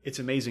it's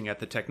amazing at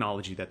the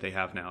technology that they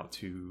have now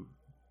to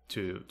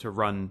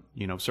run,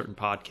 certain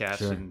podcasts.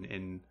 Sure.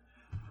 And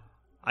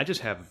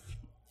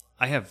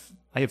I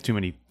have too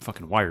many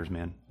fucking wires,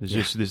 man. It's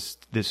just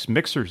this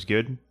mixer's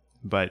good,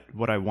 but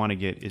what I want to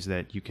get is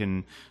that you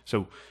can,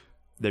 so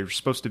there's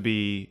supposed to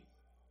be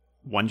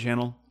 1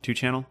 channel, 2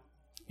 channel,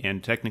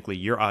 and technically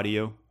your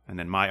audio and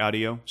then my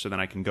audio. So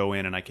then I can go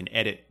in and I can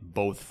edit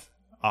both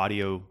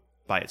audio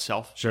by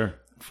itself. Sure.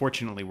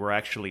 Fortunately, we're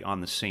actually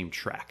on the same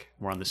track.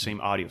 We're on the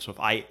same audio. So if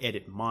I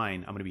edit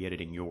mine, I'm going to be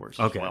editing yours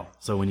as well.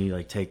 So when you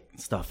like take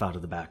stuff out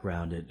of the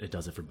background, it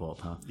does it for both,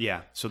 huh?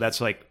 Yeah. So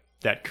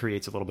that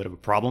creates a little bit of a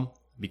problem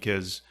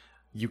because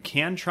you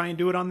can try and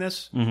do it on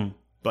this,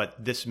 but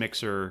this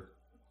mixer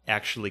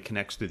actually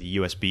connects to the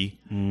USB.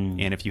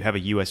 And if you have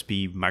a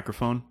USB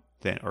microphone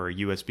or a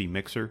USB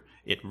mixer,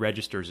 it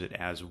registers it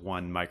as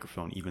one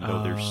microphone, even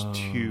though there's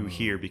 2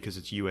 here because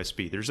it's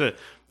USB.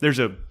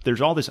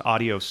 There's all this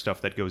audio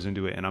stuff that goes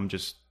into it, and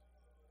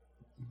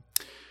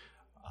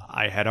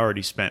I had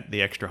already spent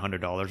the extra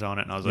 $100 on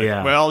it, and I was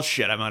like, well,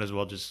 shit, I might as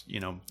well just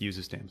use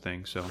this damn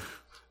thing. So,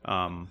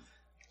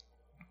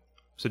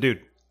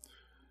 dude,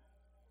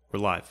 we're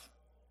live.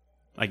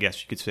 I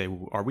guess you could say,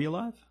 are we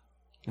alive?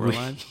 We're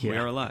alive. Yeah. We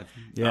are alive.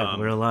 Yeah,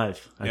 we're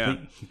alive. I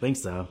think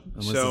so.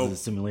 Unless it's a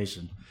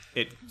simulation.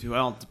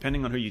 Well,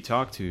 depending on who you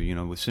talk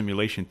to, with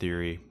simulation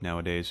theory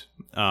nowadays.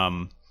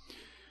 So,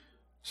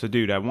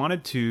 dude, I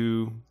wanted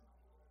to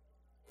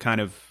kind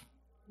of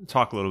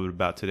talk a little bit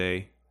about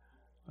today,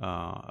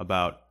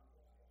 about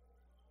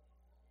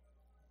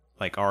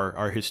like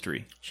our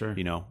history. Sure.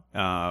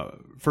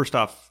 First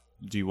off,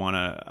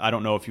 I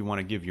don't know if you want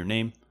to give your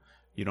name.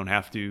 You don't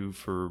have to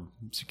for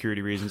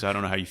security reasons. I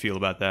don't know how you feel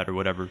about that or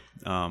whatever.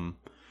 I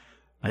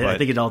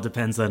think it all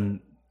depends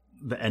on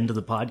the end of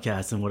the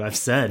podcast and what I've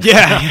said.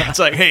 Yeah. It's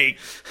like, hey,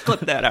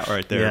 clip that out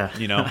right there.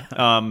 Yeah.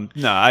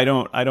 No, I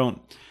don't.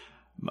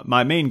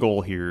 My main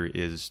goal here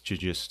is to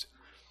just,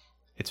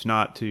 it's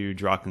not to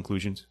draw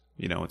conclusions.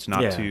 It's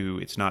not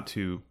to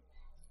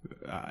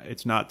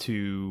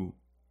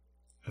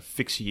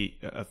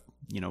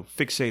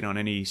fixate on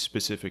any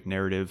specific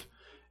narrative.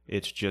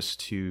 It's just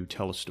to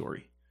tell a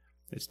story.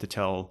 It's to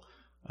tell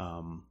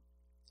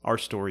our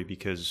story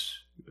because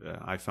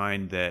I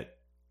find that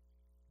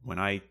when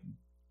I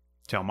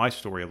tell my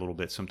story a little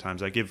bit,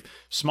 sometimes I give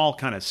small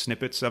kind of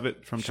snippets of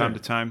it from time to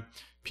time.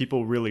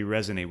 People really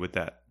resonate with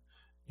that,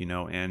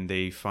 and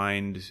they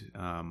find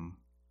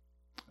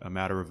a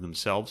matter of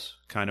themselves,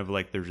 kind of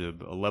like there's a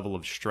level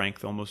of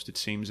strength almost, it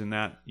seems, in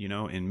that,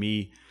 in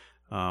me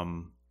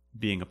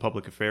being a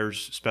public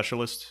affairs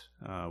specialist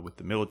with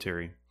the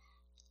military.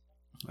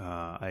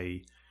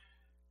 I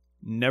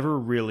never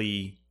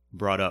really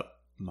brought up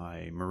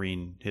my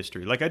Marine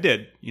history. Like I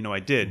did, I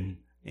did. Mm-hmm.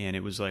 And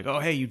it was like, oh,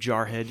 hey, you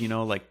jarhead,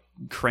 like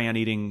crayon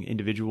eating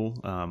individual.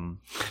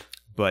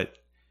 But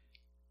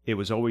it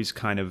was always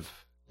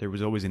there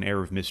was always an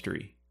air of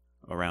mystery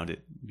around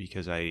it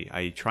because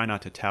I try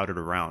not to tout it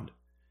around.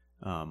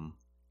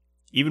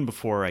 Even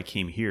before I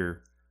came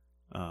here,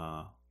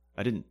 I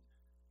didn't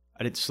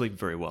sleep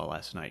very well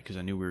last night because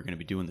I knew we were going to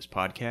be doing this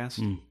podcast.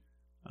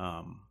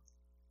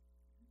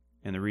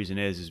 And the reason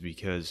is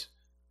because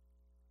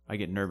I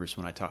get nervous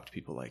when I talk to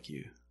people like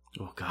you.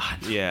 Oh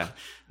God. Yeah.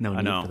 No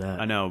need for that.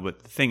 I know,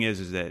 but the thing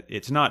is that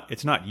it's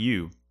not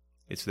you.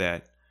 It's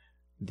that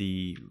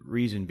the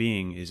reason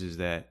being is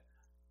that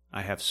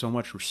I have so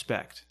much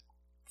respect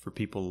for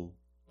people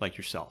like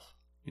yourself.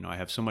 I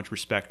have so much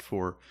respect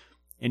for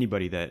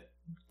anybody that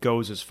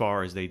goes as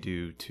far as they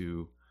do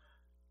to,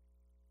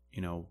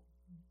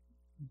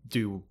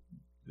 do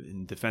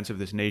in defense of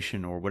this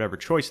nation or whatever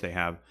choice they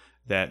have,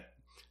 that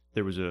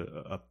there was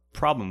a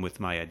problem with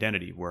my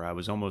identity where I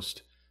was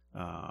almost,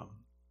 I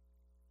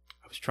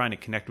was trying to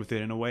connect with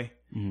it in a way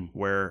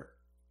where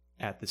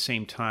at the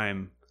same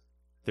time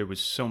there was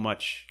so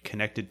much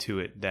connected to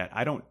it that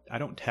I don't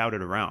tout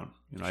it around.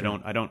 Sure. I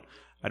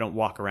don't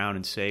walk around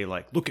and say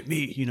like, look at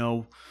me,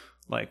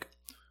 like,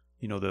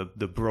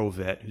 the bro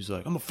vet who's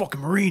like, I'm a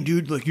fucking Marine,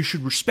 dude. Like you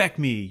should respect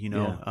me,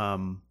 Yeah.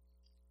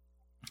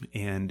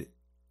 And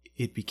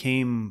it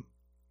became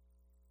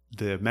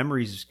the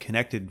memories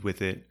connected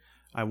with it.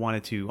 I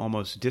wanted to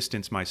almost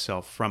distance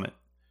myself from it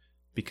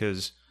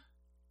because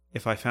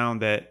if I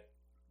found that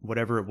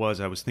whatever it was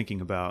I was thinking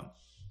about,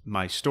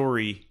 my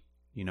story,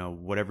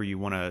 whatever you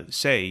want to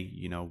say,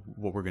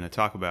 what we're going to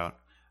talk about,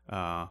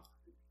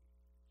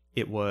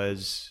 it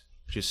was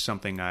just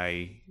something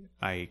I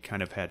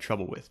kind of had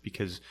trouble with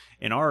because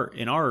in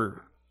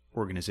our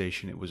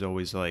organization, it was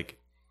always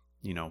like,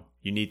 you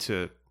need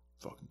to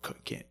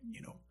can't,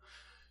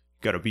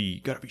 gotta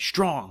be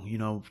strong,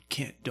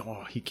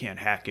 he can't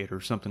hack it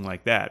or something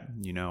like that,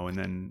 and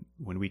then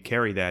when we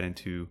carry that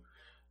into,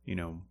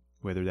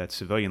 whether that's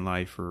civilian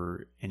life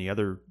or any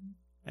other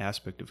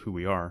aspect of who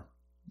we are,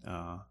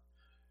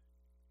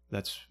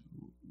 that's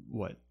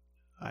what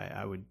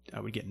I would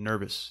get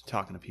nervous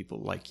talking to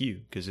people like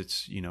you because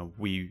it's,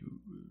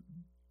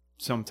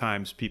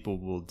 sometimes people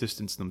will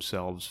distance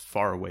themselves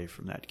far away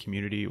from that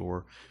community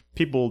or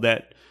people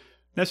that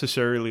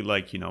necessarily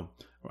like,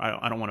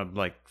 I don't want to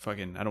like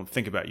fucking, I don't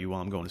think about you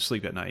while I'm going to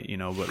sleep at night, you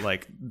know, but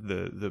like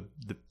the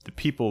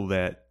people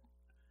that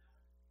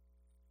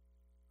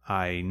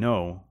I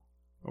know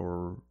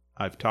or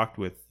I've talked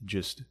with,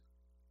 just,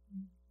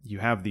 you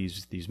have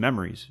these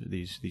memories,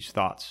 these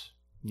thoughts,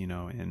 you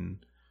know,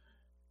 and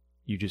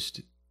you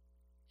just,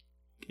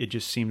 it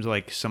just seems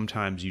like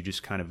sometimes you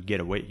just kind of get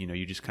away, you know,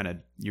 you just kind of,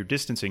 you're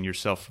distancing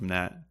yourself from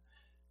that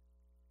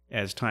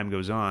as time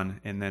goes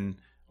on, and then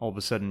all of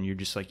a sudden you're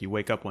just like, you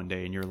wake up one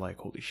day and you're like,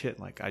 holy shit,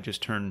 like I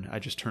just turned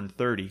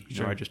 30,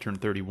 you know, I just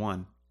turned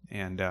 31.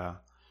 And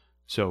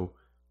so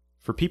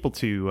for people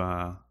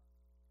to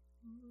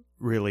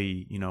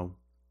really, you know,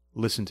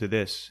 listen to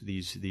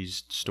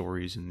these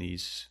stories and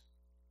these,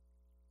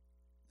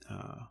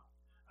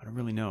 I don't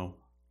really know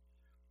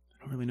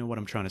what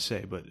I'm trying to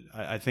say, but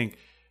I think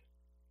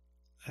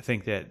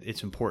that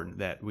it's important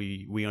that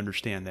we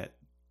understand that,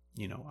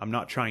 you know, I'm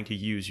not trying to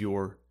use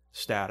your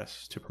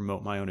status to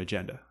promote my own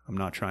agenda. I'm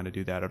not trying to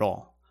do that at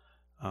all.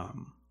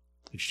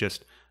 It's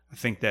just, I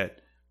think that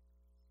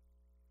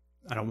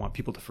I don't want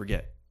people to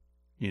forget,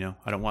 you know,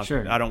 I don't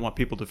want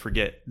people to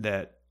forget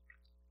that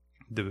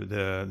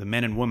the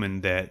men and women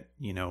that,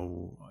 you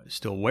know,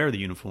 still wear the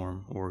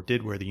uniform or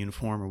did wear the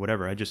uniform or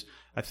whatever.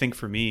 I think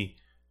for me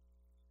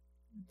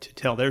to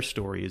tell their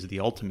story is the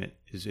ultimate,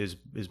 is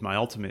my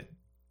ultimate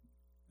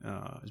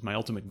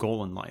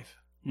goal in life.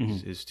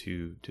 Mm-hmm. is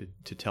to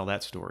tell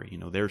that story, you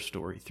know, their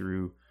story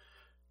through,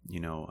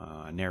 you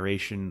know,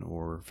 narration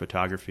or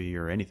photography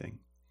or anything,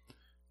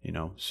 you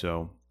know.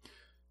 So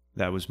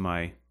that was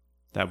my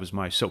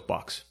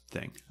soapbox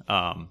thing.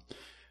 Why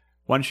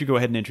don't you go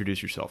ahead and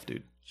introduce yourself,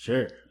 dude?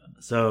 Sure.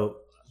 So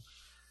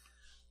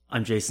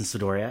I'm Jason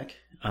Sidoriak.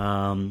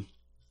 I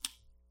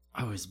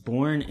was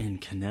born in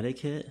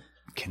Connecticut.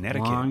 A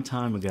long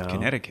time ago.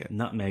 Connecticut.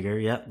 Nutmegger.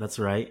 Yeah, that's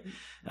right.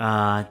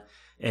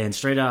 And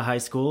straight out of high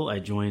school, I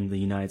joined the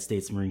United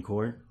States Marine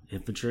Corps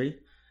Infantry.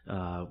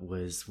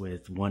 Was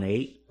with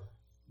 1-8,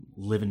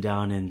 living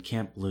down in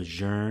Camp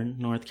Lejeune,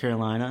 North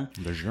Carolina.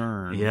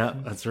 Lejeune. Yeah,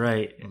 that's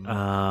right.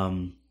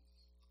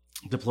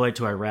 Deployed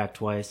to Iraq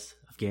twice,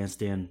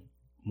 Afghanistan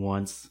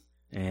once,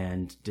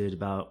 and did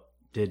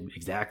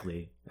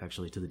exactly,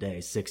 actually to the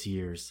day, 6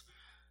 years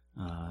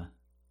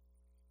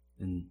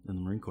in the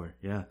Marine Corps.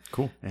 Yeah.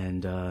 Cool.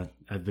 And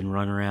I've been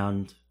running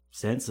around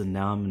since, and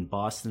now I'm in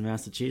Boston,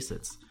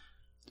 Massachusetts.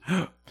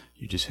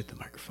 You just hit the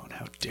microphone.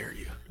 How dare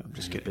you? I'm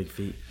just kidding. Big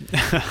feet. You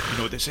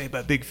know what they say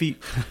about big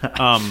feet.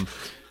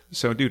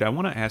 So, dude, I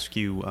want to ask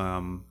you,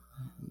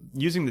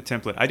 using the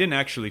template, I didn't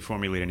actually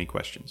formulate any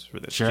questions for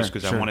this, just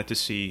because I wanted to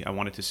see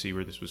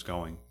where this was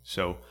going.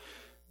 So,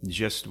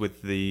 just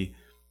with the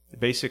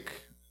basic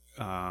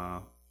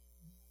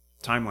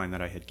timeline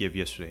that I had give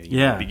yesterday, you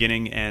know,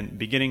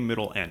 beginning,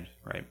 middle, end,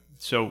 right?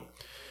 So,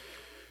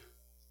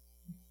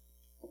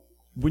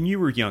 when you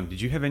were young, did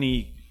you have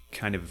any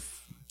kind of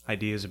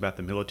ideas about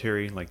the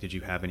military? Like, did you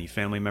have any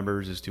family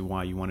members as to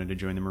why you wanted to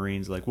join the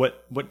Marines? Like,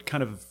 what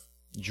kind of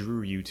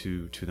drew you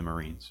to the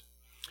Marines?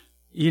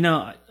 You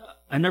know,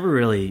 I never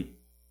really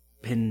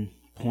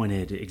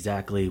pinpointed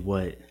exactly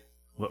what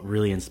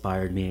really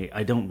inspired me.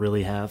 I don't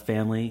really have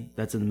family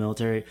that's in the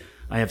military.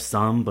 I have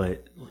some,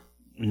 but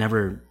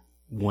never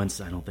once,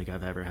 I don't think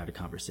I've ever had a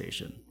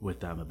conversation with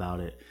them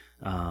about it.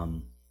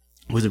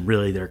 Wasn't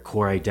really their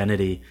core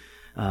identity.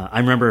 I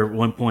remember at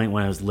one point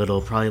when I was little,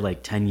 probably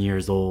like 10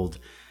 years old,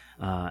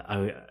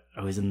 I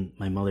was in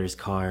my mother's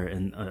car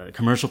and a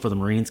commercial for the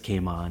Marines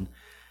came on,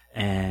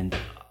 and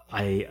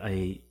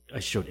I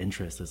showed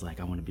interest. I was like,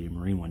 I want to be a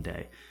Marine one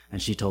day.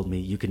 And she told me,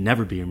 you could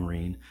never be a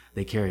Marine.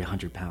 They carry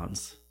 100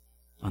 pounds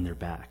on their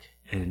back.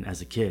 And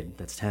as a kid,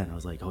 that's 10. I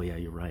was like, oh yeah,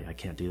 you're right. I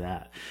can't do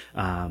that.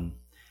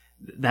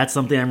 That's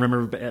something I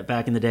remember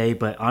back in the day.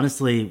 But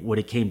honestly, what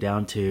it came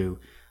down to,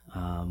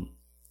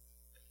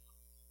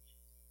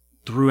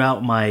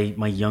 throughout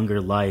my younger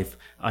life,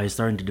 I was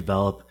starting to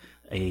develop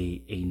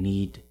a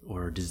need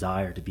or a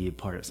desire to be a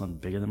part of something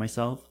bigger than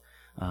myself.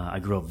 I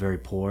grew up very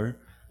poor,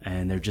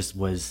 and there just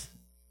was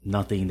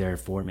nothing there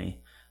for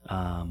me.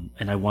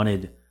 And I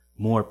wanted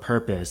more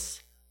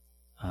purpose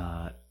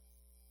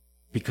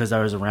because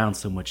I was around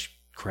so much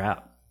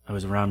crap. I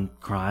was around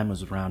crime, I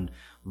was around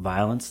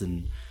violence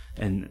and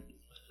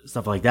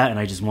stuff like that, and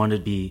I just wanted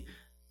to be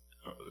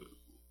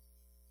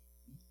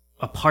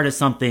a part of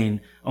something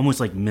almost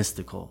like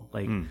mystical,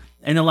 like,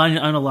 and a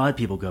lot of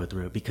people go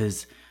through it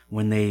because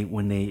when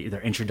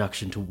their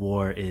introduction to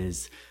war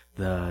is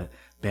the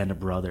Band of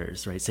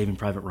Brothers, right? Saving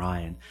Private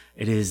Ryan.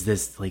 It is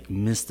this like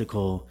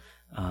mystical,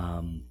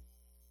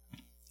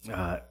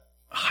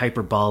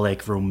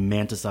 hyperbolic,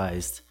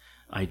 romanticized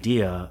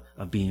idea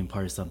of being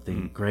part of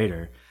something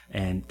greater.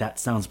 And that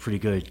sounds pretty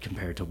good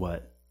compared to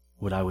what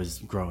I was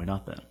growing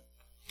up in.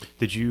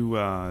 Did you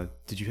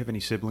have any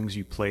siblings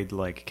you played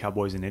like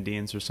Cowboys and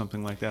Indians or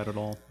something like that at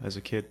all as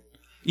a kid?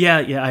 Yeah.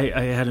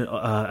 I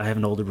have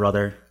an older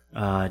brother.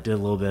 Did a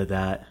little bit of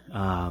that.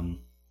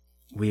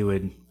 We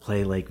would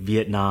play like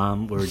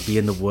Vietnam, where we'd be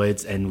in the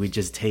woods and we'd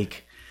just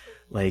take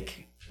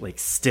like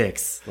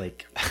sticks,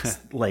 like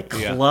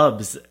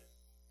clubs,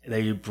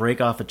 They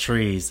break off of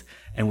trees,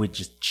 and we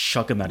just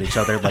chuck them at each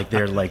other like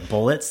they're like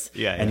bullets.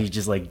 Yeah, and yeah. you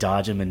just like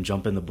dodge them and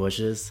jump in the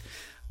bushes.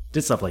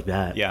 Did stuff like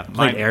that. Yeah,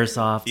 played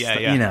airsoft. Yeah,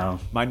 stuff, yeah. You know,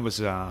 Mine was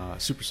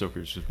Super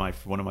Soakers. Was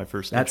one of my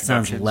first. that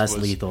sounds introductions less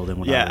was- lethal than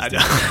what Yeah,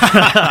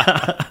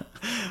 I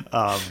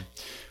was doing.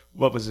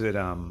 what was it?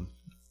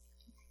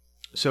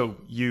 So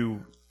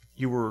you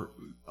were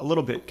a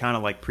little bit kind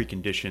of like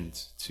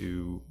preconditioned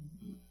to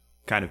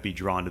kind of be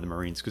drawn to the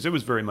Marines because it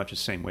was very much the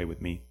same way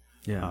with me.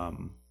 Yeah.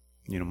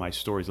 My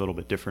story's a little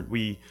bit different.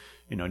 New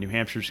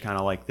Hampshire's kind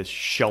of like this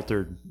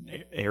sheltered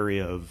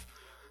area of,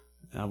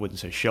 I wouldn't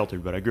say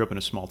sheltered, but I grew up in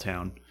a small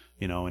town,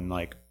 and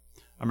like,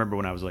 I remember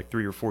when I was like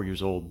 3 or 4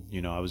 years old,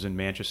 I was in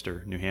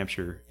Manchester, New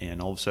Hampshire, and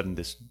all of a sudden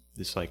this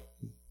like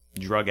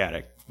drug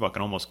addict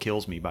fucking almost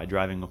kills me by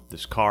driving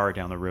this car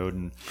down the road,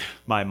 and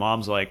my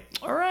mom's like,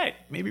 all right,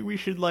 maybe we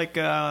should like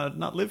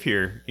not live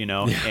here,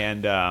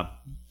 and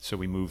so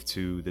we moved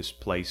to this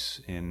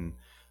place in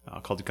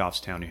called the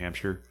Goffstown, New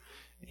Hampshire,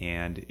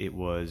 and it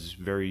was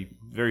very,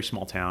 very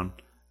small town.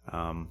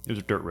 It was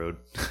a dirt road.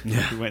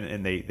 We went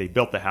and they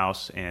built the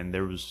house, and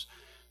there was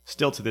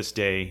still to this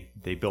day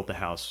they built the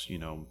house.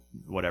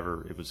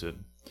 Whatever it was, the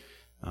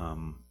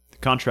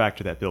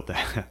contractor that built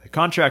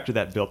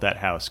that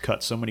house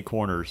cut so many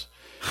corners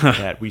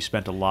that we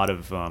spent a lot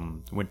of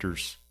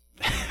winters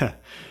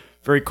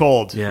very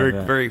cold,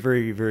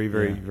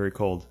 very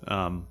cold.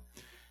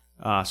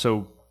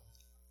 So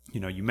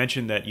you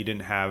mentioned that you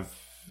didn't have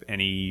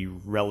any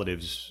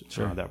relatives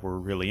that were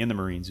really in the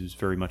Marines. It was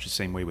very much the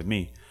same way with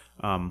me.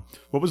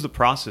 What was the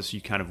process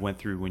you kind of went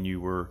through when you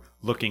were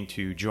looking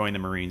to join the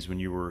Marines when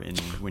you were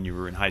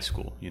in high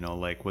school?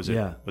 Was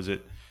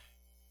it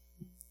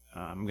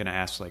I'm going to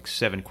ask like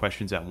 7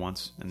 questions at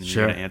once, and then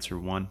you're going to answer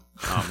one.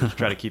 Let's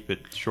try to keep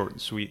it short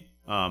and sweet.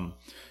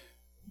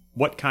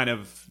 What kind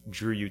of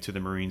drew you to the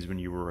Marines when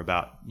you were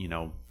about,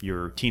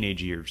 your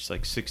teenage years,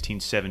 like 16,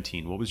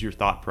 17? What was your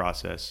thought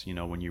process,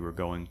 when you were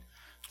going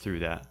through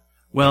that?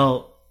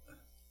 Well,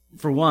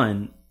 for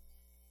one,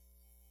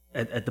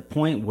 at the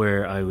point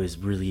where I was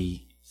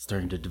really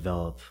starting to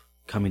develop,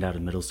 coming out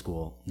of middle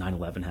school,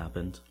 9/11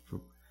 happened.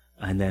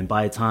 And then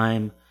by the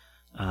time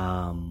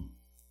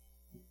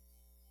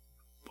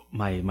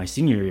my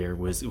senior year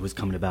was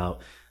coming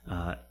about,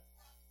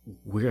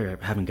 we were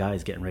having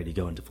guys getting ready to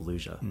go into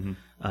Fallujah.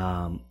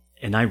 Mm-hmm.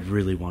 And I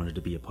really wanted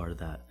to be a part of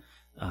that.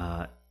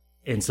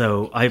 And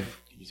so Can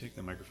you take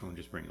the microphone and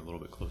just bring it a little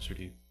bit closer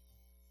to you?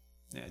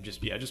 Yeah,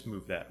 just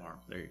move that arm.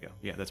 There you go.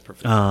 Yeah, that's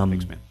perfect.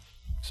 Thanks, man.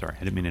 Sorry, I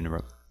didn't mean to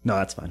interrupt. No,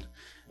 that's fine.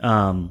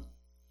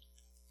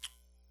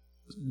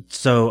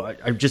 So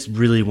I just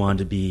really wanted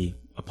to be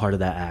a part of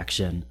that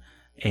action.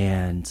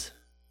 And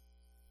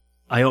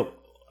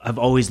I've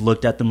always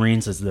looked at the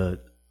Marines as the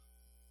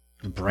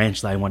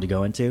branch that I wanted to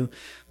go into.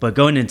 But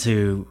going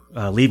into,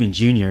 leaving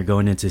junior,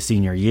 going into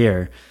senior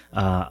year,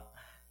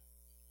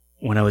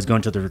 when I was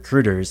going to the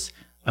recruiters,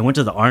 I went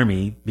to the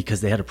Army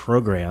because they had a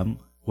program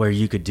where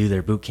you could do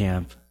their boot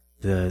camp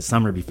the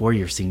summer before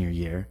your senior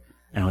year.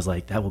 And I was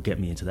like, that will get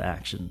me into the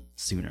action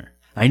sooner.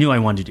 I knew I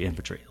wanted to do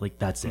infantry. Like,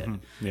 that's it.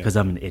 Because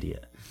I'm an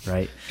idiot,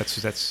 right?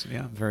 That's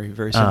very,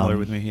 very similar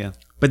with me, yeah.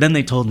 But then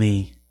they told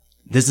me,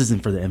 this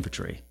isn't for the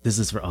infantry. This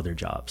is for other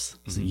jobs.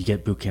 So you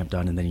get boot camp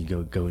done, and then you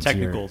go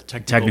into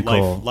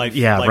technical life,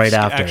 right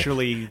after.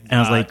 Actually, and I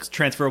was like,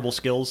 transferable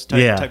skills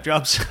type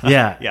jobs.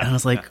 Yeah. And I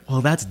was like,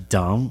 well, that's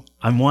dumb.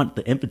 I want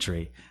the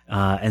infantry.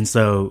 And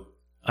so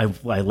I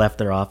left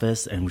their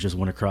office and just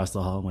went across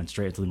the hall, went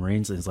straight into the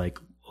Marines, and it's like,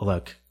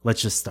 look,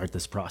 let's just start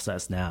this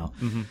process now.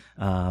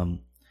 Mm-hmm.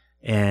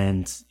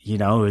 And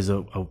it was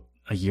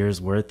a year's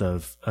worth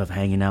of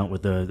hanging out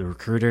with the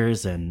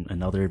recruiters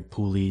and other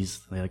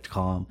poolies, they like to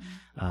call them.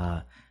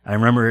 I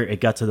remember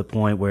it got to the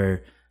point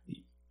where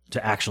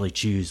to actually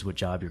choose what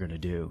job you're going to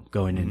do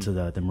going into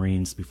the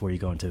Marines before you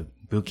go into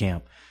boot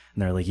camp.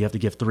 And they're like, you have to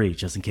give 3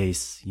 just in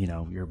case,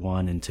 you're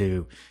 1 and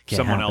 2 can't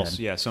Someone happen. else,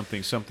 yeah,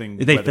 something.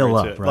 They fill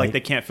up, right? Like they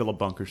can't fill a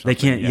bunk or something.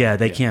 They can't,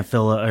 they can't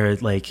fill or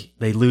like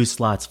they lose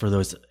slots for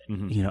those,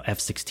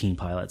 F-16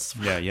 pilots.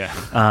 Yeah.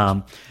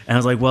 And I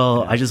was like,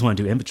 well, I just want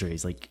to do infantry.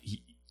 It's like,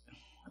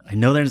 I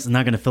know that it's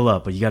not going to fill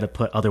up, but you got to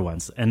put other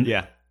ones.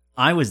 And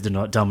I was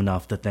dumb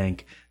enough to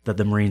think that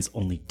the Marines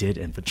only did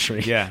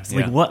infantry. Yeah. It's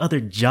like, what other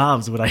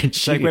jobs would I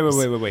choose?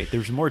 Like, wait.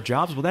 There's more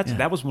jobs? Well,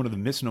 that was one of the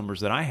misnomers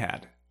that I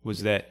had,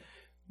 was that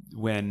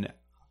when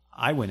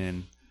I went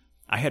in,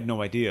 I had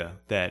no idea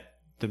that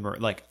I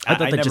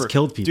thought they just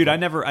killed people. Dude, I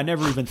never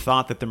even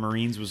thought that the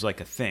Marines was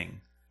like a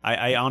thing.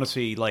 I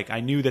honestly, I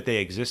knew that they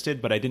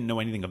existed, but I didn't know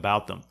anything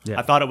about them. Yeah.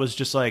 I thought it was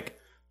just like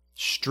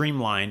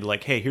streamlined,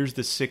 like, hey, here's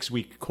this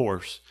 6-week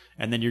course,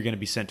 and then you're going to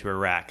be sent to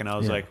Iraq. And I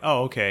was like,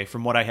 oh, okay.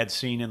 From what I had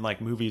seen in like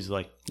movies,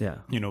 like,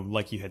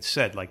 like you had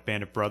said, like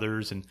Band of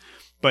Brothers,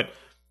 but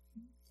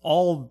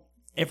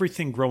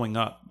everything growing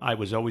up, I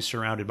was always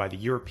surrounded by the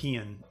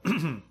European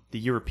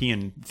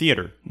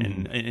theater,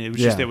 and it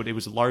was just that it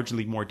was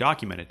largely more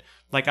documented.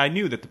 Like, I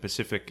knew that the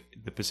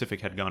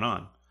Pacific had gone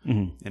on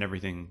and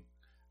everything,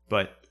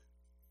 but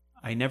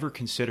I never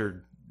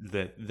considered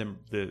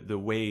the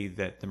way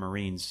that the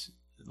Marines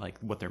like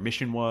what their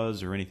mission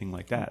was or anything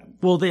like that.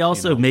 Well, they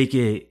also make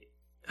it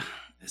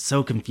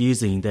so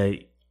confusing that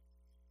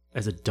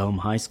as a dumb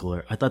high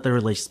schooler, I thought they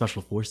were like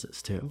special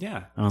forces too. Yeah.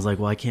 And I was like,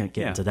 well, I can't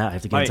get into that. I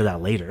have to get into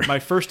that later. My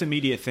first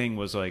immediate thing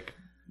was like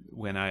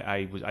when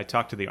I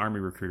talked to the Army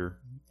recruiter,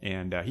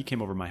 and he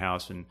came over to my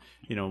house, and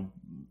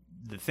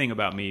the thing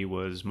about me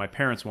was my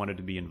parents wanted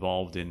to be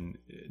involved in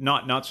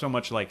not so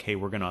much like, hey,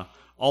 we're gonna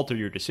alter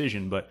your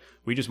decision, but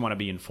we just want to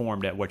be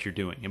informed at what you're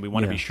doing, and we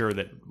want to be sure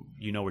that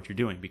you know what you're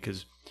doing,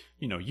 because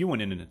you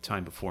went in a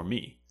time before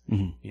me,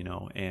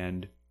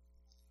 and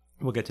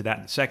we'll get to that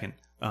in a second.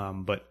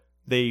 But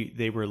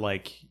they were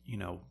like,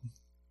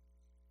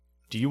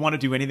 do you want to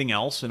do anything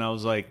else? And I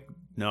was like,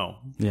 no.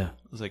 Yeah.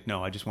 I was like,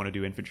 no, I just want to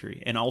do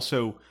infantry. And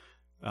also,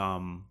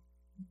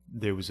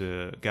 there was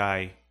a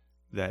guy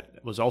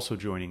that was also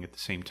joining at the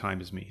same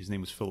time as me. His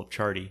name was Philip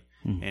Chardy,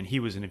 and he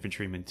was an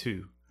infantryman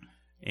too.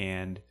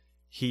 And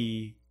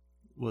he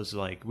was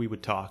like, we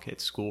would talk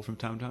at school from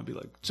time to time, be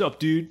like, "What's up,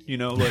 dude?"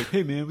 Like,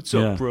 "Hey, man, what's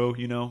up, bro?"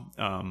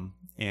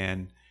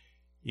 And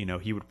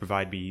he would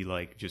provide me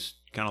like just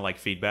kind of like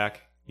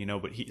feedback,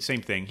 But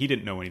same thing. He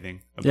didn't know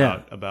anything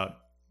about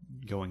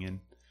going in.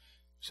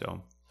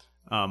 So,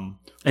 and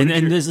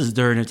this is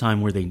during a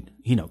time where they,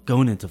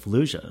 going into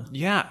Fallujah.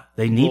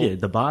 They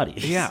needed the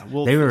bodies. Yeah,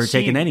 well, they were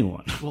taking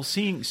anyone. Well,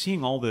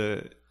 seeing all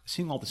the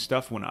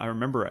stuff, when I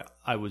remember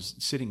I was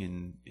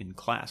sitting in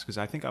class, because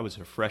I think I was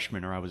a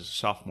freshman or I was a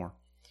sophomore,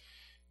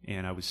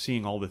 and I was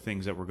seeing all the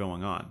things that were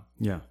going on.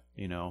 Yeah,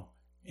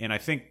 and I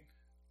think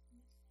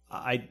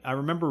I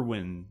remember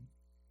when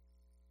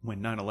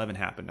 9/11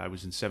 happened, I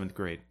was in 7th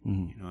grade,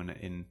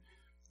 and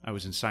I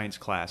was in science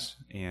class,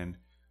 and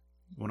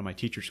one of my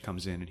teachers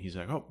comes in, and he's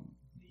like, "Oh,"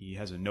 he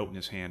has a note in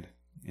his hand,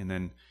 and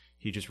then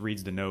he just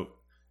reads the note,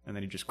 and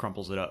then he just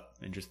crumples it up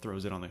and just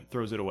throws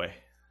it away.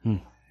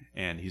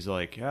 And he's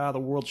like, "Yeah, the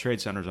World Trade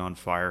Center's on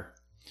fire."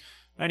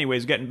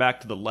 Anyways, getting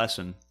back to the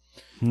lesson,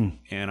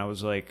 and I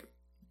was like,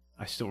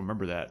 I still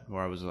remember that,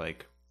 where I was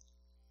like,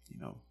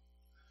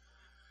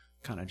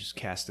 kind of just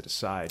cast it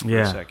aside for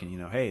a second.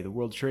 Hey, the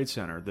World Trade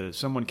Center.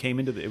 Someone came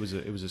into it was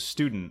a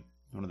student,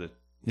 one of the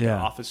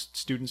office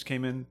students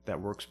came in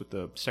that works with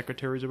the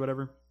secretaries or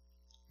whatever.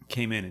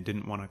 Came in and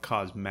didn't want to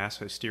cause mass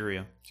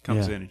hysteria. She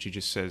comes in and she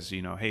just says,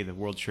 "Hey, the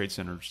World Trade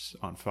Center's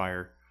on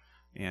fire,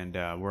 and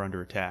we're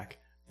under attack."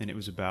 And it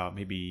was about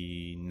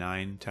maybe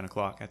 9-10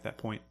 o'clock at that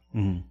point.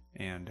 And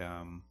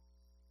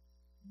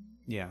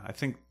I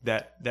think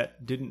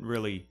that didn't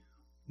really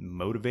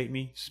motivate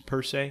me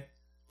per se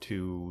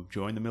to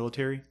join the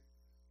military,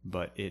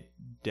 but it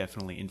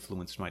definitely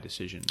influenced my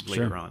decision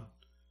later on.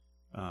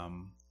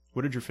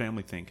 What did your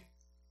family think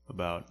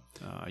about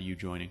you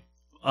joining?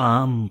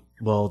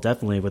 Well,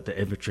 definitely with the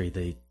infantry,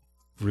 they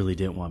really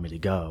didn't want me to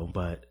go.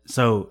 But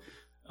so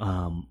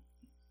I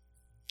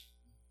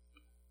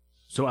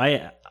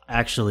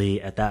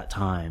actually at that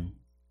time,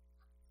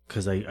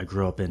 because I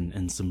grew up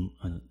in some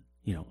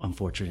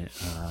unfortunate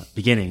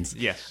beginnings.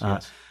 Yes.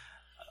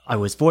 I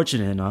was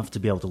fortunate enough to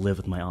be able to live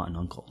with my aunt and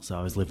uncle. So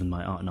I was living with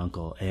my aunt and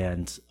uncle,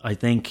 and I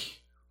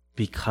think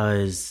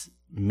because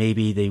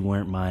maybe they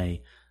weren't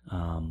my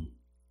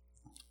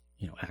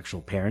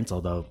actual parents,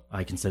 although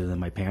I consider them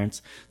my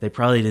parents, they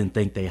probably didn't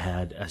think they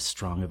had as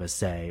strong of a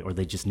say, or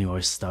they just knew I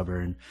was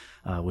stubborn,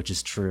 which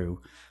is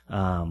true,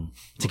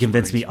 to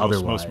convince me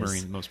otherwise.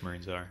 Most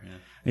Marines are.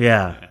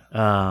 Yeah.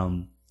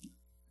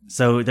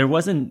 So there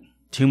wasn't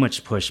too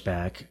much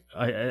pushback.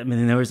 I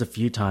mean, there was a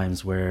few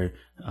times where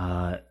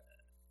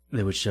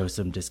they would show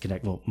some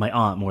disconnect. Well, my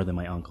aunt more than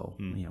my uncle.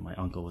 My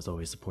uncle was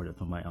always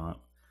supportive of my aunt.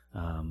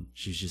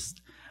 She's just...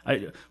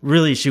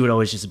 she would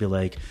always just be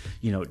like,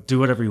 do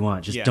whatever you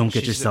want, just don't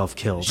get yourself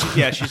killed.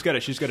 She's got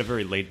a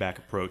very laid back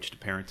approach to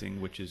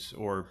parenting,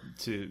 or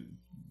to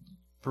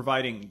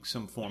providing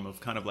some form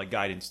of kind of like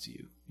guidance to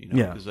you.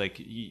 Because like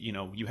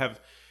you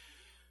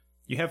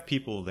have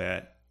people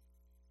that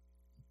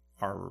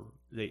are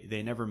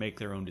they never make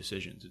their own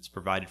decisions. It's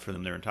provided for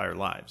them their entire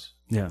lives.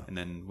 Yeah, and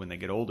then when they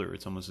get older,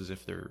 it's almost as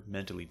if they're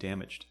mentally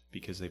damaged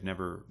because they've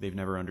never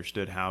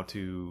understood how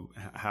to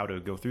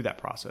go through that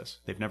process.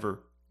 They've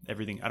never.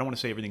 Everything, I don't want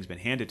to say everything's been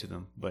handed to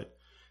them, but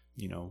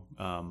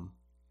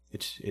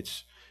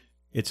it's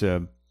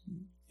a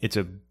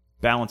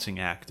balancing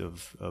act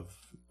of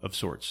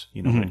sorts,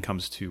 when it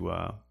comes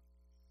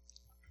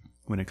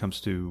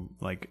to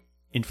like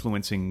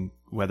influencing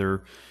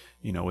whether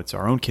it's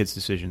our own kids'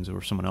 decisions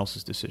or someone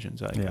else's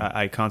decisions.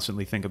 I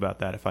constantly think about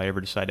that. If I ever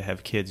decide to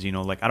have kids,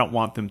 like I don't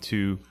want them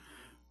to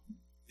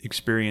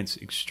experience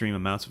extreme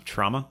amounts of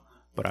trauma,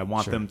 but I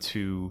want them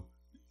to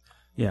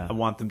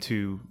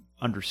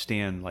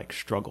understand like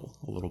struggle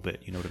a little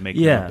bit, to make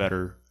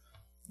them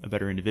a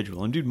better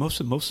individual. And dude, most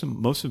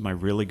of my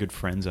really good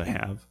friends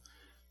I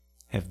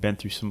have been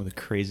through some of the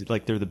crazy,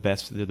 like they're the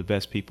best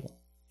people.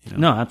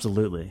 No,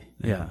 absolutely.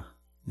 Yeah.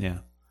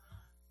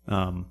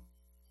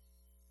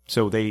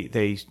 So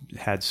they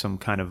had some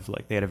kind of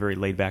like, they had a very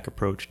laid back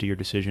approach to your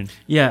decision.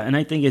 Yeah. And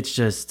I think it's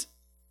just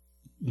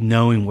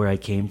knowing where I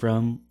came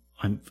from,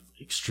 I'm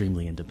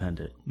extremely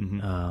independent.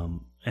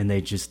 And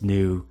they just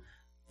knew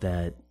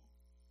that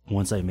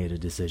once I made a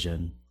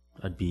decision,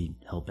 I'd be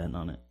hell bent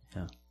on it.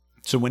 Yeah.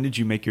 So when did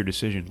you make your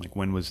decision? Like,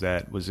 when was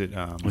that? Was it?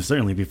 Well,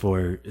 certainly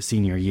before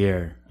senior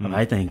year.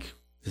 I think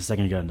the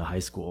second I got into high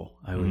school,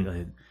 I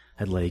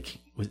had like,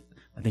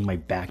 I think my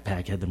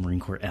backpack had the Marine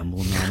Corps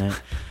emblem on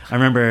it. I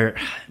remember it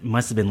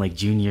must have been like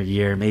junior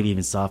year, maybe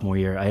even sophomore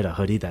year. I had a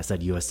hoodie that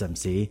said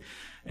USMC,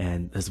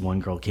 and this one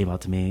girl came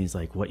up to me. He's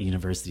like, "What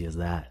university is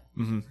that?"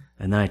 Mm-hmm.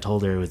 And then I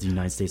told her it was the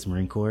United States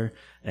Marine Corps,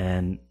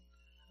 and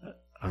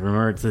I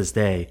remember to this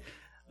day,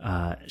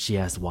 she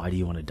asked, "Why do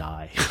you want to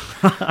die?"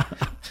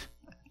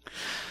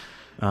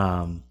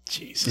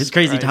 Jesus it's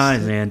crazy Christ.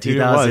 times, man. Dude,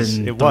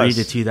 2003 it was.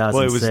 to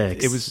 2006.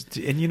 Well, it was,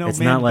 and you know, it's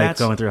man, not like that's,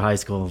 going through high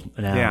school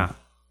now. Yeah,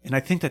 and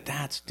I think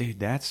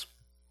that's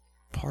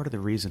part of the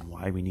reason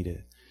why we need to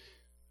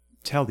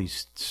tell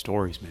these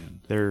stories,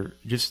 man. They're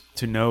just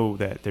to know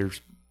that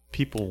there's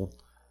people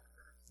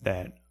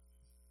that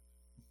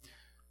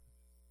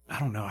I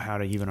don't know how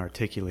to even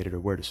articulate it or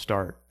where to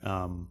start,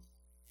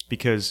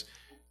 because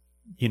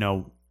you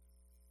know,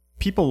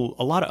 people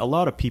a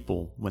lot of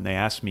people when they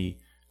ask me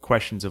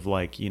questions of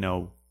like, you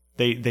know,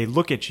 they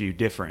look at you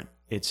different.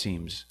 It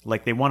seems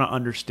like they want to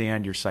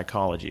understand your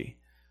psychology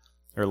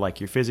or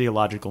like your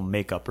physiological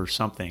makeup or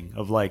something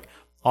of like,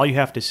 all you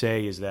have to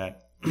say is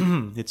that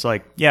it's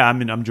like, yeah,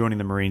 I'm joining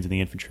the Marines and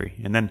the infantry.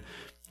 And then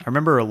I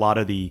remember a lot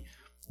of the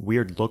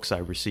weird looks I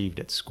received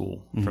at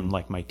school from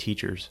like my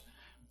teachers.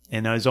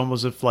 And it was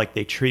almost as if like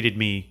they treated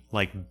me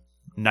like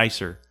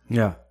nicer.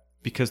 Yeah.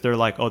 Because they're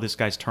like, oh, this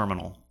guy's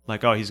terminal.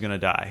 Like, oh, he's going to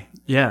die.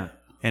 Yeah.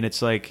 And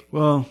it's like,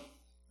 well,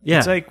 yeah,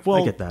 it's like,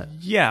 well, I get that.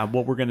 Yeah.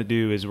 What we're going to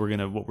do is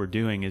what we're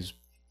doing is,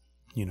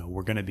 you know,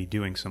 we're going to be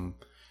doing some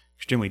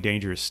extremely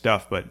dangerous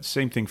stuff. But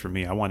same thing for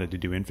me. I wanted to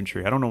do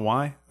infantry. I don't know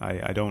why.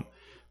 I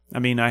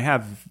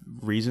have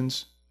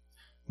reasons.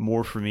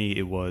 More for me,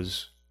 it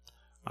was,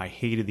 I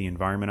hated the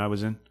environment I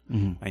was in.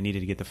 Mm-hmm. I needed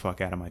to get the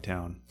fuck out of my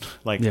town.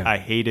 I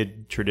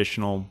hated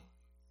traditional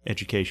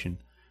education.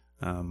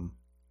 I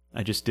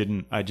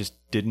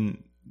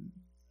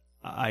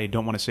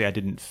don't want to say I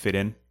didn't fit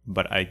in,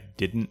 but I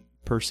didn't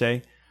per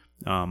se.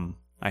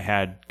 I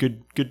had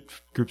good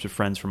groups of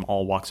friends from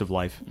all walks of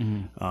life.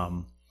 Mm-hmm.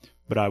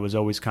 But I was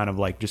always kind of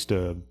like just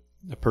a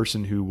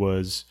person who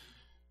was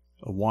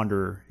a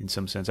wanderer in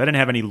some sense. I didn't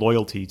have any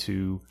loyalty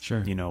to,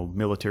 you know,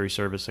 military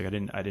service. Like I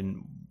didn't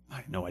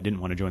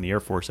want to join the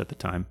Air Force at the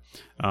time.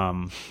 I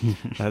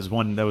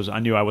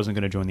knew I wasn't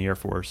going to join the Air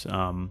Force.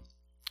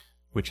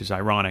 Which is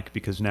ironic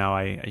because now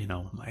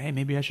hey,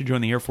 maybe I should join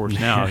the Air Force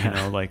now, you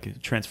know,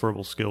 like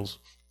transferable skills.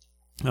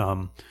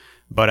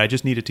 But I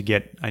just needed to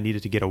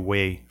get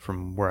away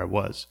from where I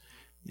was.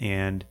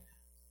 And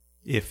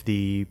if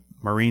the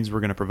Marines were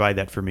going to provide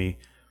that for me,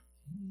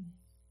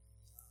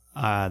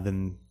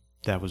 then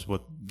that was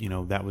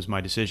that was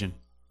my decision.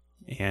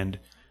 And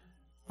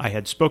I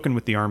had spoken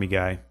with the Army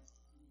guy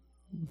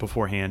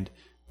beforehand,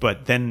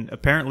 but then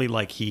apparently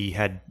like he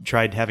had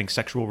tried having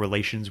sexual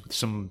relations with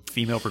some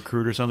female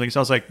recruit or something. So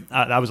I was like,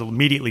 I was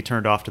immediately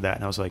turned off to that.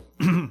 And I was like,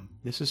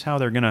 this is how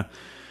they're going to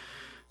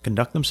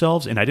conduct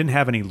themselves. And I didn't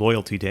have any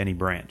loyalty to any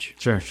branch.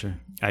 Sure.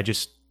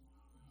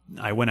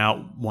 I went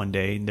out one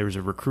day and there was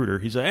a recruiter.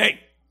 He's like, hey,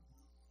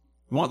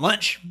 you want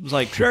lunch? I was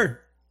like, sure.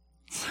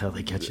 That's how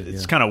they catch it.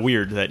 It's kind of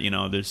weird that, you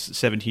know, there's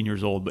 17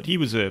 years old, but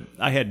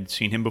I had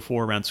seen him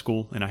before around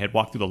school and I had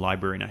walked through the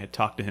library and I had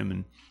talked to him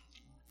and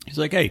he's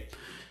like, hey,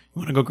 you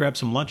want to go grab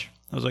some lunch?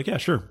 I was like, yeah,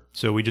 sure.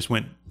 So we just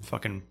went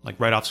fucking like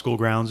right off school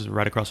grounds,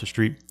 right across the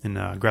street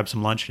and grabbed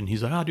some lunch. And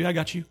he's like, oh, dude, I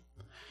got you.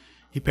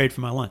 He paid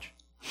for my lunch.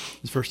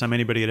 It's the first time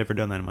anybody had ever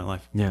done that in my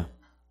life. Yeah.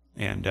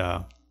 And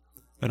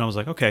then I was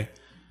like, okay,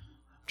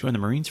 join the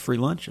Marines, free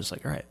lunch. I was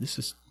like, all right, this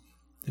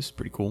is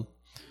pretty cool.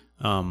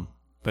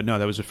 But no,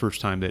 that was the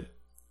first time that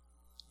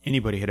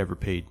anybody had ever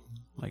paid.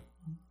 Like,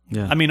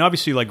 yeah. I mean,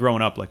 obviously, like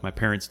growing up, like my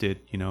parents did,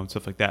 you know, and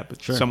stuff like that.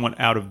 But someone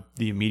out of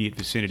the immediate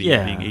vicinity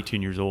of being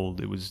 18 years old,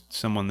 it was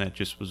someone that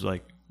just was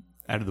like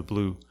out of the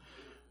blue,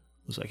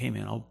 was like, hey,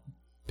 man, I'll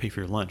pay for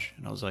your lunch.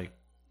 And I was like,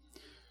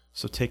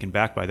 so taken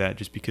back by that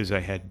just because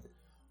I had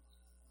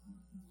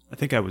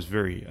a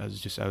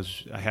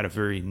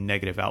very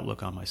negative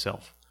outlook on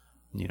myself,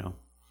 you know,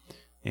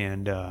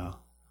 and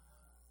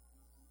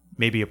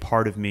maybe a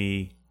part of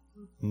me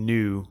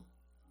knew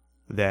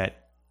that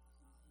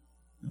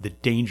the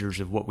dangers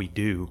of what we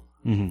do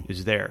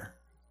is there.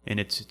 And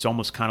it's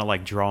almost kind of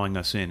like drawing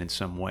us in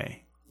some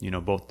way, you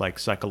know, both like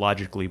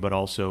psychologically, but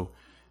also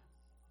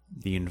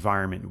the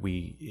environment.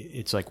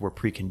 It's like we're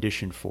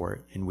preconditioned for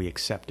it and we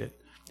accept it.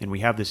 And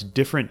we have this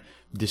different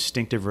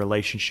distinctive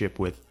relationship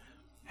with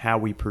how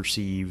we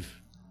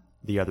perceive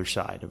the other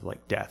side of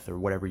like death or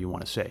whatever you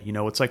want to say. You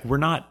know, it's like we're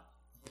not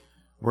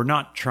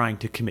trying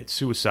to commit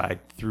suicide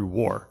through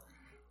war,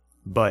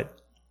 but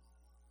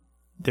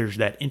there's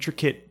that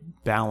intricate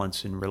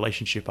balance in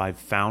relationship I've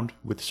found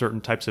with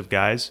certain types of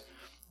guys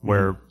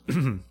where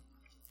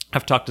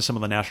I've talked to some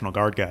of the National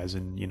Guard guys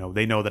and, you know,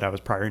 they know that I was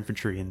prior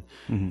infantry and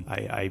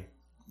I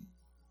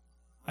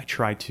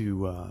try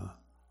to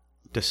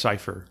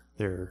decipher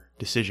their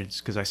decisions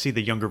because I see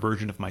the younger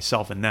version of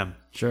myself in them.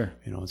 Sure.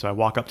 You know, and so I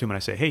walk up to them and I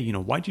say, hey, you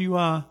know, why'd you,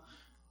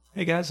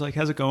 hey guys, like,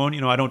 how's it going?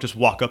 You know, I don't just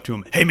walk up to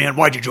them, hey man,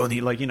 why'd you join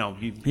the, like, you know,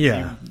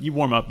 you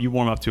warm up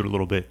to it a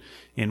little bit.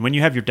 And when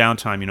you have your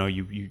downtime, you know,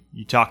 you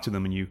talk to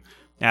them and you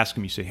ask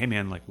them, you say, hey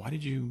man, like,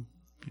 why'd you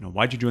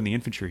join the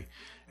infantry?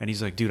 And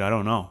he's like, dude, I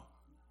don't know.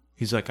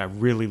 He's like, I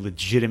really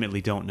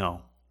legitimately don't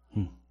know.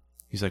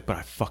 He's like, but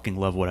I fucking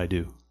love what I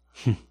do.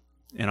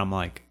 And I'm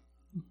like,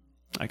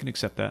 I can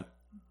accept that.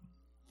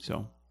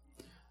 So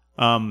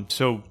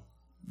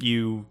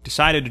you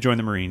decided to join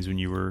the Marines when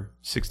you were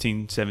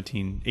 16,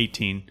 17,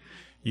 18.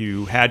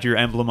 You had your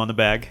emblem on the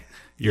bag.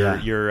 Your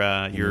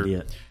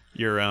hair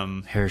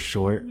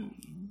short.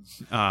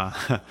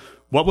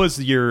 What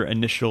was your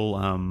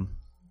initial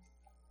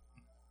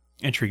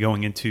entry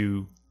going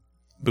into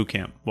boot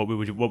camp?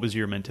 What was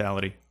your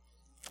mentality?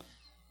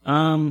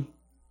 It's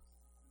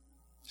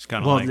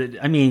kind of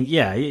I mean,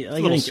 yeah,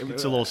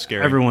 it's a little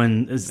scary.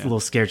 Everyone is a little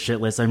scared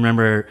shitless. I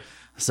remember.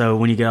 So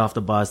when you get off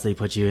the bus, they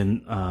put you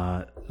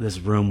in this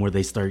room where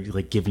they start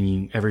like giving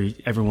you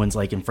everyone's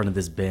like in front of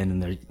this bin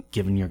and they're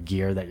giving your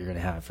gear that you're gonna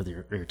have for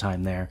your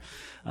time there.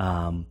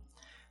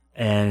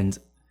 And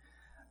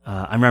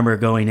I remember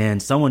going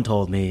in. Someone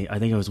told me, I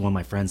think it was one of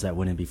my friends that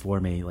went in before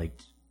me, like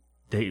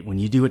when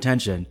you do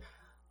attention,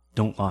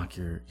 don't lock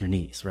your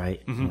knees,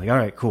 right? I'm like, all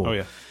right, cool. Oh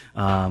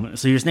yeah.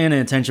 So you're standing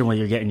at attention while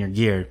you're getting your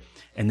gear,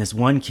 and this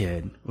one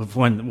kid,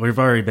 we've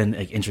already been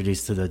like,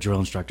 introduced to the drill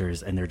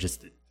instructors, and they're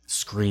just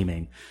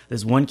screaming.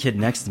 This one kid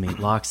next to me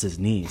locks his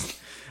knees,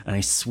 and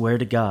I swear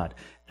to God,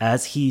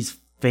 as he's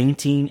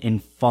fainting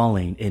and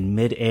falling in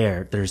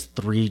midair, there's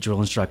 3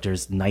 drill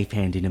instructors knife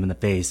handing him in the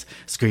face,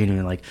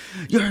 screaming like,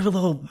 "You're a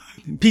little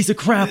piece of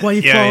crap! Why are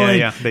you falling?"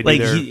 Yeah. They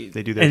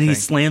do their and thing. he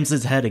slams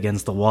his head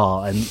against the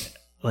wall, and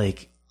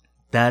like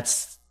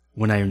that's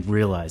when I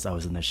realized I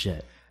was in this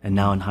shit. And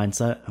now in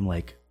hindsight, I'm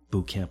like,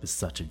 boot camp is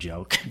such a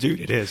joke,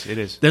 dude. It is.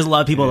 There's a lot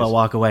of people that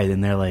walk away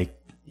and they're like,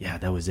 yeah,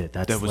 that was it.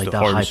 That was like the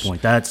high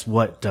point. That's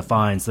what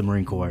defines the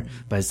Marine Corps.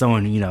 But as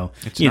someone,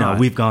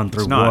 we've gone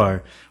through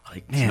war.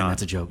 Like, man,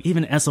 that's a joke.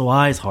 Even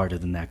SOI is harder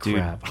than that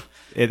crap.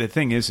 Dude, the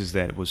thing is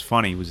that it was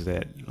funny was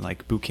that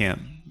like boot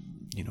camp,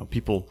 you know,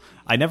 people,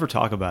 I never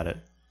talk about it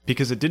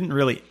because it didn't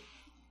really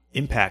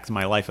impact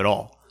my life at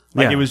all.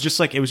 Like it was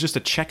just a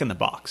check in the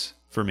box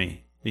for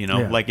me, you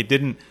know, like it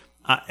didn't,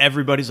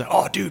 everybody's like,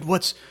 oh dude,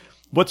 what's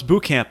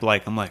boot camp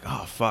like? I'm like,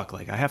 oh fuck.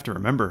 Like I have to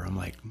remember. I'm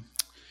like,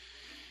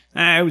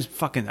 I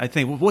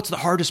think, well, what's the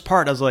hardest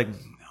part? I was like,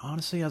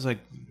 honestly,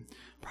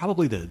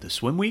 probably the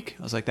swim week.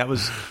 I was like,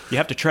 you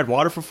have to tread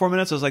water for 4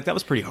 minutes. I was like, that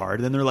was pretty hard.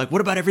 And then they're like,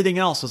 what about everything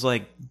else? I was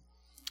like,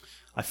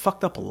 I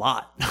fucked up a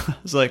lot. I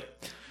was like,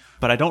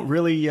 but I don't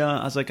really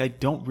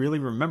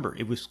remember.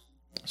 It was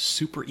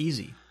super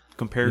easy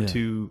compared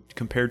to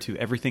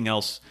everything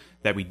else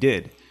that we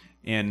did.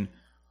 And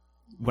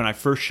when I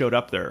first showed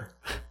up there,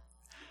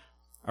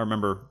 I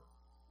remember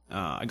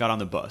I got on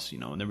the bus, you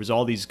know, and there was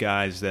all these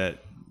guys that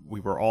we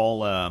were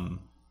all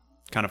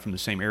kind of from the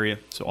same area.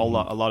 So a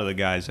lot of the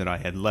guys that I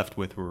had left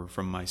with were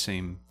from my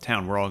same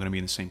town. We're all going to be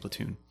in the same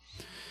platoon.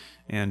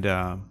 And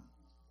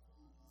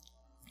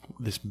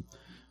this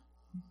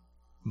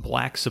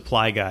black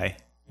supply guy,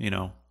 you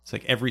know, it's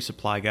like every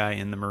supply guy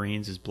in the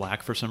Marines is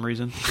black for some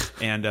reason.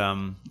 And I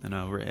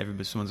know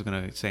someone's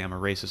going to say I'm a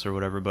racist or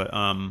whatever, but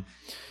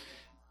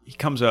he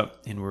comes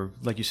up and we're,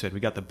 like you said, we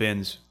got the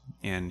bins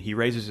and he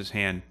raises his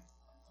hand.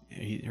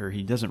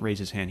 He doesn't raise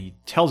his hand. He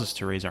tells us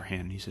to raise our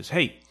hand. He says,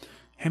 hey,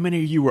 how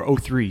many of you were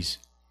 03s?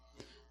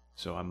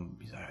 So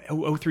he's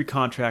like, 03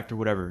 contract or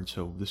whatever. And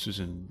so this was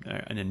an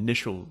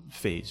initial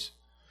phase.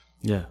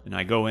 Yeah. And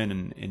I go in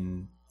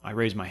and I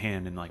raise my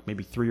hand and like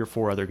maybe 3 or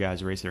 4 other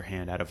guys raise their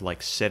hand out of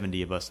like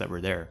 70 of us that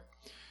were there.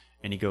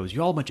 And he goes,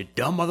 you all a bunch of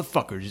dumb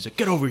motherfuckers. He's like,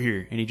 get over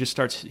here. And he just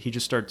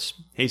starts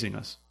hazing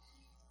us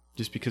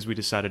just because we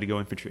decided to go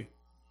infantry.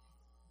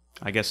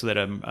 I guess that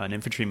an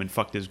infantryman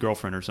fucked his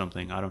girlfriend or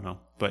something. I don't know.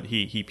 But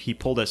he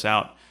pulled us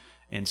out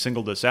and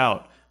singled us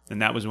out.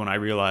 And that was when I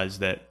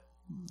realized that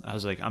I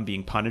was like, I'm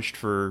being punished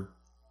for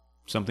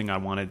something I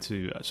wanted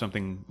to,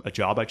 a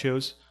job I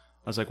chose.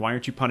 I was like, why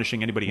aren't you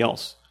punishing anybody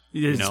else?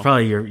 It's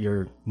probably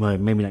your well,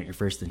 maybe not your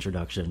first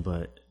introduction,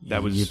 but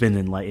you've been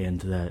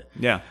enlightened that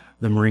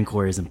the Marine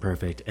Corps isn't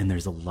perfect and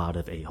there's a lot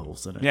of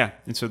a-holes in it. Yeah.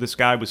 And so this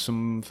guy was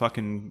some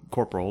fucking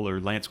corporal or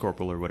lance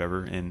corporal or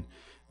whatever. And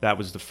that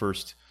was the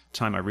first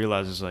time I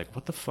realized, I was like,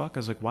 what the fuck? I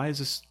was like, why is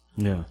this?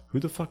 Yeah.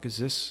 Who the fuck is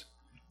this?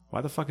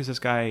 Why the fuck is this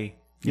guy?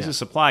 He's a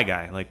supply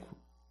guy. Like,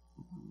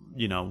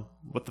 you know,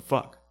 what the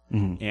fuck?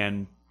 Mm-hmm.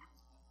 And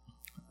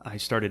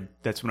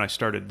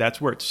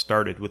that's where it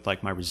started with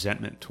like my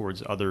resentment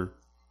towards other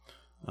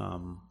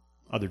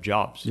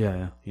jobs.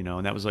 Yeah. You know,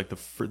 and that was like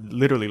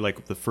literally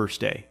like the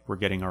first day we're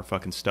getting our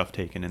fucking stuff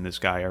taken and this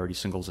guy already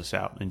singles us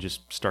out and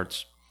just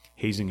starts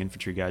hazing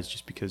infantry guys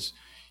just because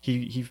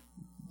he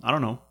I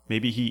don't know,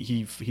 maybe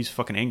he's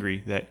fucking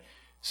angry that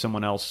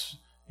someone else,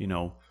 you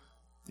know,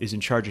 is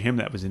in charge of him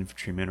that was an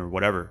infantryman or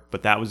whatever.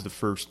 But that was the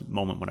first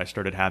moment when I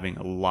started having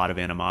a lot of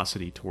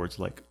animosity towards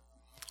like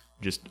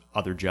just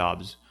other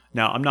jobs.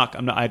 Now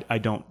I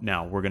don't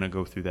now. We're gonna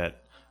go through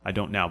that. I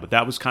don't now, but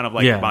that was kind of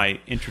like Yeah. my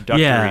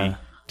introductory Yeah.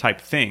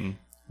 type thing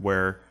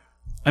where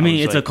I mean,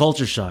 was it's like- a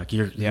culture shock.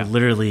 You're Yeah.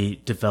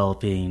 literally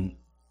developing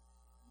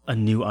a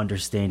new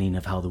understanding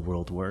of how the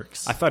world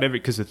works. I thought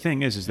because the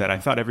thing is that I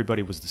thought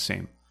everybody was the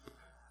same.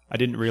 I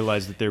didn't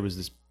realize that there was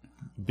this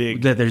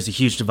big that there's a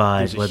huge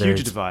divide, There's a whether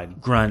huge it's divide.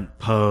 grunt,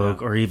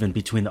 pogue, or even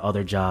between the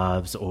other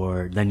jobs,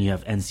 or then you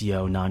have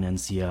NCO,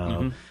 non-NCO.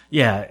 Mm-hmm.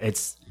 Yeah,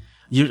 it's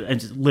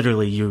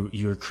literally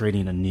you're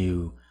creating a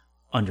new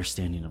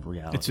understanding of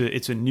reality.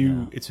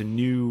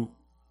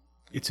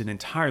 It's an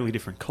entirely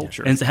different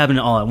culture. And it's happening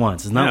all at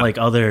once. It's not Yeah. like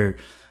other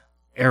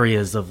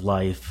areas of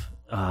life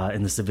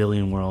in the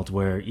civilian world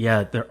where,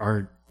 there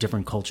are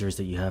different cultures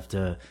that you have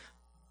to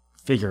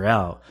figure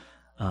out.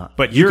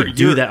 But you could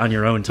do that on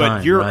your own time.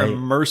 But you're right?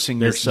 immersing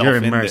This- yourself. You're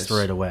in immersed this.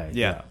 right away.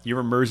 Yeah, you're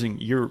immersing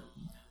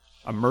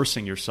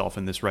yourself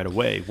in this right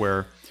away.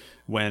 Where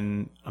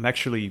when I'm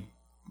actually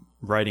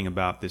writing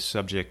about this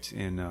subject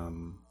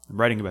I'm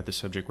writing about this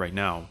subject right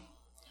now,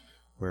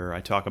 where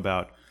I talk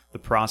about the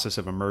process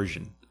of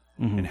immersion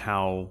and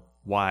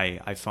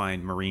why I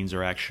find Marines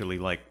are actually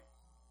like,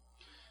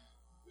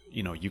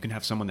 you can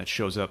have someone that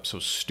shows up so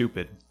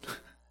stupid,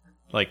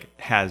 like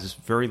has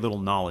very little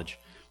knowledge,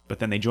 but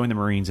then they join the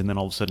Marines and then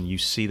all of a sudden you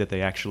see that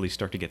they actually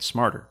start to get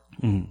smarter.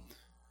 And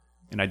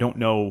I don't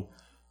know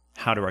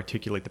how to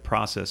articulate the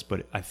process,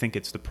 but I think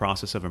it's the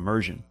process of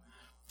immersion.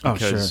 Oh,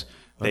 sure. I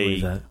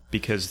believe that.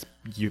 Because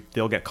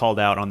they'll get called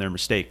out on their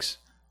mistakes,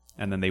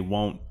 and then they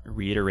won't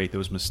reiterate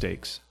those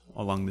mistakes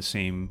along the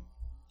same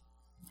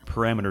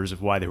parameters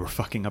of why they were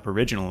fucking up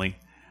originally.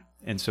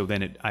 And so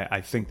then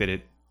I think that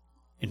it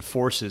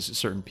enforces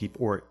certain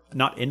people, or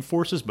not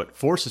enforces, but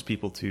forces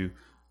people to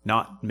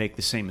not make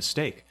the same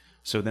mistake.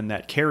 So then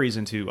that carries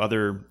into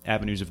other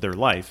avenues of their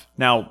life.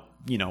 Now,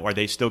 are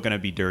they still going to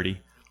be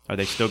dirty? Are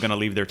they still going to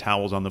leave their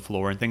towels on the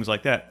floor and things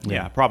like that?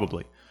 Yeah,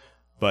 probably.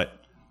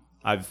 But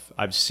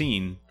I've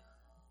seen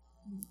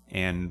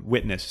and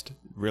witnessed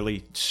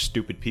really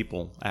stupid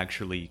people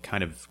actually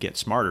kind of get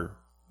smarter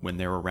when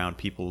they're around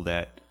people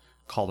that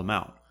call them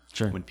out.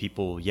 Sure. When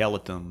people yell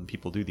at them,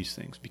 people do these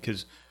things.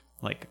 Because,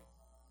 like,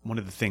 one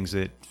of the things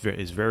that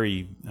is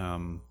very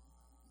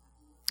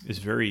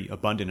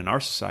abundant in our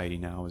society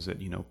now is that,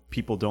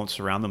 people don't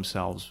surround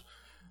themselves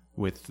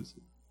with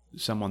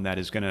someone that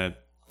is going to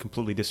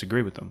completely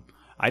disagree with them.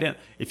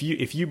 If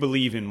you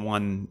believe in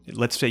one,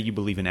 let's say you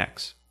believe in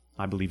X,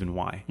 I believe in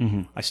Y.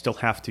 I still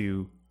have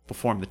to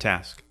perform the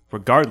task,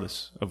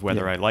 regardless of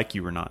whether I like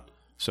you or not.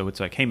 So it's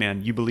like, hey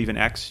man, you believe in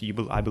X,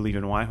 I believe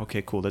in Y.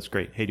 Okay, cool, that's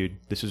great. Hey dude,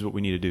 this is what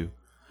we need to do.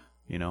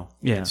 Yeah.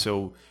 And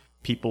so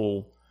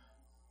people,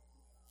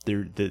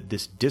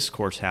 this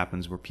discourse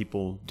happens where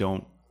people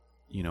don't,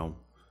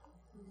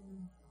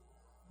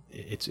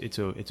 it's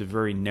a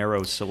very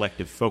narrow,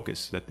 selective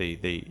focus that a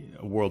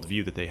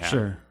worldview that they have.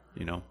 Sure.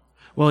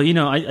 Well,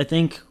 I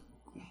think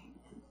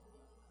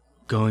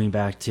going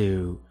back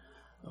to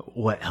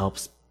what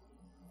helps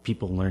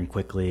people learn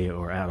quickly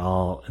or at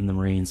all in the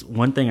Marines,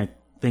 one thing I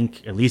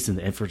think, at least in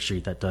the infantry,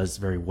 that does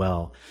very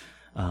well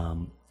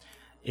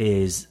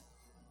is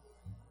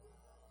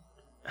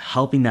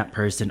helping that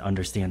person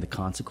understand the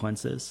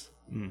consequences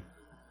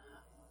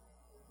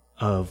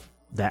of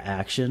that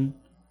action.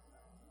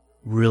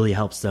 Really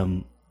helps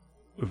them,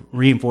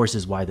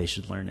 reinforces why they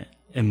should learn it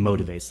and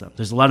motivates them.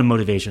 There's a lot of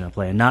motivation at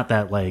play, and not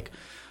that like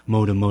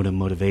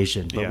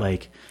motivation, but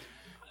like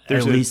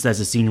at least as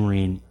a senior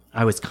Marine,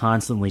 I was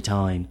constantly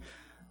telling,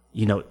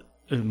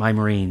 my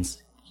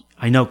Marines,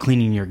 I know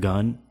cleaning your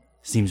gun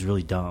seems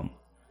really dumb,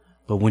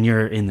 but when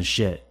you're in the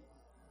shit,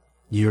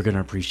 you're going to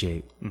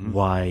appreciate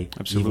why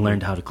you've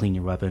learned how to clean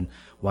your weapon,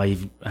 why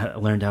you've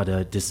learned how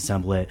to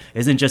disassemble it. It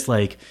isn't just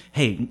like,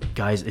 hey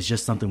guys, it's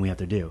just something we have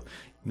to do.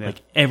 Yeah.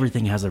 Like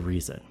everything has a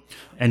reason.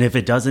 And if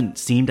it doesn't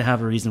seem to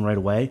have a reason right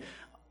away,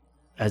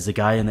 as a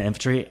guy in the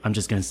infantry, I'm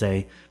just going to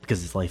say,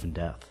 because it's life and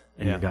death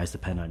and your guys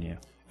depend on you.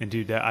 And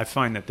dude, I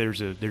find that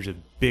there's a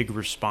big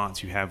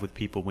response you have with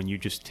people when you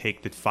just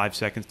take the 5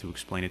 seconds to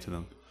explain it to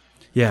them.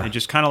 Yeah. And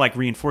just kind of like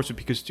reinforce it,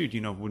 because dude,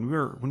 when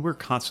we're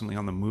constantly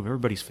on the move,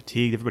 everybody's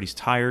fatigued, everybody's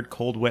tired,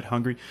 cold, wet,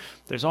 hungry.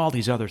 There's all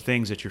these other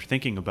things that you're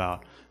thinking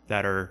about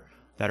that are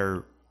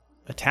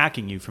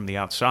attacking you from the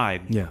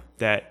outside. Yeah.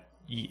 That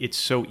it's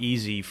so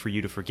easy for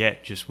you to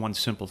forget just one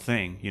simple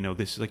thing.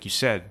 This, like you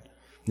said,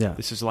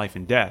 this is life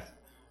and death.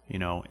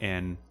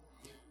 And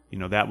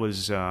that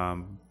was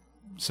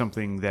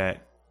something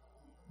that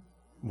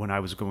when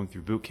I was going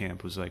through boot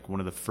camp was like one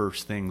of the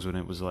first things when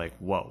it was like,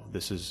 whoa,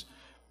 this is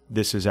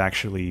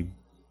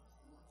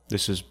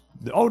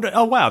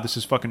oh wow, this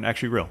is fucking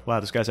actually real. Wow,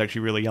 this guy's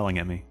actually really yelling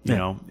at me, you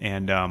know?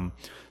 And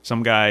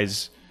some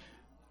guys,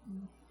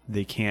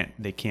 they can't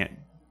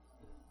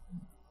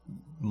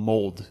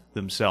mold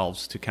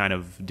themselves to kind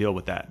of deal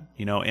with that,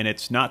 and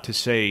it's not to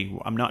say,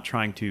 I'm not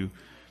trying to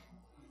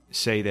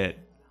say that,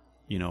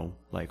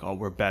 like, oh,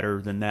 we're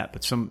better than that,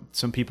 but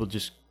some people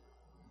just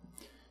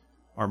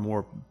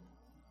are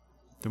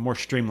they're more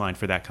streamlined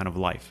for that kind of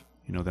life,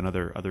 than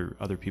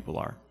other people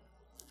are.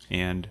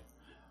 And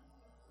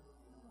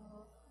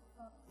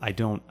I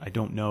don't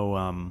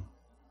know.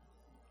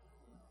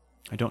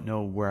 I don't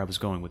know where I was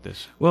going with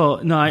this.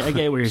 Well, no, I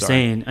get what you're Sorry.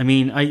 saying. I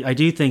mean, I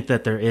do think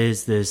that there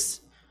is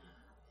this,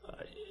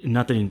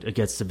 nothing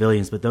against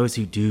civilians, but those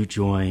who do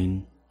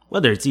join,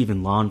 whether it's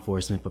even law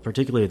enforcement, but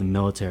particularly the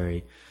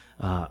military,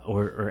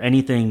 or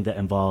anything that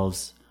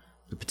involves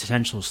the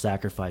potential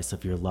sacrifice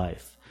of your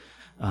life.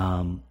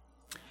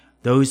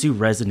 Those who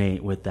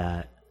resonate with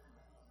that,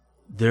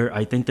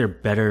 I think they're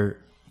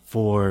better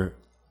for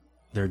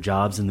their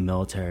jobs in the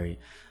military,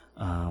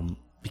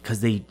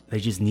 because they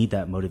just need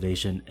that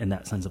motivation and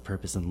that sense of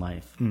purpose in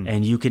life.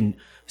 And you can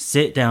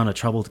sit down a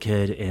troubled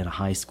kid in a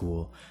high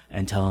school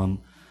and tell him,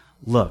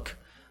 look,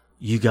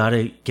 you got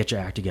to get your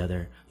act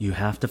together. You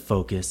have to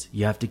focus.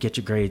 You have to get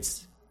your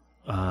grades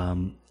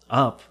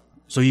up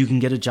so you can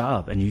get a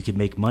job and you can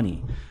make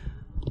money.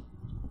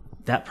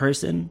 That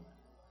person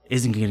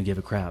isn't going to give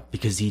a crap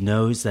because he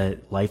knows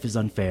that life is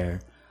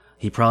unfair.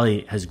 He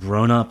probably has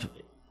grown up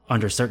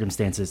under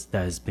circumstances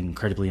that has been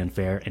incredibly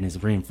unfair and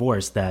is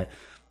reinforced that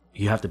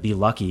you have to be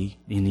lucky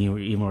and you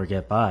even or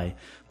get by.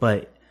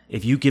 But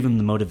if you give him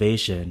the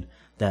motivation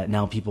that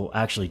now people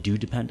actually do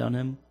depend on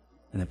him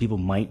and that people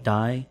might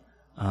die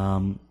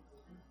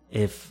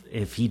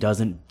if he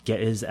doesn't get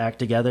his act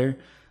together,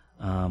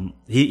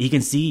 he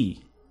can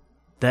see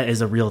that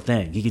is a real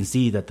thing. He can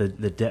see that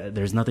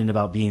there's nothing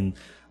about being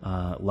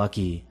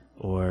lucky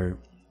or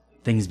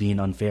things being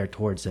unfair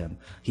towards him.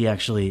 He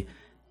actually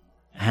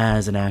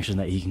has an action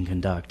that he can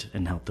conduct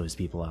and help those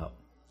people out.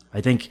 I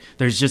think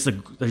there's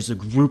a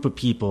group of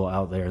people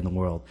out there in the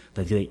world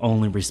that they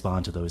only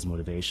respond to those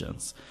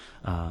motivations,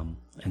 and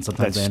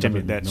sometimes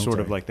that's sort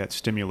of like that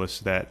stimulus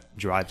that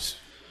drives,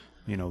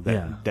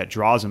 that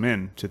draws them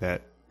in to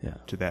that. Yeah.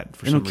 To that.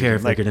 For they don't care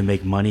if they're going to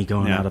make money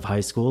going Yeah. out of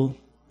high school.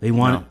 They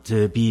want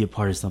to be a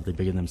part of something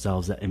bigger than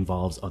themselves that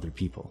involves other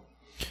people.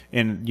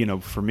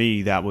 And, for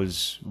me, that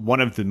was one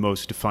of the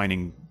most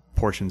defining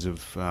portions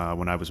of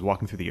when I was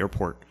walking through the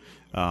airport.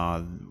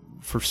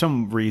 For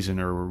some reason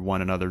or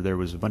one another, there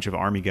was a bunch of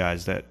Army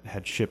guys that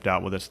had shipped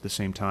out with us at the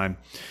same time.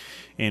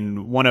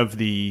 And one of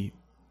the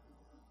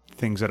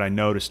things that I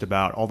noticed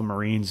about all the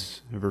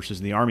Marines versus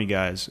the Army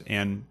guys,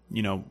 and,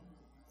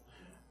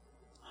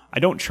 I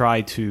don't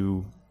try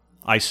to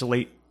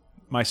isolate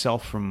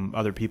myself from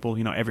other people.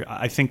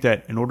 I think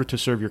that in order to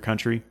serve your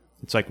country,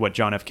 it's like what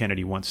John F.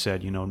 Kennedy once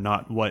said,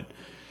 not what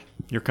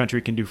your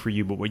country can do for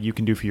you, but what you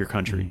can do for your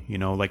country.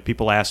 Like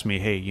people ask me,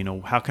 hey,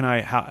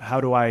 how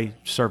do I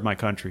serve my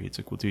country? It's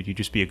like, well, dude, you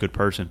just be a good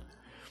person.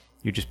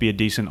 You just be a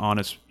decent,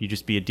 honest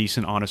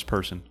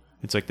person.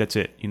 It's like, that's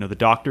it. The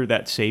doctor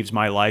that saves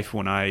my life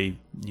when I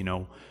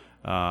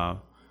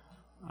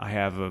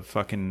have a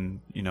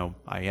fucking,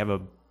 I have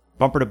a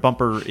bumper to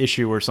bumper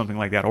issue or something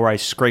like that, or I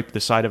scrape the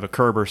side of a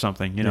curb or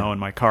something, and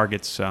my car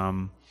gets,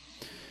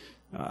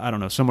 I don't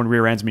know, someone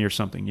rear ends me or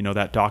something,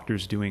 that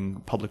doctor's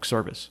doing public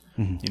service,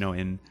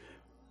 in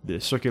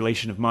the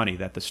circulation of money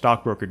that the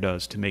stockbroker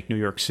does to make New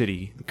York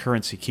City, the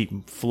currency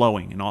keep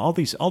flowing, and all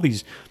these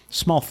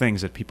small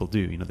things that people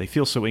do, they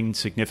feel so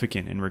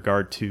insignificant in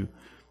regard to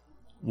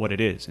what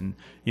it is. And,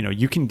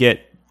 you can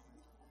get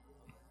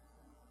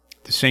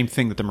the same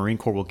thing that the Marine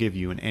Corps will give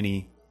you in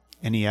any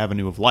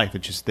avenue of life.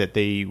 It's just that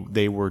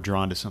they were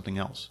drawn to something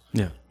else.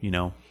 Yeah.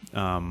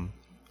 I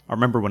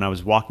remember when I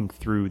was walking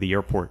through the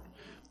airport,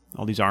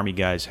 all these Army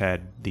guys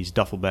had these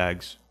duffel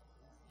bags.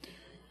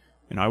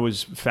 And I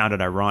always found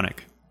it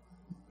ironic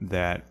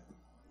that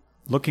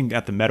looking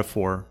at the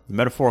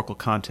metaphorical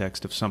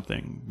context of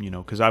something,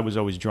 because I was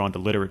always drawn to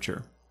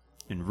literature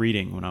and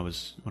reading when I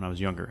was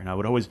younger. And I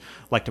would always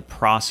like to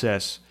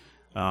process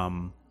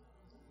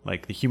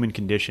like the human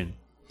condition.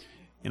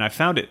 And I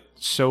found it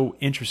so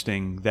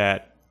interesting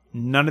that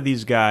none of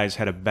these guys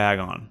had a bag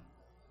on.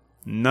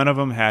 None of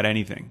them had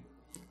anything.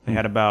 They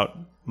had about,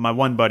 my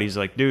one buddy's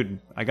like, dude,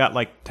 I got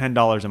like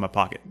 $10 in my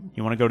pocket.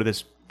 You want to go to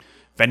this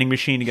vending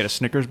machine to get a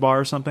Snickers bar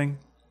or something?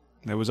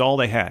 That was all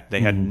they had.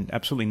 They had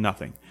absolutely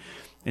nothing.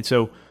 And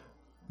so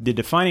the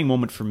defining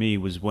moment for me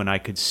was when I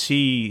could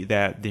see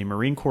that the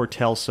Marine Corps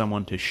tells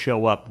someone to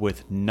show up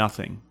with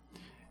nothing.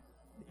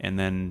 And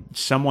then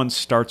someone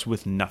starts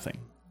with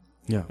nothing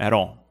at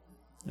all.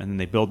 And then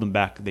they build them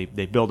back. They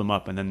build them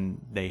up, and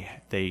then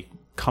they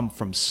come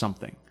from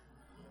something.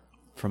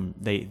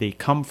 They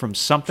come from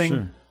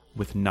something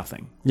with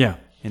nothing. Yeah.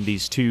 In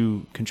these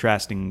two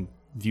contrasting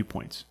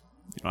viewpoints,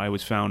 I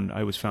always found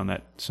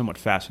that somewhat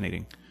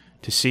fascinating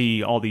to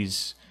see all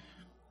these.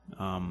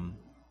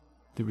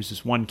 There was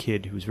this one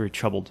kid who was very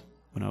troubled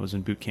when I was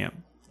in boot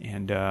camp,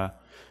 and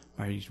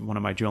one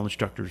of my drill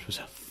instructors was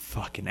a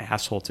fucking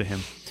asshole to him,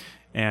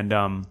 and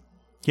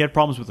he had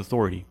problems with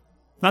authority.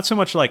 Not so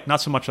much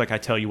like I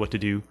tell you what to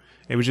do.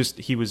 It was just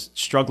he was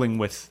struggling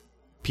with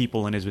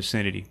people in his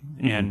vicinity,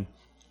 and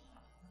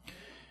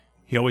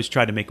he always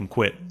tried to make him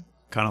quit,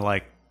 kind of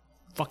like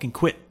fucking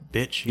quit,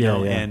 bitch, you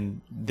know.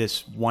 And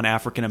this one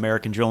African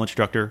American drill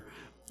instructor,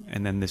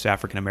 and then this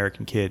African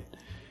American kid,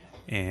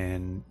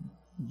 and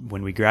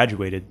when we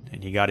graduated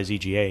and he got his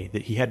EGA,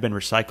 that he had been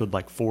recycled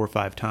like 4 or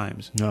 5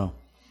 times. No.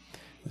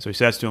 And so he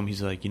says to him,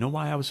 he's like, you know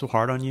why I was so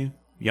hard on you,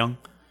 young?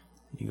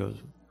 He goes,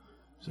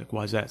 he's like,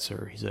 why is that,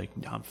 sir? He's like,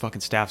 I'm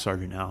fucking staff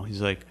sergeant now.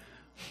 He's like,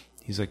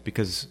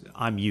 because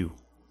I'm you.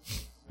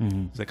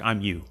 He's like,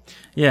 I'm you.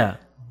 Yeah.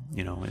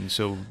 You know, and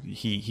so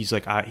he's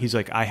like,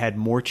 I had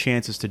more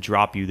chances to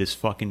drop you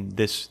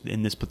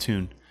in this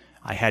platoon.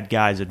 I had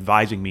guys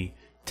advising me,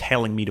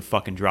 telling me to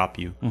fucking drop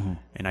you,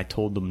 and I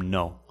told them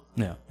no.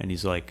 Yeah. And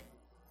he's like,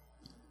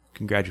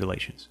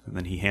 congratulations. And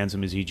then he hands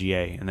him his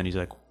EGA, and then he's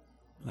like,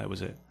 that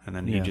was it. And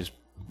then he just,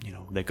 you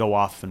know, they go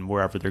off and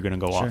wherever they're going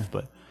to go off.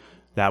 But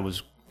that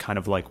was kind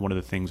of like one of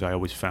the things I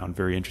always found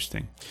very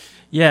interesting.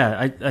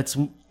 Yeah, that's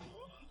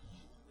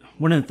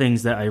one of the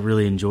things that I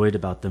really enjoyed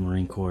about the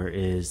Marine Corps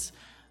is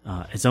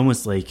it's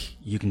almost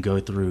like you can go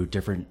through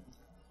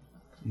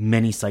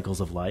many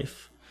cycles of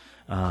life.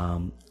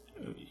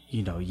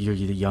 You know, you're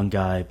the young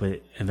guy,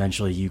 but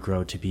eventually you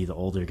grow to be the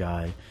older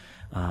guy.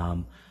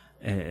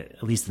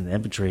 At least in the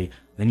infantry,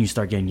 then you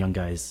start getting young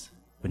guys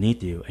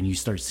beneath you, and you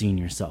start seeing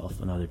yourself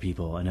and other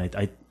people. And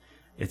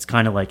it's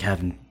kind of like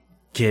having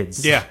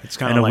kids. Yeah, it's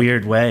kind of in like, a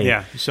weird way.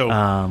 Yeah. So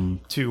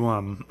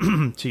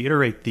to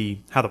iterate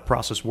how the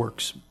process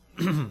works.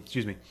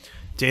 Excuse me.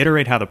 To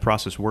iterate how the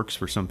process works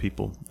for some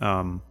people,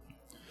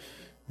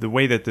 the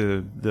way that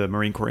the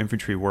Marine Corps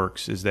infantry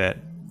works is that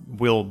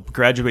we'll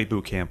graduate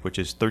boot camp, which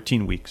is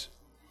 13 weeks.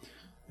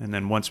 And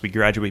then once we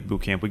graduate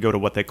boot camp, we go to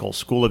what they call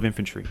School of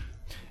Infantry.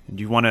 And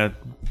do you want to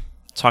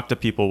talk to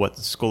people what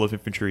the School of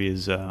Infantry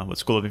is, what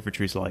School of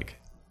Infantry is like?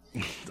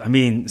 I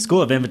mean,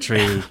 School of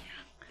Infantry,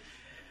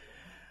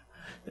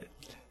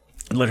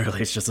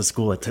 literally, it's just a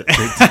school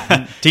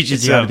that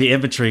teaches you how to be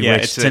infantry,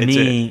 which to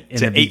me, in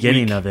the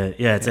beginning of it,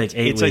 it's like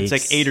 8 weeks. It's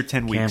like 8 or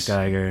 10 weeks. Camp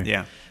Geiger.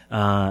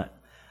 Yeah.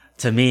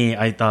 To me,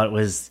 I thought it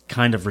was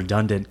kind of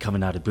redundant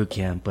coming out of boot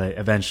camp, but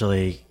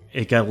eventually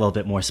it got a little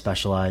bit more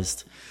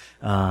specialized.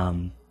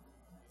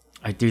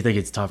 I do think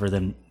it's tougher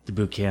than the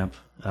boot camp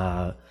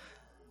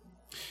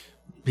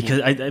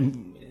because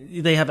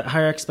they have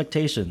higher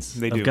expectations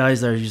of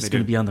guys that are just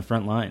going to be on the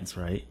front lines,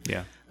 right?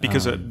 Yeah,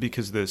 because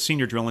the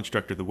senior drill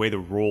instructor, the way the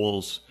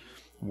roles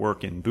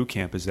work in boot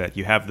camp is that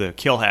you have the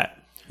kill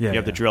hat, you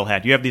have the drill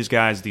hat, you have these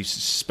guys, these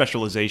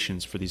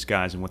specializations for these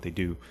guys and what they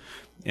do,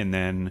 and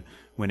then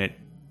when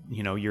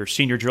your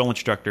senior drill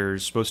instructor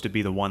is supposed to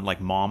be the one like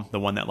mom, the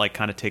one that like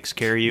kind of takes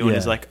care of you and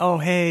is like, oh,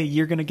 hey,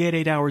 you're going to get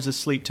 8 hours of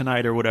sleep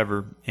tonight or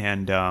whatever.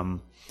 And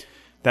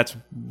that's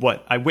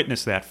what I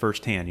witnessed that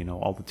firsthand,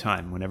 all the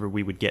time. Whenever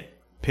we would get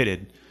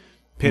pitted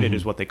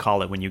is what they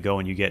call it when you go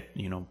and you get,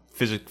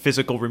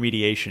 physical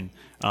remediation.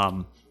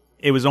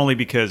 It was only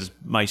because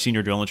my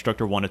senior drill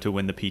instructor wanted to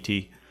win the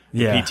PT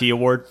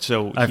award.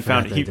 So he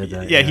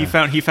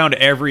found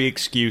every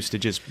excuse to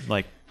just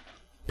like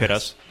pit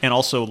us. And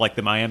also like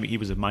he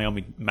was a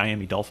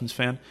Miami Dolphins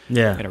fan.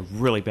 Yeah. Had a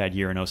really bad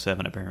year in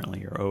 2007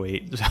 apparently, or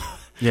 08.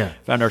 Yeah.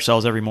 Found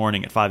ourselves every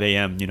morning at 5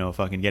 a.m.,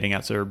 fucking getting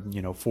out there,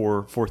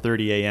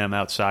 4:30 a.m.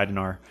 outside in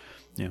our,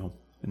 in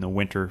the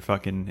winter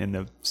fucking in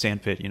the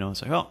sand pit,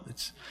 it's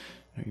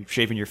like, you're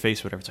shaving your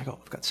face, whatever. It's like,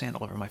 I've got sand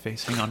all over my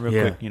face. Hang on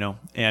real quick,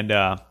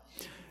 And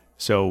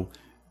so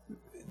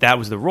that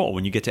was the role.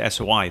 When you get to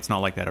SOI, it's not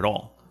like that at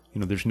all.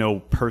 There's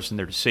no person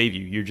there to save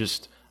you. You're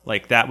just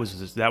like, that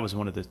was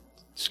one of the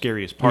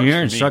scariest parts.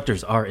 Your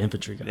instructors are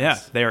infantry guys. Yeah,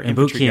 they are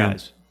infantry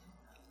guys.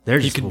 They're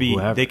just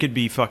they could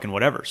be fucking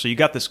whatever. So you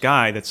got this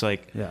guy that's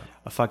like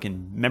a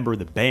fucking member of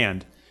the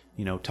band,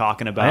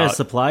 talking about. I had a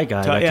supply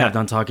guy that kept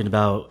on talking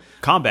about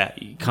combat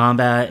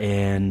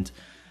and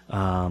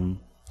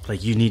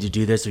like you need to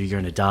do this or you're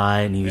going to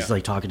die, and he was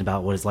like talking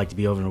about what it's like to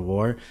be over in a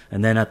war.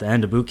 And then at the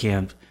end of boot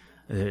camp,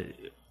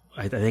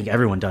 I think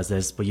everyone does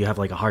this, but you have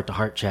like a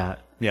heart-to-heart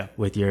chat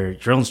with your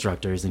drill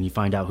instructors, and you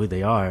find out who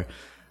they are.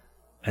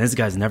 And this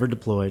guy's never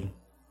deployed.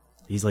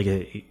 He's like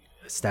a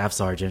staff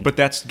sergeant. But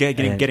that's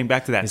getting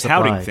back to that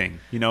touting thing.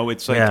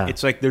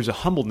 It's like there's a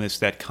humbleness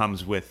that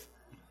comes with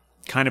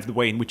kind of the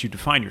way in which you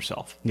define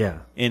yourself. Yeah.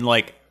 And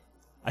like,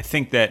 I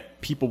think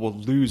that people will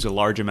lose a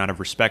large amount of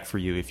respect for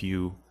you if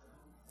you,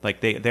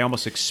 like, they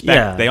almost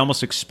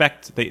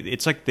expect.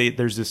 It's like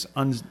there's this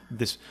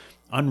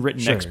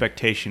unwritten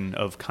expectation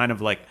of kind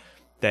of like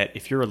that.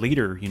 If you're a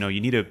leader, you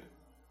need to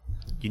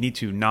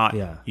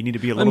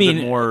be a little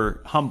bit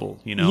more humble.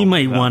 You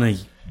might want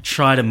to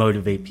try to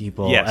motivate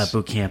people at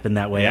boot camp in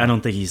that way. I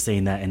don't think he's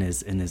saying that in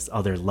his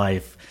other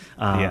life.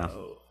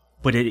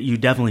 But you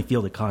definitely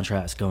feel the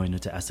contrast going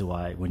into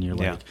SOI when you're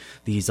like,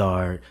 these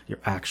are your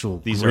actual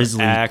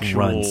grizzly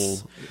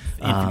grunts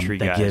infantry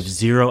that guys. give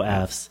 0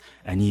 Fs,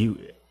 and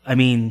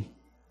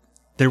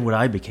they're what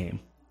I became.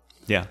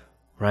 Yeah.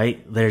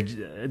 Right?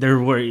 They're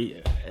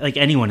where like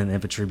anyone in the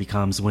infantry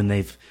becomes when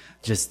they've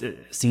just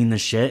seen the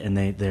shit and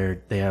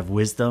they have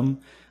wisdom,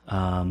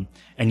 and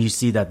you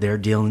see that they're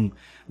dealing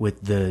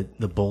with the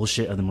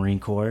bullshit of the Marine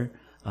Corps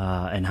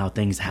and how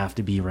things have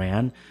to be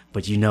ran,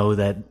 but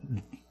that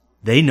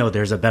they know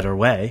there's a better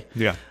way.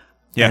 Yeah.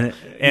 Yeah.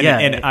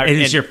 And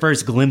it's your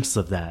first glimpse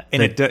of that.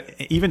 And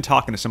even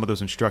talking to some of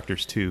those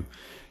instructors too,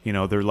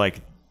 they're like,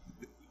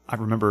 I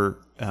remember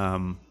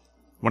one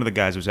of the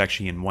guys was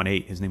actually in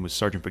 1-8. His name was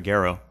Sergeant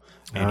Pagero.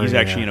 and Oh, he's yeah.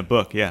 actually in a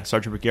book. Yeah,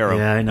 Sergeant Vaquero.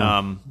 Yeah, I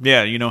know.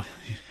 Yeah, you know,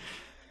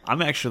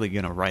 I'm actually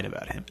gonna write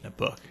about him in a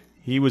book.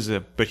 He was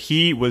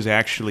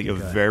actually a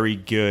very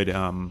good.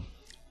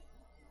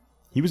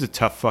 He was a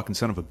tough fucking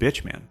son of a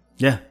bitch, man.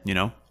 Yeah. You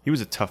know, he was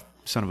a tough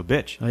son of a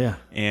bitch. Oh yeah.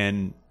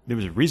 And there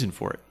was a reason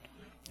for it,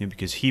 you know,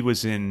 because he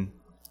was in.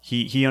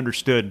 He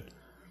understood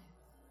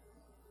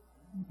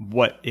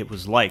what it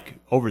was like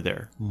over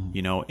there,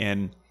 you know,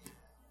 and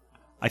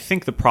I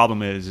think the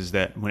problem is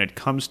that when it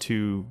comes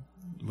to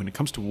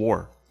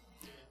war,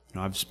 you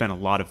know, I've spent a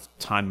lot of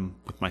time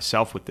with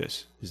myself with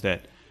this, is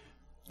that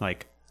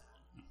like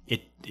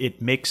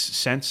it makes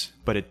sense,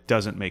 but it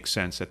doesn't make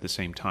sense at the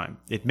same time.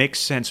 It makes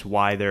sense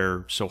why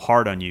they're so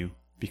hard on you,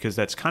 because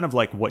that's kind of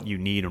like what you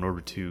need in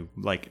order to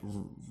like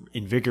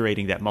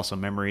invigorating that muscle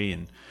memory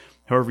and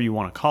however you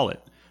want to call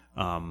it.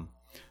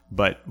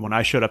 But when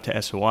I showed up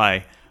to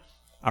SOI,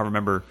 I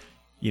remember,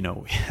 you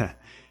know,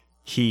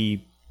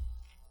 he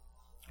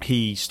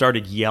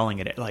started yelling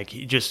at it. Like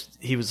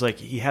he was like,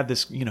 he had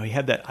this, you know, he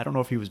had that, I don't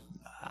know if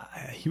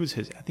I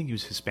think he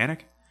was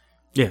Hispanic.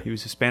 Yeah. He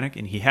was Hispanic,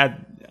 and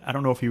I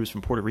don't know if he was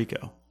from Puerto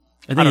Rico.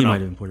 I think don't he know.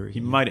 might have been Puerto Rico.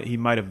 He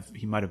might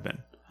have been.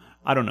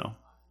 I don't know.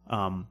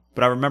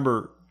 But I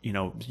remember, you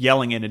know,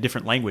 yelling in a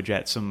different language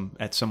at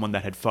someone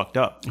that had fucked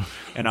up.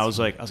 And I was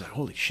like,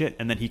 holy shit.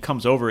 And then he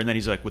comes over and then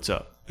he's like, what's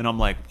up? And I'm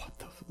like, what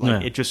the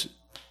like, It just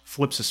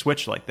flips a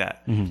switch like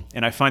that. Mm-hmm.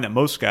 And I find that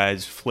most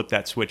guys flip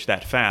that switch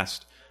that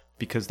fast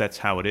because that's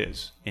how it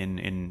is in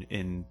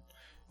you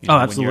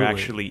know, when you're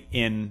actually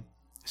in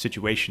a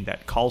situation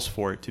that calls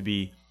for it to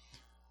be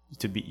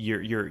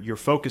your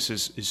focus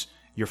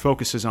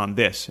is on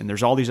this, and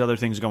there's all these other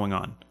things going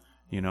on,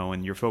 you know,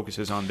 and your focus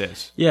is on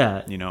this.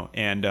 Yeah. You know,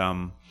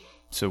 and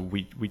so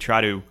we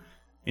try to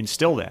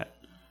instill that,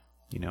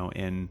 you know,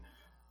 and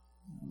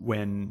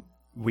when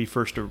I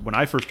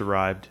first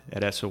arrived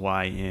at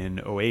SOI in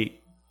 2008,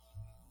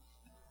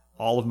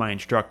 all of my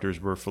instructors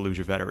were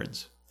Fallujah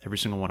veterans, every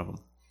single one of them.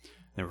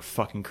 They were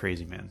fucking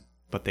crazy, man,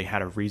 but they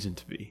had a reason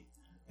to be.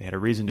 They had a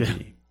reason to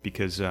be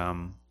because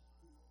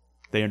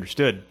they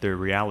understood the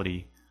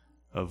reality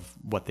of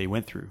what they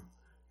went through,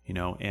 you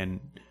know, and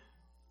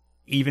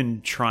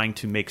even trying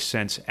to make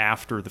sense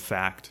after the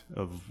fact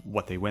of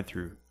what they went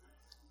through.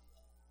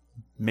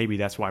 Maybe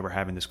that's why we're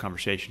having this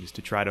conversation, is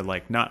to try to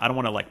like I don't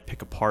want to like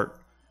pick apart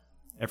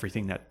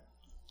everything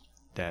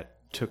that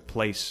took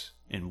place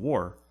in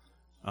war,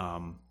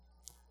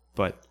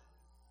 but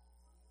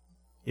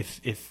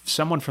if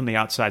someone from the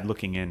outside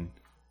looking in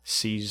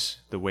sees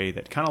the way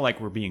that kind of like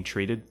we're being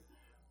treated,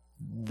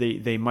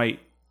 they might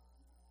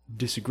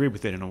disagree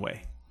with it in a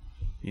way,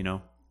 you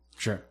know.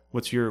 Sure.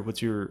 What's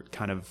your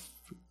kind of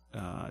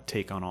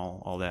take on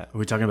all that? Are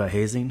we talking about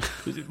hazing?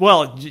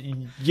 Well,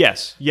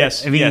 yes,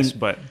 I mean, yes,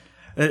 but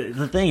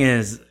the thing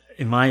is,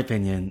 in my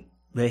opinion,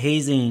 the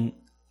hazing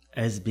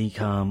has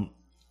become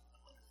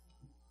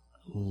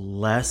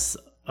less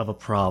of a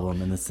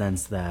problem in the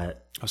sense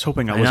that I was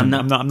hoping I wasn't.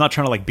 I'm not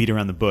trying to like beat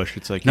around the bush.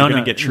 It's like you're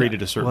going to get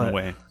treated a certain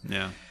way.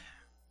 Yeah.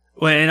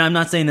 Well, and I'm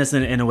not saying this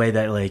in a way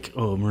that like,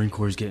 oh, Marine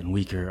Corps is getting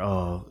weaker.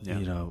 Oh,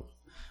 you know,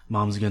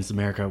 Moms Against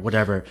America,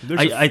 whatever.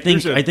 I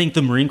think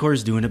the Marine Corps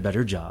is doing a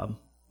better job,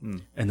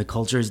 and the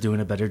culture is doing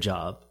a better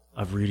job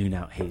of rooting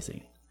out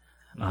hazing.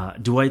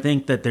 Do I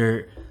think that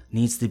there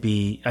needs to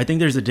be? I think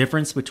there's a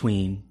difference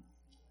between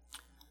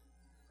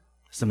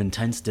some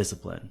intense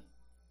discipline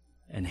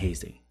and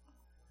hazing.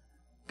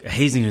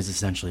 Hazing is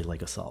essentially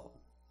like assault.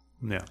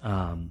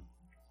 Yeah.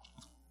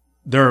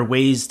 There are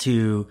ways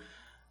to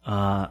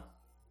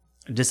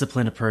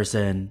discipline a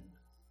person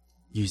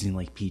using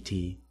like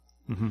PT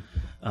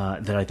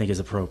that I think is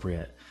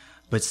appropriate.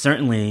 But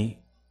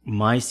certainly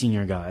my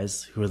senior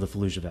guys who are the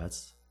Fallujah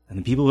vets and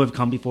the people who have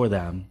come before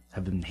them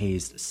have been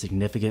hazed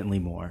significantly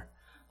more.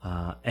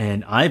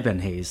 And I've been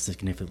hazed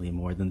significantly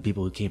more than the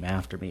people who came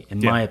after me, in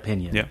my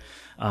opinion. Yeah.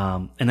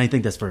 And I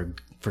think that's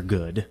for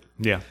good.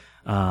 Yeah.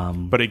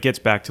 But it gets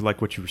back to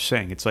like what you were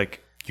saying. It's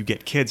like you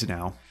get kids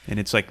now, and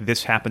it's like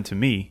this happened to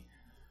me,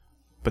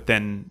 but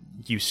then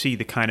you see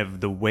the kind of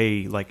the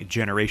way like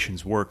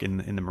generations work in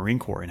the Marine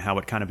Corps and how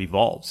it kind of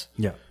evolves.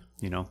 Yeah.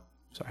 You know.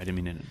 Sorry, I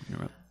didn't mean to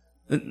interrupt.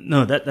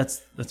 No,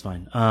 that's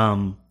fine.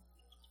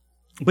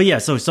 But yeah,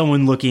 so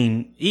someone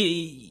looking,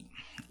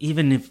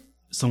 even if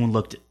someone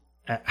looked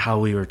at how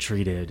we were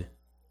treated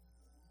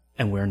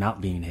and we're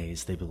not being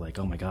hazed, they'd be like,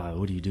 "Oh my God,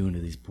 what are you doing to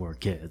these poor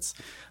kids?"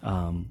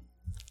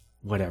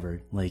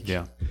 Whatever. Like,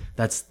 yeah,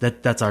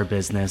 that's our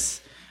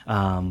business.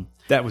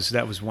 That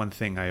was one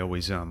thing I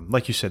always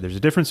like you said. There's a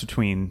difference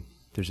between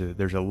there's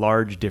a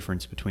large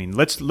difference between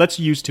let's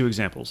use two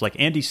examples. Like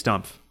Andy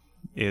Stumpf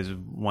is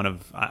one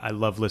of I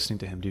love listening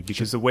to him, dude,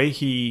 because the way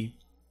he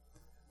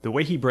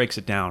breaks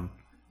it down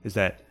is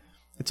that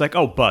it's like,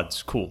 oh,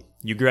 buds, cool,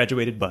 you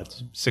graduated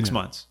buds, 6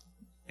 months,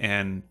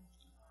 and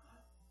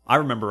I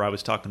remember I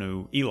was talking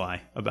to Eli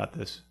about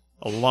this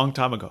a long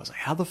time ago. I was like,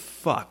 how the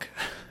fuck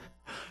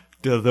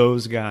do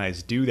those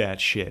guys do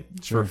that shit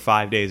for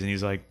 5 days? And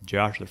he's like,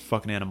 Josh, they're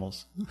fucking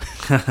animals.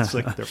 It's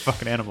like, they're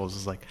fucking animals.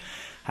 It's like,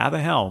 how the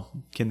hell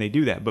can they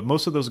do that? But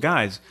most of those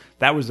guys,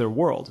 that was their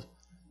world.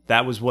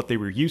 that was what they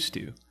were used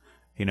to,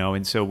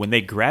 and so when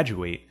they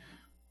graduate,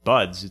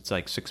 buds, it's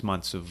like 6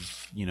 months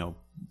of,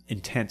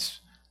 intense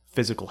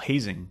physical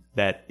hazing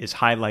that is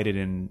highlighted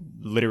in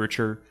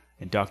literature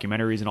and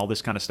documentaries and all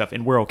this kind of stuff,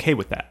 and we're okay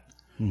with that.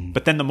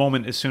 But then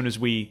as soon as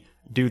we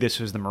do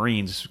this as the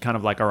Marines, kind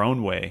of like our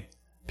own way,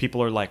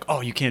 people are like,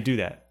 oh, you can't do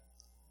that.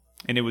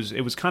 And it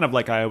was kind of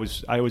like I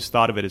always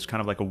thought of it as kind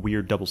of like a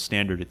weird double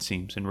standard, it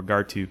seems, in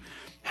regard to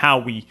how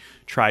we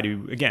try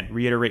to, again,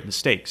 reiterate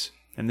mistakes.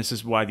 And this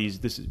is why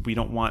we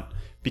don't want,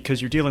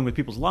 because you're dealing with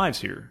people's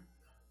lives here.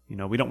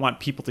 We don't want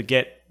people to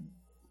get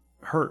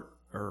hurt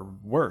or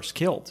worse,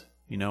 killed.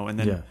 And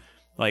then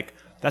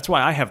that's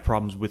why I have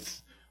problems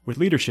with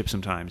leadership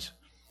sometimes,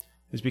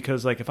 is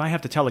because like if I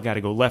have to tell a guy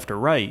to go left or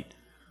right,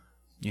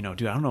 dude,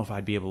 I don't know if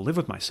I'd be able to live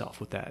with myself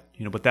with that.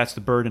 But that's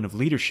the burden of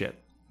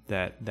leadership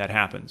that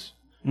happens.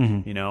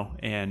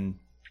 And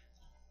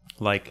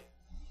like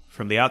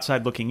from the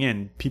outside looking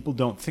in, people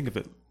don't think of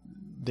it.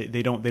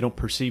 They don't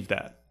perceive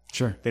that.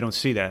 Sure. They don't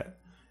see that.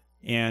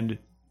 And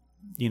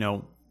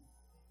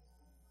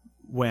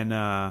when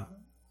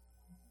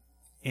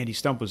Andy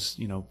Stump was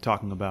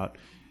talking about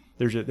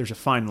there's a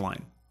fine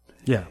line.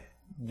 Yeah.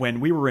 When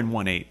we were in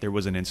 1-8, there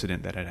was an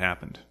incident that had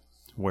happened.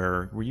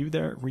 Where were you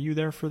there? Were you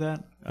there for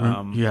that?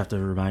 You have to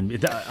remind me.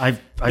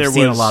 I've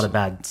seen a lot of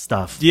bad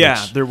stuff.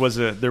 Yeah, there was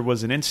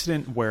an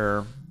incident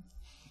where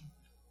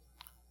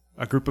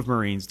a group of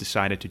Marines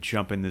decided to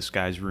jump in this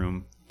guy's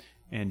room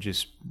and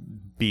just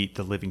beat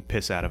the living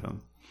piss out of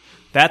him.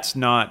 That's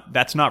dumb.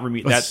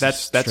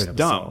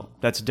 Assault.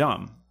 That's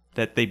dumb.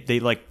 That they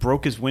like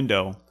broke his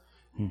window,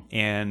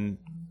 and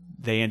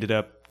they ended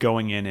up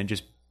going in and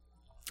just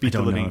beat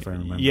the living. Know if I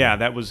remember. Yeah,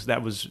 that was.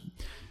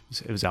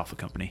 It was Alpha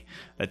Company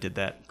that did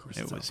that. Of course,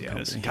 it was Alpha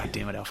Company. God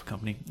damn it, Alpha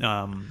Company.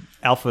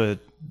 Alpha,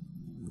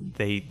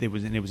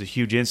 it was a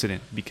huge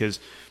incident because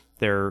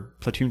their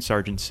platoon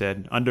sergeant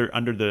said under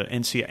the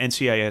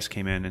NCIS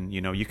came in, and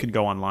you could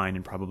go online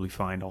and probably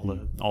find all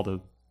the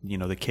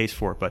the case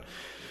for it, but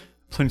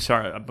platoon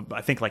sergeant,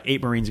 I think like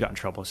 8 Marines got in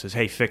trouble. It says,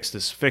 hey, fix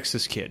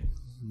this kid.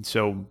 And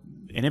so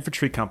an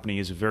infantry company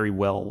is a very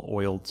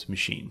well-oiled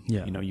machine.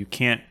 Yeah.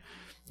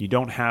 You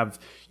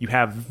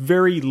have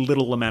very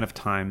little amount of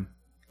time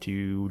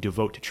to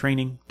devote to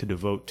training, to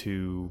devote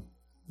to,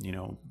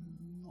 all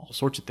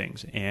sorts of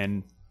things.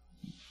 And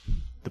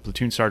the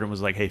platoon sergeant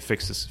was like, hey,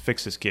 fix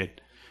this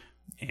kid.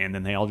 And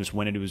then they all just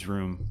went into his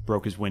room,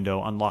 broke his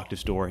window, unlocked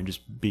his door, and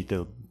just beat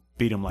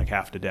him like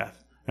half to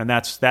death. And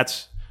that's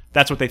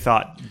what they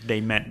thought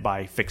they meant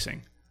by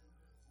fixing.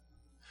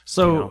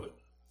 So,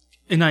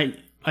 and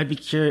I'd be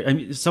curious, I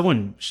mean,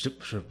 someone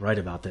should write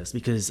about this,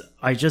 because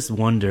I just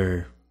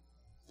wonder,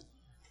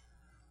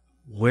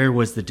 where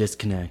was the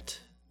disconnect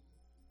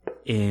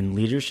in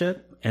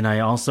leadership? And I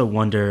also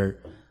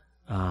wonder,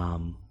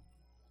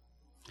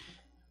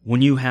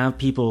 when you have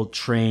people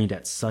trained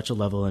at such a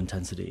level of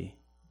intensity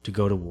to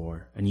go to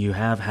war, and you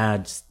have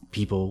had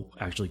people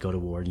actually go to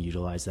war and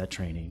utilize that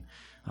training,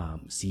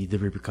 see the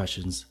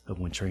repercussions of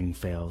when training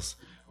fails,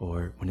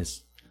 or when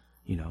it's,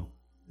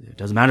 it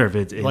doesn't matter if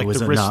it like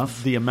was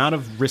enough. The amount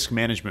of risk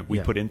management we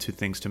put into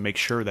things to make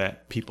sure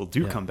that people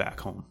do come back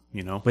home,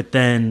 But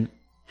then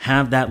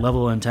have that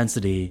level of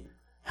intensity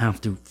have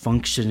to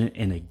function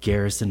in a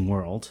garrison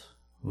world,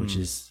 which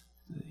is,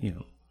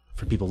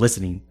 for people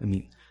listening, I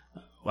mean,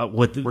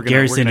 what the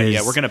garrison is.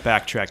 Yeah, we're going to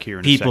backtrack here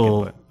in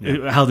people, a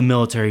second. How the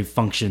military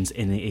functions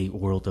in a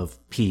world of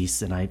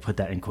peace, and I put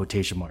that in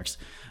quotation marks.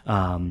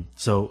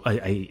 So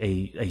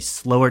a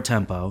slower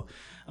tempo.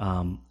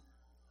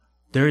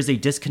 There is a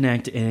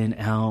disconnect in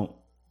how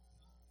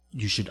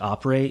you should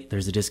operate.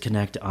 There's a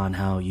disconnect on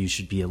how you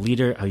should be a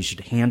leader, how you should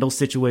handle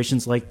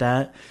situations like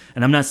that.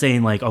 And I'm not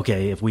saying like,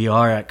 okay, if we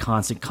are at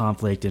constant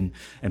conflict and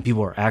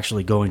people are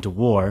actually going to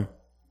war,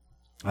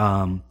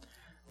 then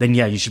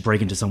yeah, you should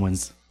break into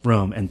someone's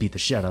room and beat the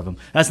shit out of them.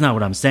 That's not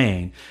what I'm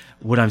saying.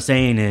 What I'm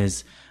saying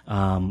is,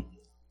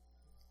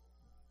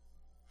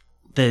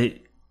 there's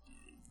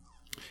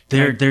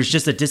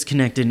just a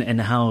disconnect in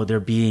how they're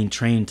being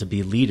trained to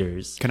be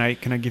leaders. Can I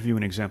give you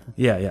an example?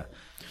 Yeah.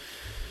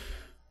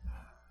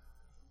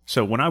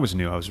 So when I was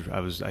new, I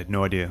had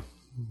no idea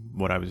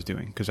what I was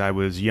doing, because I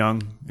was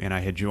young and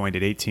I had joined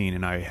at 18,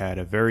 and I had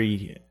a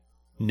very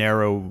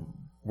narrow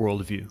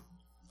worldview.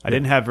 I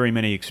didn't have very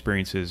many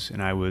experiences,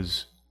 and I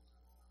wouldn't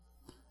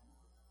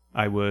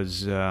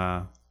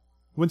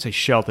say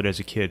sheltered as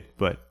a kid,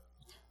 but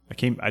we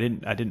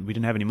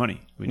didn't have any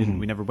money. We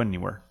never went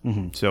anywhere.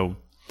 Mm-hmm. So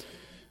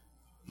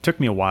it took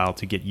me a while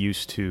to get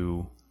used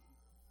to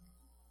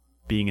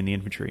being in the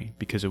infantry,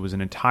 because it was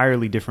an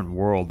entirely different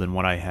world than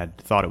what I had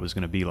thought it was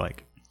going to be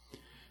like.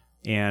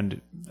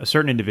 And a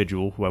certain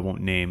individual, who I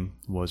won't name,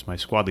 was my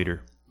squad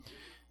leader.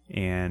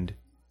 And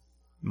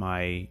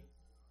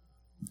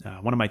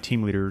one of my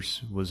team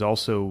leaders was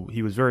also,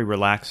 he was very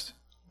relaxed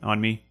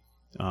on me.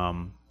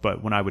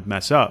 But when I would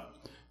mess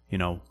up,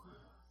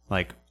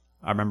 like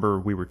I remember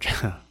we were,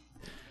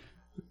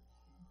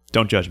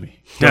 don't judge me.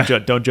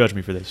 Don't judge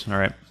me for this. All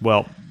right.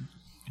 Well,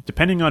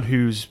 depending on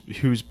whose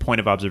point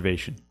of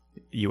observation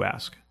you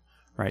ask,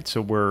 right?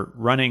 So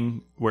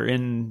we're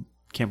in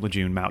Camp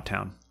Lejeune,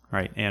 Mounttown,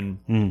 right?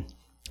 And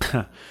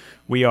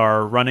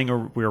we're running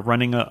a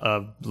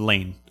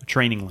lane, a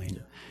training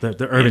lane.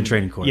 The urban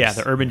training course. Yeah,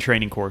 the urban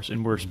training course.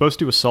 And we're supposed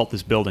to assault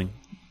this building.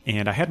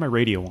 And I had my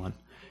radio on.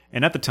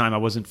 And at the time I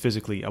wasn't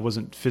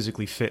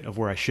physically fit of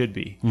where I should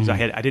be. Because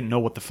I didn't know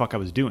what the fuck I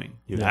was doing.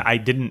 Yeah. I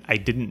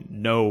didn't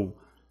know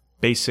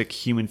basic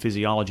human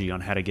physiology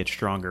on how to get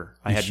stronger.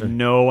 I had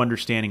no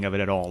understanding of it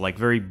at all. Like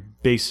very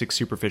basic,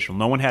 superficial.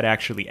 No one had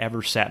actually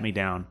ever sat me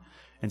down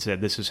and said,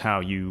 this is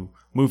how you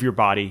move your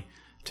body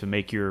to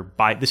make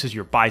this is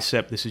your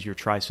bicep, this is your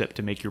tricep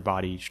to make your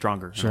body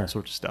stronger, and all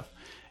sorts of stuff.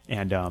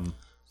 And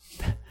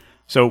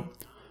so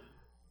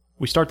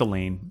we start the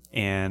lane,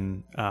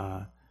 and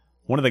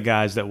one of the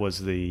guys that was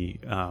the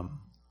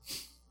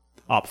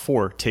Op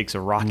 4 takes a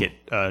rocket,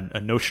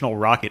 a notional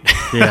rocket,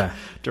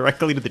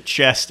 directly to the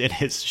chest, and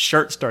his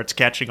shirt starts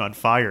catching on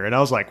fire. And I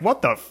was like,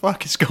 what the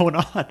fuck is going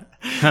on?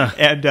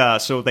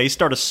 And so they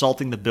start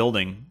assaulting the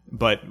building,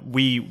 but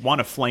we want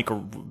to flank,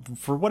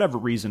 for whatever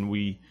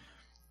reason,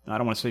 I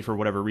don't want to say for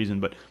whatever reason,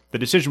 but the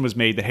decision was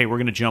made that, hey, we're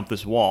going to jump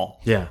this wall.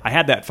 Yeah. I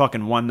had that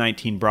fucking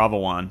 119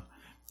 Bravo on,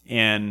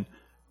 and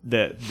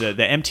the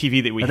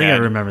MTV that we had. I think I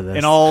remember this.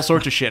 And all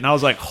sorts of shit. And I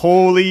was like,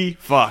 holy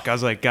fuck. I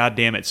was like, God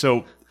damn it.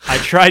 So I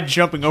tried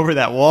jumping over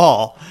that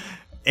wall,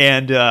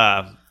 and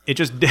it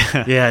just...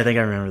 Yeah, I think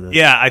I remember this.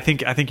 Yeah, I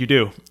think you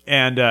do.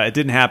 And it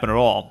didn't happen at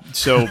all.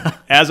 So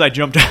as I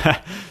jumped...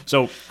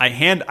 So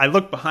I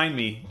look behind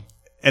me,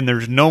 and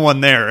there's no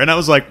one there. And I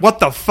was like, what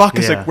the fuck?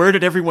 It's like, where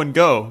did everyone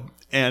go?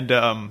 And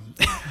I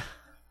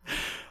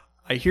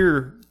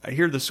hear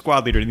the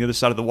squad leader on the other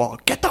side of the wall,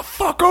 get the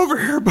fuck over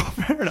here,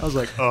 Bobert. And I was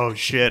like, oh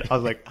shit. I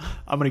was like,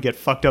 I'm going to get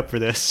fucked up for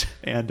this.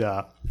 And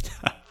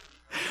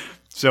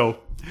so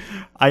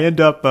I end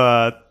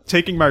up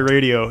taking my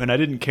radio, and I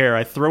didn't care.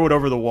 I throw it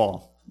over the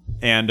wall.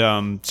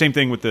 And same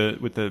thing with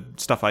the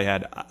stuff I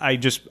had.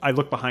 I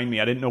looked behind me.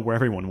 I didn't know where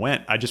everyone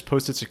went. I just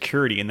posted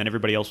security, and then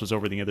everybody else was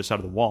over the other side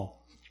of the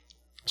wall.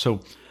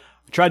 So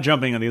I tried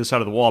jumping on the other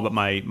side of the wall, but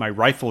my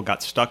rifle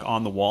got stuck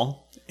on the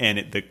wall,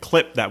 and the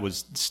clip that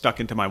was stuck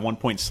into my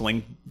 1-point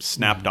sling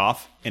snapped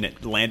off, and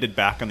it landed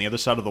back on the other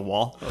side of the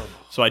wall. Oh.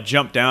 So I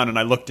jumped down, and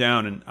I looked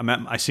down,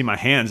 and I see my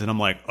hands, and I'm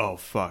like, oh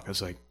fuck. I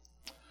was like,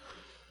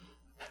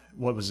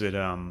 what was it?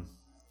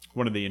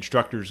 One of the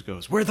instructors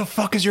goes, where the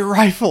fuck is your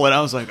rifle? And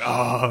I was like,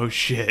 oh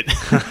shit.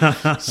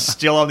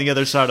 Still on the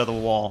other side of the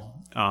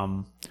wall.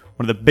 One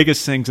of the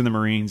biggest things in the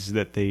Marines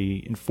that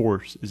they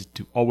enforce is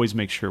to always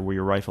make sure where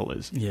your rifle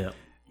is. Yeah.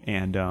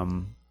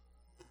 And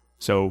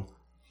so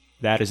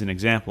that is an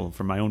example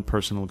from my own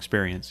personal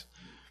experience.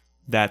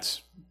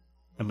 That's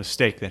a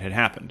mistake that had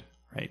happened,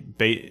 right?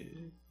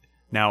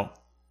 Now,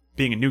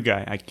 being a new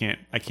guy, I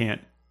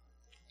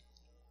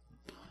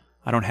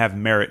don't have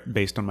merit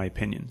based on my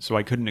opinion, so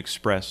I couldn't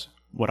express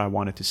what I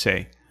wanted to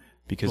say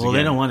because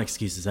they don't want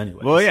excuses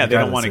anyway. Well, yeah, they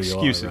don't want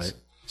excuses. Right?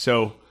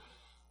 So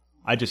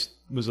I just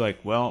was like,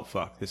 well,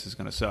 fuck, this is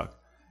going to suck.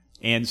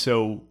 And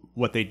so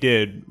what they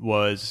did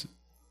was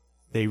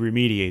they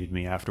remediated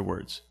me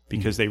afterwards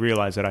because they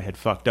realized that I had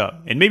fucked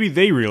up. And maybe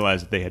they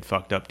realized that they had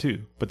fucked up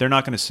too, but they're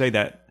not going to say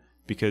that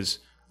because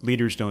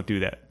leaders don't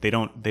do that. They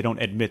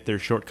don't admit their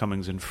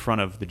shortcomings in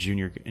front of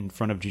junior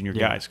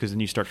guys, because then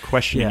you start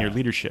questioning your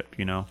leadership,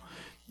 you know.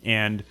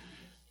 And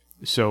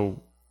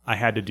so I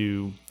had to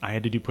do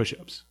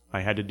push-ups. I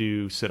had to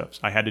do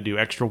sit-ups. I had to do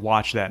extra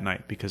watch that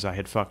night because I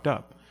had fucked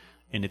up.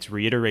 And it's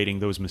reiterating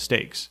those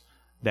mistakes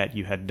that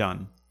you had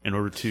done in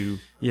order to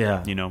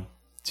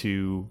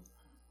to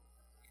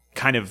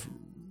kind of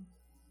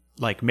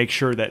like make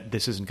sure that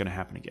this isn't going to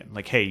happen again.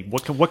 Like, hey,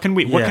 what can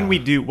we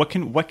do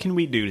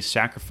to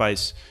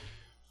sacrifice,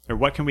 or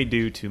what can we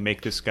do to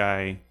make this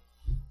guy,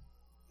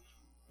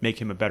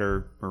 make him a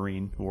better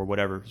Marine or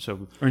whatever?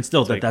 So or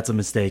instill that that's a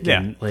mistake,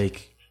 and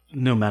like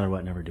no matter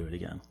what, never do it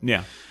again.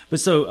 Yeah. But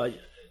so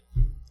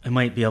I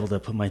might be able to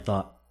put my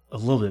thought a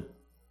little bit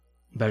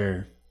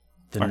better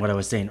than what I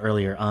was saying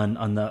earlier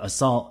on the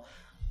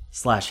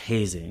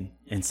assault/hazing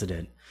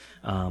incident.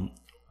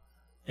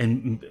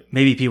 And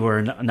maybe people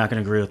are not going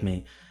to agree with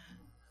me.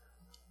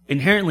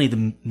 Inherently,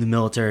 the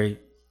military,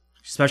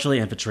 especially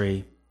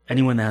infantry,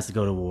 anyone that has to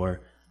go to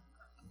war,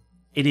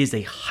 it is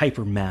a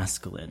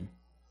hyper-masculine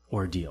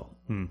ordeal,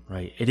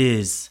 right? It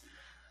is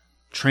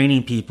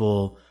training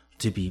people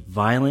to be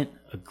violent,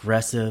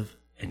 aggressive,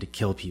 and to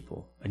kill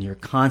people. And you're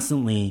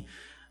constantly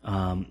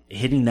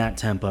hitting that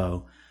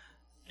tempo.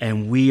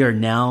 And we are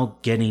now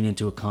getting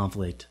into a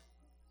conflict,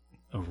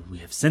 or we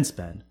have since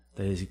been,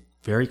 that is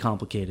very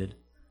complicated.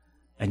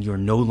 And you're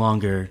no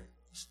longer,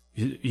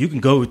 you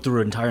can go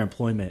through an entire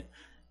employment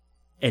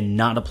and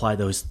not apply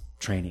those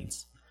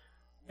trainings.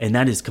 And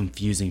that is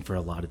confusing for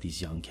a lot of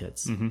these young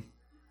kids. Mm-hmm.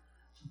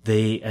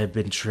 They have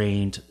been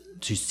trained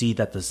to see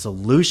that the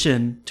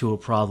solution to a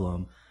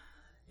problem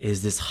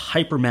is this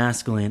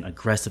hyper-masculine,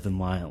 aggressive, and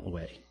violent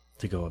way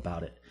to go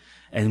about it.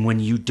 And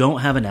when you don't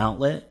have an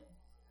outlet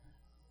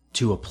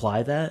to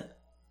apply that,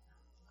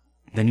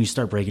 then you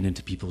start breaking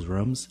into people's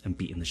rooms and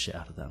beating the shit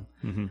out of them.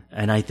 Mm-hmm.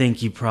 And I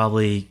think you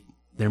probably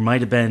there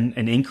might have been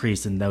an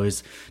increase in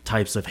those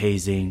types of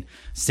hazing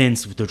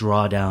since the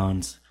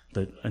drawdowns,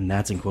 and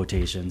that's in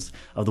quotations,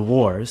 of the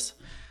wars.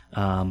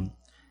 And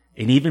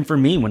even for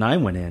me, when I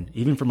went in,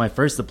 even for my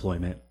first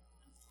deployment,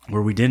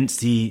 where we didn't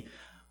see,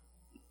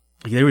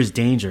 like, there was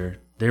danger,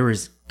 there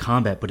was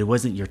combat, but it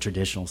wasn't your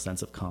traditional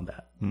sense of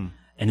combat.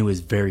 And it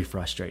was very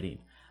frustrating.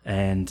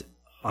 And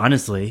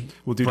honestly,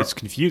 well, dude, it's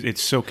confusing.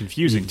 It's so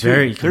confusing too.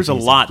 Very There's a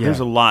confusing, lot. yeah. There's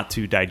a lot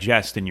to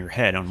digest in your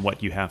head on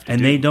what you have to do.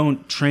 and they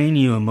don't train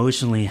you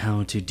emotionally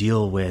how to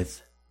deal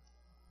with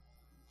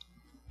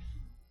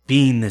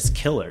being this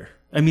killer.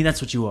 I mean,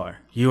 that's what you are.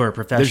 You are a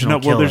professional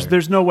killer.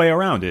 There's no way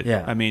around it.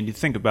 Yeah. I mean, you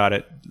think about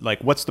it.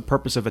 Like, what's the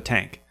purpose of a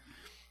tank?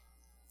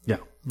 Yeah.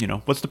 You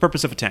know, what's the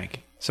purpose of a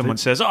tank? Someone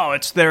says, "Oh,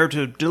 it's there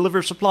to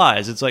deliver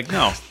supplies." It's like,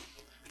 no.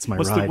 It's my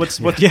What's ride. what's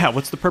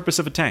the purpose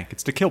of a tank?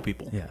 It's to kill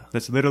people. Yeah.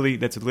 That's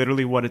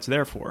literally what it's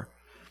there for.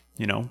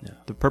 You know,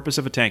 the purpose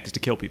of a tank is to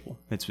kill people.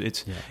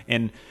 It's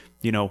and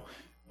you know,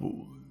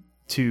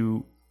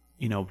 to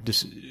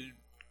just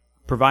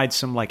provide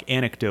some like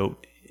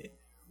anecdote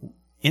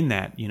in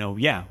that. You know,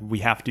 we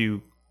have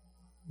to,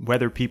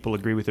 whether people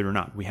agree with it or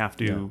not, we have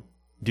to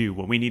do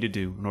what we need to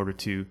do in order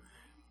to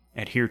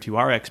adhere to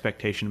our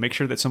expectation, make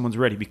sure that someone's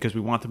ready, because we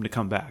want them to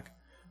come back.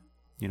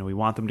 You know, we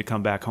want them to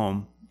come back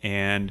home,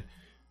 and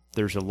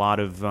there's a lot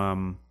of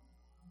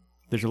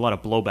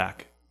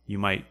blowback. You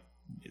might,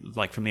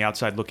 like, from the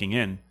outside looking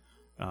in,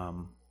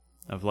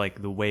 of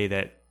like the way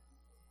that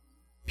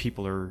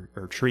people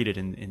are treated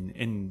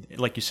in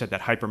like you said,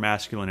 that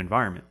hyper-masculine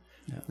environment.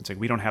 Yeah. It's like,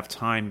 we don't have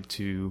time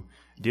to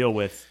deal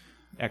with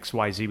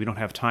XYZ. We don't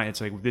have time.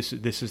 It's like, this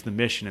is the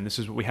mission, and this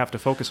is what we have to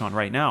focus on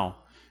right now.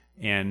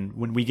 And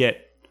when we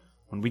get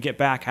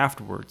back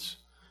afterwards,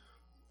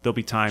 there'll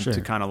be time to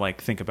kind of like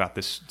think about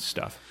this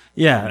stuff.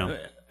 Yeah. You know?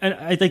 And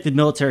I think the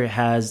military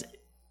has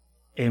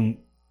and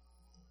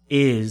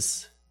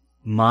is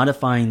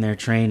modifying their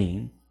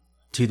training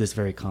to this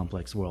very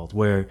complex world,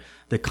 where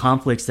the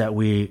conflicts that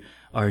we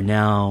are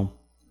now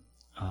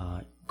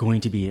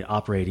going to be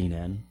operating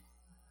in,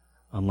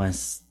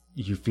 unless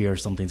you fear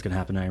something's going to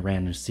happen in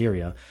Iran or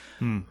Syria,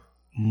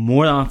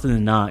 more often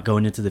than not,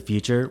 going into the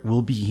future,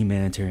 will be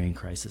humanitarian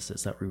crises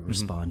that we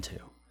respond to.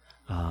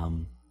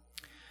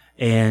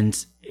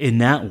 And in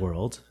that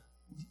world,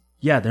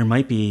 there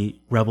might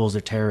be rebels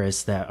or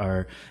terrorists that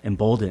are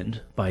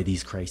emboldened by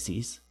these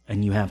crises,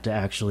 and you have to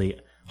actually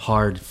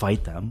hard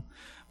fight them.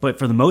 But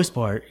for the most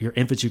part, your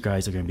infantry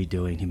guys are going to be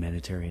doing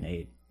humanitarian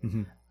aid.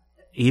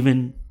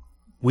 Even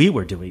we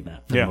were doing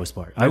that for the most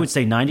part. I would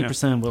say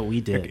 90% of what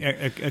we did.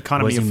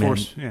 Economy of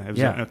force. It was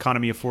an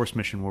economy of force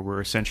mission where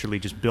we're essentially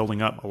just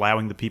building up,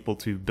 allowing the people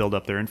to build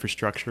up their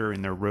infrastructure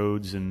and their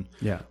roads, and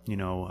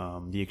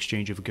the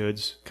exchange of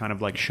goods, kind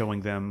of like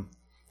showing them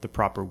the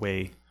proper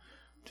way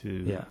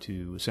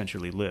to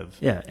essentially live.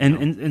 Yeah,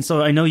 and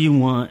so I know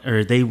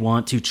they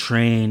want to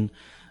train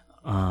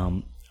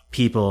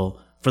people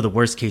for the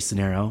worst case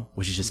scenario,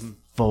 which is just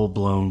full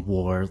blown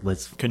war.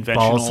 Let's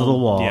balls to the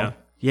wall.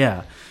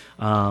 Yeah.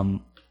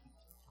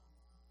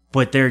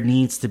 But there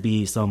needs to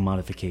be some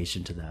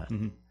modification to that. I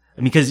mean,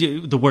 because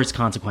the worst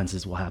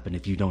consequences will happen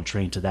if you don't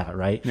train to that,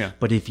 right? Yeah.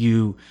 But if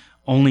you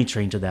only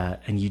train to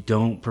that and you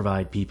don't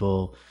provide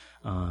people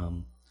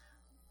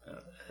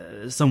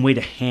some way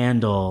to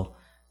handle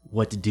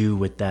what to do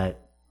with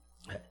that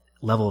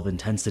level of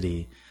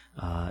intensity,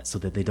 so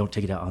that they don't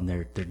take it out on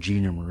their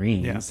junior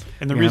Marines,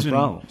 and the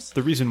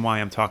reason why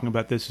I'm talking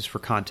about this is for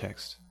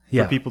context.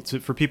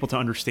 For people to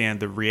understand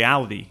the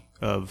reality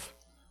of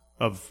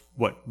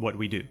what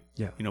we do.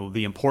 Yeah. You know,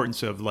 the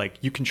importance of, like,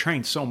 you can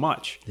train so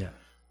much. Yeah.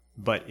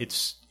 But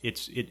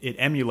it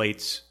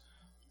emulates,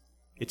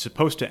 it's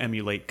supposed to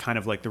emulate kind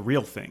of like the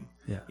real thing.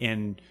 Yeah.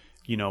 And,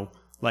 you know,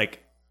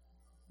 like,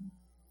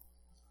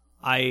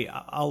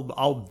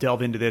 I'll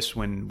delve into this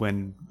when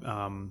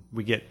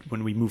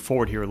we move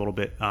forward here a little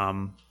bit.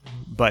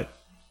 But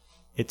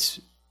it's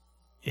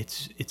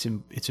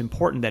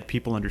important that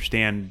people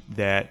understand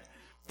that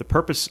the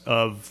purpose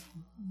of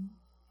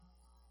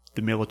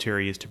the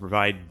military is to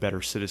provide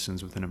better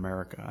citizens within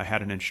America. I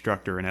had an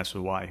instructor in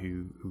SOI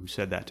who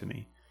said that to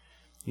me.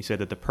 He said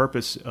that the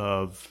purpose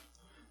of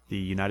the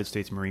United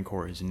States Marine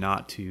Corps is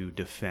not to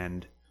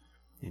defend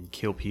and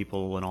kill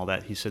people and all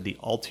that. He said the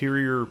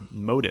ulterior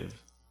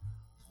motive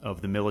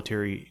of the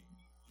military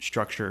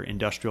structure,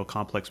 industrial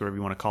complex, whatever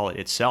you want to call it,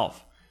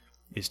 itself,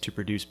 is to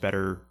produce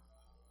better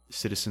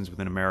citizens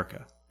within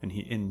America. And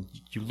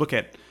you look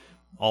at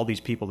all these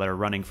people that are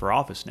running for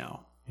office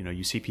now. You know,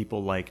 you see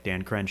people like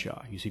Dan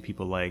Crenshaw. You see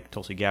people like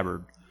Tulsi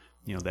Gabbard,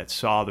 you know, that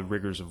saw the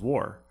rigors of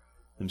war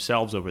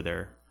themselves over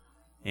there.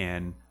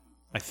 And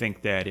I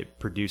think that it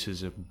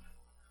produces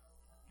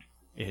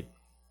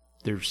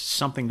there's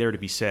something there to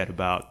be said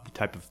about the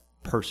type of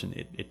person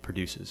it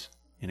produces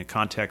in a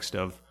context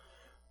of,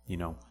 you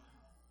know,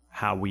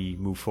 how we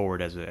move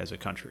forward as a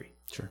country.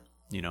 Sure.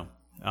 You know,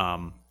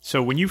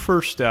 so when you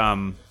first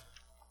got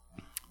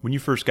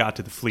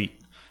to the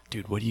fleet,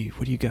 dude, what do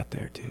you got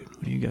there, dude?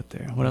 What do you got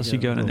there? What else you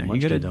got in there?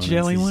 You got a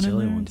jelly one in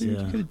there, dude? You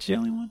got a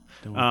jelly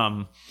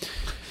one?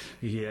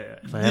 Yeah,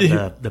 if I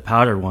have the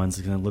powder ones,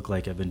 it's gonna look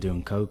like I've been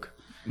doing coke.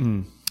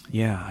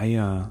 Yeah,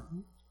 I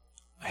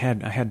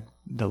had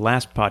the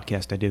last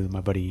podcast I did with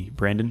my buddy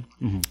Brandon.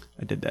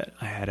 I did that.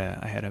 I had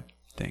a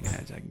thing.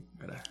 I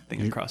got a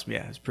thing across me.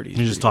 Yeah, it's pretty.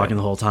 You're just talking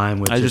the whole time.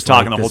 With I was just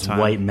talking the whole this time.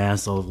 White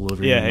mass all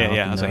over your mouth.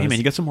 Yeah. I was like, hey man,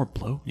 you got some more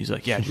blow? He's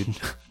like, yeah, dude.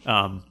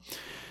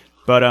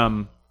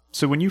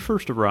 So when you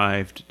first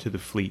arrived to the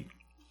fleet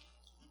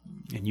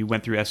and you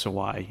went through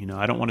SOI,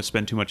 I don't want to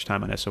spend too much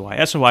time on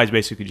SOI. SOI is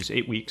basically just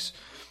 8 weeks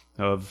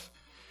of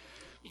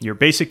your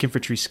basic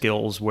infantry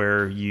skills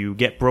where you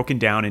get broken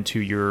down into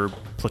your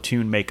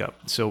platoon makeup.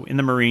 So in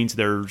the Marines,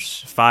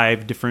 there's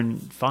five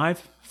different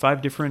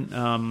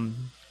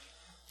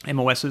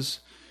MOSs.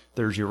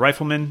 There's your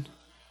rifleman,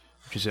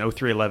 which is an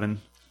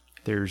 0311.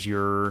 There's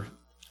your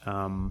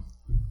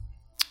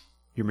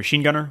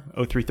machine gunner,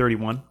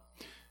 0331.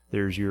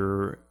 There's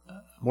your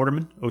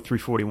mortarman,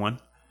 0341.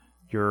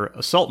 Your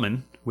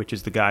assaultman, which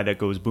is the guy that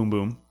goes boom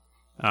boom.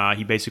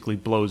 He basically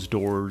blows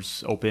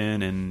doors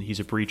open, and he's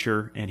a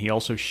breacher, and he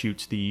also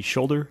shoots the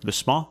shoulder, the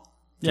SMAW.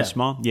 Yeah. The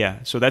SMAW? Yeah.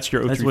 So that's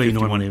your 0351. That's what he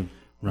normally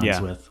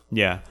runs with.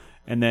 Yeah.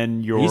 And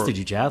then your... They used to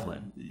do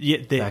javelin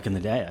back in the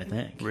day, I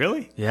think.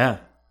 Really? Yeah.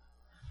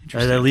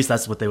 At least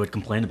that's what they would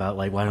complain about.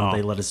 Like, why don't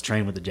they let us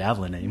train with the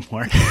javelin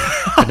anymore?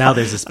 But now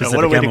there's a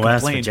specific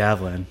MOS for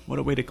javelin. What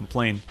a way to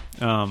complain.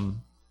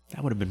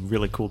 That would have been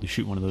really cool to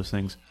shoot one of those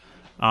things.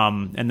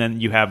 And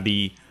then you have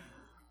the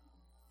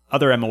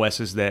other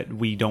MOSs that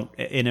we don't...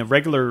 In a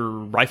regular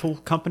rifle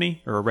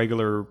company or a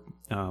regular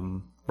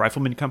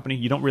rifleman company,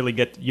 you don't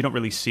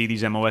really see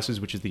these MOSs,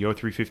 which is the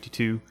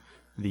 0352,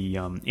 the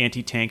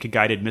anti-tank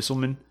guided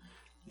missileman,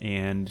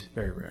 and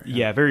very rare.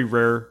 Yeah, very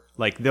rare.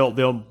 Like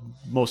they'll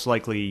most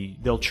likely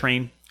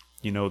train,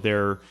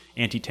 their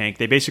anti-tank.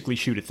 They basically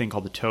shoot a thing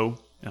called the TOW.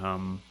 I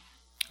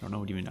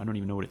don't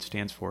even know what it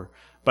stands for,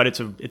 but it's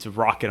a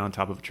rocket on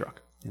top of a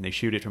truck, and they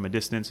shoot it from a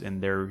distance,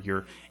 and they're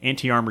your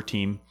anti-armor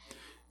team.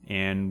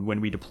 And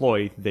when we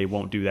deploy, they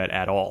won't do that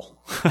at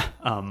all.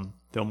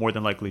 They'll more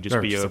than likely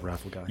just be a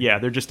rifle guy. Yeah,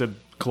 they're just a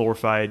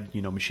glorified,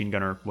 machine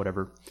gunner,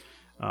 whatever.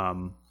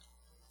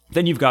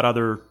 Then you've got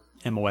other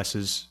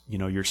MOSs,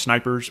 your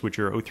snipers, which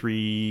are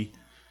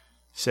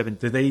 037.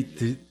 Do they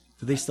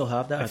still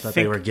have that? I thought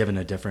they were given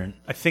a different...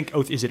 I think,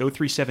 is it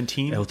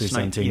 0317?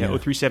 0317, yeah.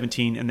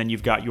 0317, and then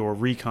you've got your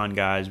recon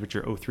guys, which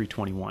are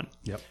 0321.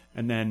 Yep.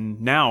 And then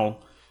now...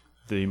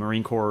 The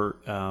Marine Corps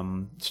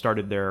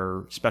started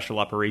their special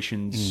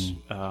operations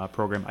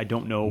program. I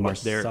don't know what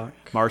their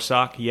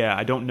MARSOC. Yeah,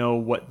 I don't know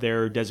what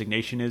their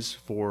designation is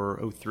for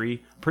 03. I'm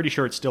pretty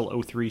sure it's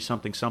still 03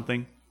 something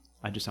something.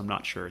 I'm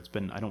not sure. It's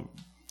been I don't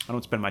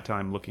spend my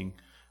time looking.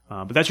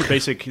 But that's your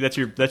basic that's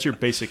your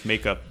basic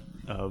makeup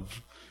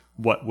of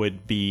what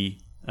would be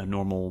a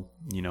normal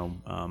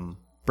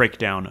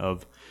breakdown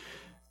of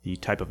the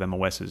type of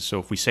MOSs. So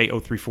if we say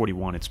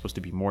 0341, it's supposed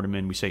to be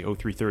mortarman. We say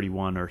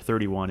 0331 or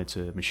 31, it's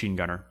a machine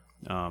gunner.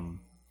 So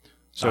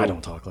I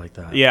don't talk like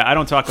that. Yeah, I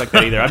don't talk like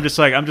that either. I'm just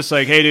like,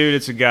 hey, dude,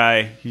 it's a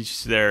guy. He's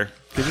just there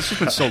because it's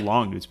just been so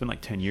long, dude. It's been like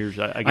 10 years.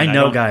 I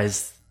know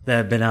guys that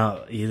have been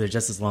out either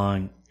just as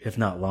long, if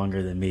not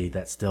longer than me.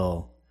 That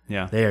still,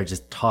 they are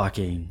just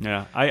talking.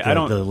 Yeah, I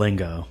don't the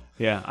lingo.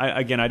 Yeah,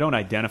 I don't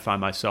identify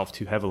myself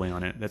too heavily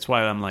on it. That's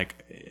why I'm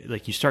like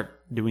you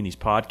start doing these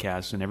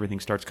podcasts and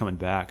everything starts coming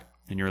back.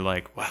 And you're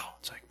like, wow,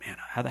 it's like, man,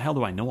 how the hell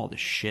do I know all this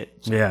shit?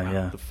 It's like,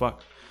 yeah. What the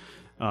fuck?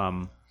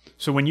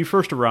 So when you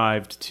first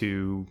arrived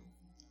to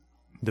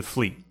the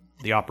fleet,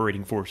 the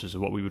operating forces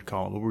of what we would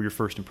call it, what were your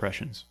first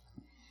impressions?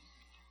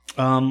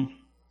 Well,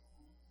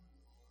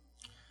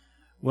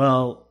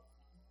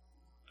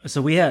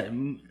 so we had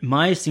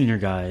my senior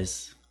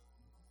guys,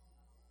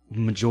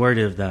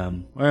 majority of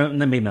them, or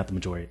maybe not the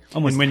majority,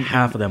 almost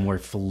half of them were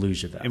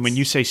Fallujah vets. And when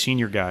you say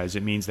senior guys,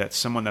 it means that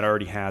someone that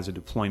already has a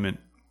deployment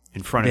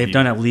in front of you. They've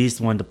done at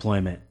least one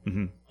deployment.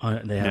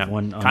 Mm-hmm. They have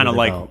one kind of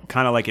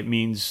like it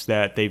means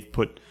that they've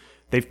put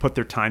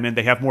their time in.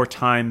 They have more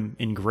time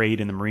in grade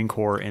in the Marine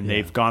Corps, and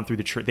they've gone through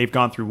they've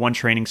gone through one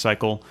training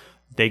cycle.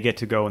 They get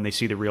to go and they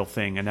see the real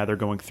thing, and now they're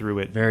going through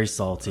it. Very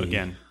salty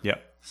again.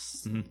 Yep.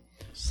 Mm-hmm.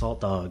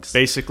 Salt dogs.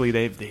 Basically,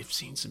 they've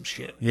seen some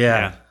shit.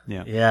 Yeah,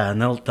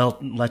 and they'll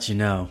let you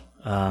know.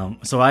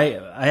 So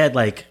I had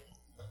like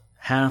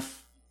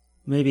half,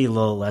 maybe a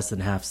little less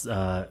than half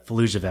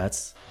Fallujah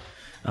vets.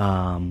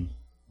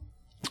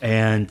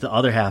 And the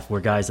other half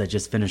were guys that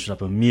just finished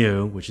up a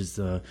MEU, which is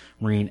the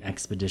Marine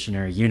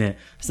Expeditionary Unit.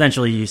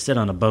 Essentially, you sit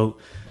on a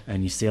boat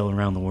and you sail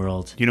around the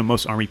world.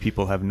 Most Army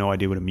people have no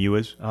idea what a MEU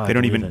is. They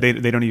don't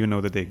even know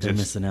that they exist. They're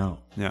missing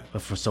out. Yeah,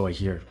 so I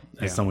hear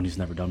as someone who's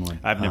never done one.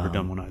 I've never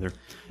done one either.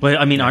 But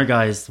I mean, our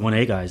guys,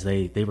 1A guys,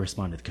 they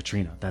responded to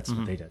Katrina. That's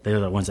what they did. They were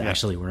the ones that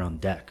actually were on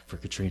deck for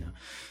Katrina,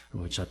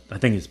 which I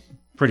think is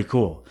pretty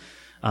cool.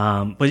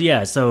 But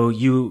yeah, so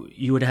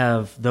you would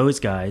have those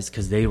guys,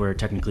 because they were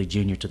technically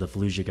junior to the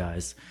Fallujah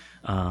guys,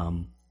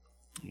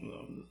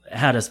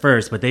 had us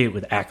first, but they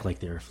would act like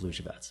they were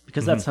Fallujah vets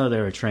because that's how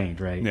they were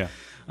trained, right? Yeah.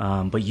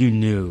 But you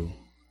knew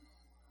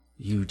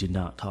you did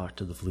not talk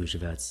to the Fallujah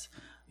vets.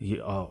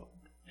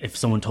 if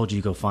someone told you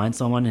to go find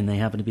someone and they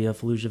happen to be a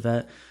Fallujah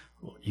vet,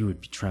 you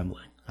would be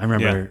trembling. I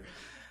remember.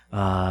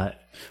 Why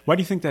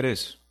do you think that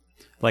is?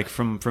 Like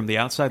from the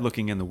outside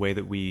looking in, the way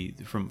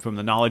that from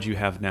the knowledge you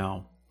have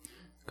now,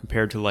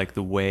 compared to like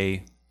the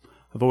way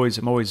I'm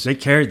always they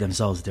carried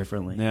themselves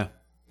differently. Yeah,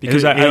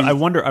 because I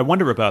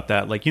wonder about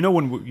that. Like, you know,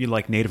 when you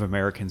like Native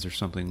Americans or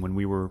something, when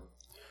we were,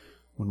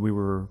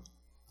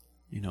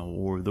 you know,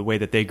 or the way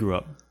that they grew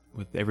up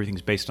with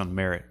everything's based on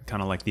merit,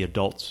 kind of like the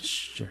adults.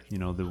 Sure. You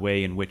know, the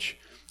way in which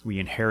we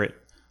inherit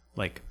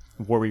like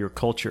warrior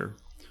culture,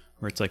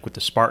 where it's like with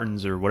the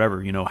Spartans or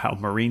whatever. You know, how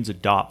Marines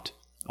adopt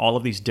all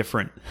of these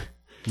different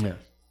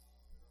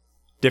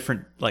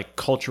like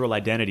cultural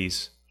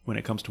identities when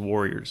it comes to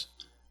warriors.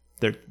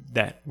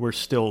 That we're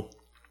still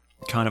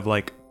kind of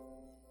like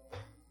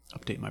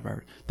update my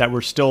Bible, that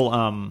we're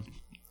still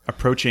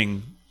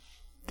approaching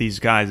these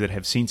guys that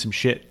have seen some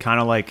shit,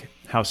 kind of like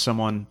how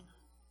someone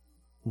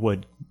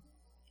would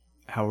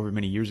however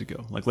many years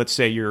ago. Like, let's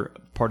say you're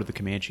part of the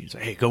Comanches.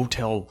 Like, hey, go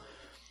tell,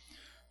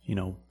 you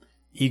know,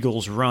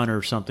 Eagles Run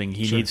or something.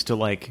 He needs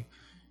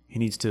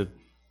to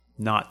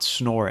not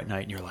snore at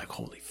night. And you're like,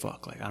 holy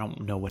fuck. Like, I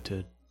don't know what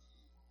to.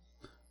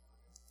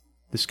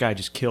 This guy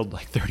just killed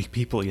like 30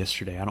 people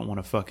yesterday. I don't want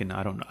to fucking.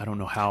 I don't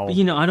know how. But,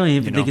 you know, I don't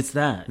even think it's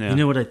that. Yeah. You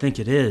know what I think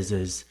it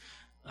is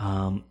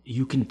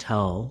you can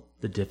tell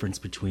the difference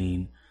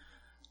between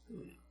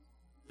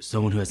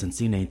someone who hasn't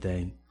seen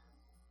anything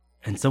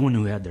and someone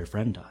who had their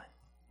friend die.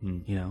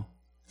 You know,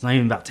 it's not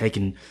even about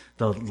taking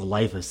the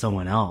life of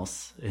someone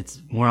else.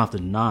 It's more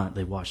often than not,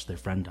 they watched their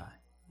friend die.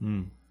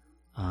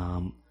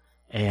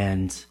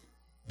 And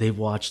they've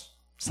watched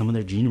some of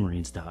their junior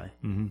Marines die.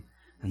 And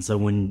so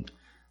when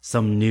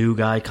some new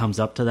guy comes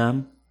up to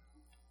them,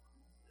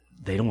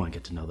 they don't want to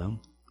get to know them.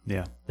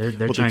 Yeah. They're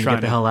trying to get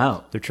the hell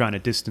out. They're trying to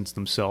distance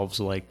themselves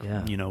like,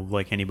 you know,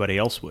 like anybody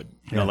else would.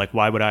 You know, like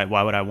why would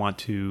I want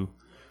to,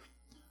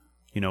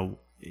 you know,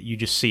 you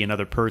just see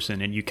another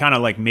person and you kind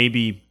of like,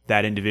 maybe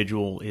that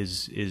individual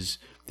is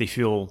they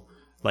feel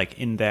like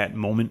in that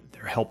moment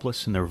they're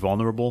helpless and they're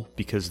vulnerable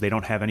because they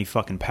don't have any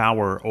fucking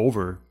power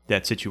over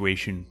that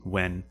situation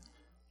when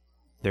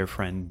their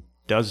friend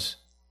does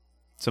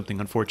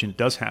something unfortunate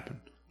does happen.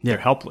 They're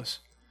helpless,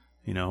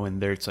 you know,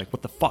 and it's like,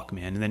 what the fuck,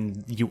 man? And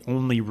then you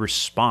only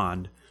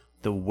respond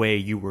the way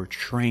you were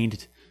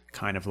trained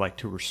kind of like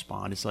to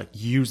respond. It's like,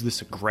 use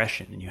this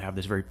aggression and you have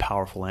this very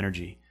powerful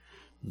energy.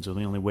 And so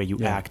the only way you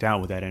act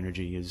out with that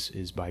energy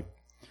is by,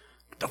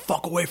 get the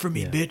fuck away from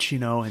me, bitch, you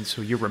know? And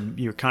so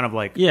you're kind of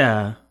like, you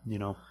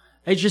know.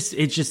 It just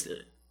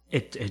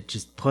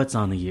puts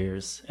on the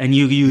years. And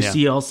you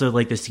see also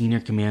like the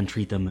senior command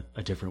treat them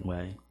a different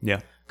way.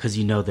 Yeah. Because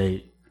you know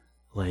they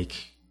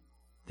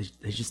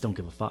just don't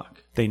give a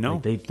fuck. They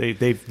know. Like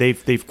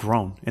they've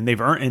grown and they've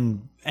earned,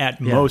 and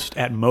at most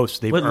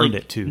they've earned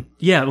it too.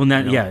 Yeah, well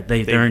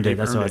they've earned it.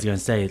 That's what I was gonna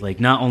say. Like,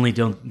 not only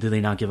do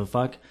they not give a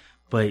fuck,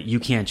 but you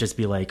can't just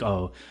be like,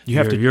 oh,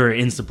 you're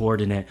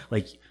insubordinate.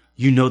 Like,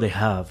 you know, they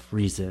have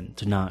reason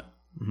to not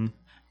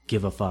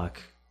give a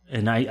fuck.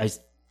 And I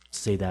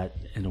say that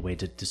in a way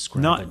to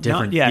describe a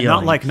different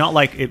feeling. Not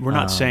like it, we're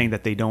not saying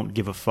that they don't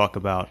give a fuck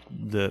about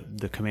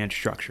the command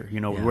structure.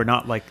 You know, we're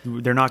not like,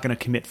 they're not going to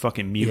commit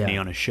fucking mutiny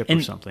on a ship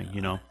or something,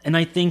 you know. And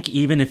I think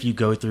even if you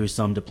go through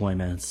some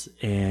deployments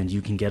and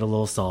you can get a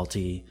little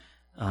salty,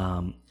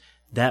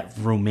 that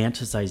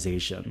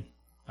romanticization,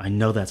 I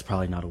know that's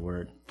probably not a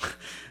word,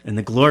 and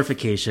the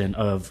glorification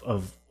of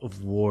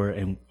war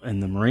and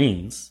the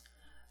Marines,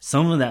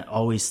 some of that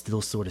always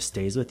still sort of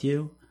stays with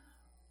you.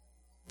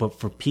 But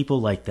for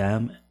people like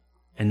them,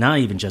 and not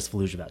even just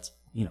Fallujah vets,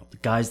 you know, the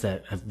guys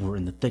that were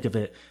in the thick of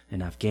it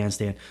in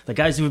Afghanistan, the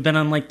guys who have been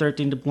on like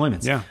 13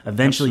 deployments,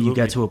 eventually you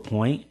get to a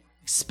point,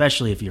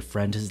 especially if your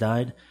friend has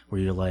died, where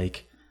you're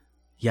like,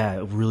 yeah,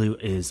 it really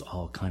is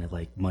all kind of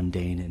like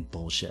mundane and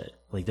bullshit.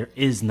 Like, there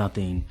is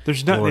nothing.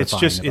 There's not. It's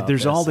just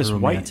there's all this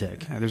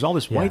romantic. There's all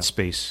this white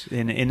space,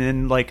 and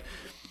then like,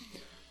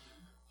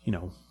 you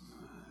know,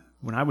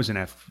 when I was in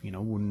you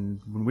know,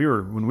 when we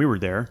were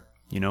there.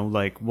 You know,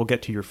 like, we'll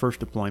get to your first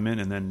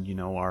deployment, and then, you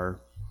know, our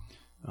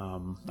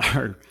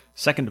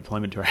second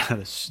deployment to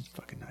our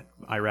fucking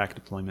Iraq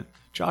deployment.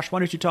 Josh, why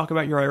don't you talk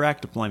about your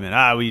Iraq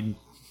deployment?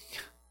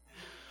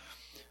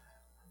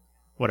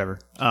 Whatever.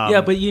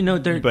 But you know,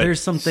 there's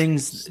some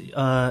things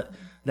that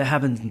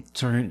happened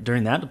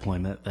during that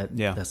deployment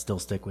that still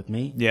stick with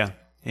me. Yeah,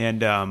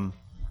 and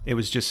it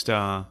was just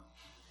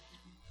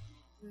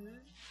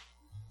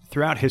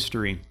throughout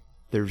history,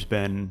 there's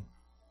been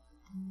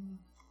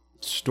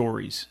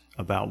stories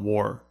about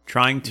war,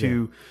 trying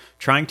to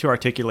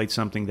articulate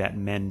something that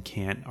men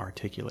can't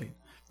articulate.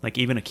 Like,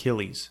 even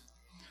Achilles,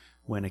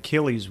 when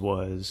Achilles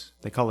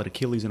they call it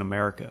Achilles in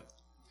America,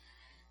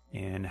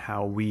 and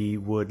how we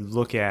would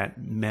look at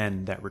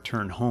men that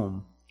return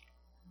home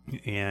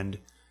and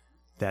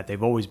that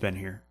they've always been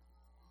here.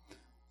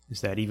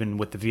 Is that even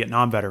with the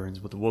Vietnam veterans,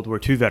 with the World War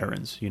II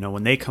veterans, you know,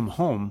 when they come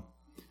home,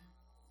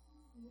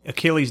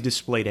 Achilles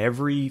displayed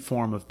every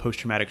form of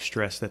post-traumatic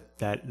stress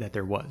that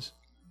there was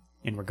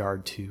in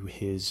regard to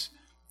his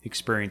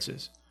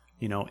experiences.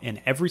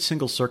 and every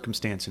single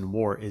circumstance in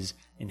war is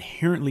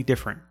inherently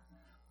different.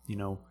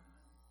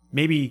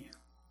 Maybe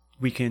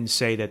we can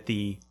say that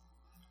the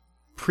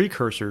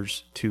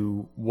precursors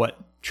to what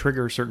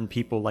trigger certain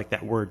people, like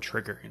that word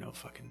trigger,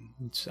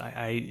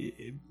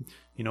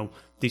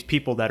 these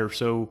people that are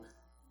so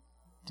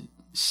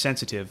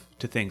sensitive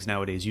to things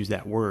nowadays use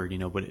that word,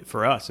 but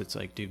for us, it's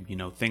like, dude,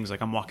 things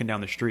like I'm walking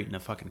down the street and a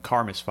fucking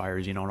car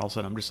misfires, and all of a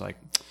sudden I'm just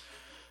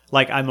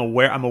like I'm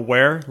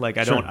aware, like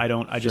I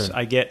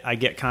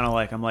get kind of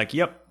like, I'm like,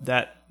 yep,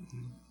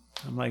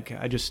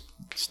 I just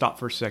stop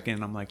for a second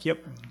and I'm like,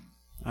 yep,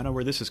 I know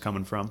where this is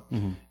coming from.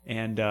 Mm-hmm.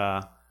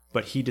 And,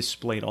 but he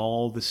displayed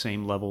all the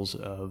same levels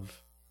of,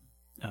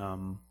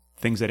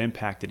 things that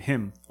impacted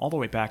him all the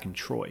way back in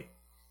Troy,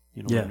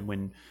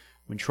 when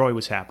Troy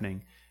was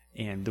happening,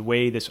 and the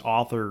way this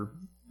author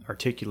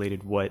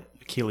articulated what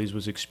Achilles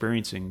was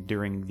experiencing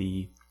during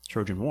the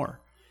Trojan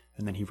War.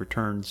 And then he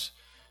returns,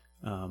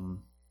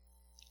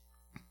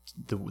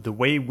 the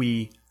way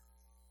we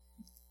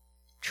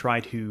try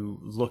to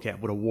look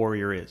at what a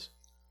warrior is,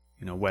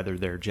 whether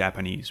they're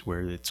Japanese,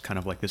 where it's kind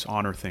of like this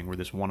honor thing, where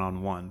this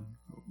one-on-one,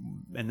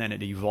 and then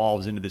it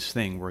evolves into this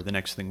thing where the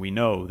next thing we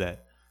know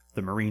that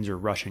the Marines are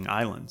rushing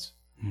islands,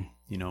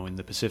 in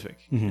the Pacific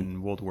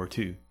in World War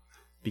II,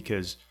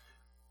 because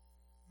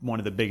one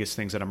of the biggest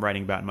things that I'm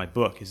writing about in my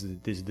book is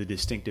the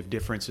distinctive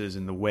differences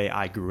in the way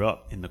I grew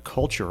up, in the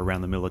culture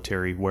around the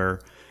military,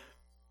 where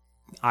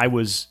I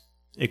was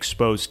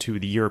exposed to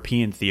the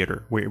European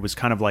theater, where it was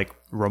kind of like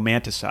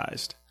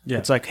romanticized. Yeah.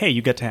 It's like, hey,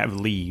 you get to have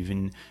leave,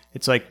 and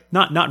it's like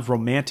not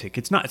romantic.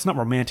 It's not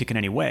romantic in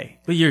any way.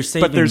 But you're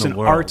saving but there's the an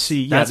world.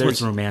 Artsy. That's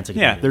what's romantic.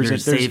 Yeah, you're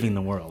saving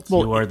the world.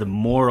 Well, you are the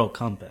moral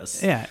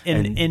compass. Yeah,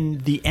 and in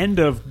the end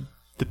of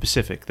the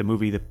Pacific, the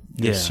movie,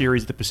 the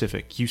series, The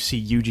Pacific, you see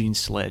Eugene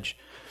Sledge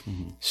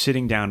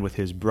sitting down with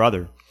his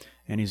brother,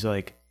 and he's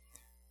like,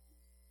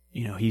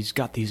 he's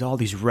got all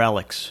these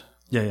relics,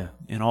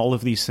 and all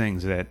of these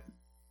things that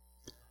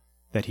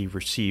he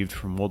received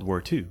from World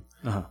War II.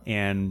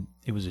 And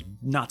it was a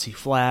Nazi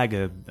flag,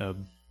 a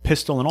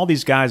pistol, and all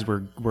these guys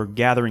were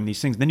gathering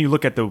these things. Then you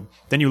look at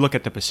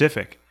the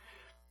Pacific,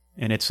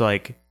 and it's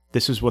like,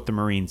 this is what the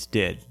Marines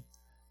did,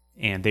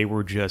 and they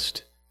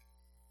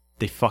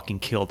fucking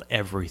killed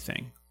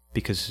everything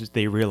because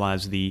they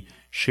realized the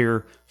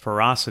sheer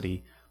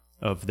ferocity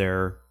of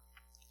their,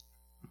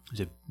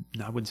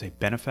 I wouldn't say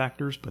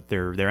benefactors, but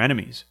their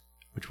enemies,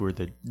 which were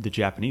the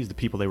Japanese, the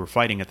people they were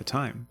fighting at the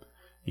time,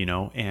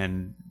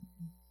 and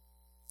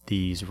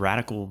these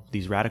radical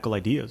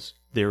ideas.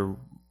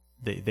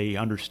 They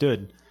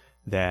understood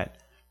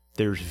that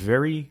there's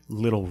very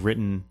little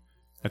written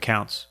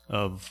accounts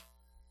of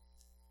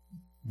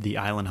the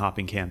island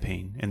hopping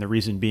campaign, and the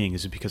reason being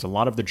is because a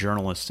lot of the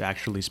journalists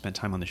actually spent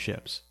time on the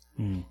ships.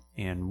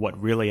 And what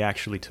really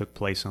actually took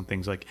place on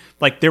things like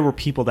there were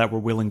people that were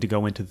willing to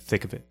go into the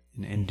thick of it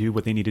and do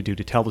what they need to do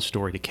to tell the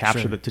story, to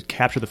capture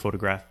the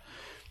photograph.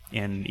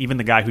 And even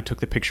the guy who took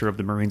the picture of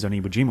the Marines on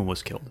Iwo Jima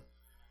was killed.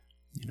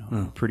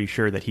 I'm pretty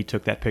sure that he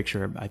took that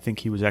picture. I think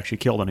he was actually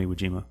killed on Iwo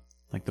Jima,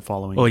 like the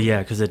following. Oh yeah,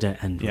 because it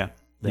didn't end.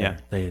 Yeah,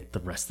 they had the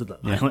rest of the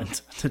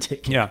island to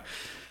take. Yeah,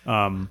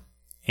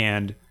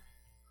 and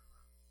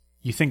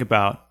you think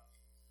about,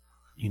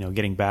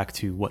 getting back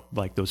to what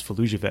like those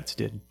Fallujah vets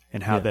did,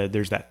 and how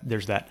there's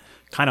that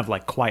kind of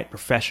like quiet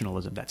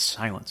professionalism, that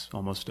silence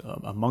almost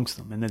amongst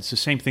them, and it's the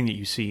same thing that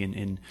you see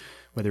in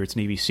whether it's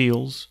Navy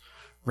SEALs,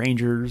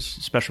 Rangers,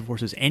 Special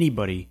Forces,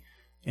 anybody,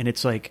 and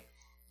it's like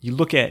you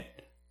look at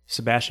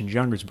Sebastian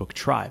Junger's book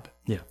Tribe,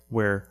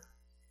 where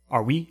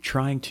are we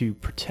trying to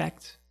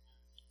protect?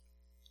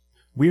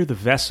 We're the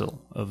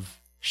vessel of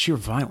sheer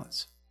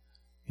violence,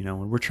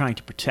 and we're trying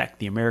to protect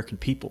the American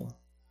people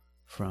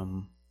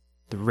from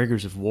the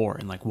rigors of war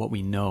and like what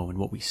we know and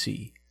what we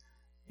see.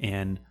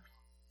 And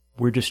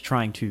we're just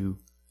trying to,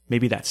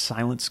 maybe that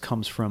silence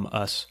comes from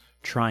us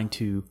trying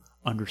to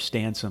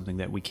understand something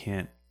that we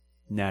can't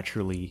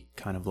naturally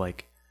kind of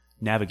like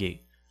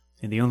navigate.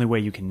 And the only way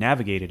you can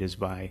navigate it is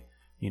by,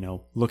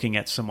 looking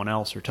at someone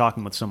else or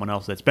talking with someone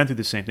else that's been through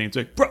the same thing. It's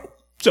like, bro,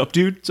 what's up,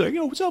 dude? It's like,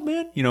 yo, what's up,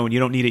 man? And you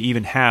don't even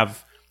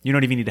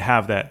need to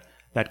have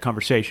that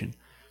conversation.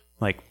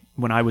 Like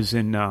when I was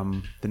in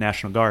the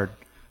National Guard,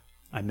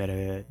 I met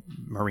a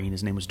Marine.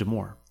 His name was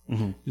Damore.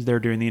 He was there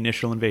during the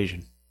initial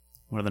invasion.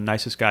 One of the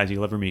nicest guys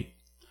you'll ever meet.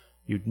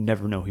 You'd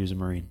never know he was a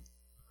Marine.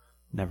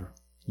 Never.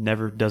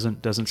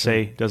 Doesn't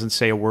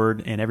say a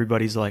word. And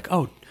everybody's like,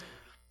 oh,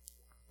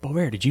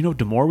 Bovaire, did you know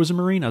Damore was a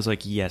Marine? I was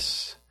like,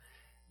 yes.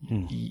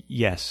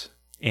 Yes.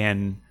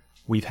 And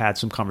we've had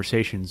some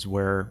conversations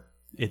where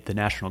at the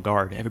National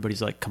Guard,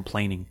 everybody's like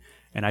complaining.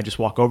 And I just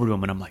walk over to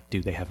him and I'm like,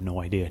 dude, they have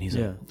no idea. And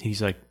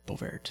he's like,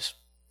 Bovaire, just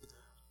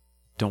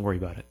don't worry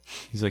about it.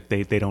 He's like,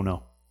 they don't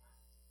know.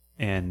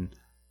 And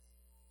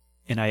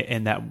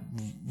that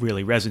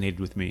really resonated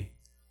with me.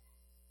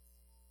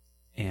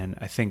 And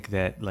I think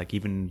that, like,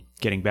 even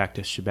getting back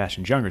to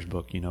Sebastian Junger's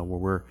book,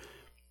 where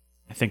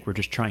I think we're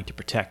just trying to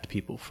protect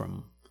people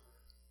from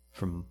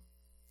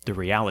the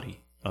reality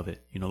of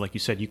it. Like you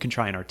said, you can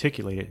try and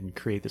articulate it and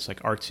create this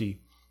like artsy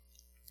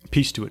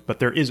piece to it. But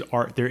there is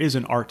art. There is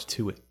an art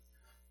to it.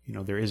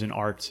 There is an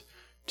art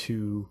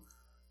to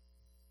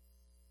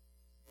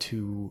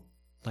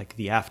like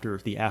the after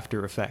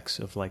effects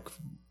of like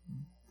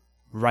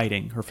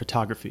writing or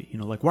photography.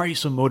 Like, why are you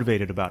so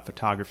motivated about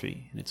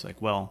photography? And it's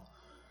like, well,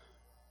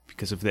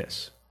 because of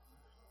this.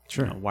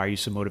 Sure. Why are you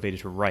so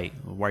motivated to write?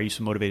 Why are you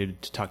so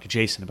motivated to talk to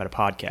Jason about a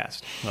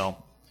podcast?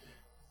 Well,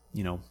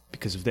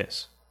 because of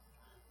this.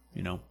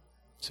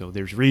 So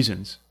there's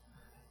reasons.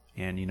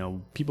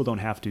 And, people don't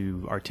have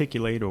to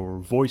articulate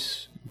or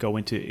go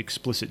into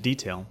explicit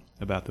detail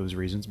about those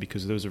reasons,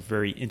 because those are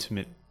very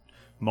intimate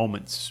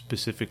moments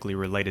specifically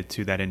related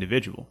to that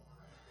individual.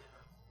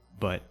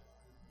 But,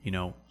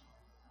 I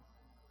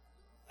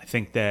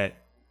think that...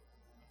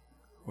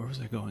 Where was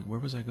I going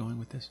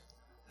with this?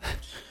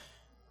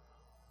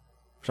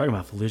 We're talking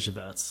about Fallujah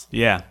vets.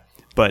 Yeah,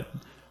 but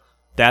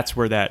that's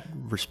where that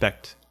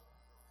respect...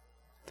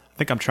 I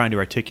think I'm trying to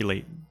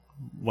articulate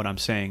what I'm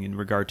saying in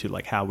regard to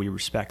like how we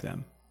respect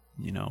them,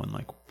 and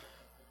like...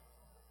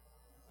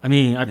 I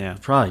mean, I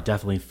probably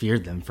definitely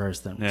feared them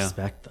first, then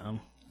respect them.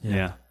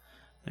 Yeah.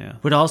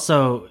 But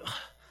also,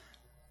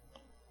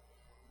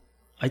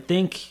 I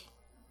think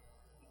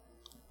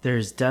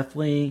there's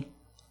definitely...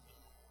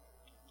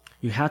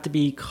 You have to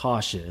be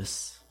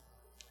cautious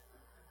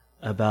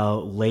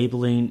about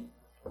labeling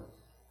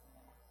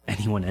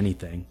anyone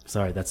anything.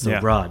 Sorry, that's so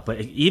broad.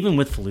 But even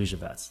with Fallujah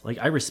vets, like,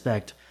 I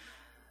respect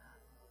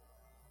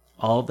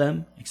all of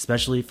them,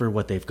 especially for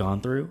what they've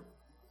gone through.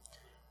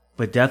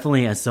 But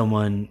definitely as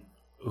someone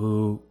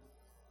who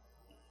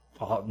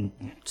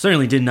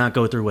certainly did not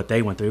go through what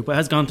they went through, but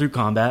has gone through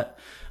combat,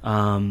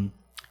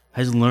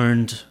 has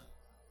learned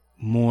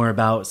more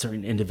about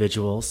certain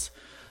individuals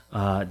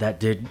that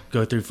did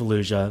go through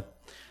Fallujah,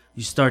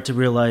 you start to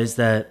realize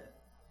that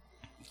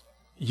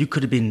you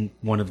could have been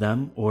one of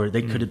them, or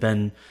they could have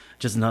been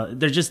just not.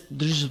 They're just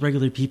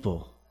regular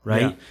people,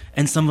 right? Yeah.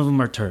 And some of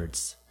them are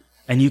turds,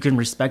 and you can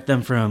respect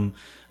them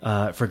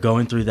for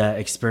going through that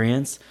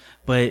experience,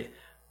 but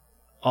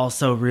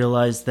also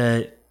realize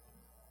that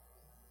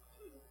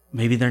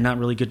maybe they're not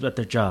really good at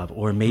their job,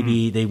 or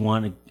maybe they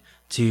want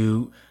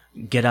to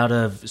get out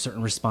of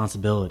certain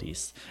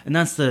responsibilities, and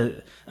that's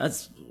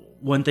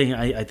one thing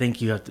I think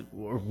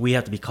we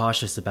have to be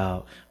cautious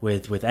about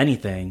with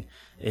anything,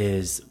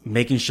 is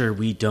making sure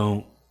we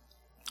don't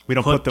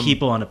put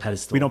people on a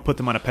pedestal. We don't put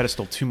them on a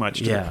pedestal too much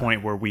to the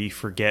point where we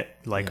forget,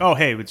 like, oh,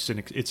 hey, it's an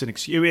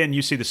excuse. And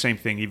you see the same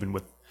thing even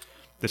with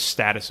the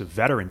status of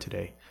veteran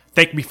today.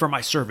 Thank me for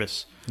my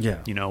service. Yeah.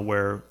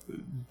 Where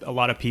a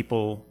lot of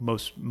people,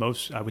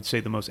 most I would say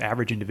the most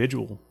average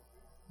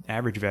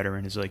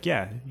veteran is like,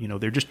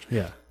 they're just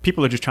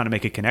people are just trying to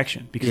make a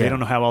connection because they don't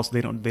know how else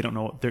they don't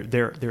know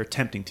they're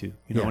attempting to,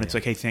 and it's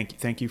like, hey,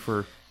 thank you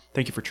for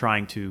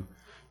trying to,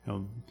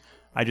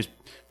 I just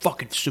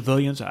fucking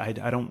civilians. I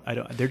don't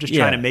they're just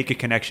trying to make a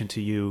connection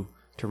to you,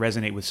 to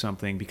resonate with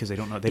something, because they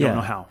don't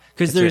know how.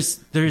 Because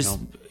there's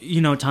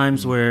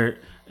times where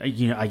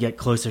I get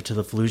closer to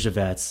the Fallujah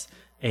vets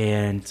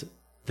and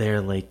they're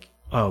like,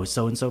 oh,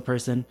 so and so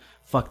person,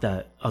 fuck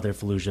that other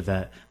Fallujah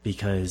vet,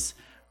 because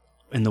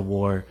in the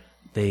war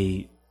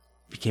they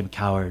became a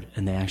coward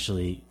and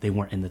they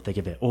weren't in the thick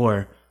of it,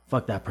 or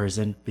fuck that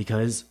person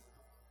because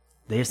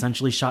they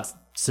essentially shot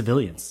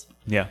civilians.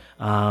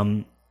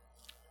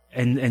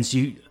 And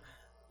so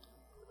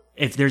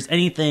if there's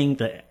anything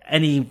that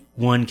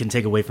anyone can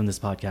take away from this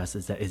podcast,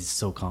 is that it's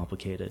so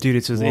complicated. Dude,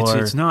 it's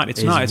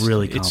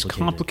really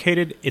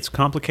complicated. It's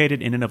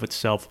complicated in and of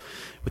itself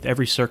with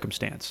every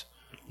circumstance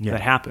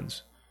that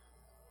happens.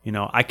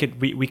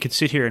 We could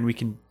sit here and we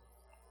can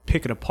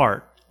pick it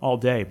apart all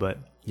day, but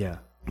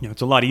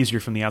it's a lot easier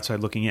from the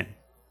outside looking in.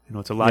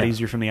 It's a lot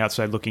easier from the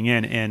outside looking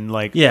in, and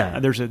like,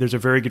 there's a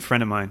very good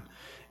friend of mine,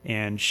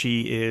 and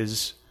she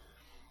is,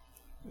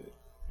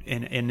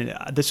 and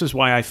this is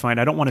why I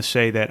don't want to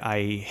say that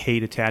I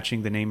hate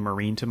attaching the name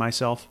Marine to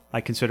myself.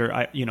 I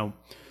consider,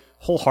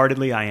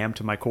 wholeheartedly I am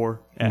to my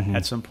core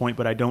at some point,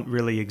 but I don't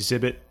really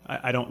exhibit.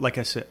 I don't, like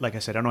I said,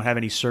 I don't have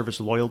any service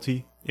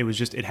loyalty.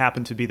 It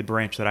happened to be the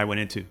branch that I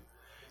went into,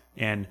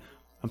 and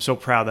I'm so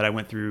proud that I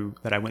went through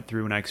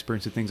and I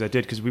experienced the things I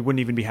did, because we wouldn't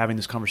even be having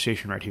this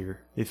conversation right here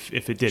if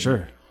it didn't.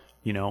 Sure.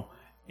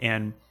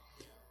 And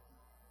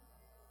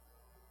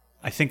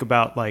I think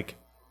about, like,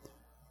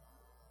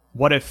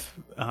 what if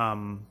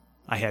I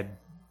had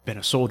been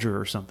a soldier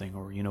or something,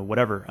 or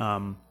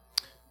whatever.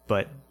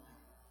 But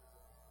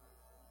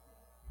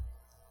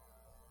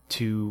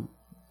to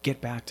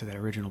get back to that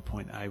original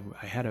point, I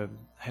had a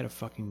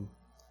fucking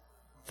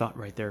thought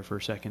right there for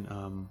a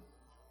second.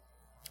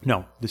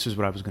 No, this is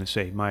what I was going to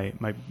say. My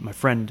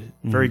friend,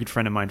 very good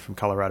friend of mine from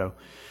Colorado,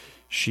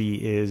 she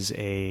is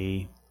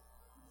a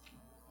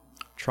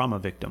trauma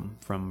victim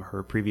from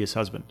her previous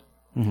husband.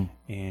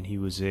 And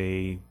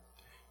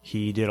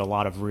he did a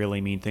lot of really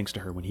mean things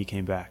to her when he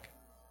came back.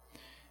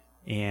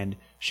 And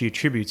she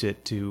attributes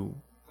it to,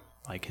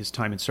 like, his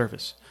time in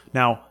service.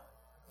 Now,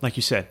 like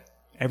you said,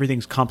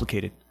 everything's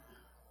complicated.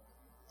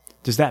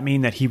 Does that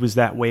mean that he was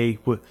that way?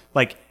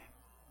 Like,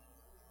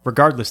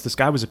 regardless, this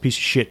guy was a piece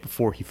of shit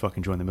before he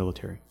fucking joined the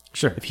military.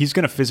 Sure. If he's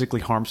going to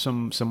physically harm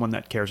someone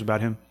that cares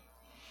about him,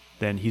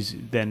 then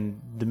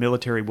the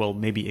military will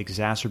maybe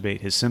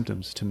exacerbate his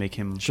symptoms to make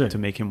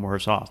him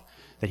worse off.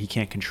 That he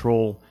can't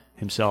control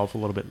himself a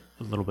little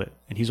bit,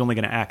 and he's only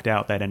going to act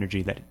out that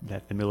energy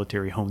that the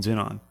military hones in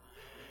on.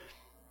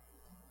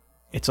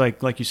 It's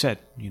like you said,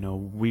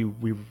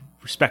 we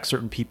respect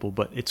certain people,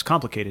 but it's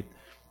complicated.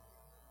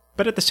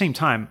 But at the same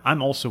time,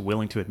 I'm also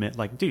willing to admit,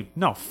 like, dude,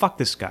 no, fuck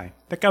this guy.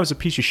 That guy was a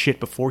piece of shit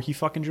before he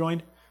fucking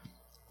joined.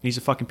 He's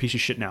a fucking piece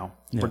of shit now,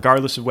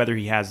 regardless of whether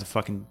he has the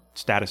fucking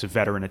status of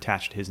veteran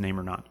attached to his name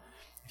or not.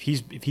 If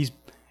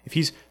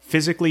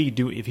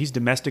he's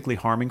domestically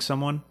harming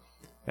someone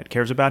that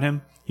cares about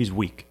him, he's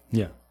weak.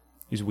 Yeah,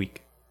 he's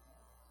weak.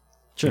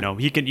 Sure.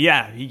 He can.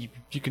 Yeah, you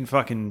can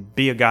fucking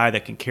be a guy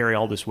that can carry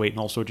all this weight and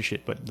all sorts of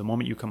shit. But the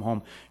moment you come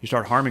home, you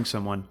start harming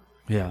someone.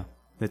 Yeah,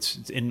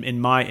 that's in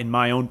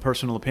my own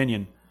personal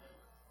opinion,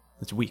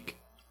 that's weak.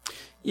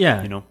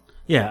 Yeah,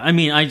 Yeah, I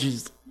mean, I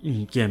just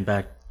getting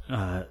back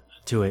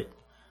to it,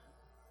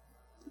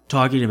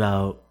 talking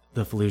about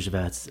the Fallujah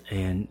vets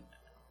and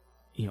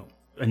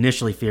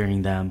initially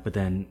fearing them, but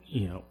then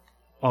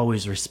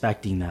always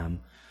respecting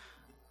them.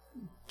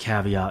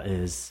 Caveat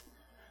is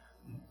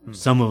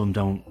some of them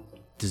don't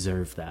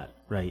deserve that,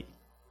 right?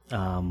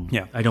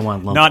 I don't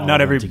want to lump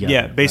not every together.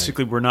 Yeah,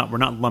 basically right. we're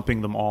not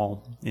lumping them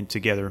all in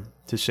together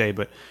to say,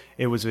 but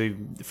it was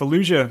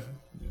Fallujah,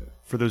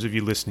 for those of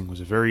you listening, was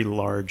a very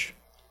large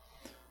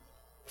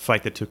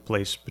fight that took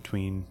place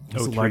between it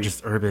was the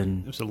largest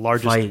urban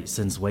fight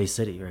since Way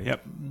City, right?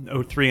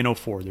 Yep. 03 and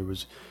 04. There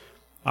was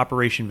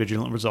Operation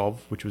Vigilant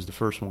Resolve, which was the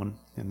first one,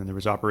 and then there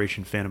was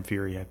Operation Phantom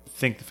Fury. I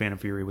think the Phantom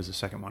Fury was the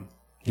second one.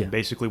 Yeah. And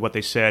basically what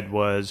they said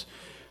was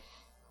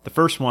the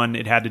first one,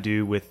 it had to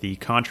do with the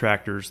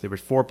contractors. There were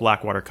 4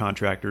 Blackwater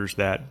contractors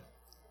that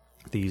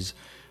these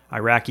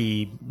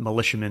Iraqi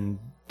militiamen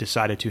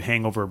decided to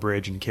hang over a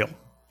bridge and kill.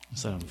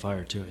 Set on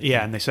fire, too.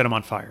 Yeah, and they set them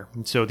on fire.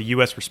 And so the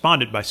U.S.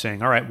 responded by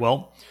saying, all right,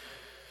 well,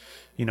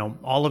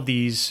 all of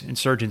these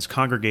insurgents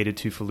congregated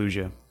to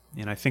Fallujah.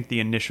 And I think the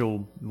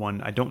initial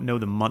one, I don't know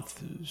the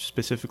month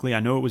specifically. I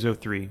know it was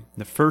 03.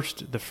 The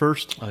first.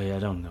 Oh, yeah, I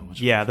don't know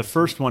much. Yeah, the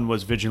first one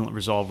was Vigilant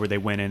Resolve, where they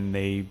went in and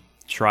they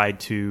tried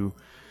to,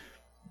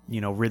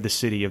 rid the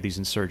city of these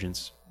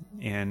insurgents.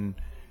 And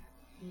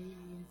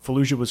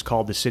Fallujah was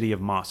called the city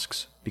of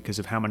mosques because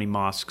of how many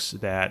mosques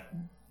that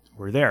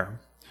were there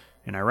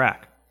in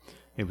Iraq.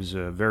 It was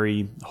a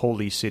very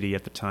holy city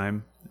at the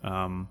time.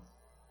 I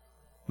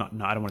don't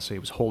want to say it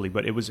was holy,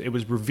 but it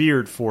was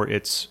revered for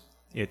its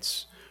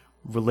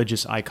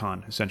religious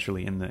icon,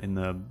 essentially in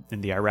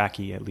the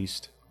Iraqi, at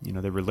least,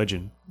 their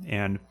religion.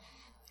 And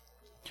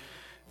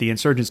the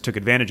insurgents took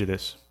advantage of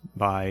this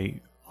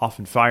by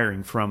often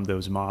firing from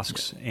those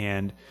mosques,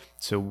 and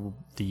so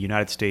the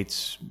United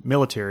States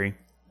military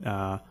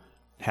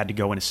had to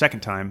go in a second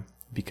time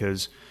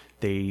because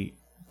they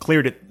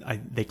cleared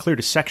it. They cleared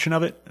a section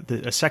of it,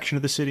 a section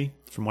of the city,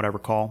 from what I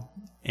recall,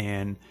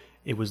 and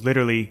it was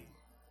literally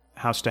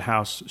house to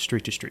house,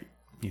 street to street.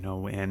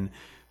 And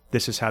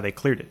this is how they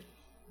cleared it: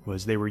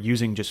 was they were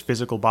using just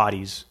physical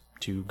bodies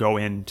to go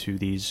into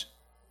these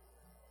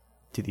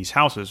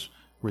houses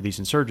where these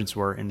insurgents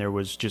were, and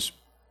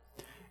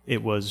it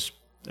was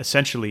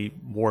essentially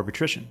war of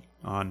attrition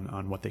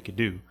on what they could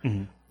do,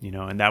 and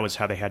that was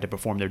how they had to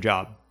perform their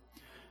job.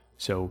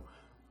 So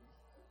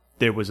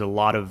there was a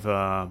lot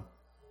of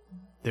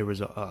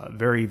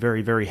very,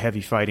 very, very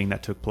heavy fighting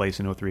that took place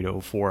in 03 to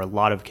 04. A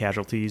lot of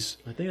casualties.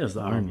 I think it was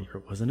the Army,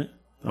 wasn't it?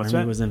 The Army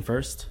that? Was in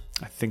first.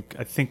 I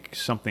think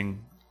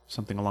something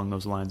along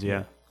those lines.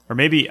 Yeah. Or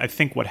maybe I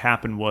think what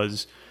happened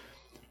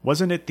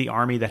wasn't it the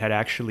Army that had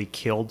actually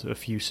killed a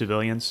few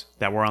civilians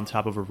that were on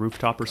top of a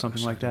rooftop or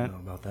something like that? I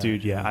don't know about that.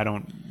 Dude, yeah,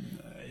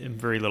 I'm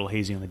very little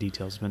hazy on the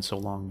details. It's been so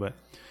long, but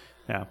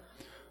yeah.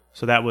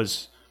 So that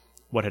was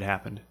what had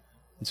happened.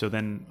 And so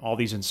then all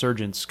these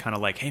insurgents kind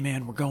of like, hey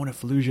man, we're going to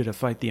Fallujah to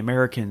fight the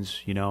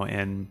Americans,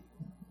 and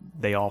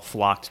they all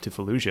flocked to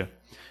Fallujah.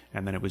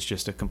 And then it was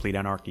just a complete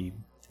anarchy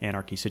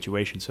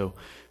situation. So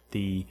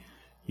the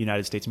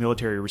United States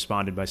military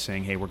responded by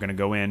saying, hey, we're going to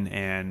go in,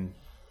 and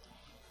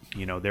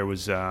there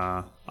was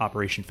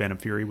Operation Phantom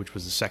Fury, which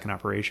was the second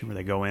operation where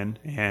they go in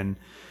and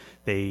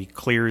they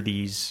clear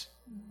the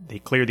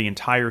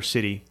entire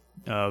city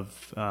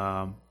of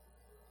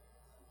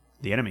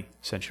the enemy,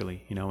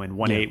 essentially, and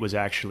 1-8 was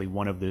actually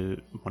one of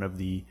the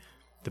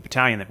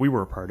battalion that we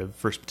were a part of.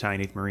 1st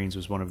Battalion, 8th Marines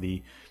was one of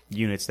the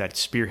units that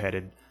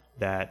spearheaded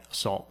that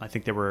assault. I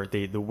think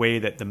the way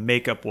that the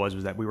makeup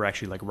was that we were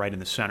actually like right in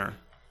the center.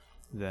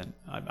 That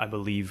I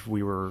believe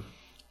we were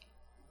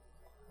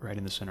right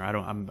in the center.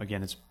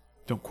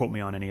 Don't quote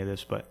me on any of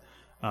this, but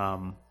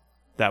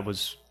that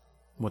was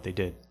what they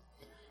did.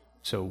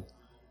 So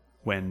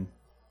when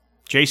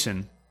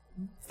Jason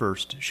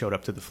first showed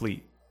up to the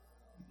fleet,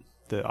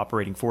 the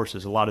operating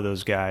forces, a lot of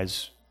those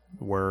guys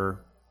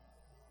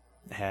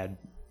had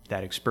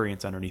that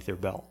experience underneath their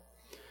belt.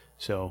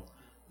 So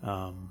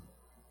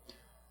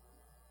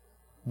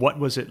what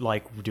was it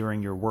like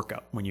during your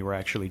workup when you were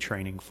actually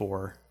training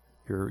for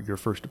your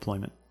first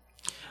deployment?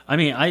 I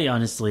mean, I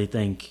honestly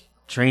think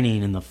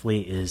training in the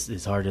fleet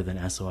is harder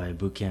than SOI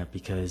boot camp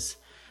because,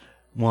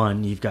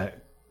 one, you've got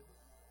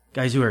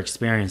guys who are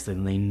experienced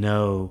and they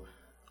know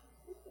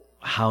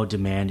how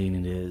demanding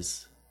it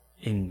is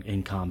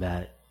in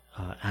combat,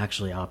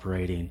 actually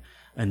operating,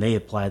 and they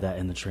apply that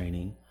in the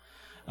training.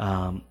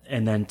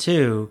 And then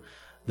two,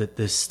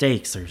 the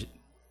stakes are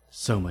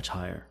so much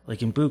higher.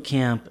 Like in boot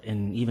camp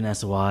and even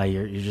SOI,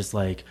 you're just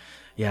like,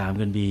 yeah, I'm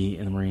going to be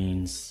in the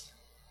Marines,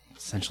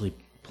 essentially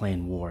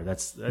playing war.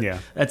 That's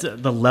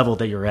the level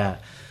that you're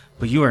at.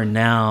 But you are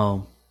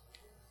now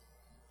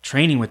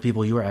training with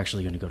people you are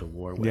actually going to go to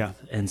war with. Yeah.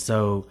 And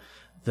so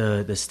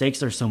the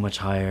stakes are so much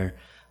higher.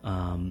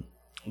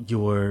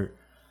 Your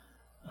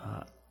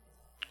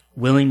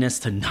willingness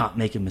to not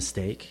make a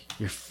mistake,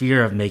 your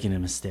fear of making a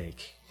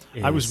mistake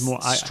is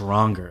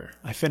stronger.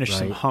 I finished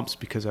some humps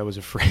because I was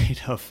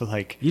afraid of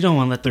like you don't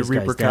want to let those the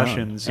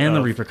repercussions down. And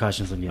the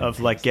repercussions of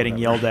like getting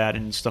yelled at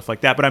and stuff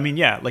like that. But I mean,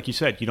 yeah, like you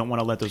said, you don't want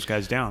to let those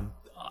guys down.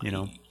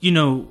 You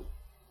know,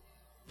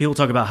 people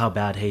talk about how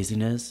bad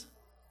hazing is,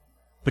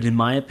 but in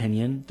my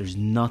opinion, there's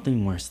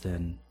nothing worse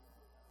than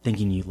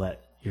thinking you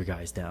let your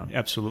guys down.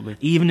 Absolutely.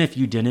 Even if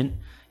you didn't,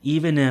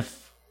 even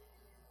if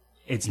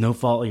it's no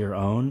fault of your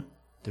own,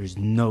 there's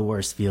no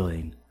worse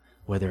feeling,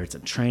 whether it's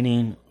in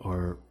training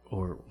or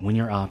when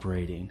you're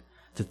operating,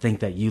 to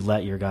think that you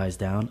let your guys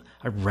down.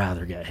 I'd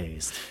rather get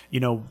hazed.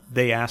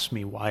 They asked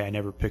me why I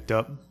never picked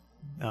up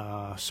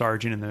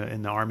sergeant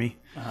in the Army,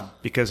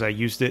 because I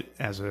used it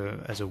as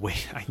a way.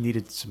 I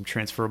needed some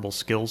transferable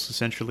skills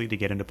essentially to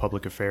get into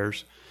public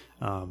affairs,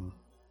 and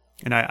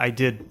I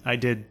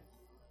did.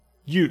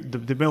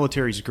 The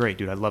military is great,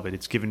 dude. I love it.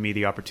 It's given me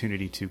the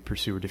opportunity to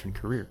pursue a different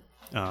career.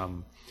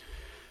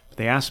 But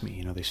they asked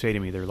me, they say to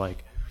me, they're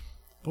like,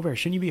 "Bovair,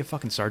 shouldn't you be a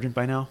fucking sergeant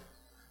by now?"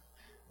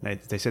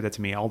 They say that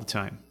to me all the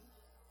time.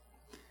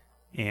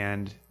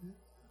 And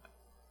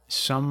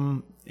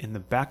in the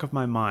back of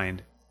my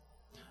mind,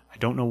 I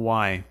don't know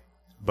why,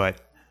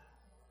 but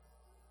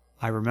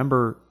I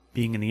remember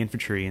being in the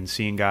infantry and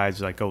seeing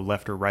guys like go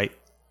left or right,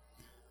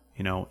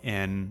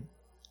 and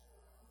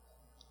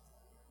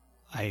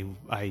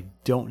I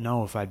don't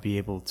know if I'd be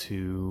able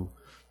to,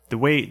 the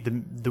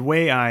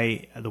way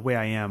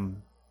I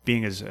am,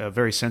 being as a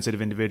very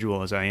sensitive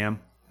individual as I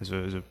am, as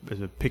a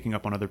picking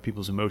up on other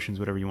people's emotions,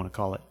 whatever you want to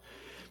call it.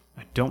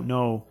 I don't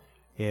know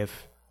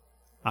if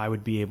I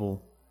would be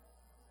able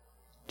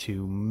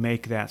to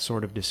make that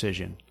sort of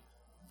decision,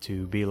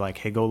 to be like,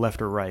 hey, go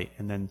left or right,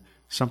 and then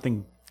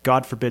something,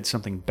 God forbid,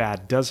 something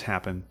bad does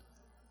happen.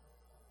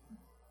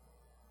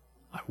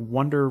 I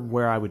wonder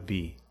where I would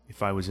be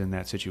if I was in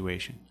that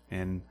situation,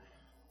 and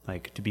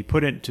like to be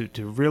put in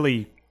to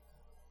really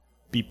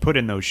be put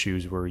in those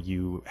shoes where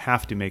you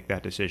have to make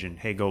that decision.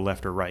 Hey, go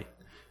left or right,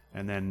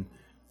 and then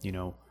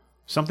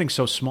something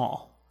so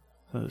small,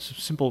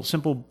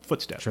 simple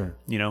footstep. Sure.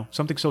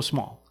 Something so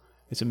small.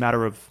 It's a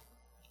matter of,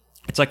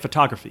 it's like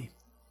photography.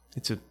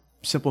 It's a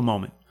simple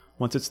moment.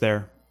 Once it's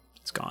there,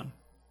 it's gone,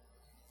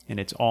 and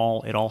it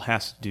all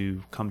has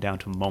to come down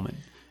to a moment,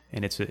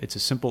 and it's a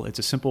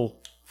simple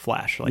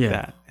flash like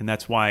that, and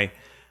that's why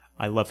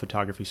I love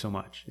photography so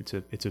much. It's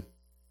a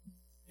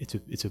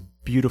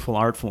beautiful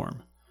art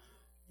form.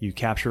 You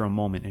capture a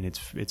moment, and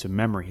it's a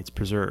memory. It's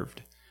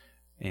preserved,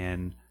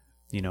 and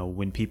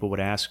when people would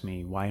ask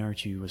me, why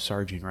aren't you a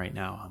sergeant right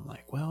now? I'm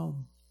like, well,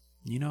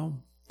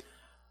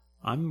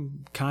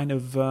 I'm kind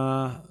of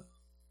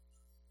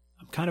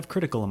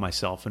critical of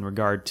myself in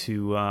regard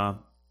to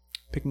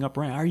picking up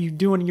rank. Are you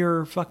doing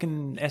your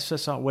fucking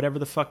SSR, whatever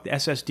the fuck, the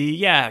SSD?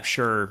 Yeah,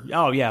 sure.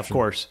 Oh yeah, of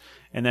course.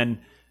 And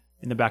then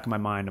in the back of my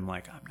mind, I'm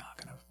like,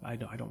 I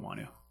don't want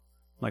to.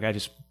 Like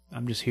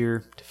I'm just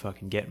here to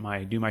fucking do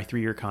my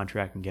 3-year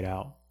contract and get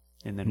out,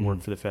 and then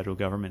work for the federal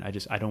government.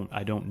 I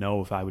don't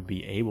know if I would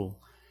be able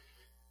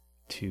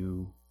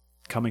to,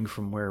 coming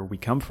from where we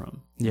come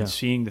from, and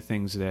seeing the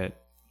things that,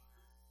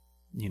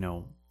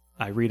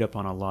 I read up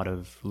on a lot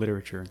of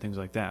literature and things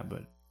like that,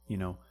 but,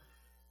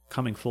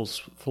 coming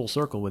full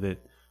circle with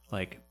it,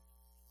 like,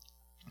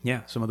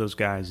 yeah, some of those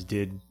guys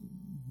did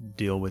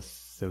deal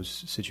with those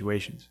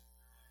situations,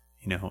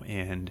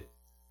 and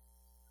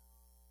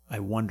I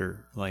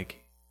wonder,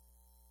 like,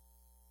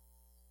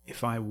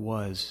 if I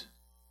was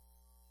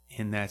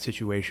in that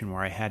situation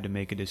where I had to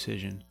make a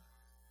decision,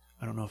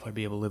 I don't know if I'd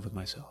be able to live with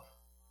myself,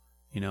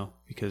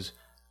 because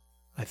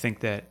I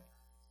think that,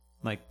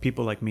 like,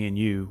 people like me and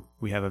you,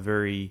 we have a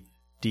very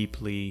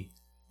deeply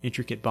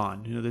intricate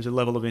bond. There's a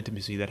level of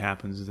intimacy that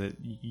happens that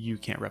you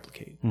can't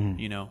replicate,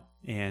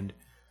 and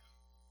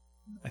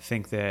I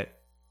think that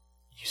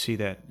you see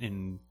that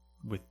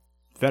with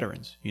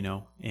veterans,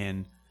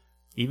 and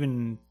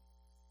even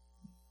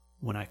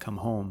when I come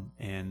home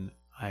and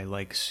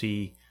I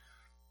see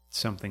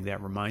something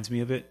that reminds me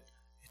of it,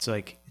 it's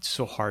like, it's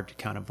so hard to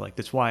kind of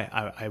that's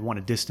why I want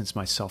to distance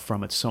myself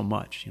from it so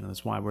much.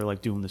 That's why we're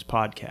doing this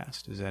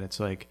podcast, is that it's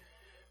like,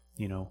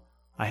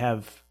 I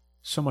have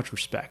so much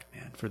respect,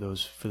 man, for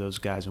those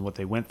guys and what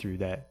they went through,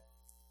 that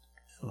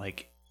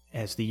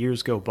as the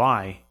years go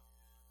by,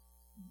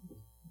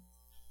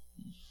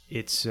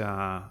 it's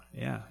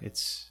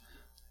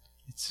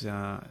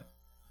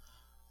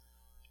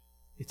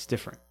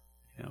different.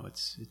 You know,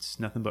 it's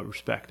nothing but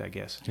respect, I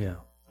guess. Yeah.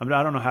 I mean,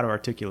 I don't know how to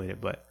articulate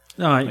it, but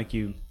No, like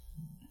yeah.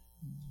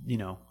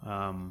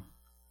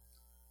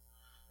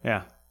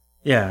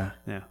 Yeah.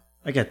 Yeah.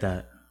 I get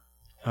that.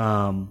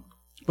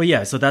 But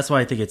yeah, so that's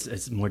why I think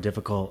it's more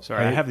difficult.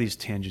 Sorry, I have these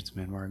tangents,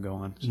 man, where I go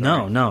on.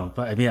 Sorry. No,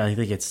 but I mean, I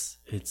think it's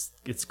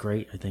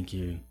great. I think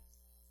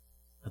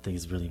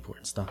it's really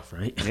important stuff,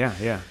 right?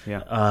 Yeah.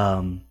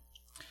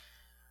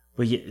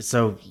 But yeah,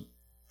 so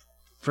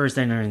first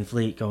entering the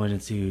fleet, going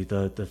into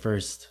the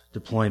first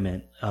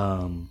deployment,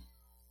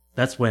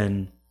 that's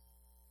when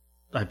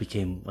I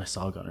became a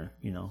saw gunner.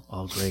 You know,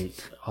 all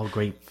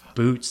great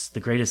boots. The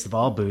greatest of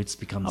all boots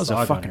become I was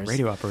saw a fucking gunners.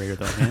 radio operator,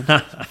 though, man.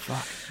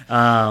 Fuck.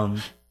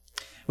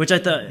 Which I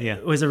thought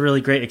was a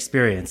really great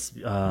experience.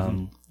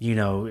 You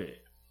know,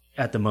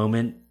 at that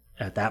moment,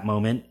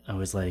 I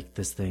was like,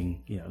 this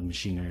thing, you know,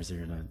 machine gunners are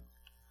gonna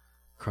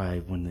cry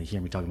when they hear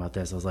me talking about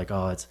this. I was like,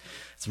 oh, it's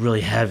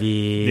really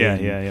heavy.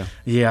 Yeah.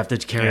 You have to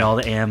carry all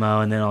the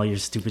ammo and then all your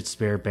stupid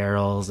spare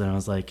barrels. And I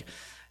was like,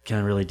 can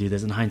I really do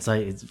this? In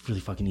hindsight, it's really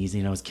fucking easy.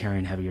 And I was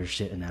carrying heavier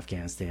shit in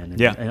Afghanistan and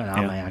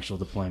on my actual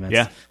deployments.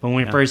 Yeah. But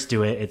when we first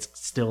do it, it's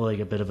still like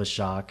a bit of a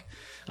shock.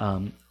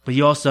 But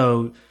you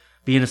also,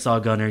 being a saw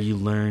gunner, you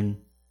learn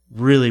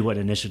really what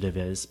initiative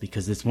is,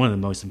 because it's one of the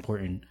most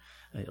important.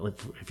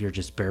 If you're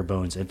just bare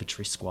bones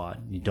infantry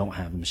squad, you don't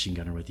have a machine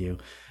gunner with you.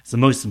 It's the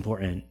most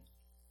important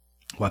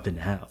weapon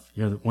to have.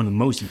 You're one of the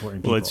most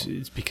important people. Well,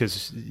 it's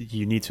because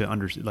you need to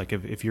understand. Like,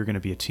 if you're going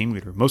to be a team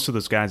leader, most of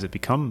those guys that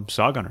become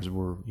saw gunners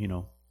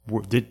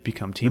did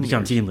become team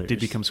leaders. Did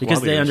become squad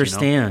because leaders, they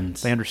understand. You know?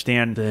 They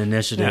understand the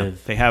initiative.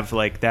 Yeah, they have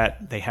like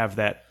that. They have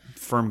that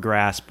firm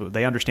grasp.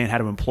 They understand how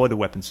to employ the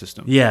weapon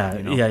system. Yeah,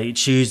 you know?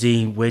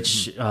 Choosing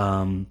which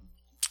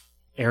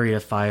area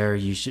of fire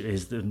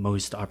is the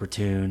most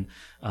opportune.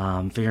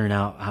 Figuring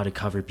out how to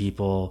cover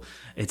people.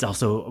 It's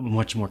also a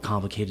much more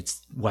complicated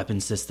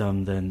weapon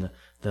system than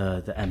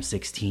the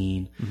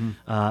M16.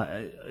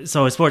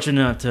 So I was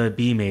fortunate enough to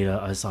be made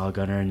a saw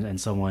gunner,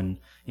 and someone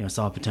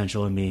saw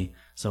potential in me,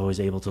 so I was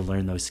able to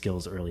learn those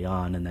skills early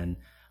on. And then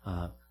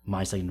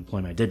my second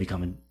deployment, I did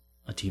become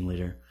a team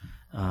leader.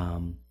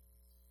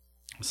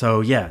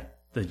 So yeah,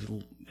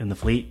 in the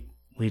fleet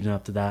leading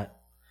up to that,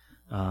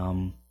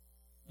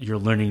 you're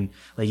learning,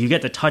 like, you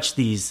get to touch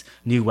these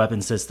new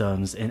weapon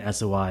systems in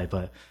SOI,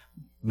 but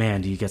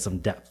man, do you get some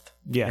depth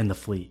in the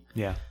fleet.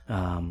 Yeah.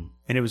 And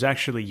it was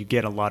actually, you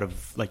get a lot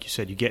of, like you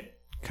said, you get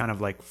kind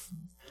of like,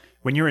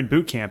 when you're in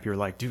boot camp, you're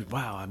like, dude,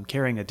 wow, I'm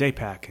carrying a day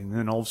pack. And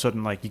then all of a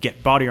sudden, like, you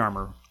get body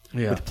armor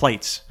with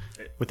plates,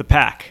 with the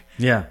pack.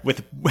 Yeah. With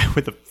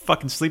a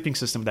fucking sleeping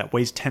system that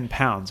weighs 10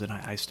 pounds. And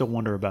I still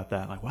wonder about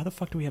that. Like, why the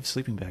fuck do we have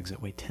sleeping bags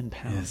that weigh 10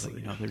 pounds? Yes.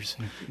 Like, there's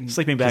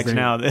sleeping bags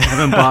now. I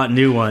haven't bought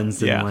new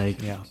ones in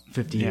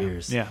 50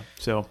 years. Yeah.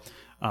 So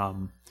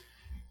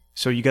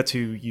you got to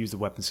use the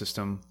weapon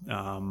system.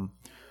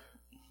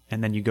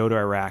 And then you go to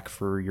Iraq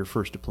for your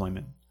first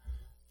deployment.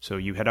 So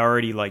you had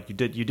already, like, you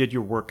did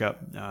your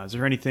workup. Is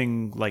there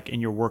anything, like, in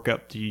your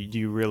workup, do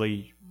you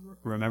really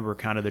remember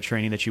kind of the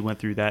training that you went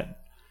through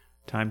that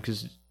time?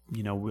 Because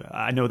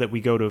I know that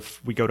we go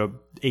to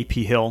AP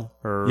Hill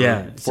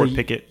or Fort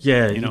Pickett.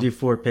 You do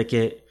Fort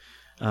Pickett.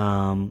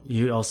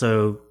 You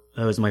also,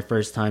 that was my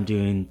first time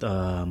doing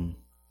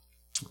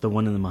the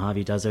one in the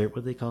Mojave Desert.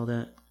 What do they call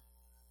that?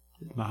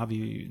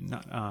 Mojave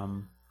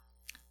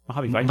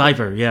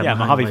Viper.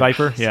 Mojave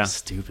Viper. Yeah, so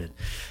stupid.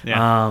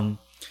 Yeah.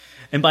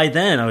 And by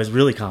then I was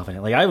really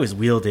confident. Like, I was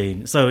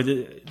wielding, so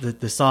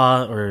the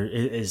saw, or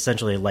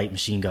essentially a light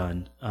machine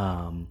gun.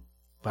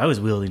 But I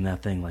was wielding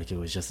that thing like it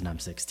was just an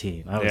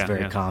M16. I was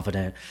very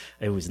confident.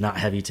 It was not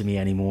heavy to me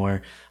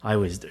anymore. I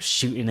was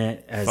shooting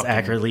it as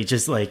accurately,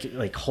 just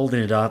like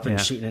holding it up and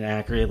shooting it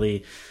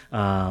accurately,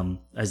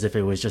 as if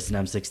it was just an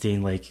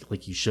M16.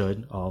 Like you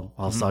should.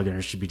 All saw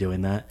gunners should be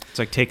doing that. It's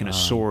like taking a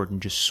sword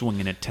and just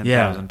swinging it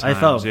 10,000 times. I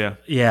felt,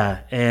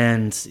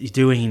 and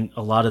doing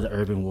a lot of the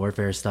urban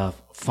warfare stuff.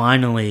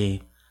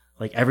 Finally,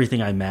 like, everything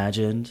I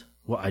imagined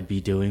what I'd be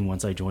doing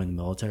once I joined the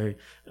military,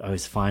 I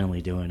was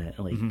finally doing it.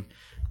 Like,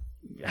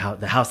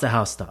 the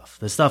house-to-house stuff,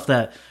 the stuff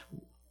that,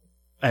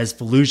 as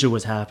Fallujah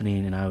was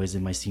happening and I was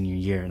in my senior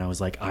year and I was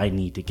like, I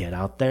need to get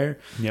out there.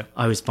 Yeah.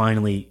 I was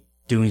finally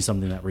doing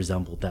something that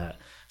resembled that.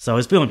 So I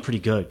was feeling pretty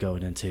good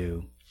going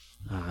into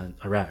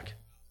Iraq.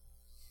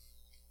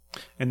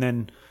 And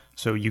then,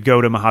 so you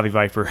go to Mojave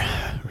Viper.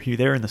 Were you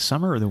there in the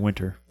summer or the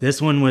winter?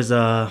 This one was,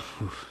 trying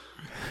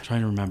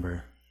to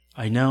remember.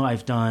 I know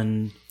I've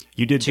done...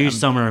 You did 2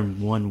 summer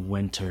and 1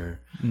 winter.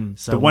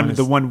 So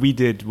the one we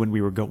did when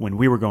we were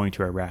going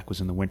to Iraq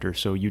was in the winter.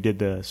 So you did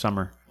the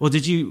summer. Well,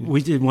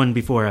 we did one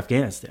before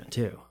Afghanistan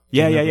too.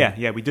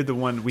 Yeah. We did the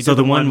one.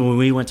 The one when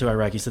we went to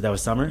Iraq, you said that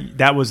was summer?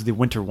 That was the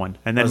winter one.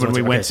 And then when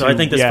we went so I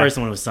think this first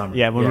one was summer.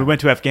 Yeah, when we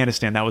went to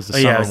Afghanistan, that was the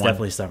summer one. Yeah, it was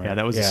definitely summer. Yeah,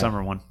 that was the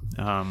summer one.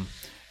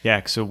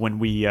 So when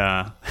we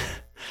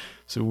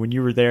so when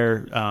you were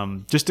there,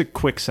 just a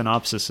quick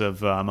synopsis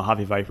of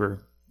Mojave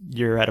Viper.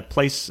 You're at a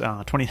place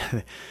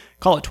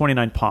call it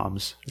 29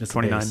 palms. That's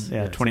 29, base.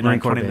 yeah, It's 29, Marine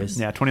Corps 29 base.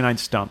 yeah, 29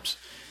 stumps.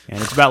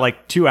 And it's about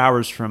like 2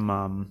 hours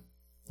from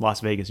Las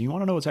Vegas. You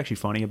want to know what's actually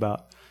funny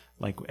about,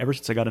 like, ever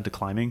since I got into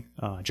climbing,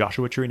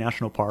 Joshua Tree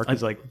National Park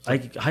is like,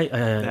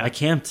 I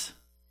camped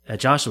at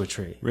Joshua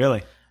Tree.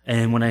 really?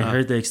 And when I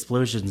heard the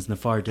explosions in the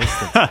far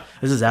distance,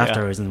 this is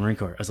after I was in the Marine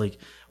Corps. I was like,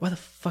 "Why the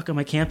fuck am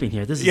I camping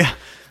here? This is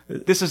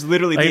This is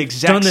literally the I've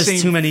exact done this same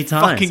too many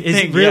times. fucking It's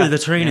thing. really Yeah. the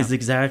terrain Yeah. is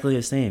exactly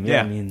the same.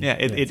 Yeah, I mean,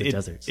 it's a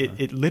desert. So.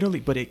 It literally,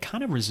 but it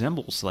kind of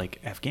resembles like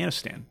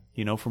Afghanistan,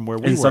 from where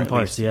we were. In some at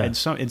parts, least. yeah.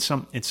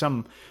 In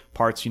some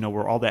parts,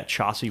 where all that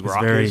chossy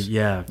rock very is.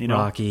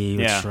 rocky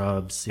with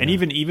shrubs. And yeah.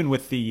 even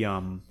with the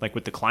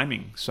with the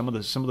climbing, some of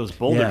those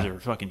boulders Yeah. are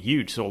fucking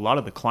huge. So a lot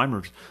of the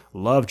climbers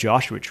love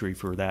Joshua Tree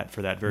for that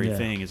very Yeah.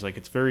 thing. Is like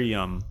it's very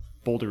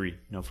bouldery,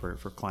 for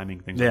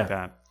climbing things like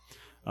that.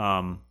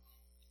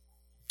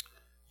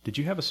 Did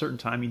you have a certain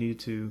time you needed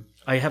to?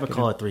 I have a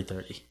call at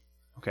 3:30.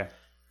 Okay,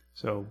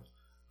 so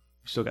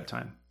we still got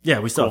time. Yeah,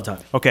 we still have time.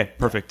 Okay,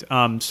 perfect.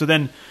 So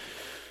then,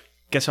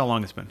 guess how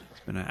long it's been?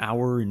 It's been an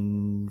hour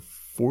and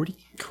 40.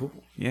 Cool.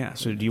 Yeah.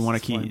 So do you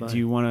want flying to by. Do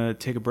you want to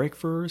take a break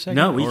for a second?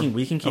 No, or-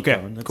 we can keep Okay,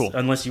 going. That's- cool.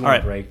 Unless you All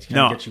want right. a break. Can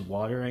No. I get you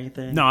water or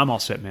anything? No, I'm all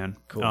set, man.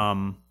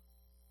 Cool.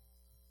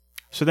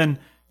 So then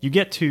you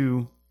get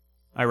to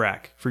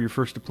Iraq for your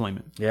first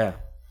deployment. Yeah.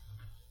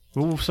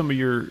 What were some of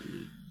your?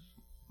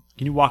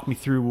 Can you walk me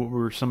through what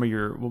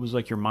was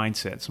like your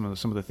mindset? Some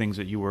of the things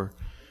that you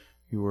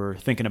were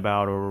thinking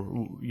about,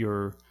 or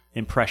your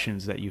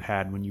impressions that you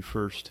had when you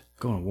first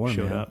Going to war,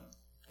 showed man. up.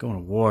 Going to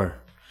war.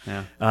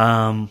 Yeah.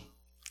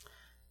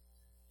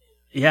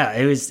 Yeah,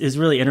 it was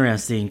really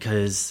interesting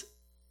because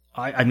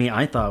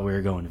I thought we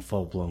were going to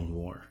full blown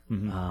war.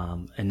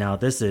 Mm-hmm. And now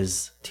this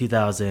is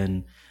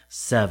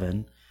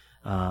 2007.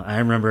 I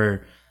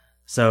remember,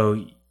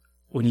 so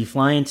when you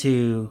fly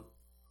into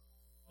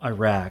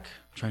Iraq,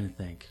 I'm trying to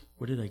think,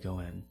 where did I go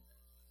in?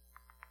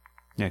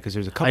 Yeah, because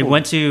there's a couple. I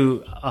went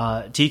to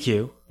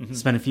TQ,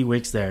 spent a few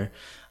weeks there.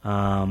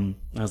 I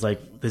was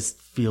like, this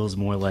feels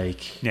more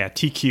like Yeah,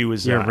 TQ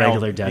is your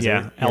regular desert.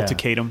 Yeah,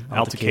 Alticatum.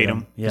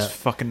 Alticatum, yeah. It's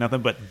fucking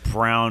nothing but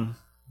brown.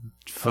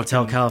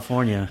 Hotel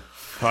California.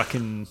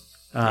 Fucking.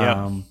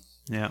 Yeah.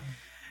 Yeah.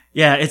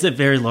 Yeah, it's a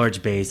very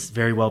large base,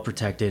 very well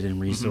protected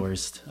and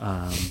resourced.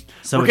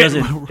 So We're it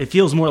getting- doesn't. It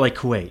feels more like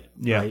Kuwait,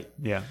 Yeah. right?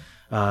 Yeah.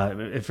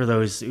 For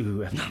those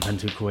who have not been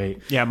to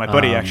Kuwait, Yeah, my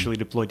buddy actually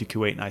deployed to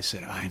Kuwait, and I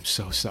said, "I'm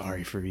so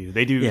sorry for you."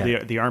 They do.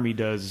 Yeah. The army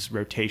does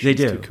rotations They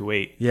do. to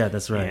Kuwait. Yeah,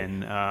 that's right.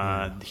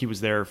 And he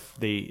was there.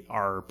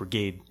 Our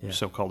brigade,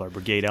 so-called our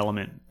brigade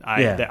element.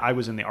 Yeah. I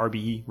was in the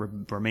RBE,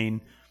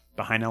 remain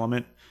behind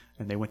element,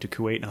 and they went to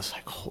Kuwait, and I was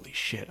like, "Holy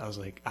shit!" I was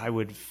like, "I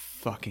would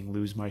fucking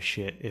lose my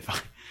shit if I."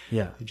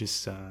 Yeah.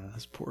 Just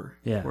that's poor.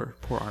 Yeah.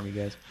 Poor army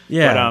guys.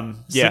 yeah, But,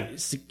 yeah.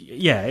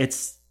 yeah.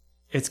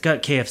 It's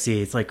got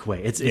KFC. It's like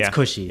Kuwait. It's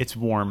cushy. It's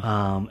warm.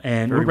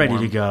 And Very we're ready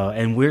warm. to go.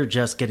 And we're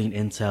just getting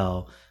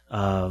intel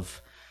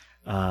of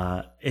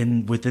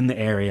within the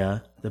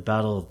area, the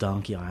Battle of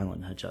Donkey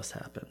Island had just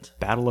happened.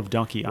 Battle of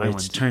Donkey Which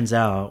Island. turns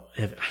out,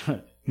 if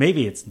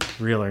maybe it's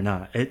real or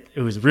not. It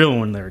was real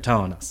when they were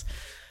telling us.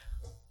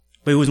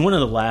 But it was one of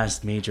the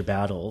last major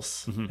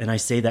battles. Mm-hmm. And I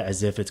say that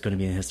as if it's going to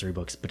be in history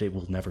books, but it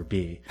will never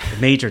be.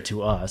 Major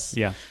to us.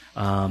 Yeah.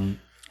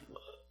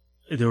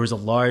 There was a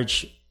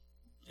large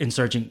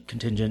insurgent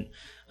contingent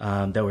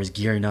that was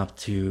gearing up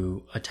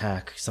to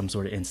attack some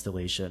sort of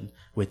installation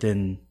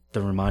within the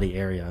Ramadi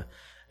area.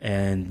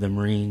 And the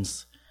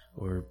Marines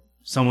or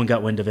someone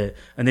got wind of it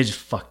and they just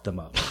fucked them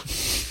up.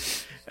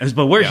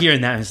 But we're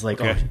hearing that and it's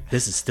like, Okay. oh,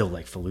 this is still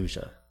like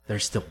Fallujah.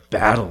 There's still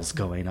battles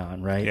going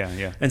on, right? Yeah,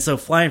 yeah. And so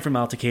flying from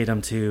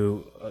Al-Taqaddum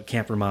to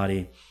Camp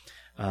Ramadi,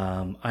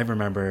 I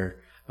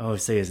remember, I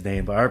always say his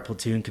name, but our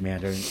platoon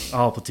commander,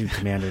 all platoon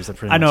commanders are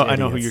pretty I know much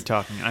who idiots.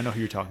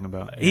 you're talking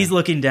about. He's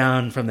looking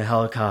down from the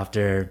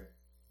helicopter,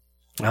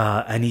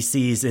 and he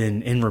sees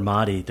in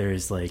Ramadi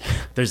there's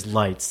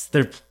lights.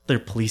 They're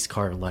police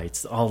car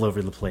lights all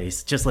over the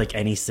place, just like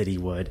any city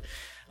would.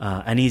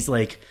 And he's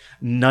like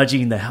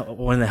nudging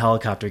one of the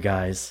helicopter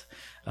guys,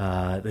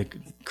 the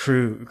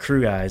crew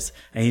guys,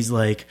 and he's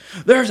like,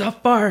 "There's a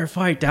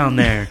firefight down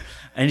there."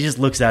 And he just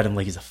looks at him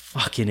like he's a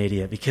fucking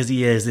idiot, because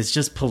he is. It's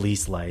just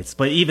police lights.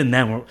 But even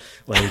then, we're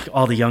like,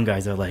 all the young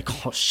guys are like,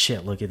 "Oh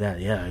shit, look at that!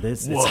 Yeah,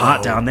 it's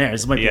hot down there.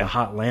 This might be a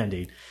hot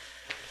landing."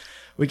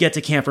 We get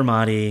to Camp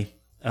Ramadi,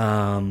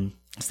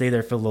 stay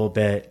there for a little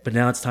bit, but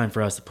now it's time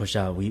for us to push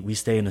out. We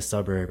stay in a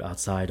suburb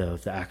outside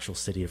of the actual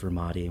city of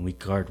Ramadi, and we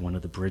guard one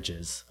of the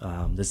bridges.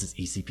 This is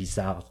ECP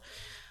South.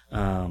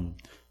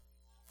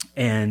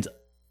 And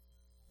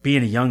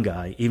being a young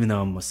guy, even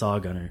though I'm a saw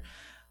gunner,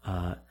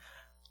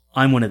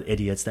 I'm one of the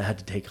idiots that had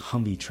to take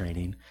Humvee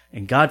training,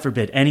 and God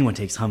forbid anyone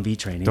takes Humvee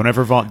training. Don't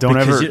ever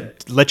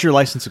Because let your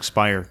license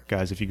expire,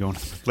 guys. If you go,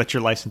 let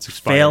your license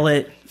expire.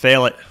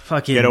 Fail it.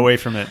 Fucking get away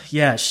from it.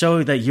 Yeah,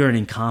 show that you're an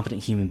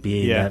incompetent human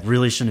being that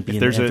really shouldn't be in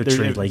the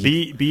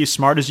infantry. Be as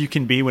smart as you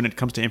can be when it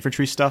comes to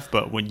infantry stuff,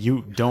 but when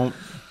you don't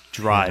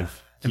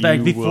drive, in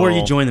fact, before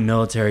you join the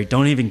military,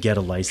 don't even get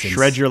a license.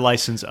 Shred your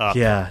license up.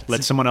 Yeah.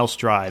 Let someone else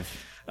drive.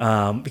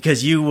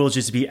 because you will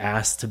just be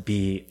asked to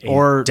be a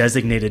Or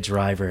designated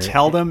driver.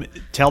 Tell them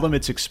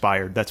it's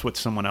expired. That's what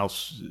someone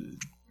else.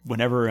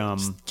 Whenever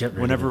get rid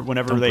of whenever it.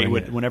 whenever Don't they bring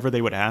would it. whenever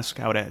they would ask,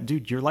 I would ask,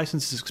 dude, your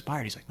license is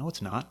expired. He's like, no,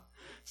 it's not.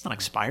 It's not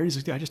expired. He's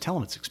like, dude, I just tell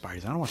him it's expired.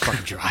 He's like, I don't want to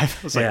fucking drive.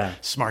 I was like, Yeah.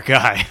 smart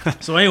guy.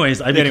 So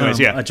anyways, I become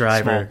yeah, a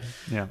driver.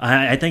 small. Yeah.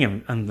 I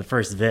think I'm the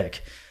first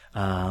Vic.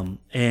 And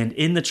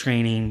in the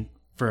training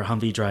for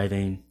Humvee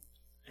driving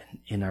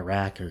in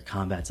Iraq or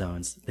combat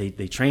zones,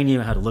 they train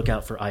you how to look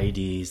out for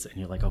IEDs, and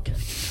you're like, okay,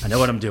 I know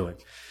what I'm doing.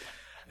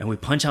 And we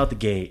punch out the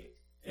gate,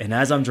 and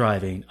as I'm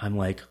driving, I'm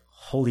like,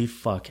 holy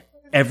fuck,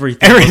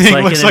 everything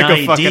looks like an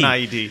a fucking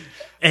IED.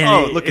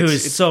 And look, it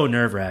was it's so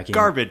nerve wracking.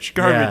 garbage.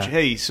 Yeah.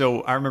 Hey,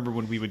 so I remember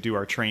when we would do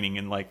our training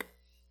in like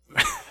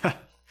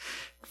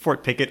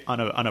Fort Pickett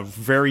on a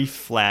very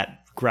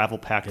flat gravel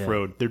packed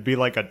road, there'd be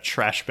like a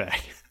trash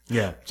bag.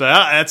 Yeah. So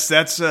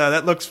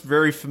that looks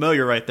very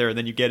familiar right there. And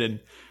then you get in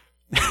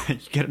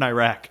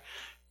Iraq,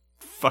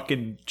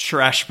 fucking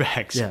trash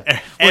bags.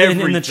 Yeah. Well,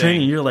 in the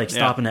training, you're like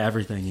stopping at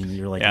everything and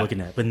you're like looking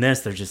at it. But in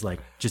this, they're just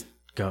like, just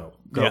go.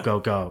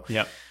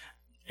 Yep.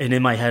 And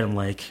in my head, I'm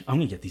like, I'm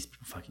going to get these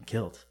people fucking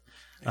killed.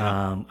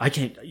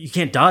 You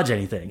can't dodge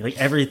anything. Like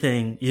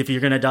everything, if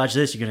you're going to dodge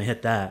this, you're going to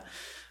hit that.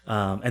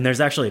 And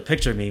there's actually a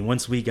picture of me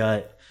once we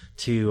got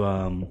to,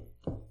 I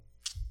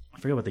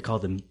forget what they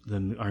called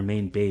our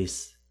main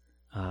base,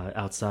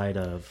 outside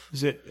of.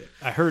 Is it?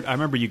 I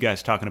remember you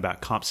guys talking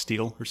about Comp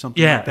Steel or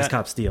something. Yeah, like that. it's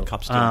Cop Steel.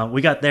 Cop Steel.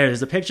 We got there.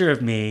 There's a picture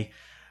of me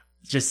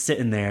just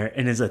sitting there,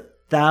 and there's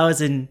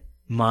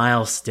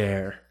 1,000-mile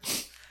stare.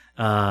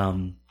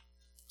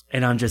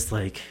 And I'm just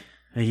like,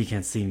 you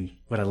can't see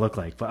what I look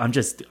like, but I'm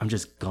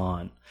just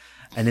gone.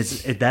 And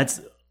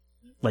that's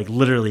like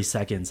literally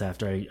seconds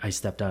after I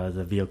stepped out of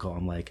the vehicle.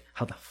 I'm like,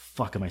 how the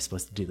fuck am I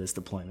supposed to do this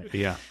deployment?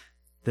 Yeah.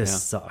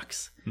 This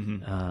sucks.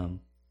 Mm-hmm.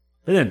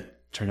 But then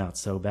turned out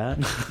so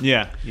bad.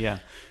 Yeah.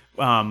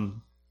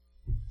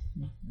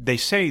 They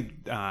say,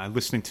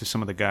 listening to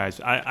some of the guys,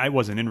 I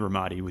wasn't in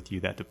Ramadi with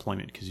you that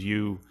deployment because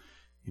you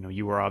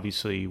were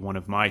obviously one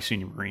of my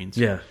senior Marines.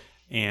 Yeah.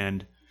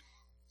 And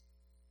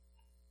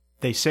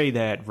they say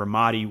that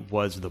Ramadi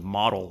was the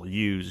model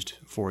used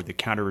for the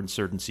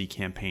counterinsurgency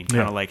campaign.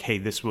 Kind of like, hey,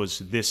 this was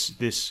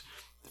this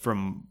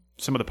from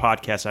some of the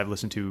podcasts I've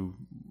listened to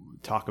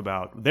talk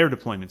about their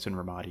deployments in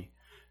Ramadi.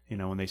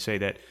 And they say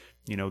that,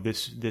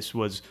 this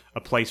was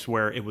a place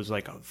where it was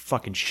like a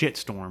fucking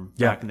shitstorm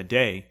back in the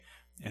day.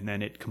 And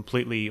then it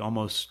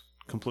almost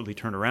completely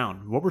turned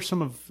around. What were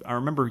I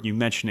remember you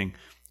mentioning,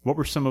 what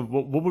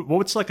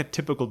what's like a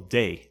typical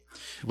day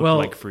look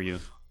like for you?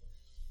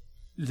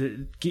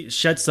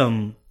 Shed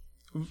some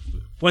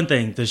one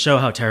thing to show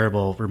how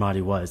terrible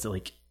Ramadi was.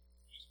 Like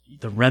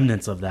the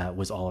remnants of that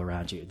was all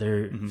around you.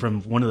 There,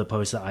 from one of the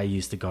posts that I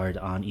used to guard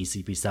on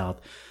ECP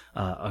South,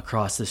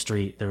 across the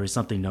street, there was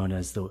something known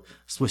as the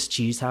Swiss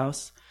cheese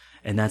house,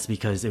 and that's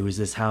because it was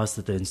this house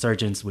that the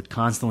insurgents would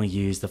constantly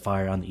use to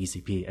fire on the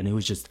ECP, and it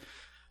was just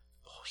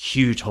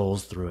huge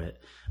holes through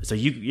it. So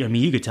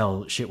you could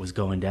tell shit was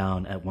going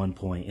down at one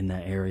point in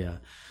that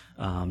area,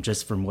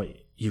 just from what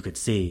you could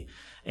see.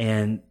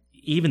 And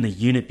even the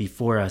unit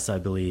before us, I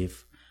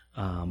believe,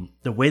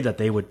 the way that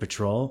they would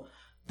patrol,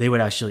 they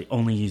would actually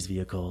only use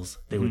vehicles.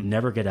 They would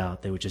never get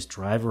out. They would just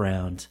drive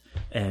around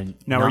and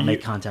not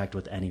make contact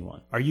with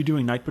anyone. Are you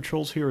doing night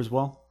patrols here as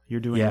well? You're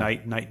doing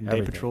night and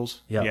day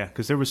patrols? Yeah,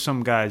 because there was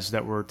some guys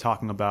that were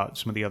talking about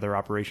some of the other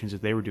operations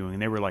that they were doing,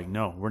 and they were like,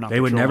 no, we're not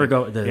They would never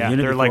go.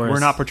 They're like, we're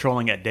not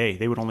patrolling at day.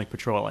 They would only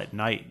patrol at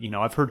night.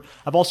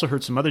 I've also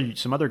heard some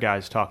other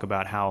guys talk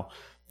about how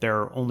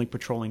they're only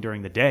patrolling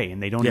during the day,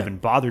 and they don't even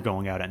bother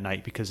going out at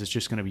night because it's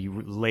just going to be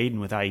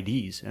laden with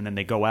IEDs, and then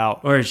they go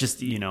out, or it's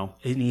just an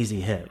easy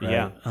hit,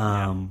 right?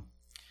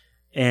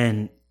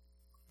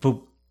 But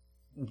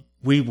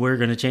we were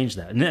going to change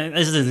that, and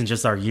this isn't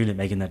just our unit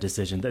making that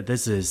decision. That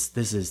this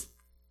is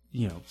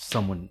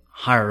someone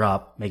higher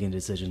up making a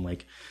decision,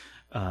 like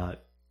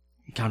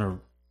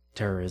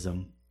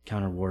counter-terrorism,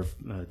 counter-war,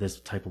 this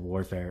type of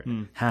warfare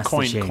has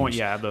to change.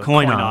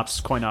 Coin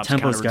ops,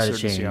 tempo's got to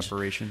change.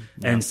 Operation.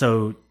 And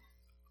so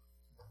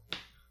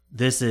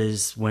this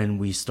is when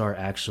we start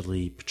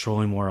actually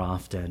patrolling more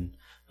often.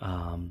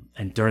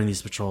 And during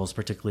these patrols,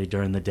 particularly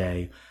during the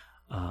day,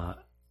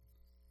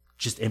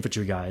 just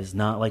infantry guys,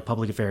 not like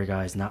public affair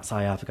guys, not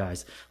PSYOP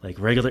guys, like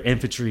regular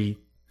infantry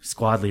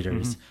squad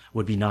leaders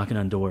would be knocking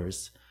on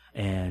doors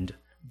and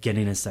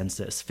getting a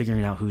census,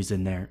 figuring out who's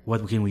in there,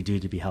 what can we do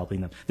to be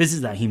helping them. This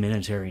is that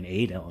humanitarian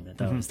aid element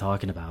that I was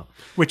talking about.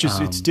 Which is,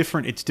 it's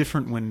different. It's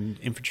different when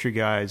infantry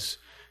guys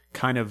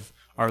kind of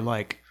are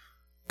like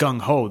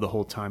gung-ho the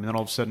whole time, and then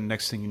all of a sudden,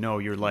 next thing you know,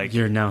 you're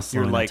now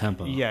slowing the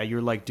tempo. Yeah,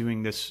 you're like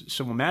doing this.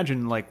 So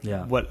imagine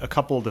what a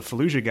couple of the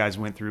Fallujah guys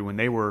went through when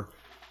they were,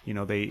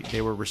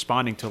 they were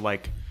responding to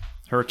like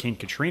Hurricane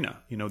Katrina.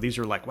 These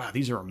are like, wow,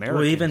 these are Americans.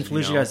 Well, even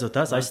Fallujah guys with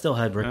us, I still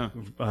had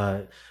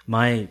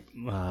my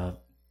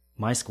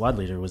squad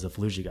leader was a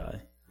Fallujah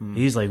guy.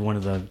 He's like one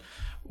of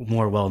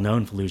more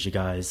well-known Fallujah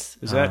guys.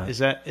 Is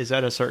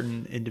that a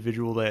certain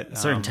individual that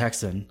certain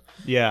Texan?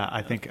 Yeah,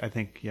 I think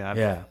yeah.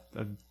 Yeah.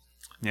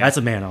 Yeah. That's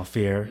a man I'll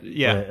fear.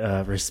 Yeah.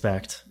 But,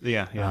 respect.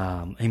 Yeah.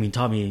 I mean,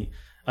 taught me.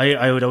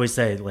 I would always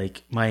say,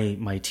 like,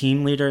 my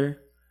team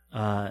leader,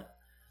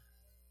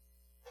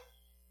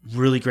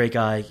 really great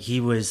guy.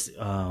 He wasn't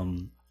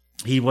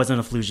a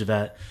Fallujah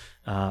vet,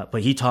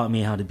 but he taught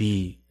me how to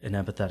be an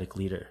empathetic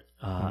leader,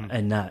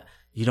 and that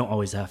you don't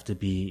always have to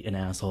be an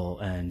asshole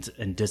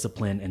and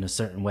discipline in a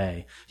certain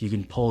way. You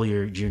can pull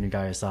your junior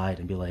guy aside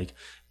and be like,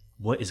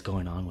 what is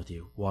going on with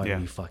you? Why are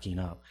you fucking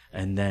up?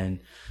 And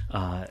then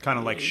kind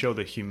of like show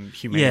the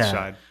humane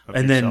side of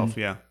and yourself.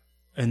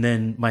 And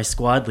then my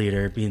squad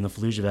leader, being the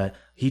Fallujah vet,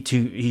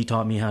 he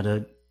taught me how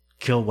to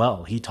kill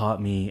well. He taught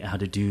me how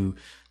to do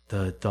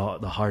the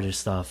harder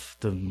stuff,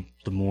 the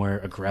more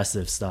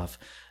aggressive stuff,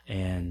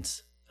 and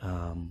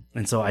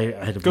so I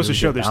had to goes to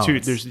show balance.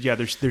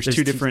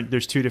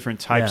 there's two different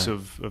types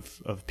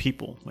of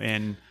people.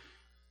 And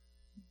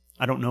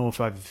I don't know if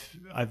I'm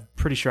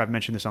pretty sure I've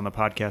mentioned this on the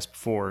podcast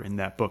before in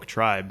that book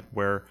Tribe,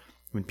 where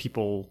when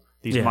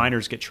these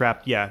miners get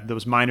trapped,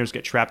 those miners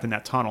get trapped in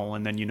that tunnel,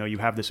 and then you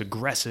have this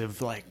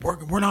aggressive, like,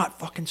 we're not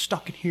fucking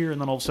stuck in here, and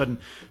then all of a sudden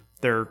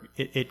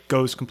it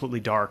goes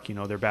completely dark,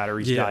 their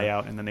batteries die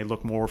out, and then they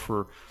look more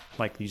for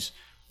like these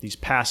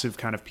passive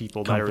kind of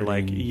people that are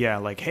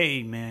like,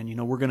 hey man,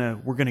 we're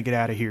gonna get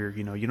out of here,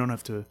 you don't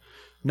have to,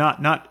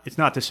 it's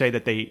not to say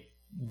that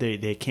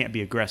they can't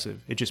be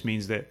aggressive. It just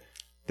means that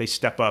they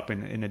step up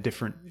in a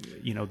different,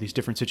 these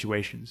different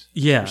situations.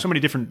 Yeah. There's so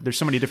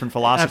many different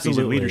philosophies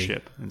in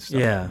leadership and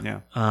stuff.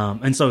 Yeah.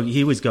 And so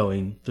he was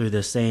going through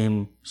the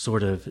same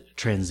sort of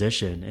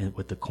transition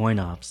with the coin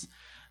ops.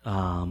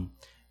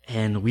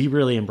 And we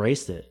really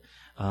embraced it.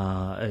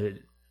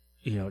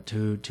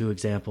 Two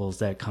examples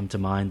that come to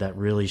mind that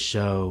really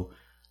show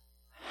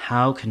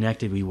how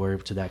connected we were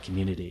to that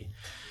community.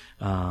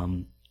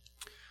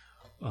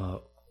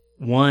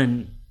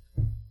 One,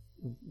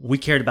 we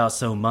cared about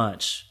so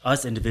much,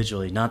 us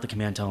individually, not the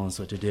command telling us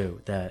what to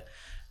do, that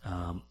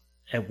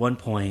at one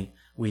point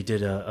we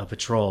did a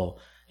patrol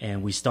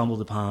and we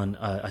stumbled upon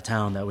a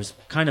town that was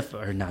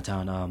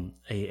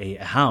a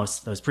house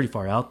that was pretty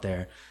far out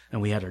there,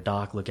 and we had our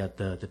doc look at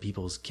the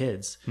people's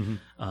kids.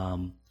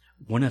 Mm-hmm.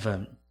 One of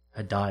them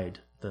had died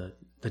the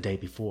day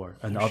before,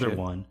 and the other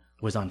one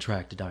was on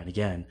track to die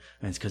again,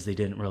 and it's because they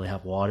didn't really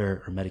have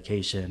water or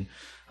medication.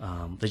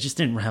 They just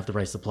didn't have the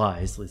right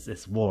supplies.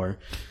 It's war.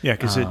 Yeah,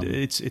 because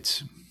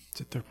it's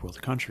a third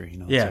world country,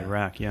 It's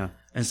Iraq,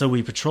 And so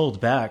we patrolled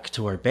back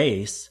to our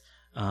base,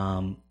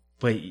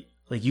 but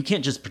like you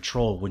can't just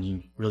patrol when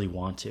you really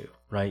want to,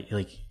 right?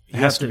 Like it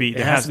has to be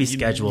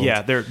scheduled.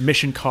 Yeah, their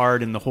mission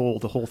card and the whole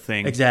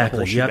thing.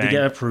 Exactly, you have to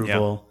get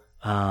approval.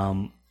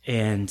 Yeah.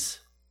 And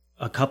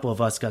a couple of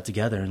us got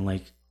together and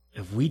like,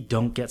 if we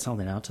don't get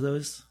something out to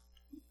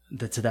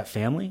that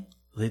family,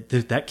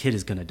 that kid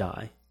is going to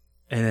die.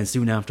 And then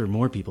soon after,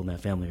 more people in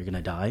that family are going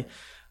to die.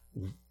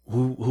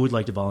 Who would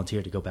like to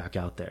volunteer to go back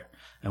out there?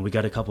 And we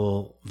got a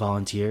couple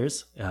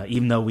volunteers,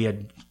 even though we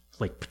had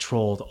like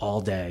patrolled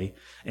all day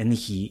in the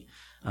heat.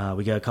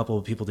 We got a couple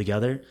of people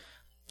together,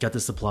 got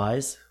the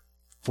supplies,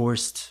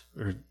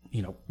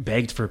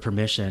 begged for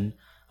permission,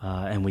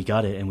 and we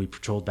got it, and we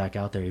patrolled back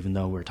out there even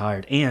though we're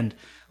tired. And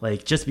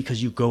like, just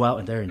because you go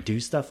out there and do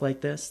stuff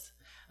like this,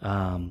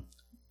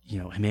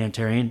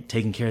 humanitarian,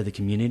 taking care of the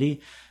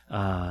community,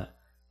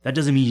 that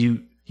doesn't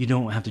mean you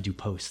don't have to do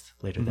post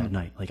later that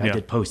night. Like I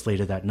did post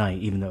later that night,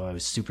 even though I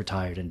was super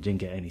tired and didn't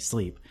get any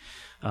sleep.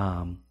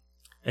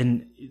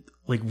 And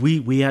like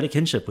we had a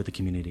kinship with the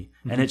community,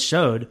 and it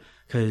showed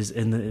because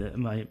in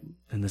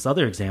this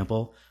other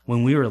example,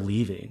 when we were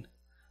leaving,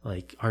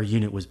 like our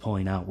unit was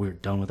pulling out, we were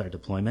done with our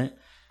deployment.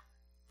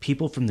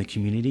 People from the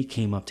community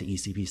came up to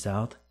ECP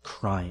South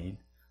crying,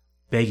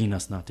 begging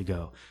us not to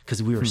go,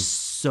 because we were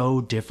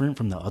so different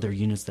from the other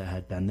units that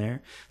had been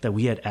there that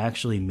we had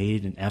actually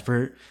made an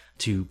effort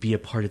to be a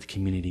part of the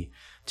community,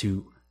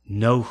 to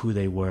know who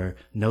they were,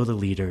 know the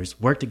leaders,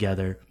 work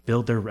together,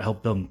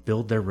 help them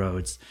build their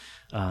roads.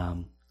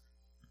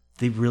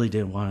 They really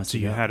didn't want us to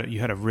go.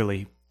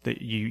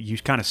 You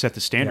kind of set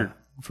the standard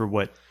for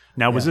what.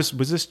 Now was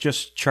this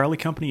just Charlie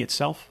Company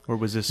itself, or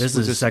was this is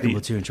the second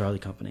platoon Charlie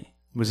Company?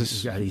 Was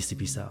this at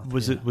ECP South?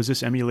 Was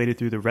this emulated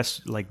through the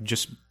rest, like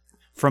just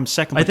from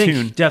second I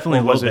platoon? Think definitely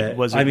a little bit.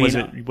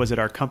 Was it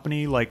our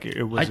company? Like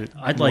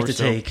I'd like to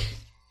take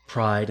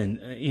pride,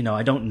 and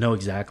I don't know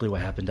exactly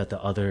what happened at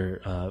the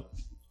other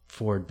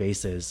forward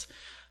bases,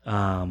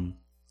 but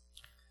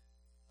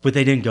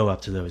they didn't go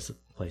up to those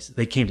places.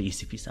 They came to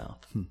ECP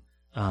South.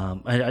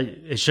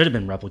 It should have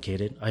been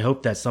replicated. I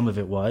hope that some of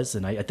it was,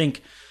 and I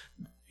think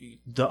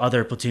the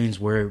other platoons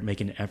were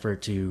making an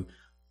effort to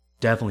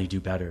definitely do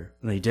better,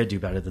 and they did do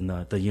better than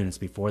the units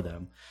before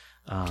them.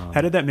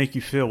 How did that make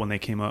you feel when they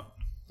came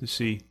up to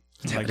see?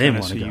 I didn't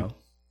want to go.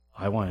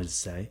 I wanted to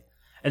stay.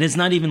 And it's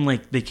not even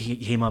like they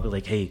came up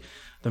like, hey,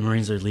 the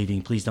Marines are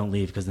leaving, please don't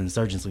leave because the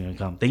insurgents are going to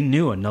come. They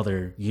knew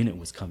another unit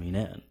was coming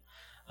in.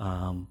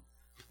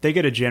 they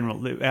get a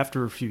general,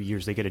 after a few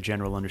years, they get a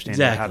general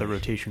understanding of how the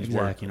rotations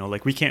work. You know,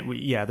 like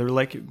they're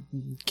like,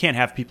 can't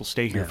have people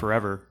stay here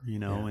forever, you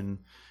know, and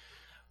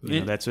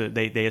you know, that's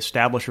they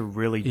establish a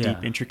really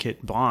deep,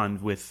 intricate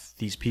bond with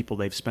these people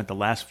they've spent the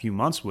last few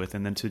months with,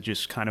 and then to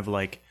just kind of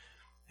like,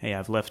 hey,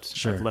 I've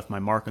left my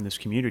mark on this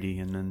community,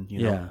 and then,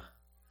 you know.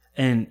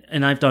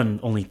 And I've done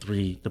only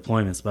 3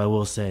 deployments, but I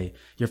will say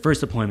your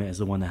first deployment is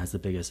the one that has the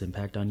biggest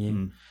impact on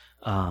you.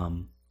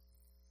 And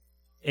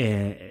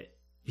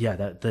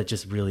that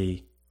just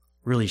really,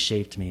 really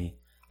shaped me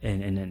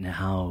and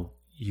how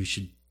you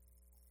should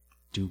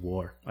do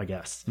war, I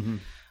guess.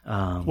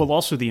 Well,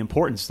 also the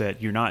importance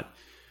that you're not,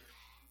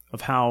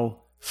 of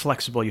how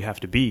flexible you have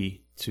to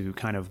be to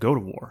kind of go to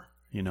war,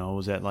 you know,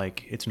 is that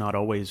like, it's not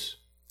always,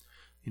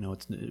 you know,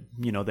 it's,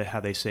 you know, how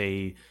they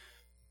say,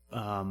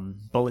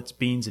 bullets,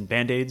 beans, and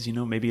Band-Aids, you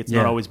know, maybe it's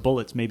not always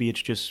bullets. Maybe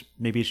it's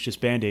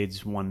just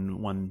Band-Aids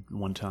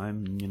one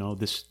time, you know,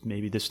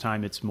 this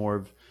time it's more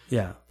of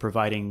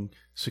providing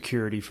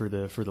security for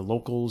the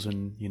locals,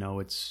 and, you know,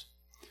 it's,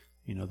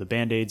 you know, the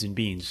Band-Aids and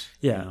beans.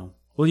 Yeah. You know?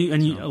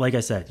 Well, like I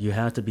said, you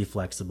have to be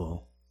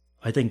flexible.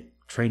 I think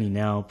training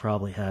now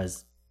probably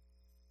has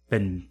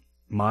been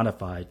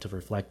modified to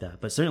reflect that,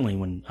 but certainly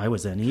when I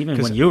was in,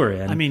 even when you were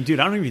in, I mean, dude,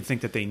 I don't even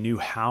think that they knew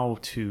how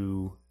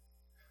to,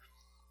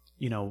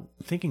 you know,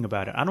 thinking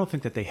about it, I don't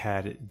think that they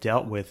had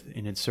dealt with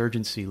an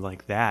insurgency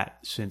like that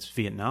since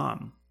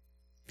Vietnam.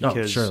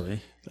 Because,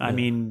 surely. I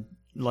mean,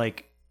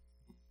 like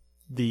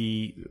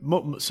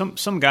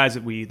some guys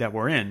that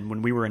were in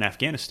when we were in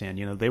Afghanistan,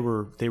 you know, they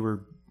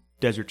were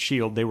Desert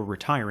Shield. They were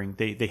retiring.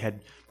 They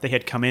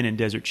had come in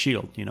Desert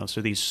Shield, you know.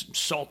 So these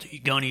salty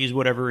gunnies,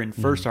 whatever, and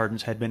first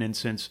sergeants had been in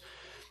since,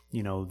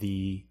 you know,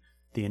 the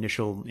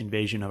initial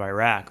invasion of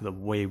Iraq, the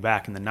way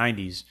back in the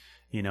 90s,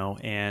 you know.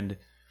 And,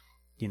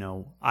 you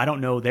know, I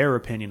don't know their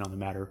opinion on the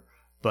matter,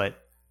 but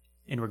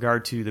in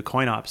regard to the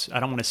coin ops, I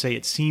don't want to say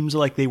it seems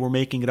like they were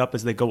making it up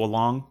as they go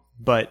along,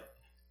 but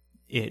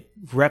it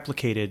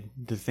replicated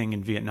the thing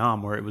in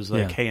Vietnam where it was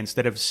like, hey,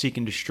 instead of seek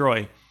and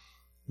destroy,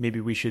 maybe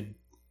we should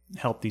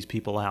help these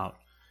people out,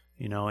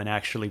 you know, and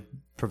actually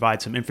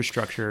provide some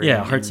infrastructure.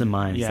 Yeah, hearts and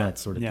minds, that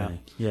sort of thing.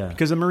 Yeah,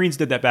 because the Marines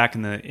did that back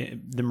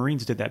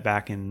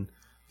in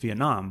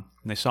Vietnam,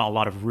 and they saw a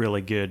lot of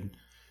really good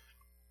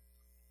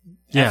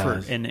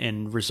effort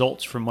and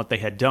results from what they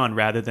had done,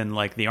 rather than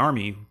like the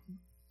Army.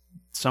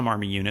 Some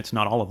Army units,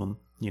 not all of them,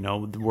 you know,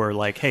 were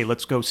like, hey,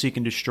 let's go seek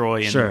and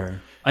destroy. And,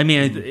 I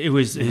mean, it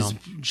was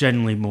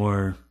generally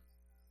more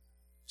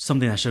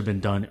something that should have been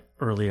done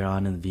earlier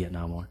on in the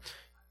Vietnam War.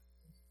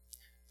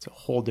 It's a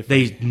whole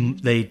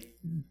different. They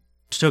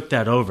took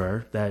that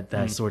over.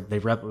 That sort.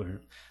 They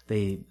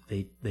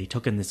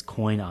took in this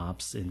coin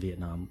ops in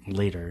Vietnam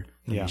later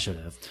than they should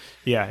have.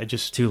 Yeah, it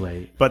just too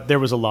late. But there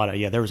was a lot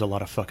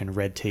of fucking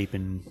red tape,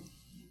 and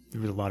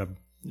there was a lot of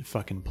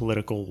fucking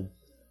political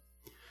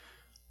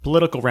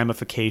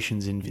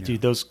ramifications. And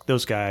dude,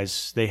 those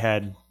guys, they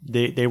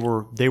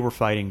were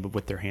fighting, but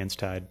with their hands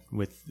tied,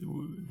 with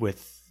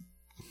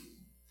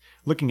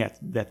looking at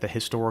the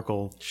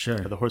historical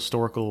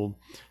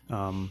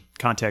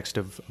context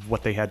of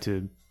what they had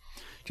to.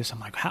 Just, I'm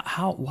like,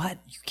 how what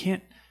you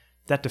can't.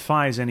 That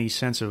defies any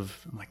sense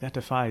of. I'm like, that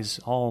defies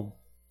all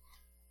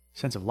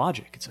sense of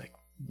logic. It's like,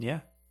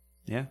 yeah.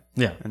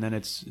 And then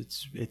it's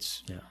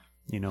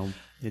you know,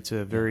 it's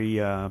a very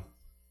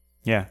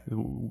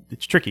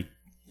it's tricky.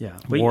 Yeah,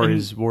 war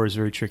is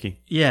very tricky.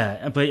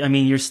 Yeah, but I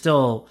mean, it's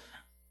still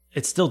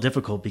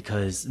difficult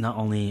because not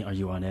only are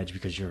you on edge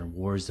because you're in a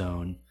war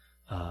zone,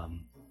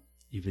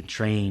 you've been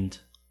trained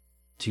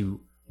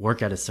to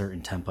work at a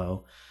certain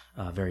tempo,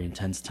 very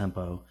intense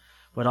tempo,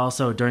 but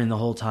also during the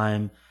whole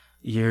time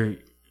you're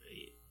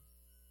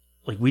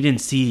like, we didn't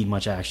see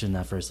much action in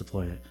that first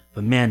deployment,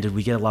 but man, did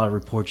we get a lot of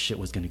reports shit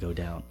was going to go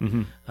down.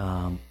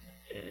 Mm-hmm.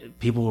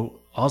 People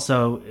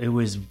also, it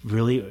was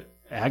really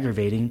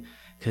aggravating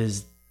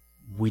because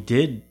we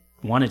did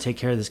want to take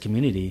care of this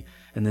community.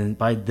 And then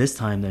by this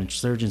time, the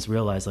insurgents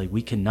realized, like,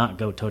 we cannot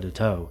go toe to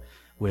toe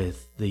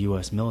with the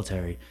U.S.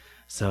 military.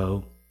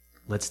 So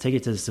let's take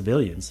it to the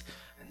civilians.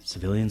 And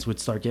civilians would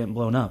start getting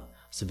blown up.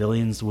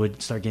 Civilians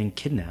would start getting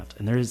kidnapped.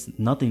 And there's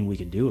nothing we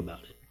could do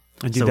about it.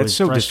 And dude, that's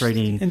so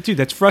frustrating.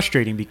 That's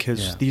frustrating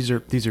because these are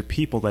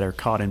people that are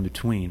caught in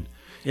between.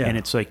 Yeah. And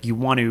it's like, you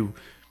want to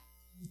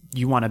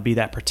be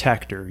that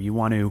protector. You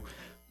want to,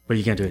 but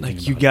you can't do it.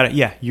 Like, you got it.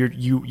 Yeah,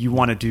 you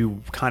want to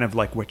do kind of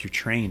like what you're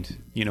trained.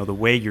 You know, the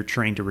way you're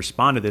trained to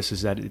respond to this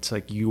is that it's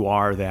like you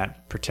are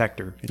that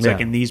protector. It's like,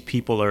 and these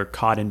people are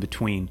caught in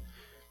between.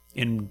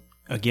 And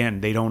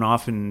again, they don't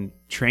often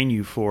train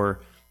you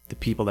for the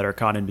people that are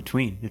caught in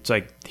between. It's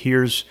like,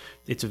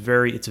 it's a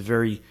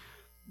very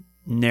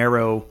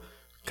narrow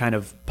kind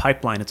of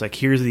pipeline. It's like,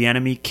 here's the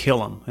enemy, kill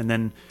them, and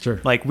then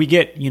like we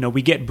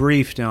get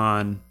briefed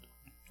on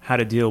how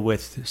to deal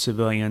with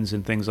civilians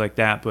and things like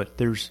that, but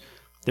there's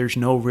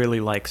no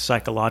really like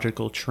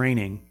psychological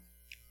training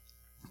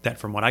that,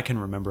 from what I can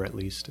remember at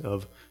least,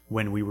 of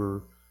when we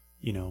were,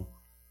 you know,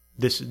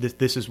 this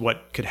is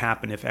what could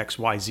happen if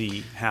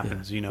XYZ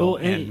happens, you know.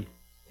 Well,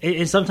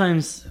 and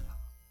sometimes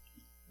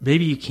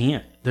maybe you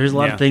can't. There's a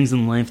lot of things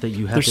in life that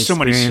you have to so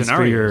many experience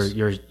for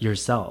scenarios.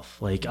 yourself.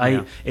 Like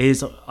I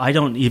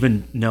don't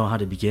even know how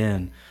to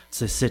begin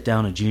to sit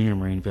down a junior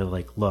Marine and be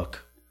like,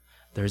 look,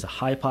 there's a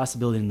high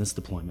possibility in this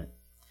deployment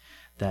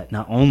that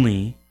not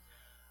only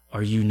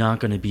are you not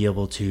going to be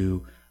able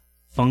to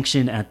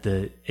function at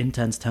the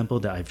intense tempo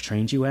that I've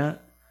trained you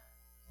at,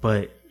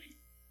 but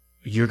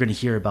you're going to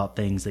hear about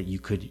things that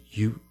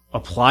you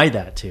apply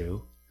that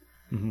to,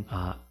 and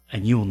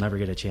you will never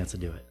get a chance to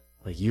do it.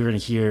 Like you're going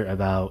to hear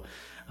about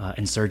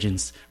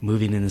insurgents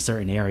moving in a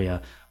certain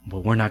area,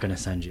 but we're not going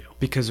to send you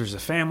because there's a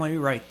family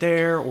right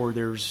there, or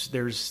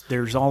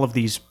there's all of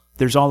these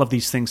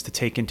things to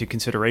take into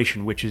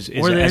consideration, which is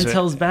or the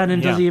intel's bad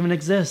and doesn't even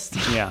exist.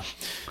 Yeah,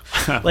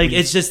 like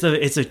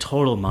it's a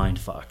total mind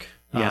fuck.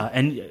 Yeah,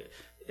 and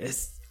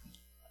it's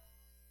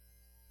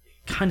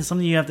kind of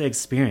something you have to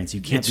experience.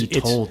 You can't be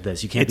told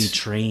this. You can't be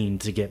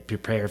trained to get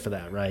prepared for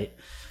that, right?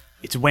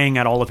 It's weighing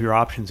out all of your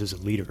options as a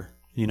leader.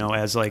 You know,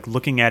 as like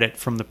looking at it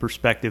from the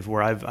perspective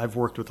where I've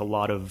worked with a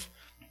lot of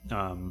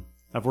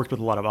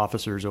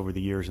officers over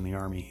the years in the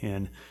Army,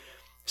 and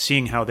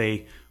seeing how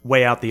they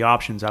weigh out the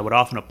options, I would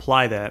often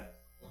apply that.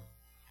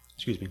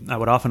 I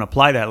would often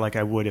apply that like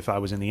I would if I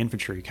was in the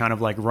infantry, kind of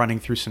like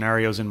running through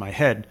scenarios in my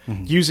head,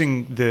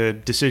 using the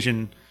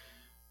decision,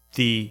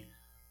 the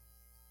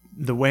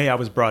way I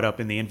was brought up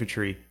in the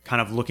infantry, kind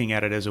of looking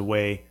at it as a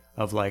way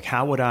of like,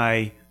 how would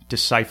I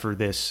decipher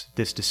this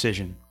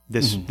decision?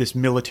 This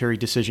military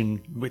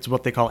decision, it's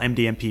what they call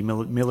MDMP,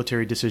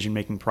 military decision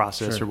making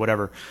process, or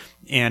whatever.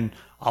 And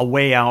I'll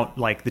weigh out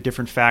like the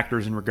different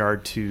factors in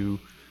regard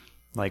to,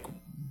 like,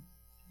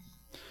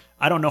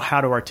 I don't know how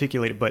to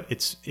articulate it, but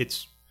it's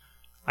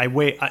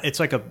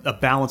like a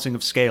balancing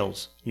of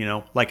scales, you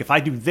know, like if I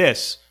do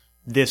this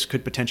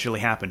could potentially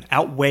happen,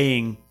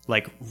 outweighing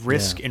like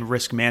risk and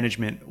risk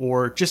management,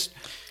 or just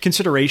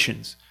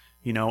considerations,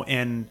 you know.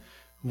 And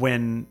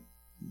when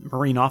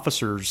Marine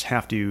officers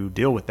have to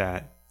deal with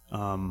that,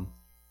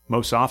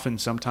 most often,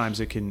 sometimes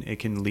it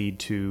can lead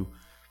to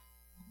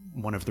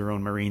one of their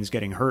own Marines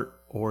getting hurt,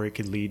 or it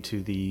could lead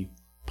to the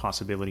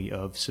possibility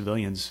of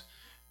civilians,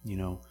 you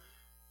know,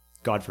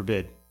 God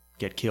forbid,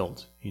 get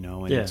killed, you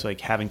know. And it's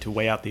like having to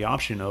weigh out the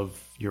option of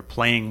you're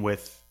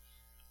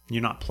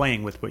not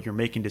playing with, but you're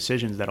making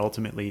decisions that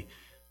ultimately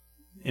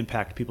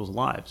impact people's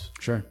lives.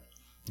 Sure.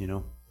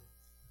 You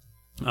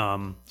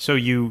know. So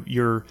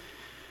your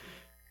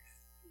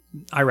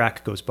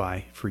Iraq goes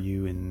by for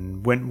you,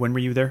 and when were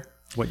you there?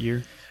 What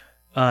year?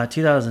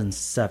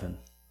 2007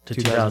 to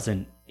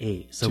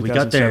 2008. So we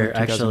got there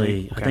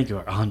actually. Okay. I think you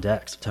were on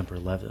deck September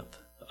 11th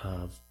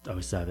of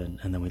 07,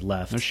 and then we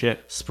left. No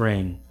shit.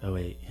 Spring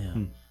 08. Yeah.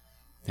 Yeah,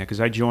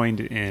 because I joined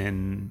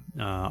in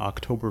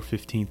October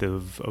 15th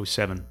of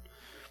 07.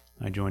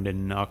 I joined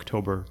in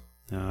October.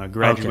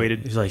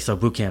 Graduated. Okay. Like so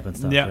boot camp and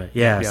stuff. Yeah. Right?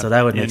 Yeah. So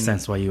that would make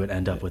sense why you would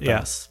end up with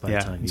us by the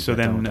time you so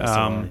then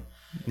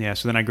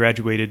so then I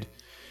graduated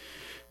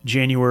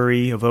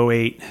January of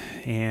 08,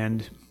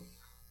 and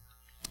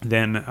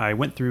then I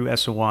went through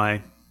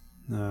SOI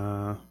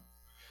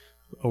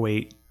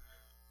 08,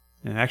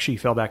 and actually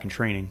fell back in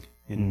training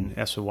in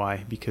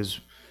SOI because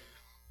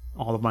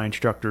all of my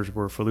instructors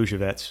were Fallujah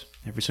vets,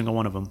 every single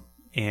one of them,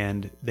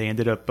 and they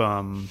ended up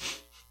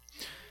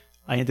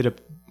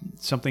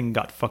something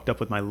got fucked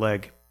up with my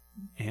leg,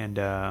 and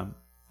I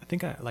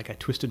think I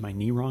twisted my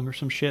knee wrong or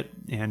some shit,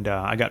 and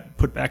I got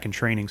put back in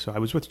training. So I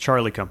was with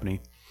Charlie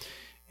Company.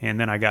 And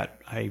then I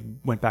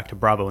went back to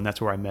Bravo, and that's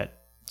where I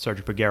met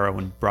Sergeant Pagaro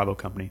in Bravo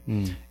Company.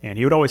 And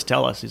he would always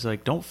tell us, he's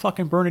like, don't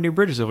fucking burn any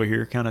bridges over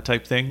here, kind of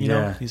type thing. You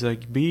know? He's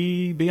like,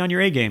 be on your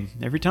A game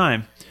every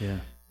time. Yeah.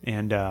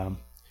 And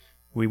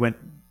we went,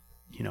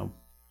 you know,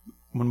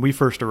 when we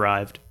first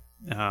arrived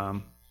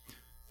to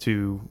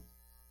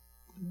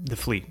the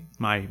fleet,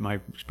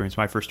 my experience,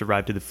 when I first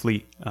arrived to the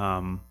fleet,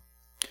 there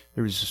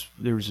was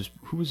this,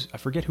 I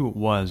forget who it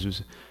was.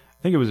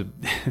 I think it was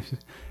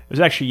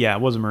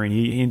it was a Marine.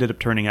 He ended up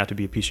turning out to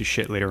be a piece of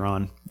shit later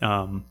on.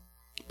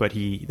 But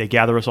they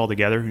gather us all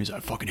together, and he's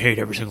like, I fucking hate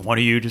every single one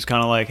of you. Just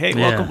kind of like, hey,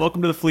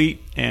 welcome to the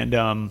fleet. And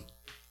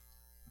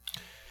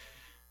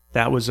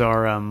that was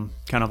our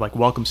kind of like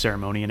welcome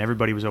ceremony, and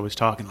everybody was always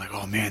talking like,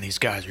 oh man, these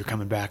guys are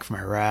coming back from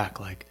Iraq.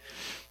 Like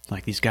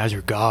these guys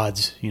are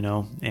gods, you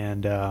know.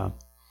 And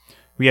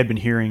we had been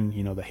hearing,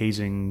 you know, the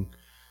hazing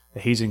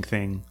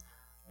thing.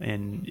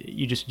 And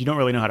you don't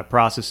really know how to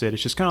process it.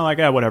 It's just kind of like,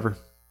 whatever.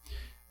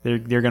 They're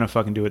going to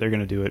fucking do it. They're going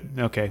to do it.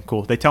 Okay,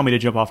 cool. They tell me to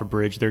jump off a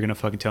bridge. They're going to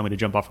fucking tell me to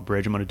jump off a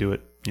bridge. I'm going to do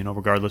it, you know,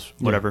 regardless,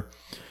 whatever.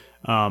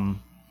 And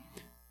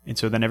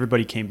so then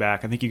everybody came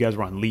back. I think you guys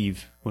were on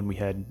leave when we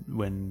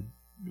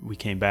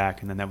came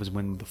back. And then that was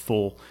when the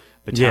full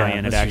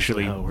battalion had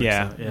actually,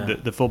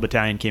 the full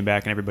battalion came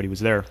back and everybody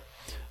was there.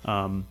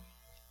 And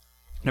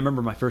I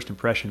remember my first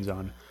impressions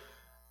on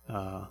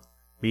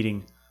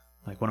meeting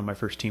like one of my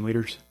first team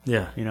leaders.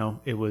 Yeah. You know,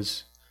 it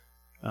was,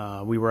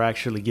 we were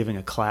actually giving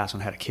a class on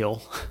how to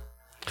kill,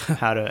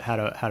 how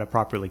to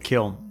properly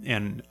kill.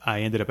 And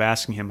I ended up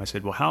asking him, I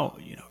said, well, how,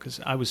 you know, cause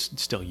I was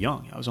still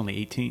young. I was only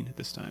 18 at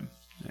this time.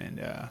 And,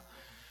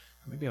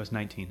 maybe I was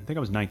 19. I think I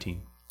was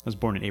 19. I was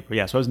born in April.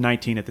 Yeah, so I was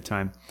 19 at the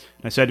time.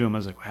 And I said to him, I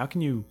was like, how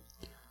can you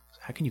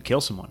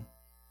kill someone?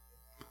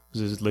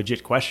 This is a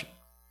legit question.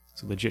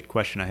 It's a legit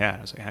question I had.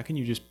 I was like, how can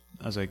you just,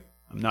 I was like,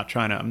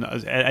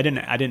 I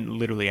didn't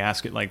literally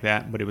ask it like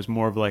that, but it was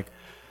more of like,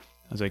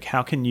 I was like,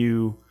 how can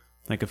you,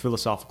 like a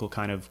philosophical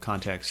kind of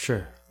context.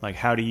 Sure. Like,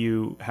 how do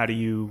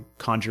you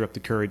conjure up the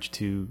courage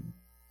to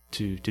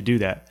do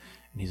that?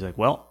 And he's like,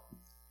 well,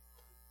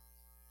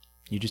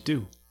 you just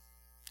do.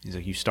 He's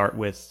like, you start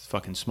with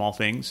fucking small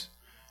things,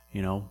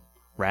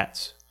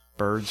 rats,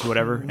 birds,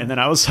 whatever. And then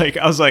I was like,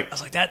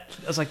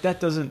 that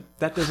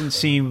doesn't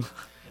seem,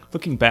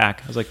 looking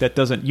back, I was like, that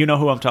doesn't, you know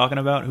who I'm talking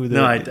about?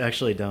 No, I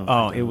actually don't.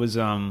 Oh, it was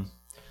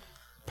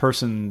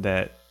person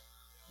that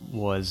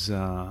was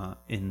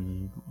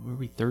in, were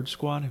we third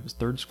squad? It was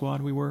third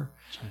squad we were.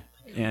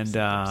 And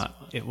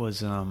it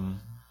was want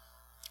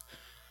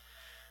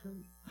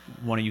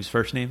to use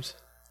first names?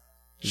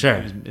 Sure.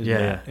 It was yeah,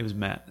 Matt. yeah. It was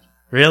Matt.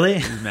 Really?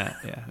 It was Matt.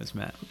 Yeah, it was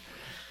Matt.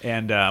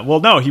 And well,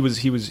 no, he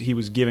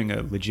was giving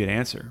a legit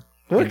answer.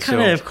 What And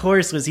kind of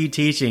course was he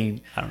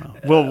teaching? I don't know.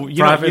 Well,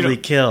 properly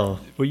kill.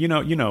 Well, you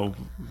know,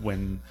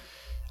 when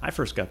I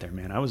first got there,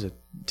 man, I was a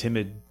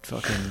timid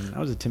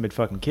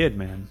fucking kid,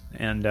 man.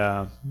 And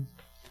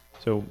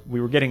so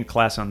we were getting a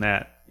class on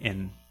that,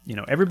 and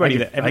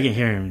everybody I can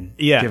hear him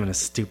giving a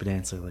stupid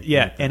answer like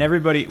that. And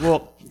everybody.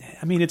 Well,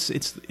 I mean, it's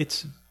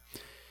he's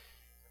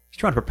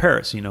trying to prepare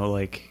us,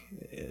 like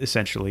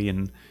essentially,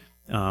 and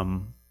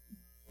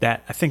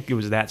that I think it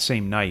was that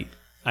same night.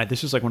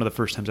 This was like one of the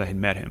first times I had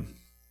met him,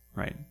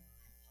 right?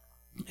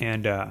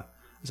 And I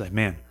was like,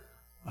 man,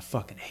 I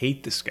fucking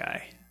hate this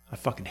guy.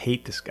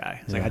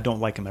 It's like, I don't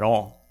like him at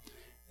all.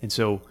 And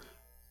so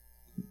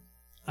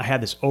I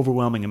had this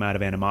overwhelming amount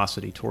of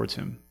animosity towards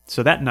him.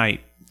 So that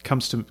night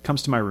comes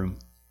to my room,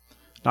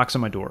 knocks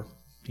on my door.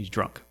 He's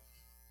drunk.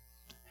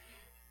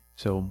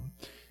 So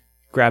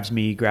grabs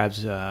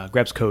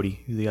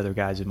Cody, the other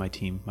guys in my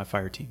team, my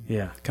fire team.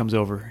 Yeah. Comes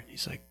over.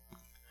 He's like,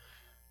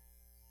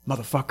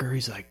 motherfucker.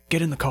 He's like,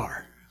 get in the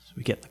car. So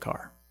we get in the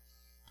car.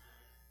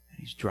 And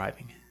he's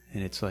driving.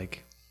 And it's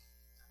like,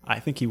 I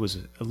think he was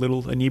a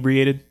little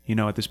inebriated,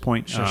 at this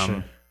point.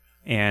 Sure.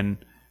 And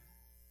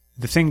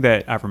the thing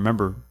that I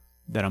remember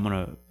that I'm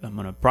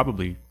gonna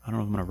probably, I don't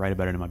know if I'm gonna write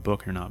about it in my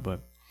book or not,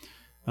 but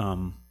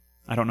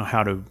I don't know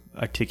how to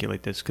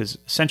articulate this, because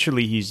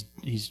essentially he's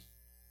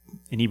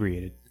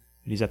inebriated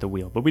and he's at the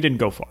wheel, but we didn't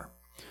go far.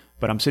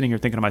 But I'm sitting here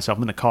thinking to myself,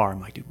 I'm in the car, I'm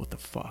like, dude, what the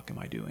fuck am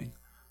I doing?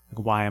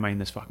 Like, why am I in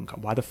this fucking car?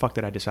 Why the fuck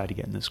did I decide to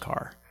get in this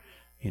car?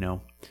 We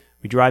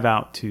drive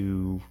out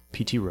to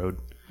PT Road,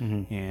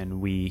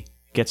 and we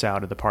gets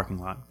out of the parking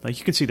lot. Like,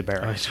 you can see the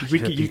barracks. You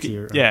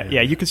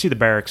can see the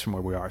barracks from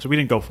where we are. So we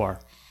didn't go far.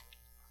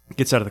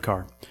 Gets out of the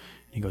car.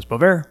 And he goes,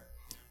 Bover,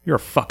 you're a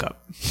fuck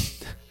up.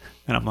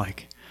 And I'm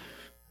like,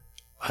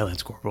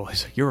 Highlands Corporal.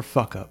 He's like, you're a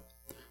fuck up.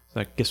 He's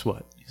like, guess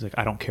what? He's like,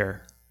 I don't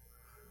care.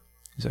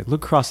 He's like,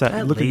 look across that.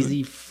 That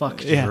lazy fuck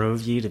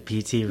drove you to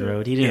PT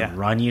Road. He didn't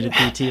run you to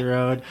PT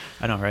Road.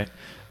 I know, right?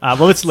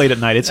 Well, it's late at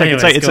night. It's like 1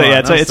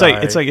 a.m.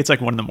 It's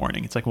like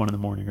 1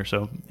 a.m. or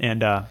so.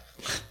 And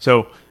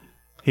so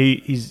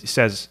he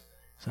says,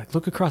 he's like,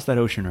 look across that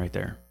ocean right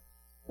there.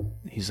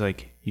 He's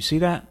like, you see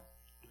that?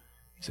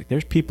 He's like,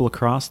 there's people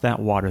across that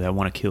water that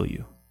want to kill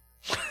you.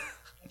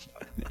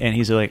 And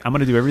he's like, I'm going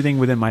to do everything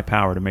within my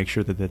power to make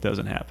sure that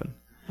doesn't happen.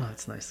 Oh,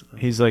 that's nice of him.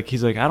 He's like,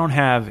 I don't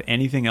have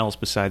anything else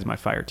besides my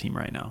fire team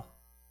right now.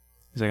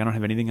 He's like, I don't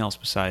have anything else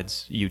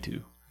besides you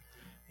two.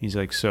 He's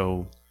like,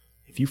 so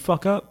if you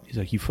fuck up, he's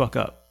like, you fuck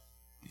up.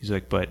 He's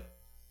like, but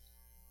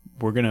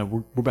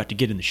we're about to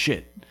get in the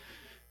shit.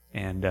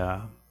 And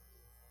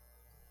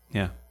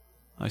yeah,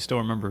 I still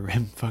remember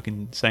him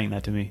fucking saying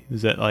that to me.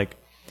 Is that like,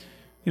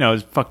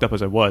 as fucked up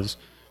as I was,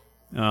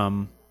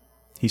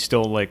 he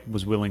still like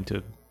was willing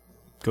to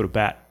go to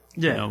bat.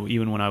 Yeah.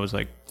 Even when I was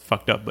like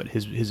fucked up. But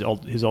his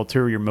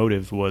ulterior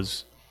motive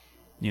was,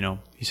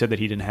 he said that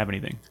he didn't have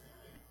anything.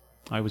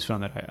 I always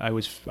found that I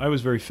was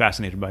very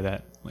fascinated by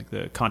that, like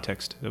the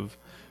context of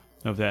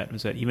that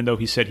was that even though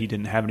he said he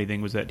didn't have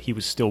anything, was that he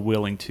was still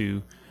willing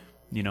to,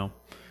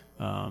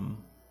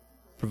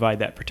 provide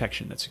that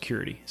protection, that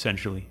security,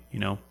 essentially,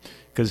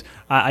 because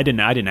I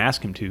didn't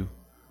ask him to,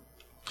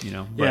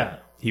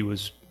 but he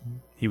was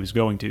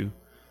going to.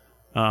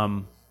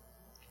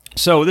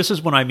 So this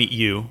is when I meet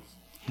you.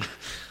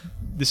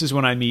 This is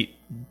when I meet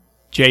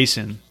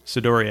Jason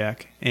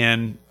Sidoriak,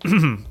 and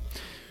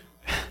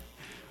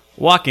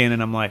walk in,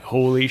 and I'm like,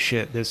 holy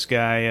shit, this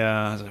guy.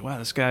 I was like, wow,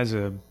 this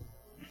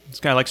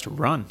guy likes to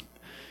run.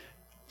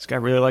 This guy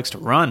really likes to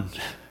run.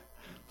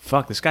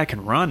 Fuck, this guy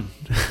can run.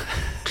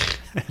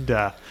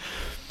 And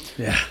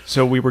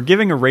so we were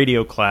giving a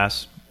radio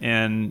class,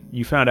 and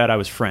you found out I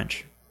was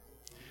French.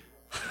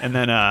 And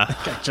then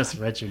I just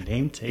read your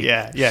name tape.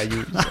 Yeah.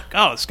 You like,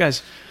 oh, this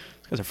guy's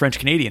a French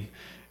Canadian.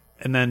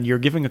 And then you're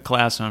giving a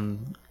class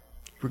on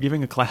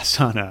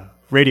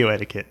radio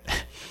etiquette.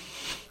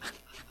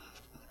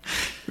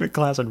 You're a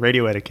class on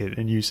radio etiquette,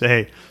 and you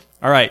say,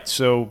 all right,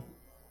 so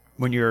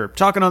when you're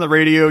talking on the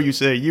radio, you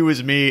say you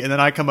is me, and then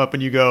I come up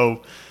and you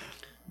go,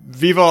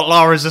 Viva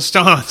la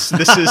Resistance.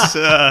 This is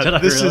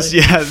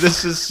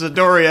this is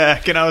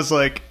Doriak, and I was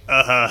like,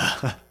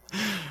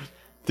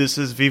 this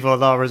is Viva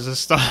la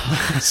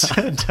Resistance.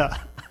 And,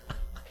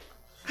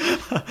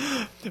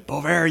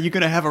 Bovair, are you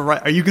gonna have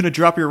are you gonna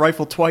drop your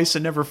rifle twice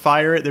and never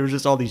fire it? There was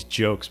just all these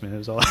jokes, man. It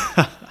was all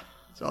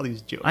all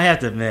these jokes. I have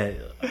to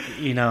admit,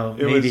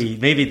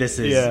 maybe this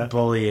is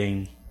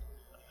bullying.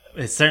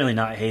 It's certainly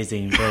not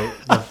hazing, but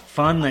the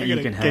fun that you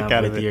can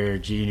have with your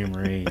junior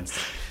Marines,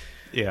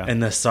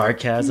 and the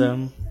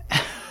sarcasm,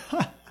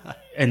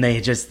 and they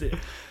just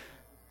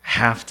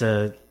have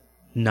to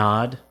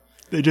nod.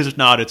 They just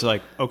nod. It's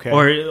like, okay,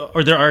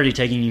 or they're already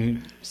taking you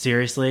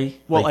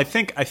seriously. Well, I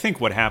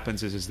think what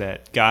happens is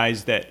that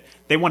guys that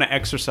they want to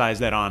exercise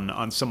that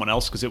on someone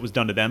else because it was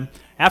done to them.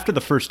 After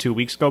the first 2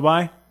 weeks go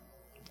by,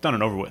 it's done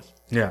and over with.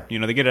 Yeah,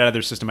 they get it out of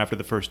their system after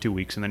the first 2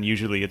 weeks, and then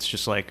usually it's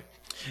just like,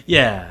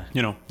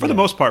 for the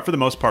most part,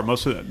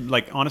 most of the,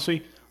 like,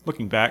 honestly,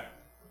 looking back,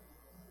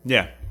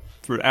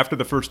 for after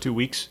the first 2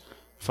 weeks,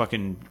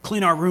 fucking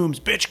clean our rooms,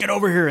 bitch, get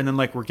over here, and then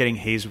like we're getting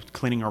hazed with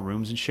cleaning our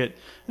rooms and shit,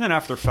 and then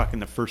after fucking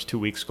the first 2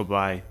 weeks go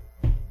by,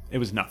 it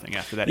was nothing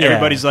after that.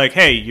 Everybody's like,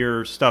 hey,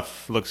 your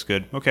stuff looks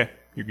good, okay,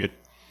 you're good,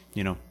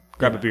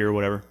 grab a beer or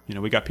whatever,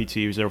 we got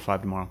PT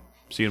 05 tomorrow,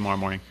 see you tomorrow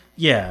morning.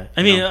 Yeah,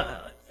 I mean,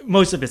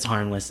 most of it's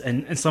harmless,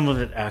 and some of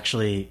it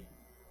actually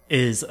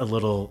is a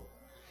little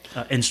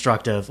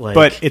instructive, like,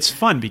 but it's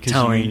fun because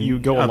telling you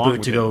go along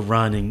with to it. go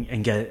run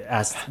and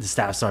ask the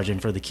staff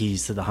sergeant for the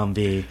keys to the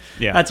Humvee.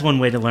 Yeah, that's one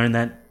way to learn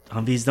that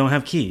Humvees don't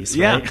have keys.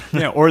 Right?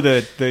 Or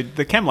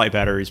the chem light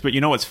batteries. But you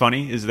know what's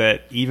funny is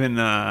that even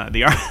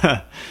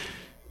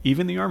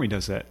even the Army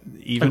does that.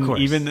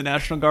 Even the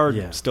National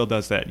Guard still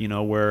does that.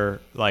 Where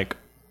like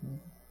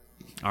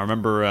I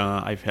remember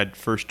I've had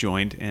first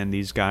joined and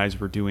these guys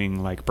were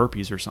doing like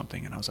burpees or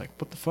something, and I was like,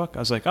 what the fuck? I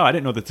was like, oh, I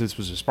didn't know that this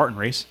was a Spartan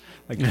race,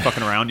 like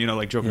fucking around,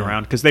 like joking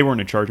around, because they weren't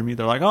in charge of me.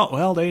 They're like, oh,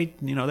 well, they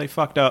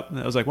fucked up. And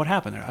I was like, what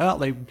happened there? Well,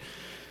 they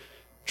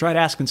tried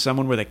asking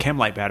someone where the chem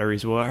light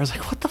batteries were. I was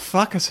like, what the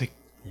fuck? I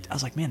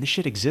was like, man, this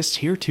shit exists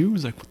here too. I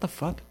was like, what the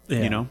fuck?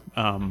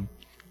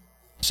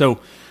 So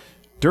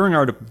during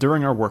our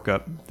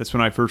workup, that's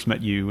when I first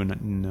met you,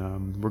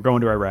 and we're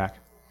going to Iraq.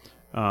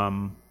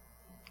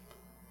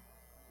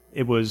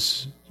 It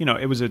was,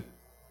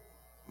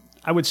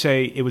 I would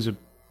say it was a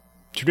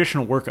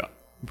traditional workup,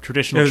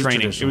 traditional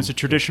training. It was a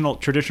traditional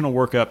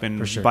workup, and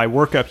by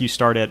workup you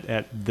start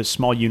at the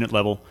small unit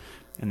level,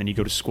 and then you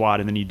go to squad,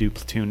 and then you do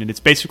platoon, and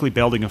it's basically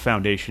building a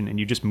foundation, and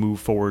you just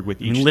move forward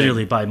with each.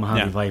 Literally, by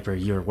Mojave Viper,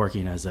 you're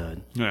working as a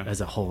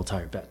whole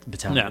entire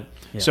battalion.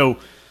 Yeah. So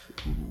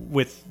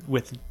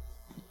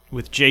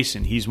with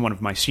Jason, he's one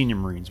of my senior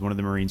Marines, one of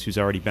the Marines who's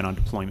already been on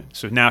deployment.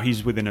 So now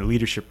he's within a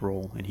leadership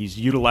role, and he's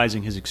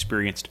utilizing his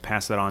experience to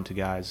pass that on to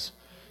guys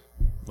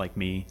like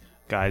me,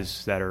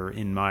 guys that are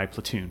in my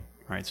platoon.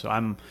 Right. So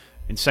I'm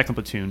in second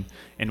platoon,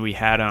 and we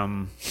had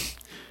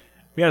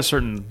a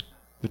certain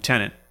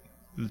lieutenant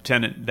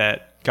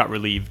that got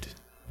relieved,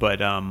 but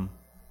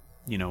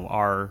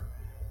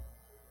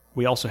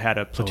we also had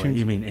a platoon.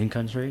 You mean in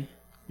country?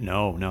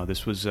 No,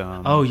 this was.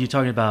 You're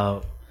talking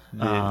about.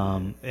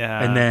 And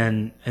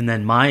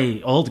then my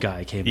old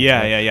guy came.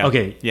 Yeah.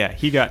 Okay. Yeah,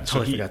 he got.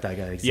 Totally forgot that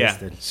guy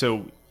existed. Yeah.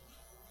 So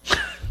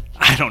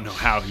I don't know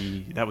how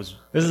that was.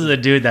 This is a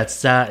dude that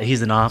sat.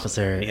 He's an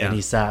officer, and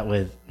he sat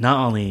with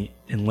not only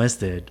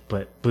enlisted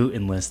but boot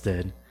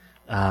enlisted,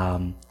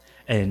 and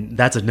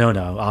that's a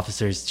no-no.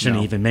 Officers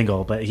shouldn't even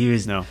mingle. But he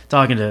was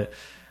talking to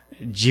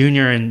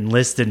junior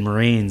enlisted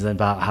Marines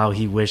about how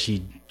he wished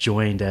he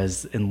joined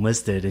as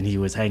enlisted, and he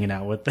was hanging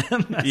out with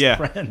them as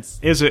friends.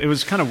 It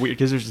was kind of weird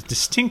because there's a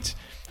distinct.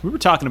 We were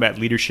talking about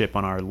leadership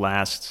on my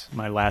last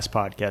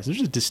podcast.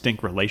 There's a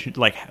distinct relation,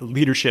 like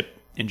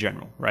leadership in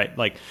general, right?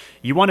 Like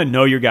you want to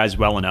know your guys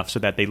well enough so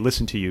that they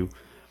listen to you,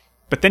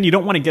 but then you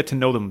don't want to get to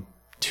know them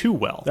too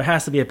well. There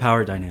has to be a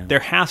power dynamic. There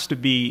has to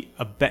be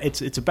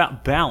it's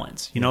about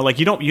balance. Like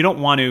you don't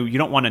want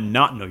to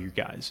not know your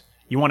guys.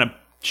 You want to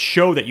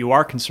show that you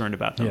are concerned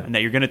about them and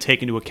that you're going to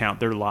take into account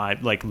their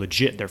lives, like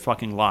legit their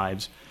fucking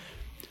lives.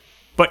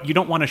 But you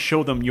don't want to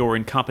show them your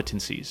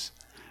incompetencies.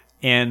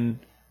 And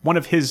one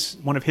of his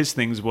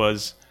things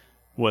was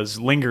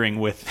lingering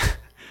with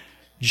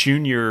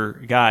junior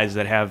guys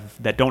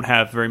that don't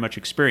have very much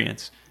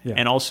experience. Yeah.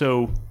 And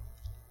also,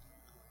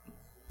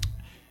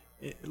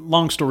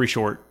 long story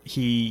short,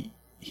 he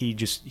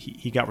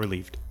got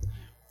relieved.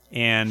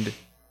 And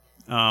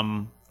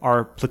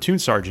our platoon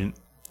sergeant,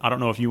 I don't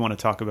know if you want to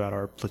talk about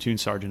our platoon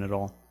sergeant at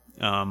all.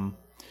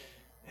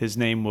 His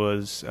name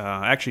was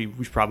actually,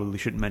 we probably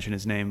shouldn't mention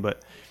his name,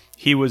 but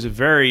he was a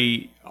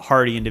very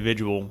hardy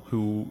individual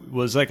who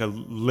was like a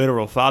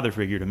literal father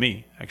figure to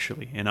me,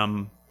 actually. And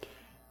I'm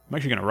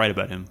actually going to write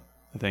about him,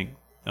 I think.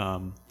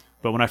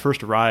 But when I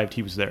first arrived,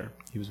 he was there.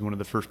 He was one of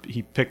the first.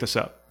 He picked us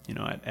up,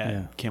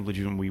 at Camp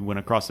Lejeune. We went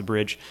across the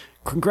bridge.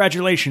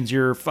 Congratulations,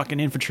 you're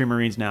fucking infantry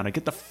Marines now. Now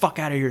get the fuck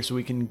out of here so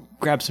we can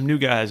grab some new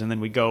guys. And then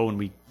we go and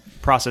we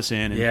process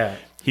in. And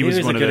he was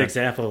a good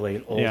example of like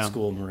an old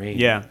school Marine.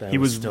 Yeah, he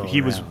was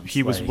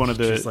one of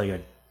the just like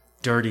a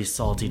dirty,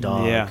 salty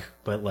dog, Yeah.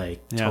 but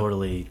like Yeah.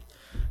 totally,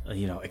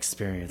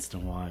 experienced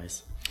and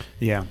wise.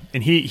 Yeah,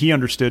 and he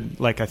understood.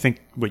 Like I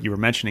think what you were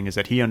mentioning is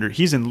that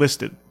he's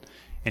enlisted,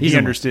 and He's he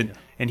enlisted, understood,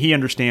 yeah. and he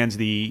understands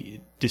the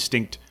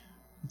distinct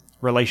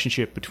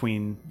relationship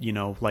between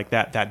like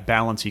that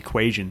balance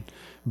equation.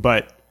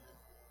 But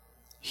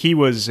he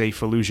was a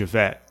Fallujah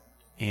vet,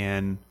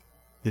 and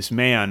this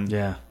man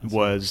Yeah,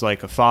 was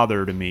like a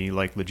father to me,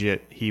 like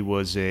legit. He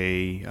was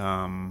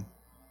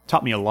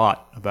taught me a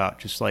lot about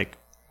just like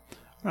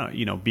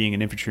being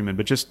an infantryman,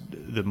 but just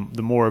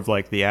the more of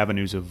like the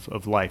avenues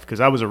of life,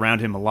 because I was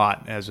around him a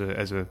lot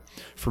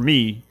for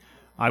me,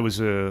 I was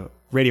a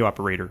radio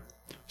operator,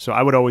 so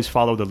I would always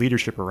follow the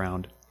leadership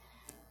around,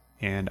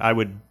 and I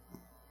would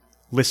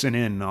listen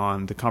in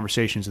on the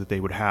conversations that they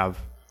would have,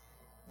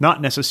 not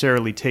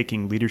necessarily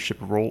taking leadership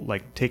role,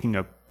 like taking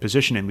a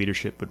position in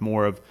leadership, but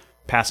more of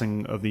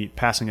passing of the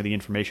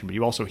information. But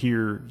you also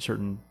hear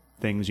certain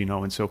things,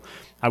 and so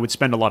I would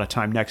spend a lot of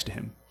time next to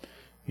him,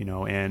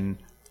 and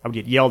I would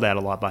get yelled at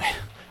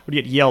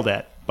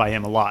by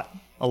him a lot.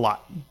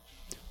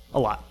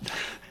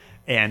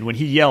 And when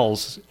he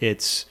yells, you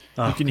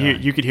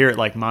could hear it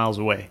like miles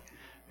away.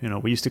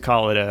 We used to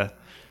call it a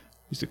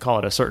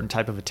certain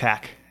type of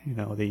attack.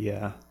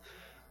 The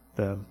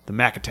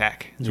Mac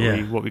attack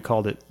is what we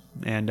called it.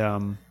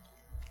 And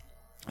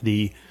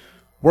the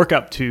work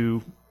up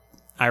to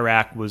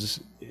Iraq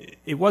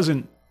it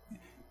wasn't.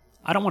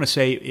 I don't want to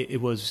say it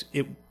was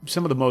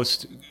some of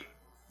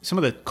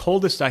the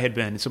coldest I had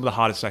been, and some of the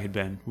hottest I had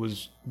been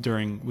was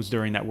during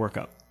that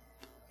workup,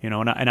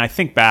 and I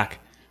think back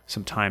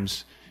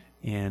sometimes,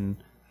 and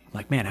I'm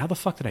like, man, how the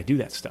fuck did I do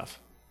that stuff,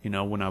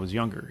 when I was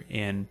younger?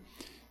 And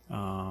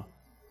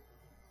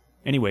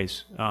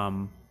anyways,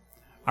 I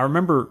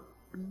remember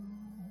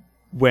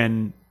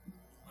when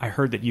I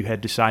heard that you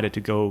had decided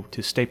to go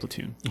to Stay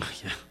Platoon.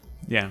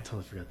 Yeah,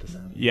 totally forgot this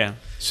happened. Yeah,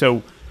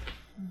 so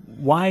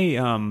why,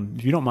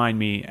 if you don't mind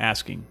me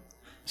asking,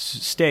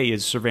 Stay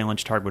is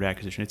surveillance target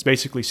acquisition. It's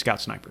basically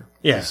scout sniper.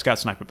 Yeah. It's a scout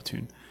sniper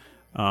platoon.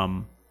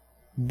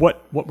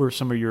 What were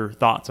some of your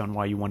thoughts on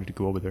why you wanted to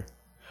go over there?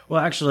 Well,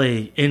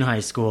 actually, in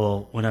high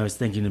school, when I was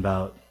thinking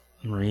about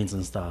Marines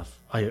and stuff,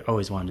 I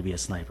always wanted to be a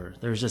sniper.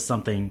 There was just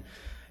something,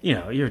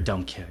 you're a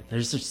dumb kid.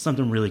 There's just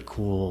something really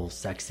cool,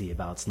 sexy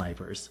about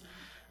snipers.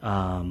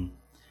 And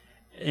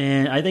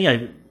I think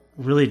I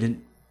really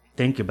didn't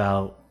think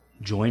about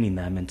joining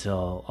them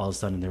until all of a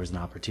sudden there was an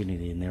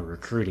opportunity and they were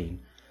recruiting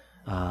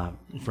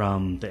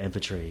from the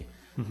infantry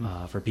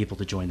for people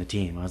to join the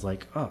team. I was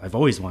like, oh, I've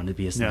always wanted to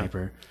be a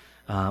sniper.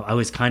 I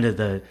was kind of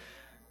a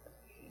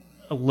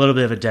little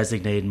bit of a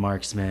designated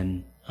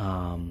marksman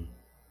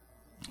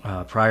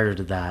prior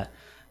to that,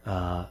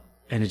 and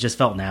it just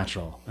felt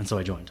natural, and so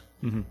I joined.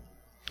 Mm-hmm.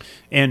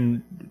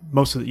 And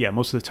most of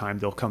the time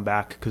they'll come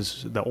back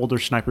because the older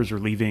snipers are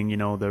leaving. The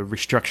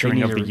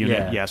restructuring of the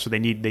unit. Yeah, so they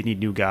need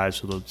new guys.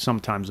 So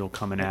sometimes they'll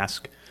come and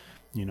ask,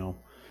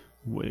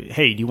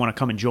 hey, do you want to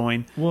come and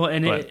join? Well,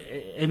 and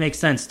it makes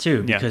sense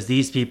too, because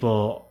these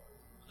people,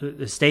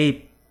 the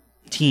state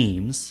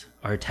teams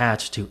are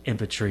attached to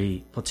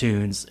infantry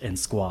platoons and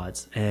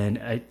squads, and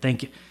I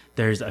think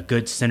there's a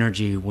good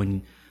synergy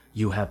when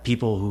you have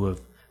people who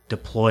have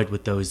deployed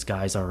with those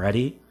guys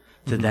already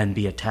to then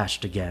be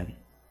attached again.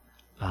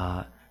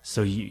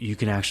 So you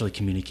can actually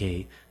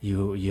communicate.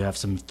 You have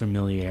some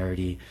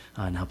familiarity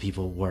on how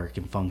people work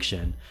and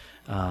function.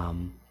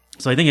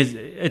 So I think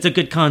it's a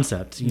good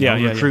concept.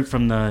 Recruit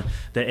from the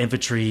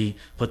infantry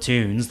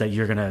platoons that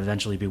you're going to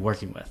eventually be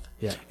working with.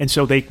 Yeah. And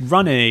so they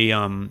run a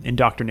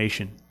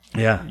indoctrination.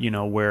 Yeah.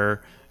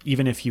 Where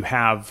even if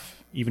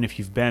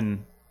you've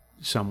been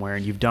somewhere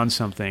and you've done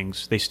some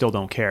things, they still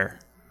don't care.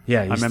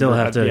 Yeah, you still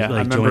have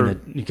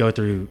to go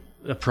through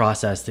a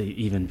process to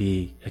even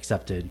be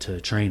accepted to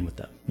train with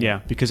them.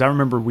 Yeah, because I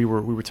remember we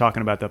were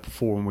talking about that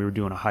before when we were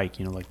doing a hike.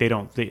 Like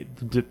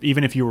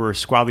even if you were a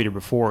squad leader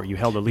before, you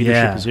held a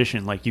leadership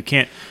position. Like you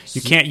can't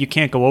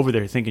go over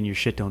there thinking your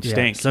shit don't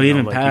stink. So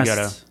even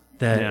past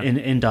that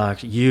in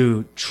doc,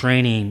 you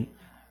training,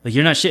 like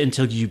you're not shit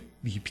until you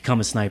become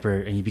a sniper,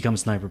 and you become a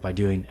sniper by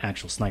doing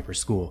actual sniper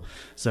school.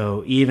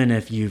 So even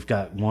if you've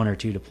got 1 or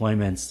 2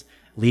 deployments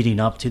leading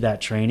up to that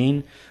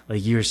training,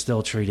 like you're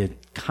still treated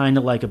kind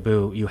of like a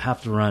boot. You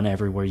have to run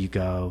everywhere you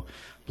go,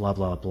 blah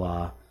blah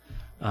blah.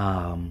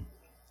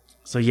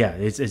 So yeah,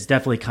 it's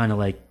definitely kind of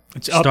like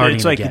it's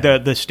like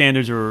the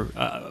standards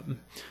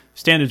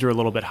are a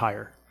little bit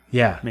higher.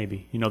 Yeah,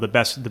 maybe the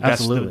best of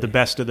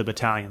the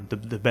battalion,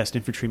 the best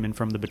infantryman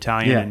from the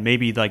battalion, and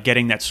maybe like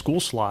getting that school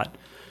slot.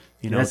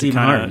 That's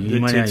even harder. You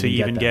might not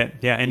even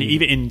get that.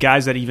 Even in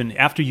guys that even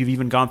after you've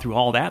even gone through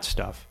all that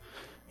stuff.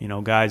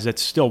 Guys,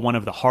 that's still one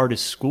of the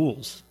hardest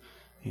schools.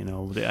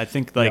 I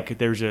think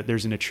there's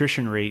an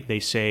attrition rate. They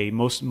say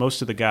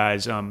most of the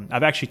guys.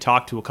 I've actually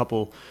talked to a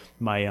couple of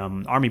my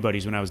Army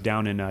buddies when I was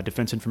down in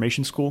Defense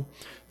Information School.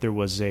 There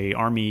was a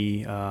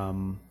Army,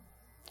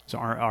 so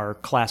our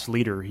class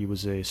leader. He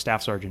was a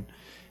staff sergeant,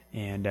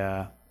 and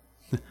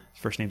his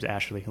first name's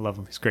Ashley. I love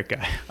him. He's a great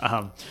guy.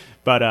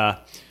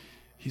 But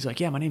he's like,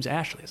 yeah, my name's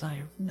Ashley. It's not,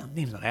 no, my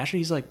name's not Ashley.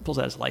 He's like, pulls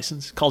out his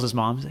license, calls his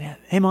mom. He's like,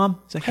 hey,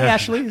 mom. He's like, hey,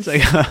 Ashley. He's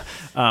like,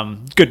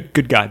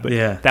 good guy.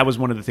 But that was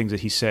one of the things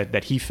that he said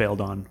that he failed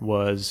on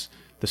was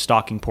the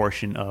stalking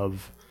portion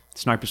of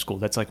sniper school.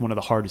 That's like one of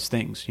the hardest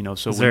things, you know.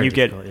 So it's when you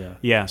get,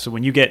 so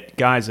when you get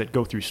guys that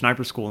go through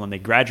sniper school and they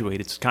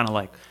graduate, it's kind of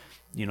like,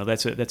 you know,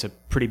 that's a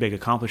pretty big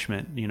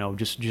accomplishment, you know,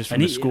 just from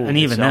the school. And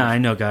even now, I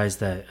know guys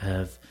that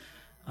have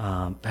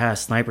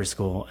passed sniper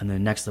school, and the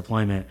next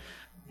deployment,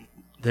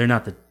 they're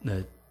not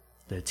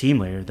the team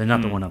leader. They're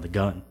not the one on the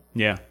gun.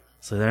 Yeah.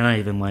 So they're not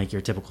even like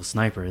your typical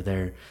sniper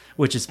there,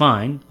 which is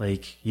fine.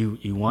 Like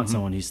you want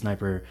someone who's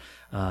sniper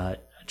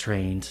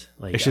trained.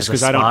 Like it's just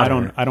because I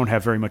don't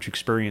have very much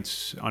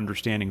experience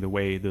understanding the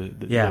way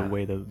the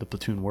way the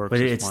platoon works.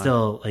 But it's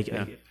still like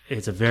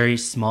it's a very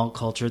small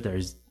culture.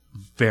 There's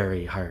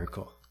very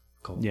hierarchical.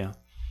 Yeah.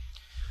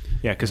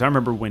 Yeah, because I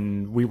remember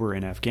when we were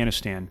in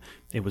Afghanistan,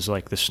 it was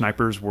like the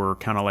snipers were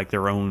kind of like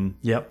their own.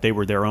 Yep. They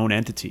were their own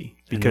entity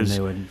because.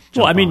 They would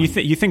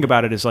you think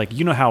about it as like,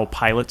 you know how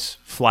pilots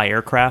fly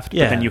aircraft,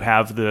 but then you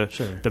have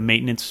the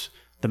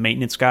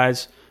maintenance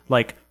guys.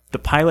 Like the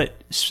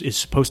pilot is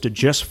supposed to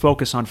just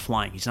focus on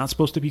flying. He's not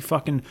supposed to be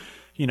fucking,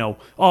 you know,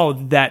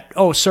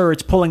 sir,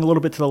 it's pulling a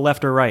little bit to the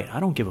left or right. I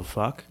don't give a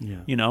fuck.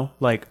 Yeah. You know,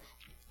 like.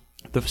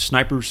 The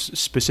snipers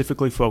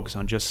specifically focus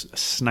on just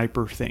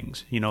sniper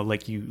things, you know,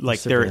 like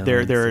they're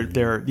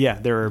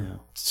a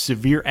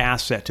severe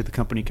asset to the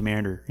company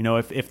commander. You know,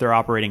 if they're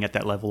operating at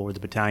that level or the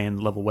battalion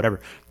level,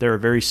 whatever, they're a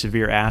very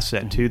severe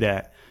asset to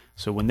that.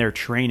 So when they're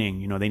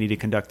training, you know, they need to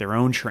conduct their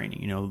own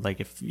training. You know,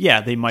 like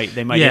they might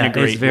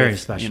integrate. It's very You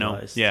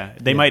specialized. know,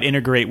 they might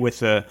integrate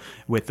with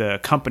a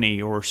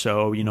company or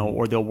so, you know,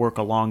 or they'll work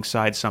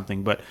alongside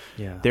something. But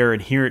they're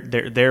inherent.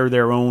 They're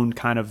their own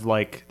kind of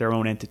like their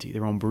own entity,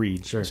 their own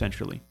breed,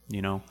 essentially.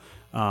 You know,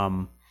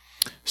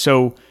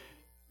 so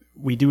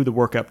we do the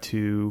work up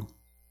to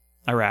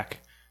Iraq.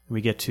 We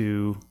get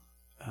to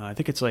I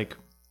think it's like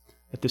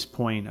at this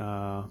point, you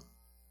know,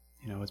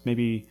 it's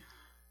maybe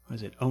what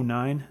is it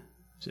 09?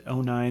 Is it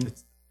 09?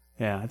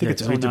 Yeah, I think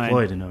it's 09. We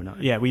deployed in 09.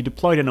 Yeah, we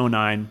deployed in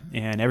 09,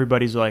 and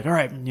everybody's like, all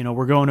right, you know,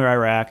 we're going to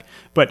Iraq.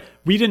 But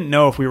we didn't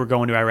know if we were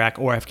going to Iraq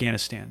or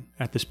Afghanistan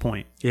at this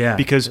point. Yeah,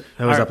 because it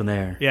was up in the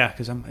air. Yeah,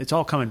 because it's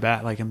all coming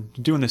back. Like, I'm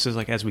doing this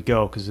as we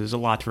go because there's a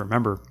lot to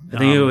remember. I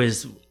think it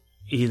was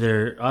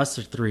either us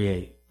or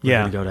 3-8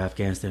 going to go to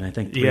Afghanistan. I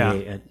think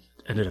 3-8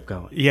 ended up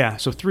going. Yeah,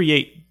 so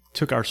 3-8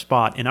 took our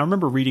spot. And I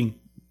remember reading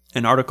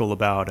an article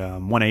about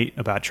 1-8,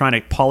 about trying to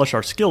polish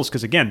our skills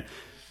because, again,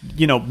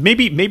 you know,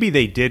 maybe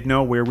they did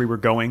know where we were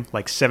going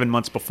like 7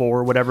 months before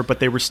or whatever, but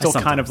they were still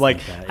kind of like,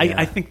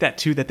 I think that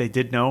too, that they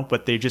did know,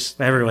 but they just...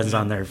 Everyone's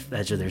on their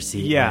edge of their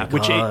seat. Yeah, like,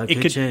 which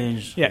it could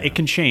change. Yeah, it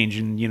can change.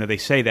 And, you know, they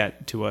say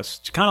that to us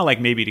to kind of like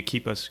maybe to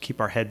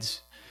keep our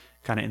heads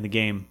kind of in the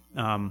game.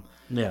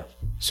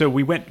 So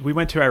we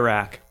went to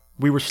Iraq.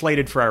 We were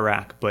slated for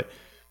Iraq, but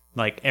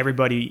like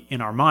everybody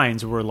in our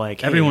minds were like,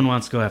 hey, everyone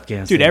wants to go to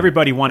Afghanistan. Dude,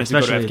 everybody wanted to go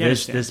to Afghanistan.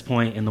 Especially this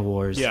point in the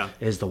wars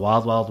is the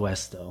wild, wild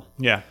west still.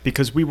 Yeah,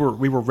 because we were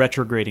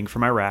retrograding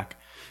from Iraq,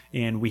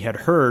 and we had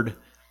heard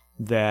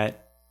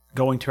that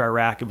going to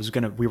Iraq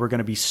we were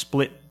gonna be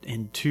split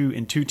in two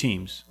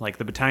teams. Like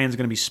the battalion's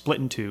gonna be split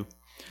in two.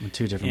 On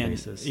two different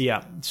bases.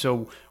 Yeah.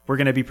 So we're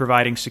gonna be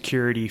providing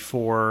security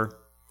for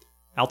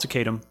Al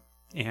Taqaddum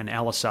and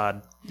Al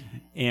Assad.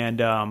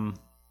 And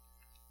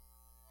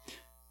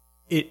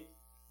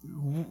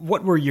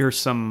what were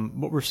some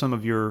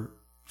of your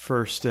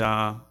first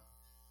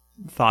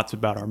thoughts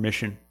about our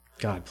mission?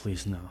 God,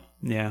 please no.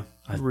 Yeah.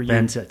 I've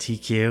been to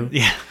TQ.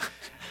 Yeah.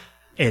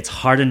 It's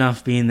hard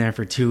enough being there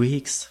for 2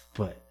 weeks,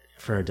 but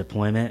for a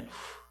deployment,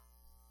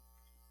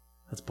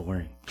 that's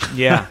boring.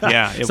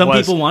 Yeah. Some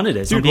people wanted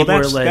it. Some people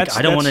were like,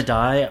 I don't want to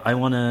die. I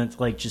want to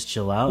like just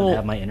chill out and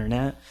have my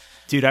internet.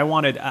 Dude, I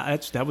wanted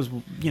that was,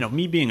 you know,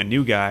 me being a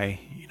new guy,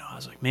 you know, I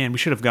was like, man, we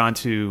should have gone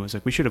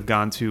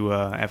to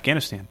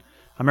Afghanistan.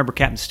 I remember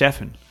Captain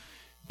Stefan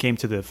came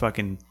to the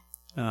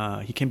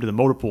the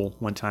motor pool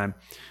one time.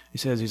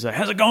 He's like,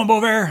 how's it going,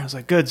 Bovair? I was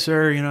like, good,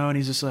 sir. You know, and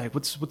he's just like,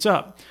 what's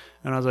up?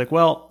 And I was like,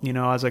 well, you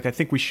know, I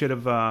think we should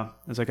have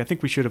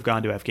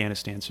gone to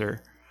Afghanistan, sir.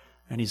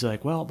 And he's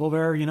like, well,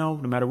 Bovair, you know,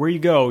 no matter where you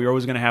go, you're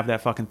always going to have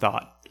that fucking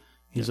thought.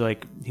 He's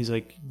like,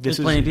 there's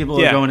plenty of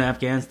people are going to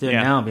Afghanistan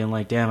now being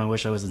like, damn, I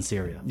wish I was in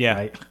Syria. Yeah.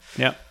 Right?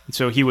 Yeah.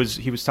 So he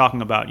was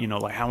talking about, you know,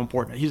 like how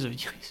important he's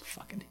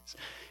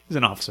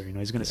an officer, you know,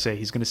 he's going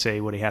to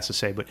say what he has to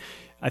say, but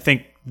I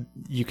think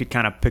you could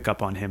kind of pick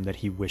up on him that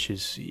he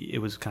wishes it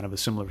was kind of a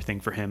similar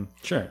thing for him.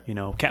 Sure. You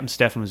know, Captain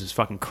Stefan was this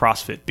fucking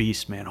CrossFit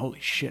beast, man. Holy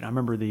shit. I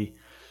remember the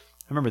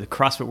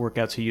CrossFit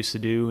workouts he used to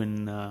do,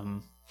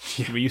 and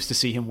we used to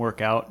see him work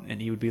out, and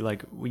he would be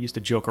like, we used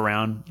to joke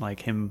around like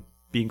him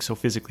being so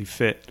physically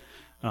fit.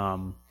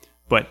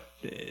 But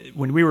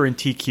when we were in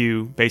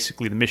TQ,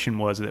 basically the mission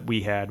was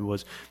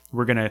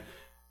we're going to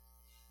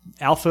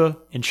Alpha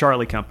and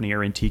Charlie Company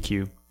are in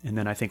TQ. And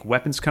then I think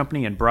Weapons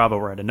Company and Bravo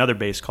are at another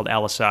base called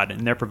Al Assad,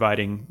 and they're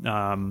providing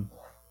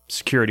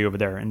security over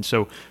there. And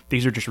so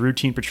these are just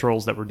routine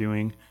patrols that we're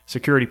doing,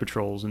 security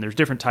patrols. And there's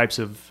different types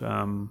of,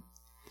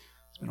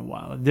 it's been a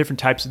while,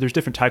 there's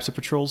different types of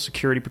patrols,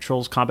 security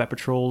patrols, combat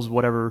patrols,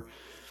 whatever.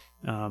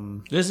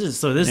 This is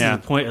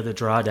the point of the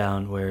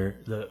drawdown where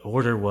the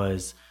order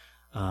was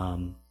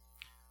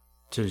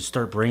to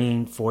start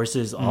bringing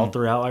forces all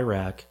throughout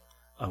Iraq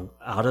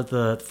out of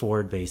the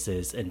forward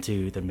bases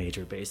into the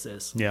major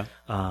bases. Yeah.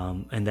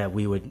 And that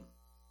we would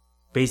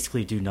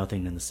basically do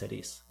nothing in the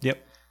cities. Yep.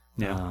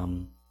 Yeah.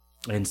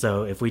 And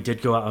so if we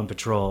did go out on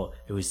patrol,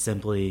 it was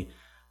simply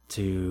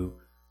to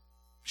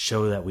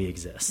show that we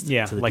exist.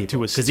 Yeah, to the like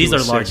people. Because these are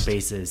large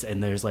bases,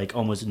 and there's like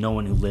almost no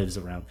one who lives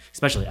around,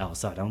 especially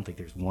Al-Assad. I don't think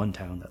there's one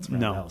town that's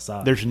around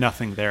Al-Assad. There's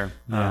nothing there.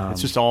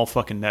 It's just all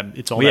fucking that.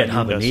 It's all we that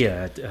had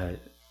Habaniya at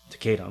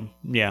Takadam.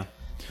 Yeah.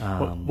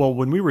 Well,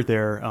 when we were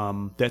there,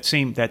 that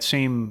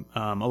same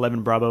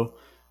 11 Bravo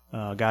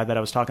guy that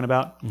I was talking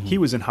about, he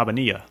was in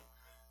Habaniya.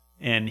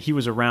 And he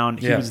was around,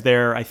 he was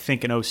there, I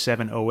think, in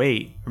 07,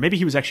 08. Or maybe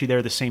he was actually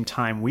there the same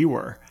time we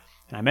were.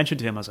 And I mentioned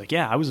to him, I was like,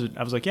 I was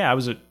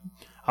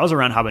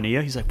around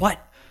Habaniya. He's like, what?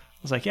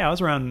 I was like, yeah, I was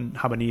around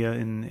Habaniya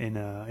in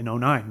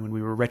 09 when we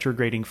were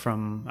retrograding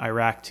from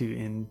Iraq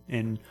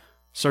and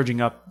surging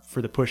up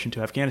for the push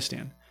into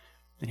Afghanistan.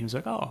 And he was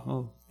like, oh,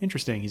 well,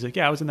 interesting. He's like,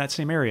 yeah, I was in that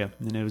same area.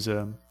 And it was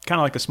kind of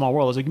like a small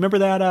world. I was like, remember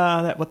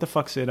that what the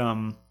fuck's it,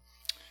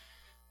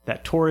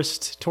 that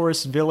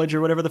tourist village or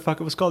whatever the fuck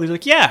it was called? He's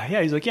like,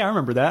 yeah. He's like, yeah, I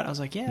remember that. I was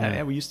like,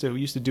 yeah. We used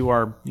to do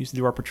our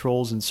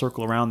patrols and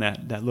circle around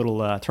that little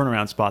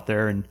turnaround spot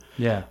there, and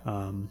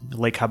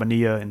Lake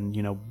Habaniya,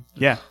 and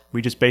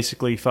we just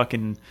basically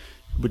fucking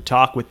would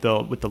talk with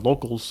the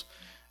locals,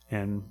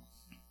 and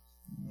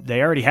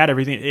they already had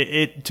everything.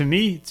 It to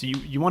me,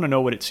 you want to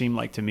know what it seemed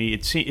like to me?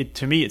 It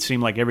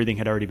seemed like everything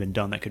had already been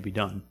done that could be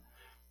done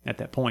at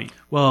that point.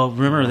 Well,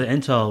 remember the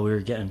intel we were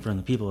getting from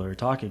the people we were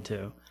talking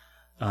to.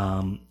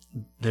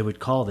 They would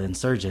call the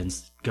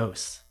insurgents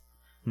ghosts,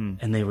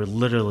 and they were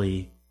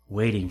literally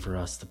waiting for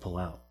us to pull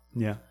out.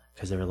 Yeah,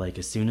 because they were like,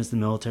 as soon as the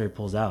military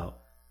pulls out,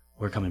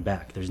 we're coming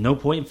back. There's no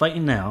point in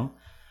fighting now.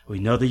 We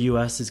know the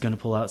U.S. is going to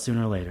pull out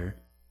sooner or later.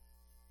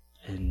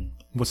 And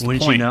what's the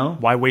point? You know?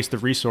 Why waste the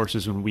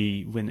resources and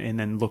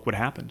then look what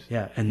happened?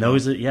 Yeah, and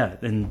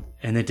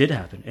and it did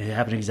happen. It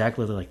happened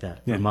exactly like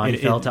that. Yeah. Ramadi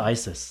fell to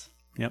ISIS.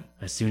 Yep.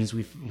 As soon as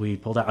we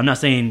pulled out, I'm not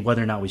saying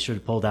whether or not we should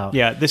have pulled out.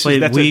 Yeah, we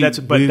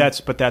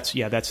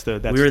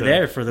were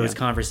there for those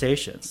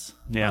conversations.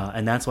 Yeah,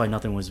 and that's why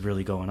nothing was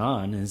really going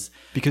on, is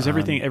because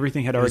everything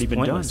had already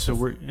been done. So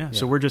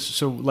we're just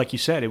like you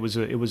said, it was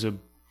a.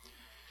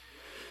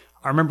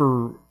 I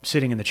remember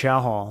sitting in the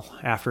chow hall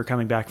after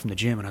coming back from the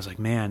gym, and I was like,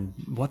 man,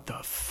 what the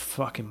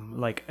fucking,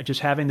 like, just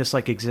having this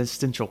like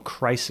existential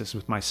crisis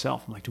with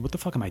myself. I'm like, dude, what the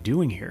fuck am I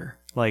doing here?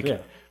 Like,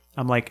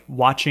 I'm like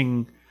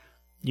watching,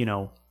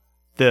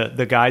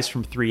 the guys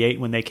from 3-8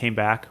 when they came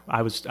back.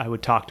 I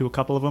would talk to a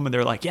couple of them, and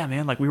they're like, yeah,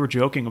 man, like we were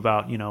joking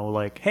about,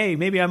 like, hey,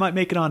 maybe I might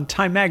make it on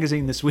Time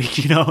Magazine this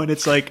week, and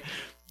it's like,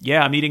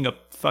 yeah, I'm eating a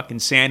fucking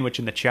sandwich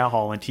in the chow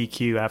hall in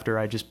TQ after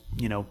I just,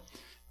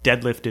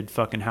 deadlifted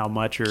fucking how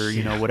much or,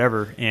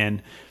 whatever.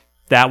 And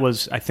that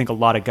was, I think, a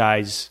lot of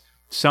guys,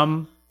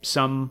 some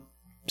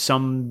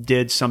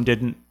did, some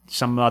didn't.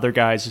 Some other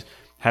guys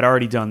had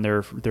already done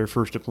their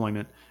first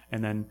deployment.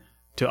 And then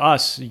to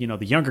us, the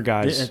younger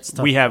guys,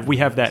 we have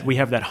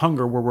that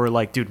hunger where we're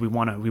like, dude, we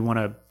want to a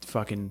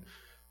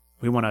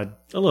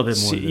little bit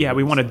more. Yeah,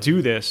 we want to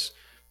do this.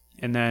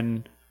 And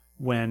then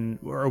we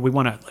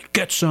want to like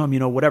get some,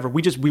 whatever.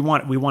 We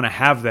want to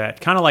have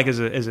that kind of like as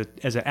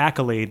an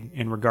accolade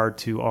in regard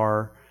to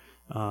our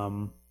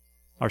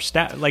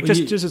stat, like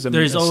just as a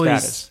there's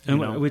always status.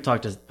 And we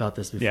talked about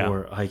this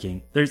before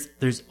hiking.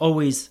 There's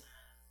always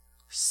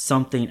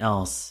something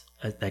else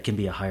that can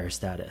be a higher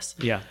status.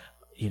 Yeah,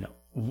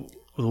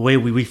 the way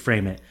we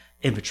frame it,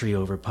 infantry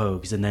over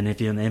pogues, and then if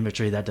you're in the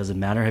infantry, that doesn't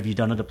matter. Have you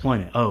done a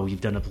deployment? Oh,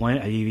 you've done a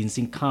deployment. Have you even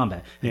seen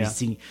combat? Have you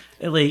seen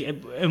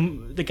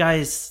the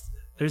guys?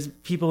 There's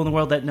people in the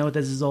world that know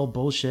this is all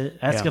bullshit.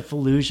 Ask a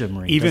Fallujah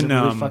Marine. Even does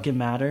it really fucking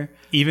matter?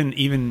 Even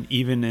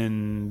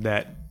in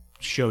that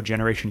show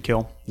Generation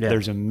Kill,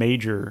 there's a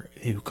major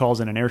who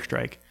calls in an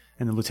airstrike,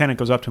 and the lieutenant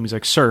goes up to him. He's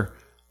like, "Sir,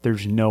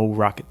 there's no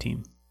rocket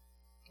team.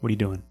 What are you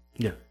doing?"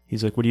 Yeah.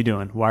 He's like, "What are you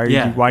doing? Why are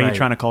you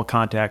trying to call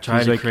contact?"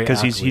 He's like,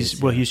 because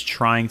he's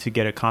trying to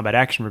get a combat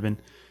action ribbon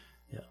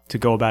to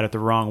go about it the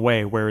wrong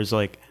way. Whereas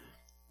like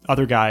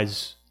other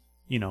guys,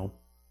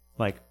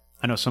 like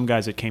I know some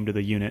guys that came to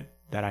the unit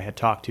that I had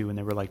talked to, and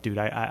they were like, dude,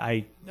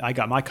 I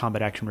got my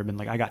combat action ribbon.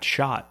 Like I got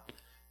shot,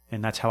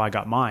 and that's how I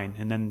got mine.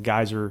 And then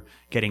guys are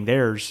getting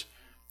theirs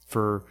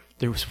there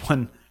was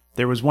one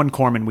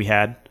corpsman we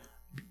had,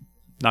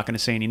 not going to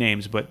say any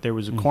names, but there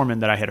was a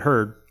corpsman that I had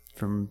heard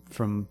from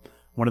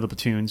one of the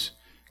platoons,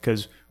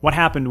 because what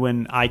happened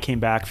when I came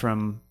back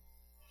from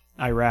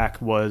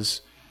Iraq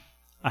was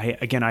I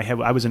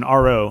was an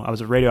RO, I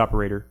was a radio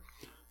operator,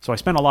 so I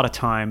spent a lot of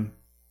time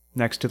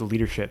next to the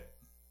leadership,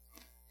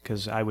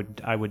 because I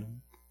would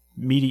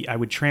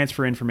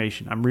transfer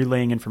information. I'm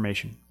relaying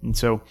information, and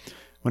so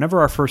whenever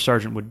our first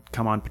sergeant would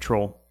come on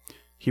patrol,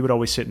 he would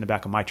always sit in the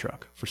back of my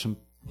truck for some,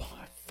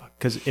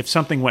 because if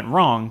something went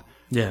wrong,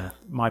 Yeah.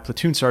 my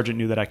platoon sergeant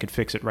knew that I could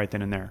fix it right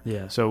then and there.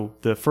 Yeah. So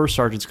the first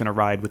sergeant's going to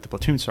ride with the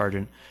platoon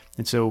sergeant.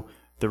 And so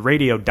the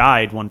radio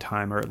died one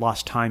time, or it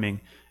lost timing.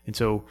 And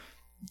so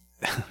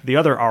the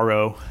other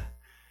RO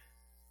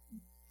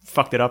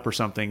fucked it up or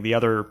something. The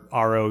other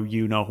RO,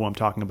 you know who I'm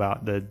talking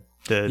about. The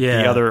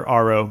other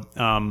RO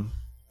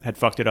had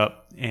fucked it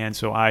up. And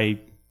so I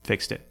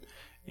fixed it.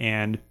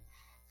 And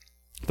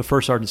the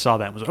first sergeant saw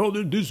that and was like, "Oh,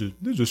 this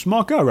is a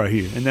smart guy right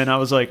here." And then I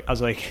was like,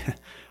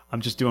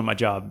 I'm just doing my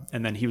job.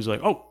 And then he was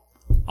like, "Oh,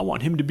 I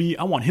want him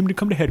to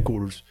come to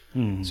headquarters."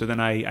 So then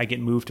I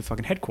get moved to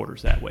fucking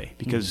headquarters that way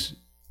because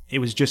it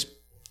was just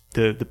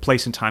the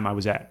place and time I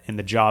was at and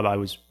the job I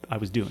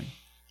was doing.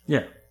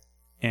 Yeah.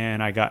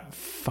 And I got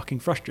fucking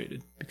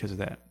frustrated because of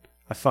that.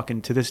 I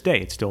fucking, to this day,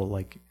 it still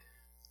like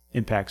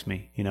impacts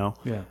me, you know?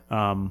 Yeah.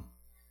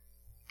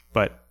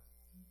 But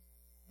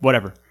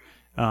whatever.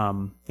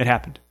 It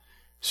happened.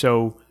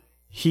 So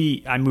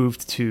I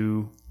moved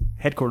to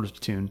headquarters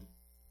platoon,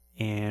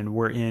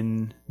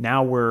 and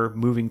now we're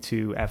moving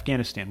to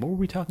Afghanistan. What were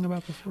we talking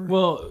about before?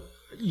 Well,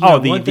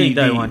 one thing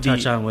that I want to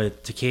touch on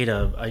with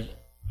Takeda,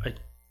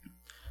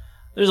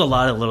 there's a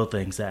lot of little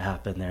things that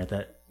happened there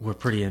that were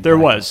pretty impactful. There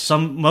was.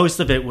 Most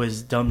of it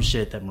was dumb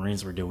shit that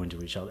Marines were doing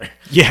to each other.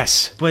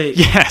 Yes. But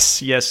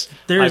yes.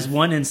 There's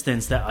one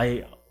instance that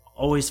I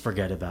always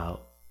forget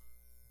about,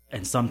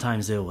 and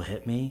sometimes it will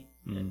hit me.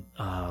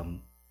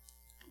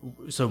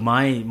 So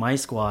my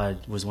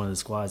squad was one of the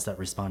squads that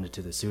responded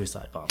to the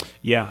suicide bomber.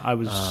 Yeah, I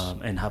was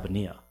in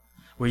Habanilla.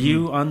 Were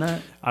you on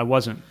that? I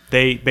wasn't.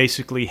 They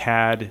basically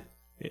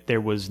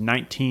there was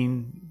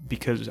 19,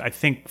 because I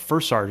think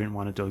First Sergeant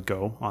wanted to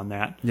go on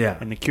that. Yeah.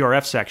 In the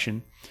QRF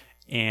section,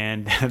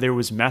 and there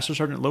was Master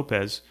Sergeant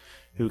Lopez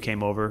who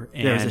came over.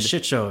 And it was a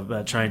shit show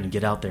about trying to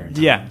get out there.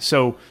 Yeah,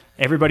 so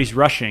everybody's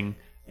rushing,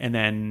 and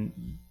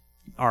then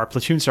our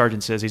platoon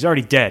sergeant says he's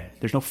already dead.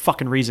 There's no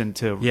fucking reason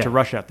to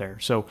rush out there.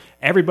 So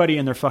everybody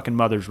and their fucking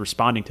mother's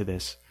responding to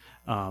this.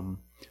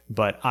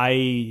 But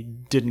I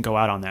didn't go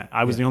out on that.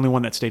 I was the only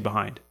one that stayed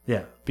behind.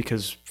 Yeah.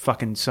 Because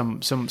fucking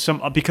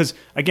because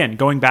again,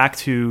 going back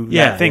to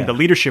that thing, the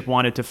leadership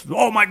wanted to,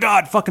 oh my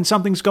God, fucking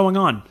something's going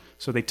on.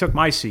 So they took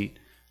my seat.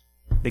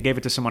 They gave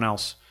it to someone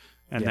else.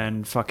 And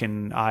then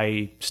fucking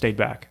I stayed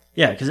back.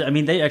 Yeah, because I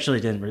mean, they actually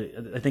didn't really,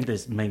 I think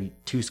there's maybe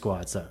 2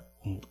 squads that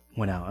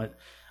went out.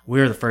 We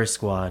were the first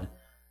squad.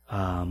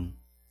 There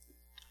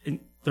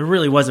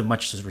really wasn't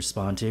much to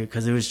respond to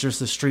because it was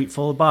just a street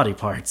full of body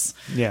parts.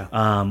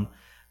 Yeah.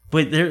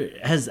 But there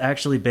has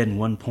actually been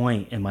one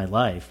point in my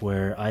life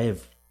where I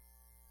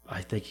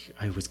think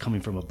I was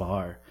coming from a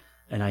bar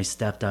and I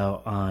stepped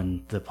out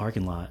on the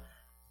parking lot,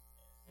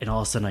 and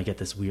all of a sudden I get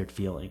this weird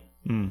feeling.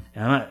 And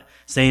I'm not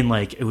saying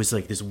like it was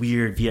like this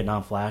weird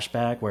Vietnam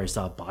flashback where I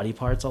saw body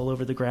parts all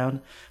over the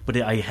ground, but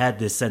I had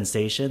this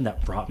sensation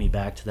that brought me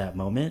back to that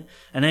moment.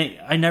 And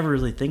I never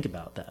really think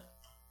about that.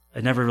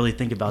 I never really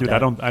think about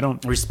that. I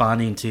don't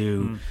responding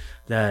to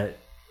that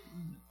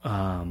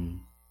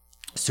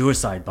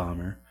suicide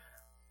bomber.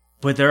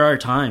 But there are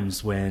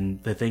times when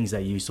the things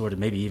that you sort of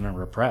maybe even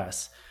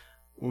repress,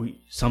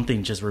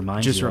 something just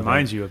reminds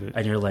you of it.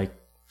 And you're like,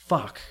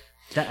 fuck.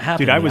 That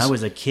happened. Dude, I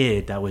was a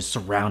kid that was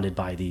surrounded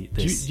by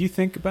this. Do you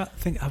think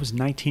I was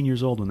 19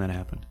 years old when that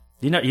happened?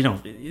 You know.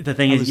 The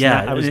thing is,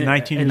 I was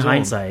 19 years old. In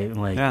hindsight, I'm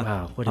like,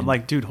 wow. I'm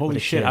like, dude, holy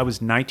shit! I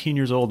was 19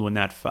 years old when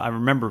that. I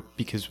remember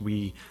because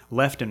we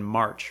left in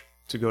March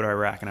to go to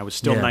Iraq, and I was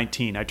still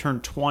 19. I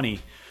turned 20.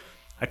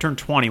 I turned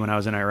 20 when I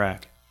was in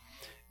Iraq,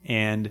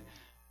 and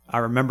I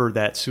remember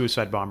that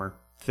suicide bomber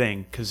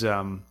thing because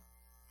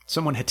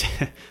someone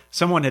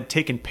had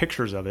taken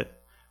pictures of it.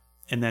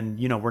 And then,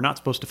 we're not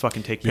supposed to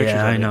fucking take pictures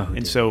of it. know.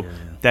 And so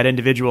that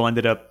individual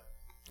ended up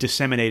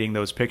disseminating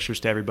those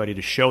pictures to everybody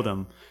to show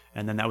them.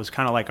 And then that was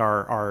kind of like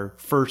our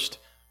first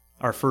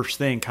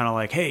thing, kind of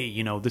like, hey,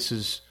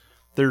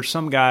 there's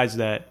some guys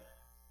that,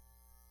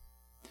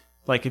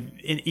 like,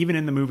 even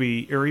in the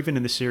movie or even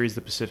in the series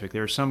The Pacific,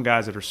 there are some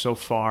guys that are so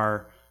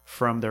far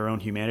from their own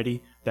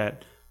humanity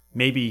that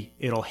maybe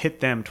it'll hit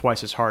them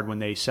twice as hard when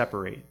they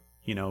separate.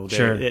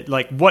 Sure.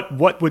 Like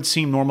what would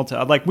seem normal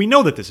to, like, we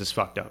know that this is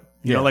fucked up.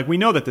 We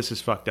know that this is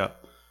fucked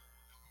up.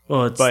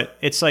 Well, but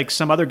it's like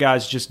some other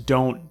guys just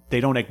don't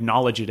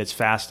acknowledge it as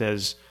fast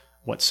as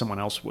what someone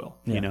else will.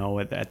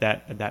 At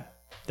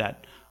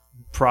that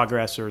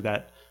progress or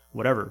that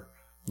whatever.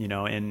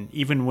 And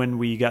even when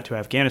we got to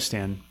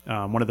Afghanistan,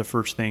 one of the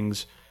first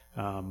things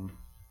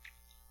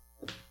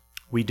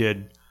we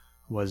did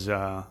was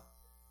I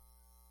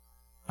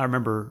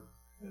remember.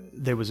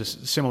 There was a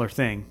similar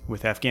thing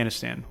with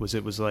Afghanistan.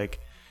 It was like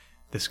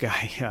this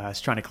guy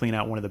is trying to clean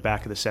out one of the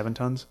back of the 7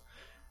 tons,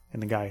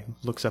 and the guy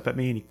looks up at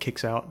me and he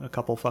kicks out a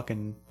couple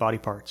fucking body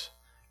parts,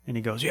 and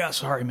he goes, "Yeah,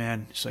 sorry,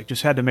 man. It's like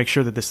just had to make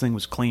sure that this thing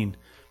was clean.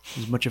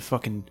 There's a bunch of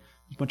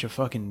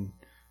fucking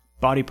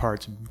body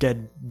parts,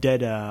 dead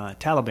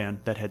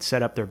Taliban that had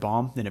set up their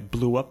bomb, and it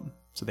blew up.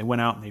 So they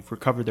went out and they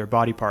recovered their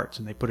body parts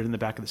and they put it in the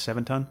back of the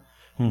 7 ton.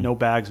 No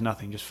bags,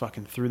 nothing. Just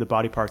fucking threw the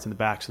body parts in the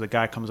back. So the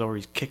guy comes over,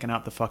 he's kicking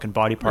out the fucking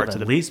body parts.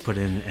 At least put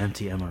in an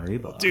empty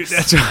MRE box. Dude,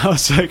 that's what I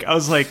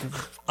was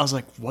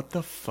like, what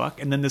the fuck?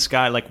 And then this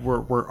guy, like,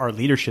 our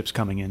leadership's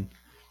coming in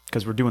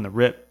because we're doing the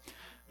rip.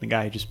 The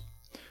guy just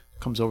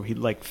comes over, he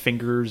like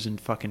fingers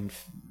and fucking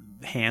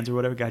hands or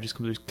whatever. Guy just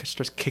comes over,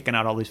 starts kicking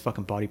out all these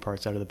fucking body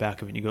parts out of the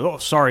back of it. And you go, oh,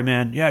 sorry,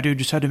 man. Yeah, dude,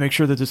 just had to make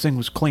sure that this thing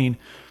was clean.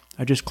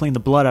 I just cleaned the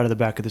blood out of the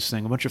back of this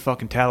thing. A bunch of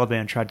fucking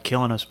Taliban tried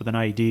killing us with an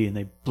IED and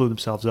they blew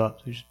themselves up.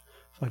 So he's just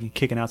fucking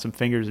kicking out some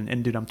fingers.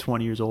 And dude, I'm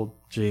 20 years old.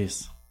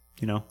 Jeez.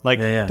 You know, like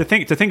to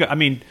think, I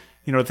mean,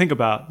 you know, to think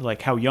about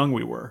like how young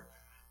we were,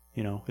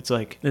 you know, it's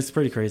like, it's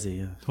pretty crazy.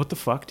 Yeah. What the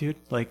fuck, dude?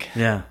 Like,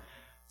 yeah,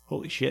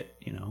 holy shit.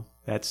 You know,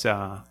 that's,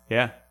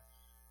 yeah.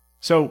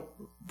 So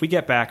we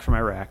get back from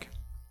Iraq,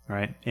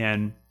 right?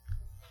 And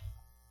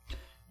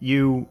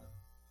you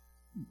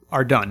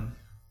are done.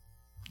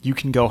 You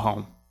can go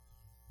home.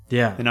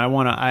 Yeah. And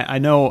I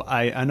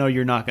know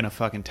you're not going to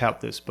fucking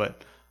tout this,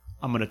 but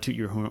I'm going to toot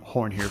your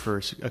horn here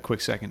for a quick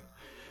second.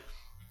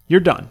 You're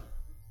done.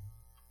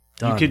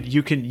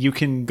 You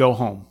can go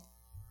home.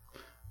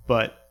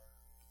 But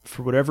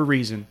for whatever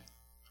reason,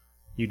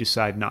 you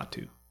decide not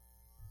to.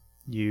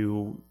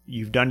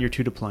 You've done your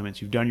 2 deployments.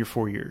 You've done your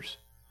 4 years.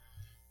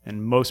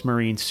 And most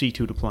Marines see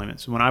 2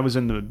 deployments. When I was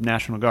in the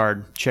National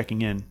Guard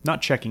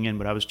not checking in,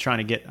 but I was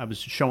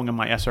showing them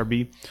my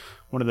SRB.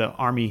 One of the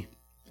Army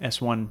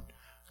S1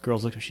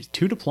 girls looked at me, she's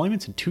 2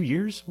 deployments in 2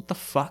 years? What the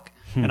fuck?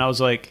 And I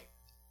was like,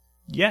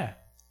 yeah.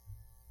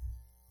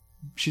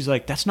 She's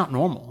like, that's not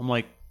normal. I'm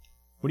like,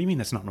 what do you mean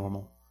that's not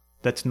normal?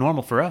 That's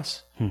normal for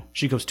us.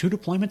 She goes, 2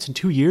 deployments in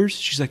 2 years?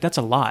 She's like, that's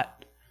a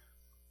lot.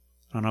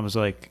 And I was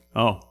like,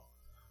 oh,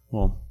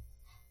 well,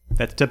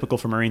 that's typical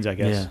for Marines, I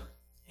guess.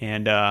 Yeah.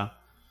 And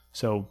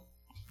so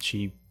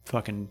she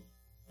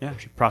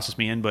she processed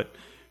me in, but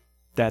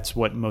that's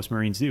what most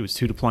Marines do, is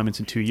 2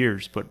 deployments in 2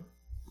 years. But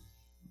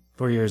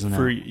 4 years and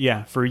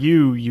for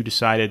you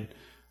decided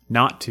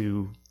not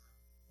to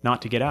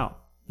get out.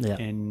 Yeah.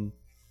 And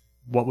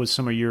what was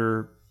some of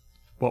your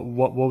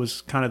what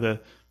was kind of the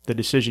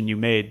decision you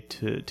made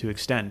to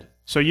extend?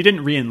 So you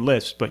didn't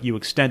re-enlist, but you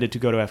extended to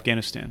go to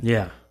Afghanistan.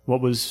 Yeah.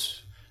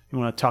 You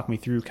want to talk me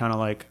through kind of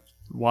like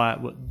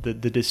what the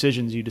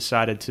decisions you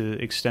decided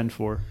to extend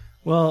for?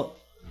 Well,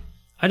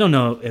 I don't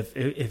know if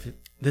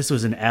this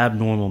was an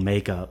abnormal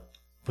makeup,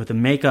 but the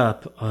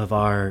makeup of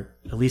our,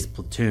 at least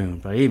platoon,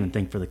 but I even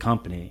think for the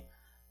company,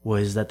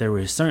 was that there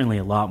was certainly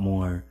a lot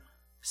more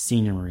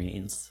senior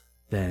Marines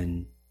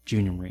than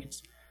junior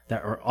Marines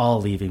that were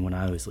all leaving when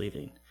I was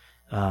leaving.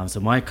 So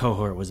my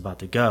cohort was about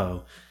to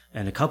go,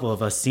 and a couple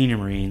of us senior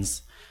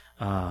Marines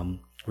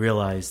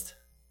realized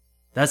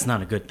that's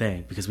not a good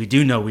thing, because we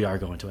do know we are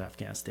going to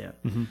Afghanistan.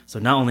 Mm-hmm. So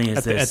not only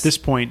is at this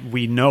point,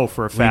 we know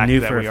for a fact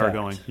that we are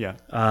going. Yeah.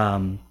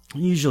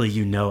 Usually,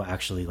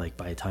 actually, like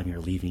by the time you're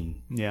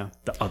leaving,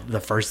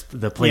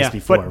 the place yeah,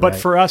 before. But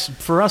right?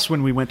 for us,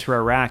 when we went to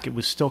Iraq, it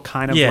was still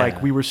kind of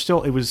like it was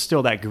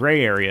still that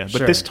gray area.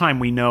 But this time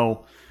we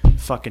know,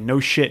 fucking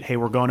no shit. Hey,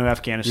 we're going to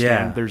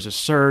Afghanistan. Yeah. There's a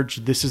surge.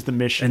 This is the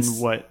mission.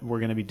 What we're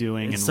going to be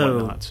doing and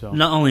whatnot. So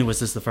not only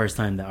was this the first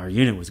time that our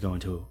unit was going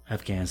to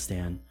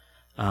Afghanistan,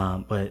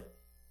 but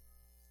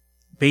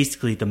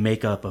basically the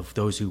makeup of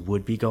those who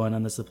would be going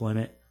on this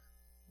deployment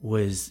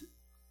was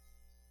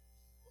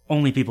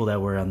only people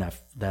that were on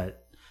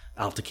that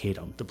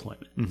Al-Qaeda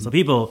deployment. Mm-hmm. So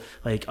people,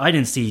 like, I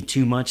didn't see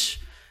too much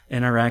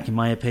in Iraq, in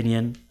my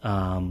opinion.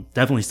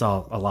 Definitely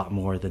saw a lot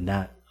more than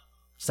that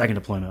second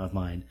deployment of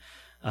mine.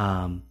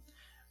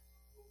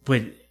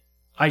 But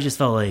I just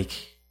felt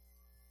like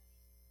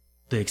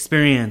the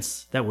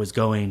experience that was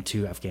going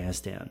to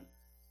Afghanistan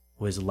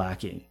was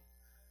lacking.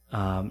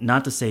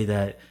 Not to say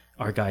that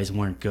our guys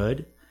weren't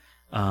good,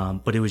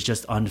 but it was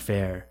just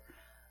unfair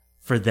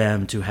for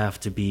them to have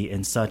to be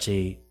in such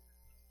a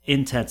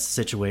intense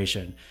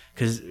situation,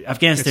 because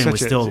Afghanistan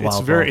was still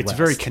wild. It's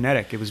very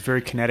kinetic. It was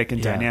very kinetic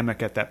and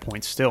dynamic at that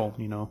point still,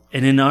 you know.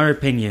 And in our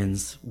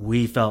opinions,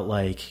 we felt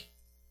like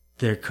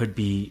there could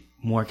be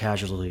more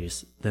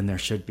casualties than there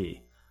should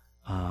be,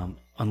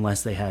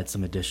 unless they had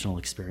some additional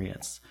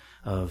experience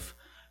of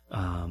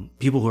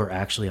people who are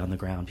actually on the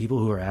ground, people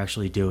who are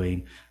actually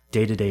doing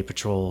day-to-day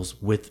patrols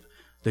with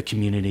the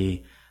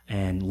community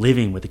and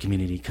living with the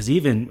community. Because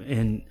even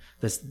in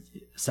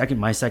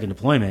my second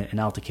deployment in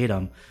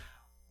Al-Qaeda,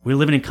 we're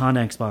living in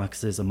Connex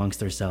boxes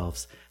amongst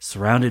ourselves,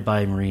 surrounded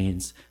by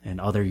Marines and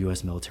other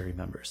U.S. military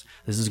members.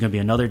 This is going to be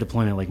another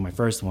deployment like my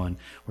first one,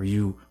 where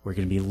we're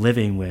going to be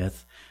living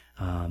with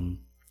the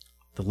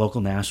local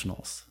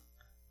nationals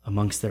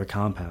amongst their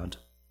compound.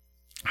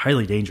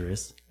 Highly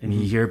dangerous. I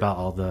mean, you hear about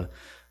all the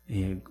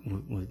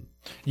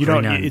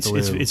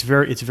it's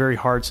very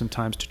hard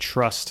sometimes to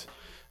trust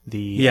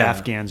the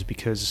Afghans,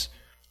 because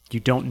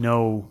you don't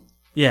know.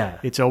 Yeah,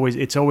 it's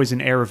always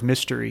an air of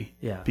mystery.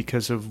 Yeah,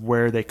 because of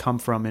where they come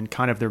from and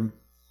kind of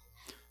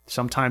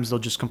sometimes they'll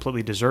just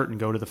completely desert and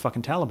go to the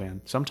fucking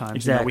Taliban. Sometimes,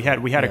 exactly.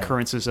 We had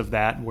occurrences of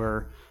that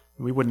where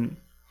we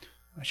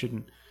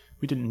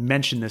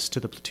mention this to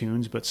the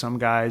platoons, but some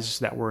guys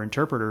that were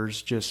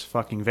interpreters just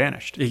fucking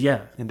vanished.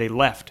 Yeah. And they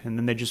left, and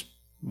then they just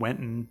went,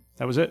 and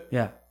that was it.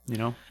 Yeah. You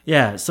know?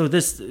 Yeah. So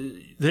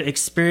the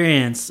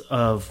experience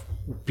of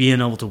being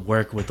able to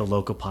work with the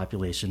local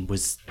population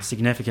was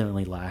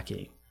significantly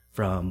lacking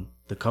from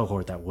the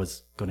cohort that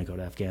was going to go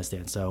to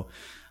Afghanistan. So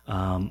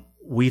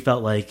we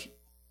felt like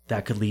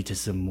that could lead to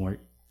some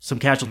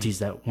casualties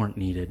that weren't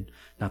needed.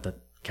 Not that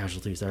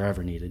casualties are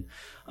ever needed.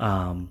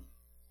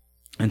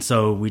 And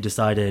so we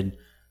decided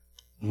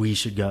we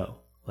should go.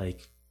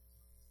 Like,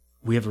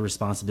 we have a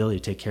responsibility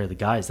to take care of the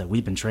guys that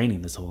we've been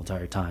training this whole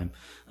entire time.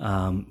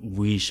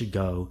 We should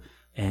go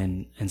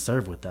and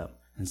serve with them.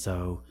 And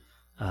so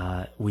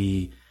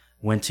we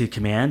went to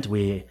command.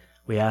 We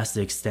asked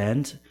to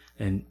extend,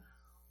 and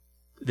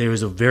there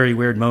was a very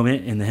weird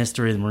moment in the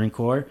history of the Marine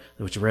Corps,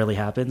 which rarely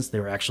happens. They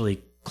were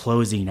actually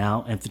closing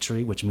out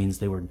infantry, which means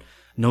they were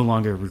no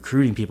longer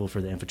recruiting people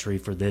for the infantry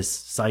for this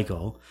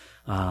cycle.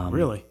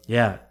 Really?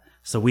 Yeah.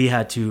 So we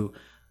had to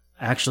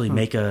actually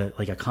make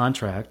a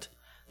contract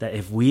that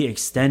if we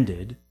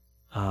extended,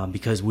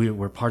 because we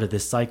were part of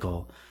this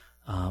cycle,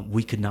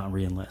 we could not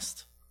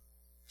re-enlist.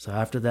 So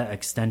after that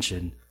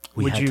extension,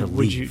 we had to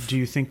leave. Do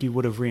you think you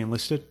would have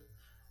re-enlisted?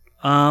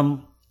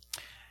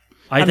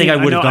 I think I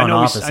would have gone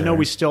officer. I know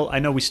we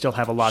still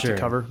have a lot to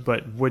cover,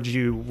 but would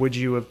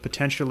you have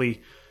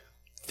potentially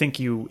think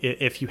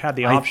if you had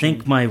the option? I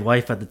think my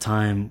wife at the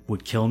time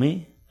would kill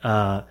me.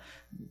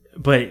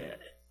 But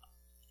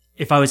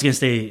if I was going to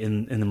stay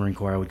in the Marine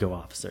Corps, I would go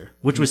officer,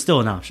 which was still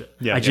an option.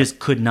 I just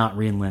could not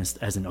re-enlist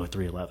as an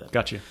 0311.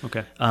 Got you.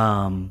 Okay.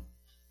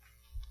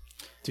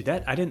 Dude,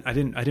 that I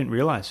didn't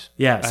realize.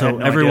 Yeah. So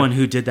everyone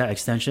who did that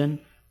extension,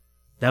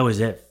 that was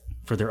it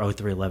for their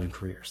 0311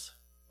 careers.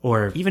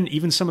 Or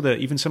even some of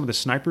the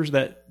snipers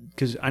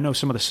because I know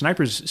some of the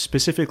snipers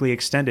specifically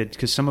extended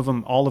because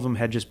all of them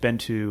had just been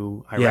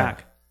to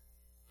Iraq.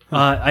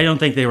 Yeah. I don't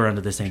think they were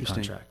under the same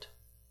contract.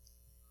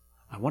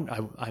 I wonder.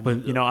 I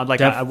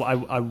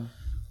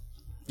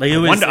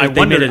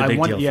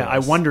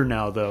wonder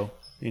now though.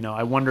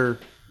 I wonder.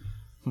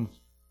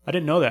 I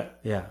didn't know that.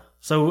 Yeah.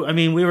 So I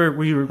mean, we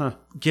were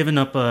giving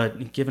up a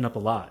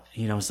lot.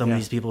 Some of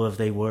these people, if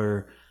they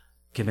were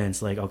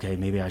convinced, like, okay,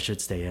 maybe I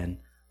should stay in,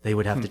 they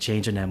would have to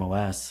change an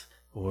MOS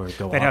or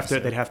go. They'd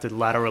have to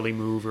laterally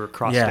move or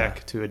cross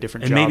deck to a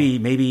different job.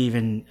 And maybe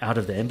even out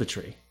of the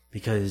infantry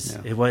because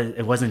it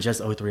wasn't just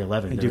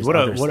 0311. Dude,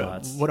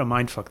 what a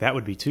mind fuck that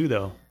would be too,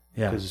 though.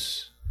 Yeah,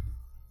 because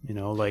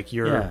like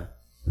you're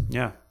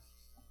yeah.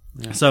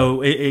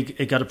 So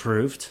it got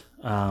approved.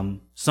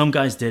 Some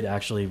guys did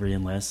actually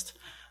re-enlist,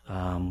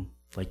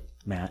 like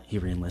Matt, he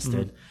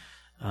re-enlisted.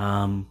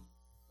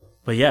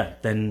 But yeah,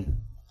 then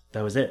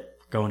that was it,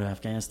 going to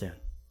Afghanistan.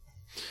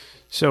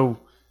 So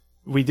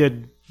we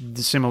did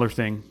the similar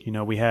thing.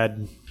 We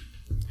had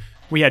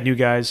new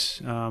guys,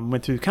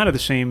 went through kind of the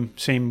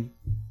same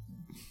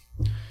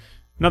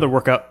another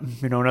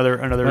workup, another.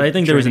 But I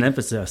think there was an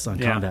emphasis on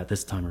combat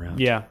this time around.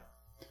 Yeah,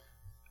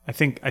 I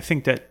think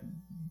that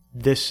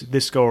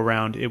this go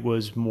around it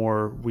was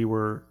more we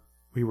were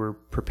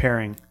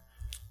preparing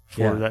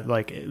for that,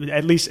 like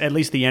at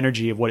least the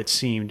energy of what it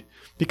seemed,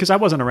 because I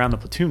wasn't around the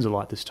platoons a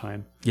lot this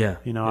time. Yeah,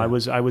 I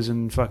was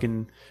in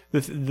fucking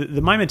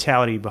my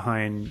mentality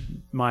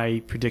behind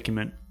my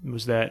predicament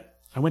was that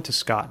I went to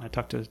Scott and I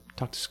talked to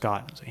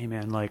Scott. I was like, hey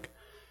man, like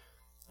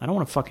I don't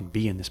want to fucking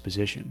be in this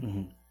position.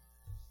 Mm-hmm.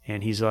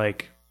 And he's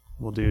like,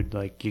 well, dude,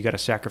 like you got to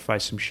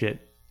sacrifice some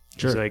shit.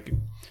 Sure. He's like,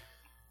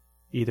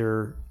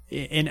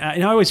 and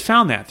I always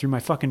found that through my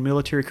fucking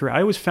military career.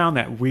 I always found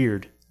that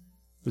weird.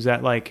 Was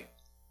that like,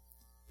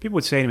 people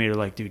would say to me, they're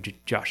like, dude,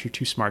 Josh, you're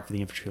too smart for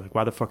the infantry. Like,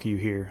 why the fuck are you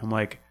here? I'm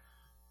like,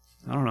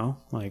 I don't know.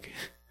 Like,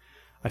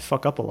 I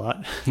fuck up a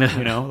lot,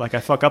 like I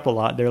fuck up a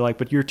lot. They're like,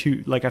 but you're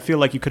too, like, I feel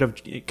like you could have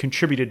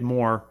contributed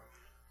more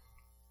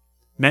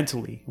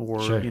mentally,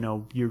 or sure.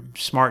 You're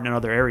smart in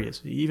other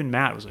areas. Even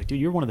Matt was like, dude,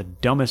 you're one of the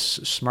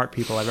dumbest smart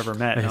people I've ever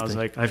met. And I was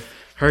like, I've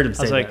heard him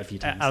say that a few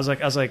times. I was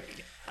like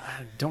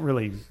I don't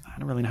really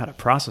know how to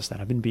process that.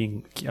 I've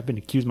been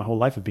accused my whole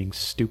life of being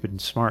stupid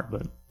and smart,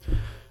 but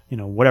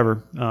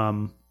whatever.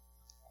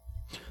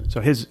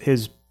 So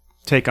his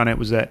take on it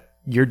was that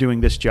you're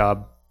doing this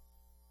job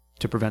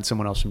to prevent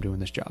someone else from doing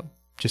this job,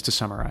 just to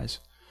summarize.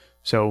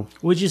 So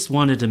we just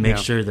wanted to make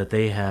sure that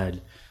they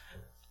had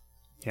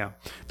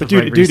but the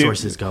right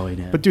resources going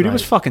in. But dude, it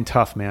was fucking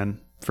tough, man,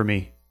 for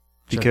me,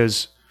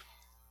 because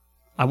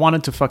I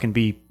wanted to fucking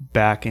be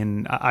back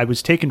in. I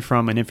was taken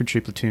from an infantry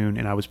platoon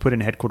and I was put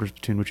in a headquarters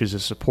platoon, which is a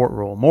support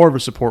role, more of a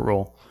support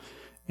role.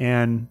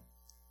 And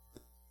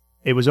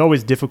it was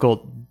always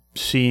difficult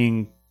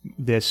seeing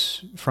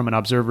this from an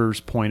observer's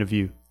point of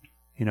view.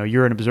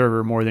 You're an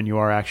observer more than you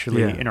are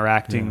actually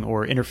interacting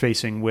or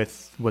interfacing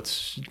with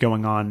what's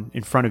going on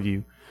in front of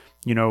you.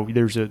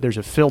 There's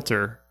a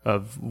filter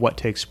of what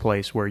takes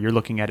place where you're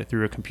looking at it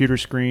through a computer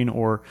screen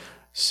or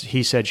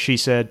he said, she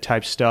said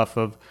type stuff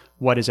of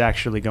what is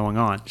actually going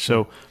on.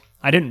 So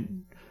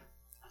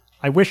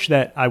I wish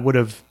that I would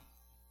have,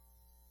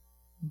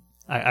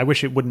 I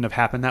wish it wouldn't have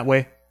happened that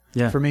way.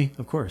 Yeah, for me,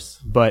 of course.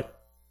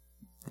 but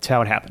it's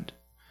how it happened.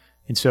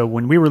 And so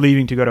when we were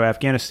leaving to go to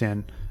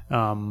Afghanistan,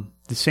 the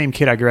same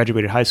kid I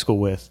graduated high school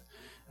with,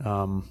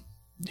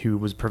 who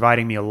was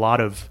providing me a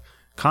lot of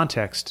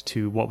context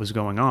to what was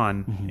going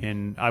on,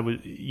 and I was,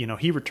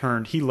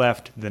 he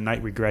left the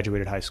night we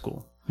graduated high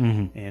school,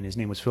 and his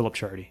name was Philip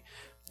Chardy.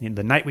 And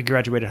the night we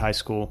graduated high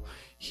school,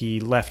 he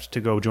left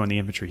to go join the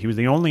infantry. He was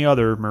the only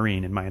other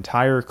Marine in my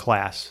entire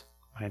class,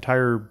 my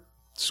entire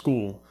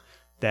school,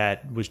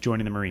 that was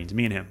joining the Marines,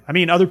 me and him. I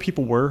mean, other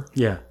people were,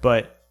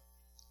 but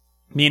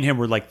me and him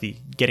were like the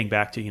getting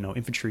back to,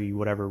 infantry,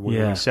 whatever,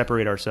 where we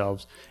separate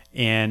ourselves.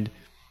 And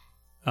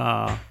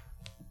I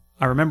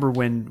remember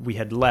when we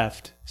had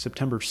left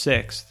September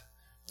 6th,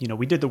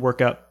 we did the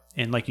workup,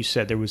 and like you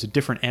said, there was a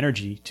different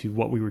energy to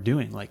what we were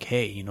doing. Like,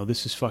 hey,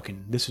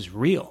 this is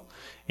real.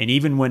 And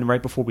even when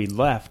right before we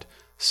left,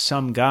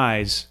 some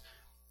guys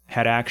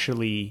had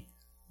actually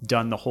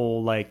done the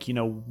whole, like,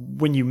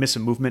 when you miss a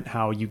movement,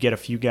 how you get a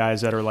few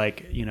guys that are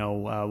like,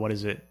 what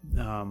is it?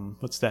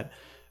 What's that?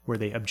 Where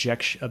they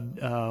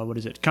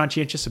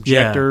conscientious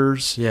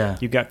objectors. Yeah.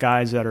 You've got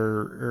guys that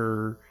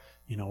are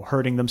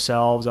hurting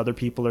themselves. Other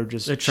people are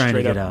just they're trying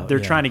to get out. They're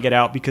trying to get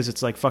out because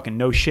it's like, fucking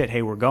no shit.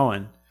 Hey, we're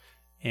going.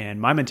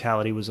 And my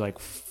mentality was like,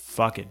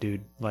 fuck it,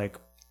 dude. Like,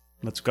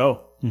 let's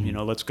go.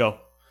 Let's go.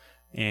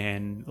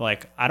 And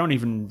like, I don't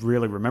even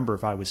really remember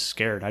if I was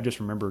scared. I just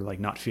remember like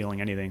not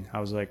feeling anything. I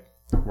was like,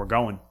 we're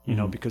going,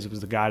 because it was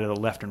the guy to the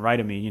left and right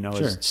of me,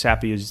 as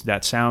sappy as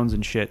that sounds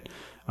and shit.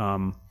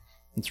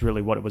 It's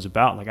really what it was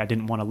about. Like, I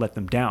didn't want to let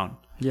them down.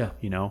 Yeah.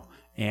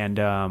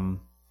 And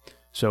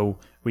so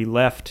we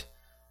left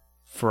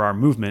for our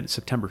movement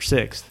September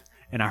 6th.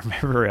 And I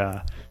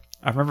remember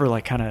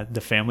like kind of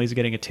the families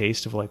getting a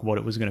taste of like what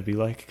it was going to be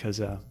like, because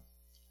a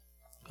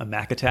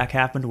Mac attack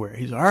happened where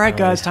he's all right,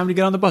 guys, time to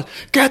get on the bus.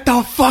 Get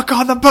the fuck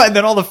on the bus. And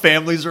then all the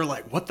families are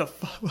like, what the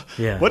fuck?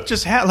 Yeah. What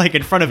just happened? Like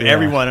in front of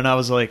everyone. And I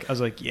was like,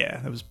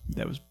 yeah,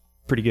 that was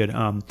pretty good.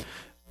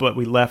 But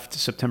we left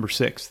September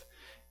 6th,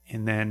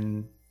 and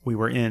then we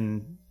were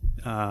in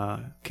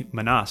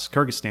Manas,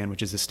 Kyrgyzstan,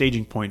 which is the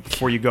staging point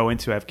before you go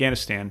into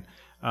Afghanistan.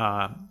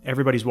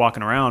 Everybody's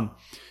walking around,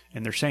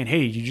 and they're saying,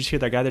 hey, you just hear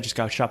that guy that just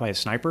got shot by a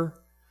sniper?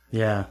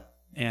 Yeah.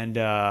 And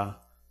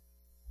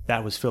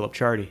that was Philip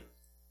Chardy.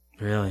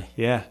 Really?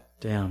 Yeah.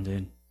 Damn,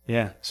 dude.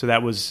 Yeah. So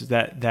that was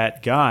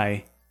that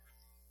guy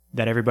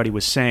that everybody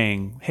was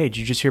saying, hey, did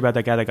you just hear about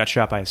that guy that got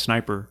shot by a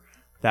sniper?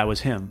 That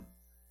was him.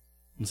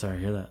 I'm sorry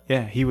to hear that.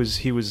 Yeah, he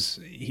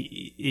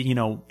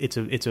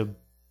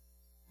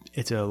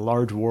it's a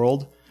large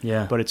world,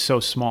 but it's so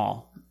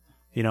small,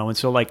 and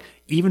so like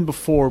even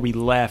before we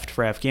left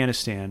for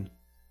Afghanistan,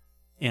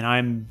 and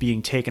I'm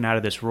being taken out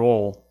of this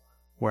role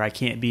where I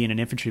can't be in an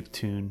infantry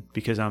platoon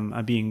because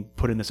I'm being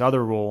put in this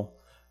other role,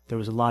 there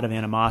was a lot of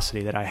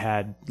animosity that I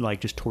had, like,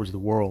 just towards the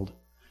world.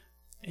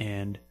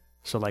 And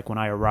so like when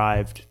I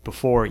arrived,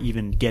 before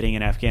even getting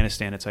in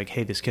Afghanistan, it's like,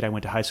 hey, this kid I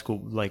went to high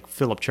school, like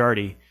Philip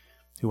Chardy,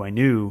 who I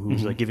knew, who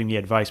was like giving me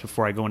advice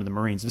before I go into the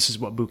Marines. This is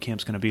what boot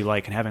camp's going to be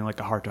like, and having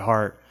like a heart to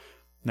heart.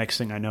 Next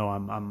thing I know,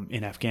 I'm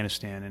in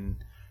Afghanistan, and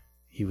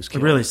he was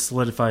killed. It really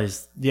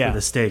solidifies the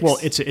stakes. Well,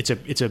 it's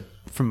a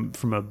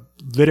from a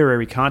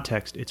literary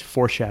context, it's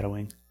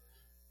foreshadowing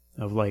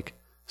of like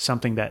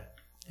something that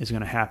is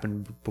going to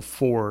happen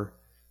before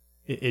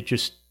it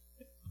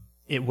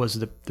was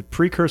the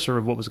precursor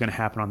of what was going to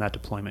happen on that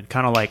deployment.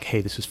 Kind of like,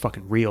 hey, this is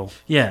fucking real.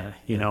 Yeah.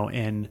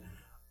 And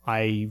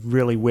I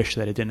really wish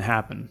that it didn't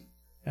happen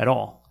at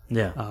all.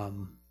 Yeah.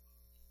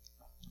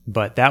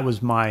 But that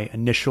was my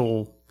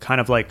initial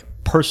kind of like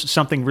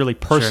something really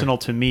personal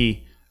to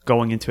me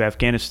going into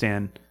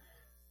Afghanistan,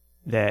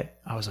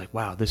 that I was like,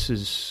 wow, this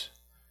is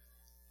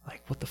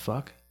like, what the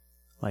fuck?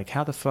 Like,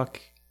 how the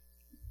fuck?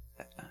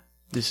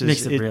 This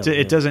is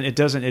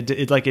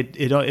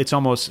it's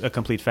almost a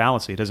complete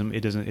fallacy.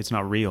 It's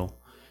not real,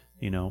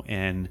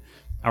 and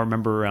I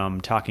remember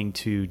talking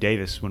to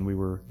Davis when we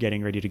were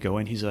getting ready to go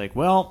in. He's like,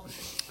 well,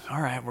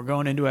 all right, we're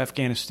going into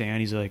Afghanistan.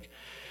 He's like,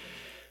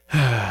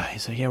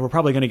 yeah, we're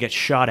probably going to get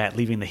shot at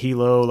leaving the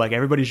helo. Like,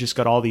 everybody's just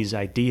got all these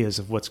ideas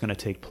of what's going to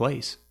take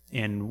place.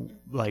 And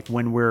like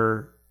when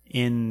we're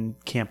in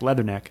Camp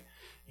Leatherneck,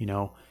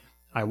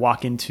 I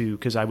walk into,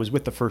 because I was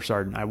with the first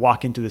sergeant, I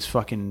walk into the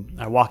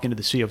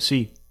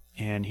COC,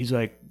 and he's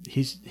like,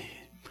 he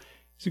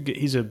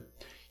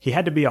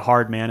had to be a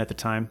hard man at the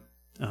time,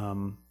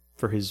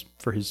 for his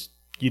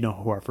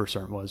who our first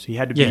sergeant was. He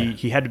had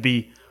to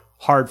be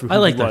hard for who he was. I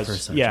like that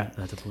first sergeant,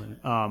 that deployment.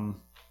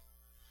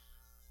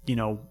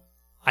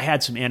 I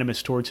had some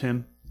animus towards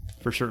him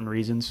for certain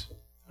reasons.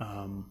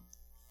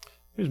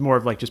 It was more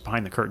of like just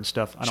behind the curtain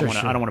stuff. I don't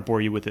want to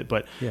bore you with it,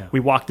 but we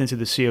walked into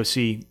the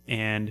COC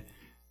and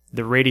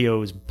the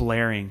radio is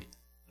blaring.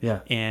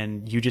 Yeah.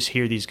 And you just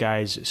hear these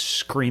guys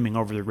screaming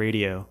over the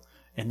radio,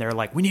 and they're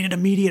like, "We need an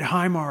immediate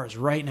HIMARS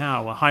right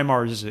now." Well,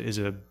 HIMARS is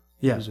a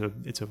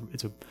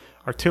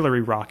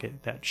artillery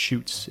rocket that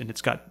shoots, and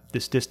it's got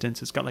this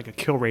distance. It's got like a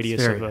kill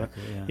radius of a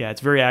accurate,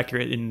 it's very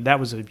accurate. And that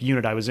was a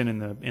unit I was in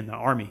the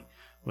Army,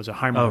 was a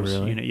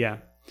HIMARS unit. Yeah.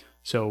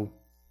 So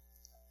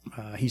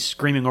he's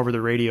screaming over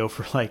the radio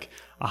for like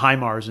a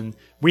HIMARS, and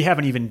we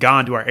haven't even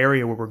gone to our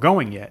area where we're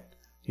going yet.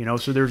 You know,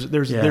 so there's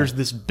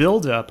this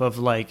buildup of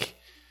like,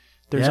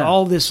 there's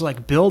all this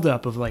like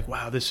buildup of like,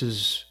 wow, this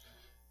is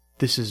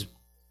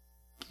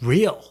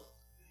real.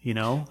 You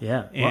know?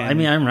 Yeah. Well, I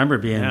mean, I remember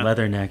being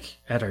Leatherneck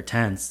at our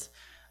tents,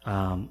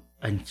 and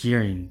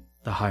hearing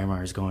the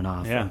HIMARS going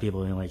off, and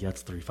people being like,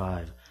 "That's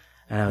 3.5,"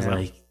 and I was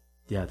like,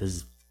 "Yeah, this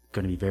is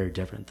going to be very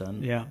different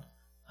than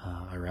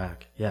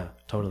Iraq." Yeah,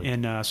 totally.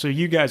 And so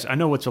you guys, I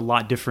know it's a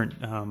lot different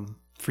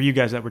for you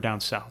guys that were down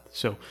south.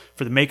 So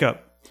for the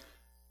makeup,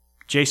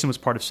 Jason was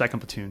part of 2nd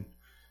Platoon,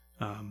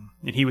 and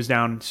he was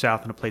down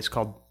south in a place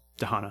called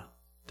Dahana.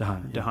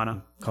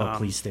 Called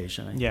police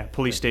station.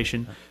 Police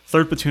station.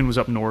 3rd Platoon was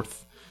up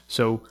north.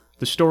 So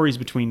the stories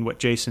between what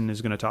Jason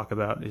is going to talk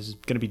about is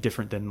going to be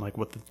different than like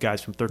what the guys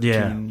from 3rd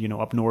Platoon, you know,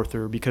 up north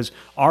are, because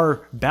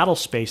our battle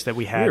space that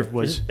we had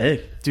was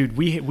big. Dude,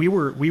 we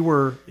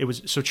were it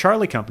was so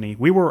Charlie Company,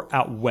 we were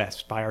out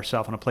west by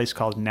ourselves in a place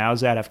called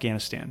Nowzat,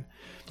 Afghanistan,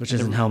 which is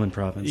in Helmand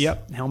Province.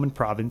 Yep, Helmand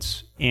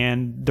Province,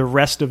 and the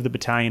rest of the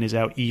battalion is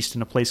out east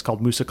in a place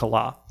called Musa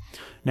Qala.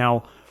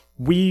 Now,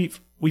 we've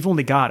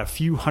only got a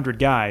few hundred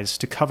guys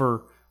to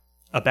cover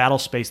a battle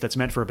space that's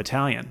meant for a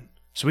battalion.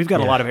 So we've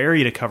got a lot of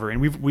area to cover, and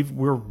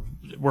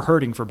we're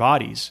hurting for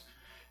bodies,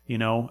 you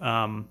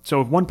know.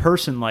 So if one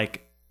person,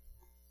 like,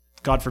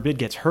 God forbid,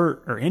 gets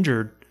hurt or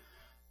injured,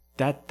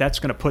 that's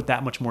going to put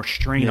that much more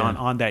strain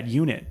on that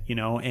unit, you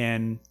know.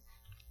 And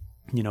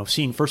you know,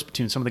 seeing 1st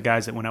Platoon, some of the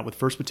guys that went out with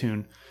 1st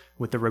Platoon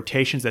with the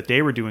rotations that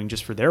they were doing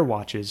just for their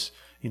watches,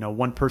 you know,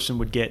 one person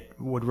would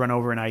run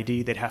over an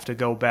ID, they'd have to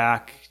go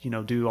back, you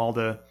know, do all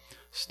the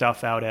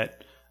stuff out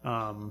at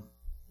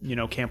you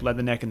know, Camp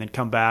Leatherneck, and then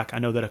come back. I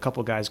know that a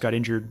couple of guys got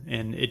injured,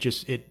 and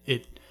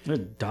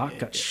Doc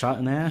got shot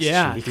in the ass.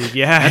 Yeah, cheek. dude,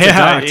 yeah, that's a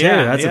doc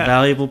too. That's a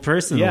valuable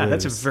person. Yeah,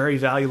 that's a very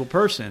valuable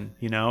person.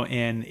 You know,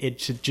 and it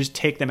should just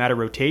take them out of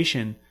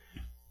rotation.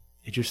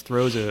 It just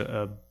throws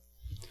a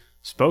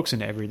spokes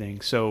into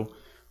everything. So,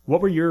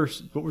 what were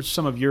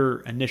some of your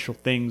initial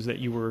things that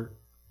you were,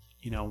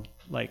 you know,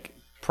 like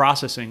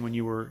processing when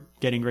you were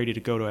getting ready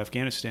to go to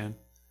Afghanistan?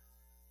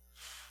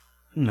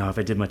 No, if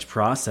I did much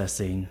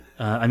processing.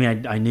 I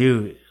mean, I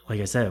knew, like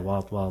I said,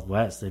 Wild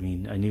West. I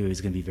mean, I knew it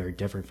was going to be very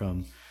different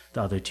from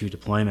the other 2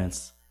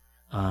 deployments.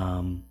 I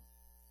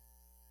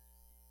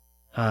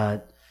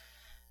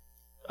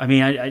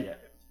mean, I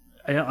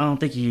don't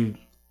think you.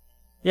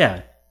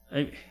 Yeah,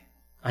 I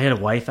had a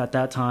wife at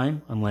that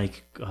time,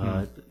 unlike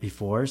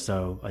before,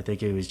 so I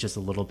think it was just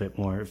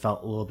it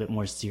felt a little bit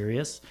more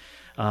serious.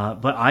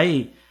 But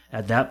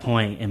at that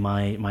point in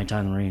my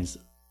time in the Marines,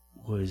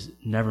 was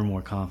never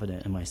more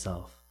confident in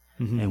myself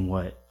and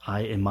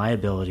in my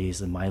abilities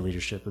and my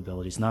leadership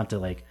abilities, not to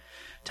like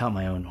tout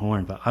my own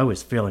horn, but I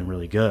was feeling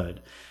really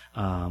good.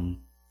 And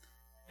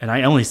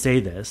I only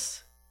say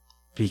this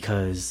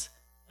because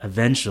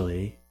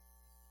eventually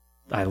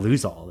I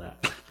lose all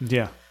that.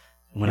 Yeah.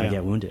 When I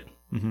get wounded.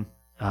 Mm-hmm.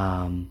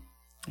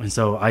 And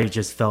so I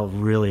just felt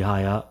really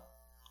high up,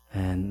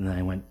 and then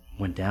I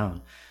went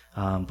down.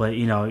 But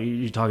you know,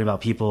 you're talking about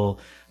people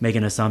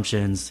making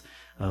assumptions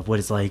of what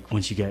it's like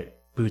once you get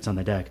boots on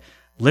the deck.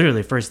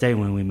 Literally, first day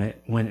when we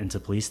went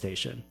into police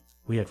station,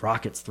 we had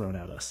rockets thrown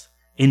at us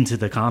into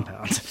the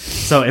compound.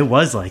 So it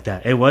was like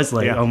that. It was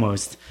like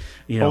almost,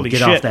 you know, Holy get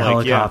shit, off the like,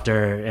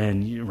 helicopter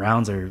and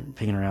rounds are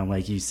pinging around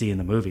like you see in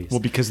the movies. Well,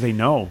 because they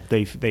know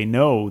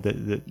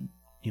that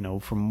you know,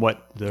 from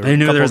what they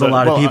knew there was a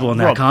lot of people in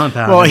that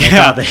compound. Well,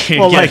 yeah.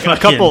 Like a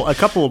couple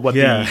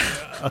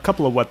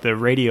of what the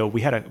radio, we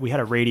had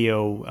a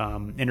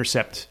radio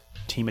intercept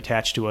team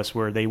attached to us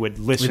where they would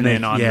listen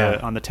in on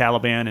the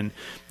Taliban, and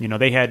you know,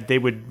 they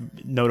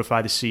would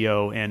notify the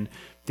CO, and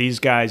these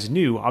guys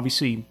knew,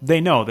 obviously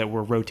they know that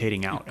we're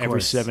rotating out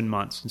every 7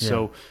 months, and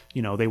so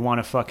you know, they want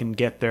to fucking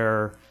get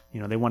their, you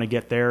know, they want to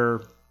get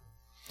their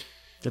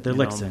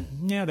licks in.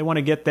 Yeah, they want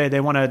to get there. They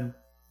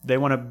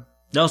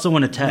also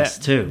want to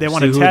test too. They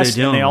want to test,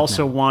 and they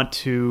also want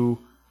to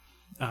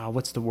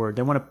what's the word?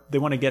 They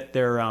want to get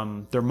their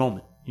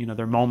moment. You know,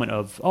 their moment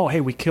of, oh, hey,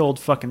 we killed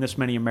fucking this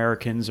many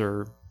Americans,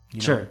 or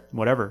you know,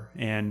 whatever.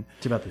 And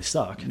too bad they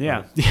suck.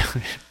 Yeah.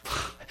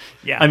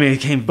 Yeah. I mean, it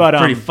came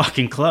pretty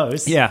fucking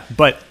close. Yeah,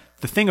 but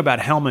the thing about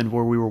Helmand,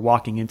 where we were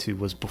walking into,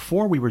 was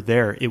before we were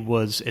there, it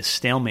was a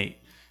stalemate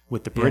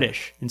with the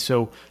British. And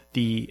so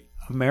the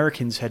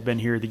Americans had been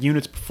here. The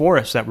units before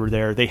us that were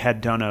there, they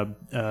had done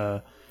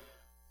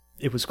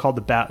it was called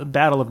the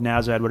Battle of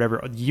Nowzat,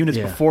 whatever. The units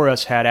before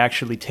us had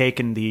actually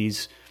taken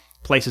these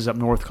places up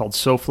north called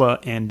Sofla,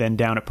 and then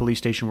down at police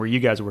station where you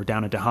guys were,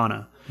 down at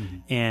Dahana. Mm-hmm.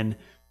 And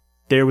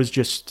there was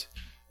just,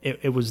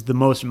 it was the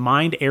most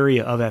mined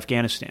area of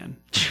Afghanistan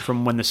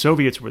from when the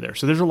Soviets were there.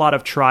 So there's a lot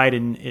of tried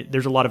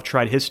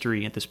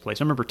history at this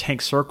place. I remember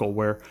Tank Circle,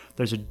 where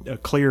there's a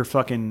clear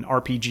fucking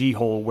RPG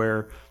hole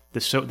where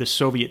the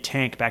Soviet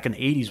tank back in the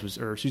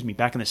 80s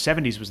back in the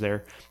 70s was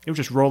there. It was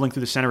just rolling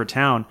through the center of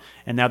town,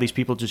 and now these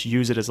people just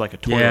use it as like a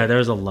toilet. Yeah,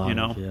 there's a lot. You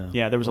know,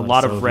 yeah, there was a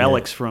lot of Soviet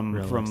relics from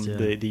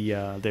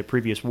yeah. the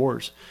previous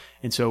wars,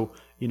 and so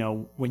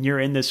when you're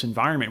in this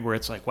environment where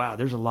it's like, wow,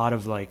 there's a lot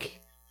of like.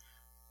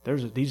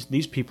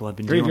 These people have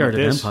been Graveyard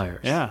dealing with this. of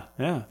empires.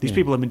 Yeah. These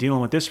people have been dealing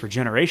with this for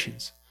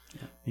generations.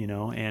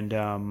 Yeah.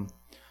 And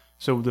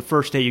so the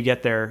first day you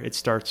get there, it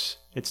starts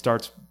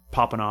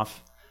popping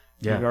off.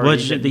 Yeah. Well,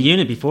 the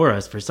unit before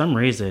us, for some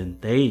reason,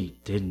 they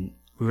didn't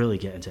really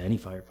get into any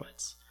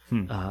firefights.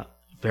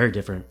 Very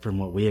different from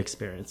what we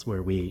experienced,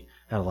 where we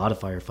had a lot of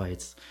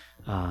firefights.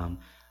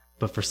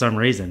 But for some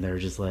reason, they were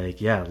just like,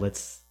 yeah,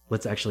 let's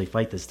actually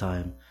fight this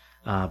time.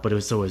 But it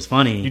was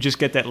funny. You just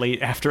get that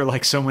late after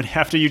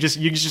you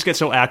just get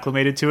so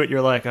acclimated to it.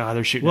 You're like, oh,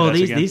 they're shooting. Well, at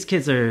us again. these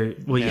kids are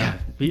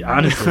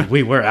honestly,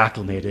 we were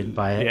acclimated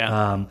by it.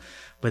 Yeah.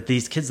 But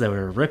these kids that we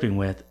were ripping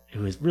with, it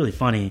was really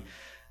funny.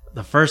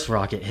 The first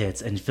rocket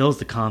hits and fills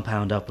the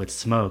compound up with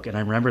smoke. And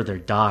I remember their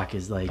doc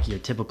is like your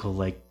typical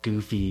like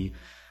goofy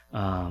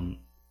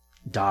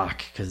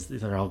doc, because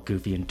they're all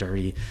goofy and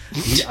dirty.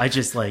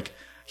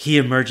 He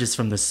emerges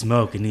from the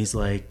smoke and he's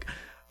like,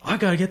 I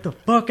gotta get the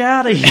fuck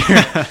out of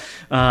here.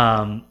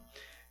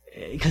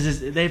 Because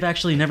they've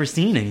actually never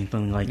seen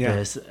anything like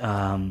this.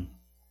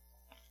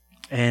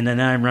 And then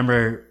I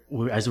remember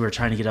as we were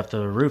trying to get up to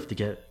the roof to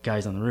get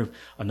guys on the roof,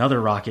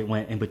 another rocket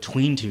went in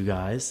between two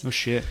guys. Oh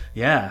shit!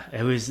 Yeah,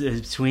 it was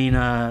between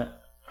how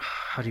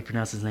do you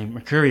pronounce his name?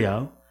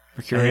 Mercurio.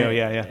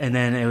 Yeah. And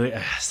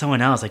then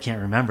someone else I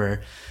can't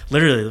remember.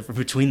 Literally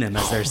between them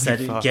as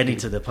they're getting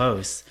to the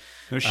post.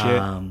 Oh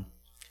shit!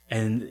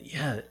 And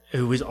yeah,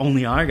 it was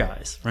only our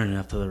guys running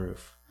up to the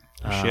roof.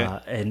 Shit.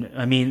 And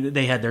I mean,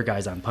 they had their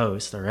guys on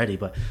post already,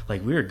 but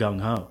like we were gung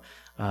ho.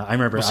 I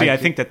remember. Well, I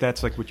think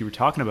that's like what you were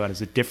talking about is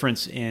the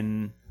difference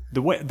in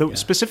the way,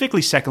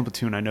 specifically Second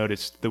Platoon. I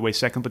noticed the way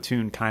Second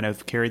Platoon kind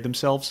of carried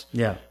themselves.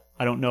 Yeah.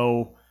 I don't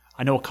know.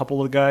 I know a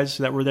couple of guys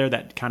that were there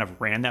that kind of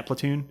ran that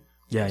platoon.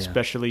 Yeah.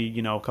 Especially,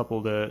 one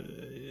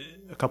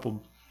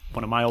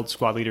of my old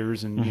squad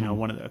leaders and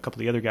a couple of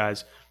the other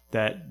guys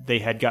that they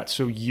had got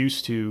so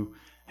used to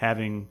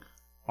having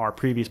our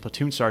previous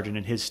platoon sergeant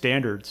and his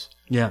standards.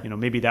 Yeah.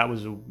 Maybe that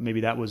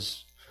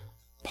was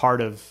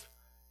part of,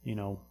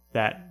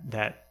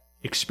 that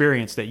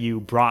experience that you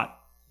brought,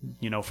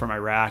 from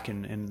Iraq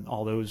and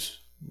all those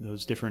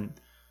different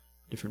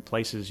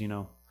places,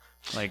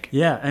 like.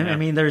 Yeah. I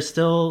mean, there's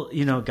still,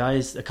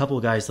 guys, a couple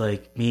of guys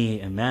like me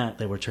and Matt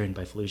that were trained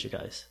by Fallujah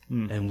guys.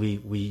 And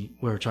we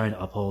were trying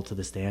to uphold to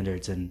the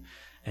standards and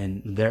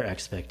their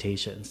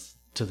expectations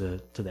to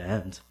the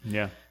end.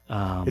 Yeah.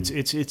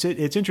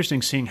 It's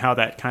interesting seeing how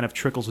that kind of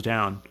trickles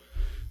down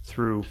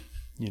through.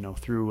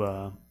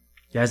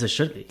 As it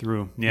should be.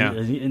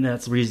 And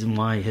that's the reason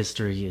why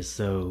history is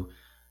so,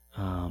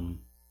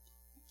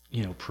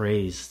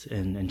 praised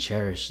and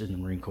cherished in the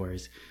Marine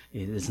Corps.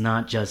 It's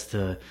not just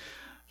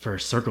for a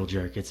circle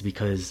jerk. It's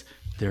because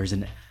there's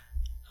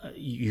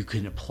you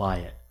can apply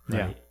it,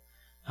 right?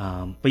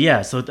 Yeah. But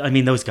yeah, so I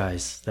mean, those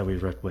guys that we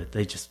worked with,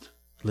 they're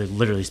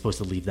literally supposed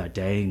to leave that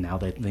day. Now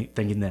they're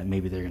thinking that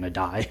maybe they're going to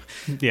die.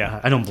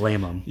 Yeah. I don't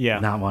blame them. Yeah.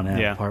 Not want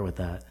to part with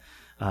that.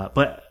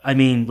 But I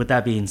mean, with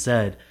that being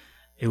said,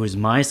 it was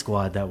my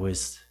squad that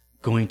was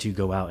going to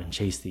go out and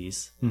chase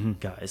these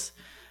guys.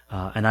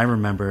 And I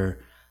remember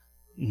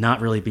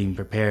not really being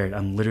prepared.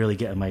 I'm literally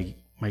getting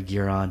my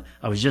gear on.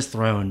 I was just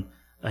thrown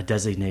a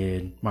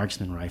designated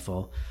marksman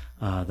rifle,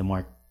 the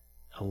Mark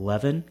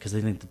 11, because I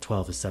think the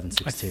 12 is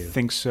 7.62. I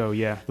think so,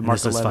 yeah. The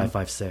Mark 11 is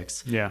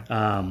 5.56. Yeah.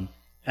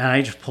 And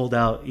I just pulled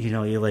out, you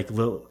like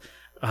little,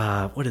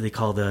 what do they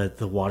call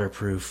the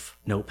waterproof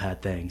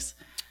notepad things?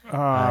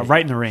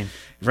 Right in the rain.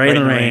 Right in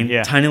the rain.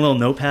 Yeah. Tiny little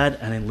notepad,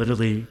 and I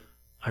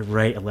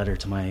write a letter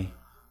to my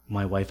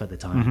wife at the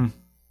time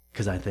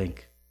because I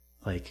think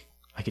like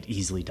I could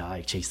easily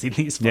die chasing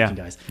these fucking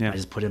guys. Yeah. I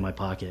just put it in my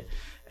pocket,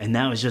 and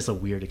that was just a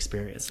weird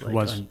experience.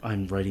 Like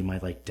I'm writing my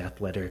like death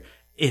letter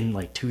in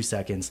like 2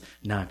 seconds.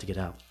 Now I have to get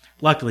out.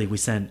 Luckily, we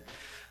sent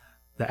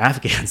the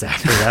Afghans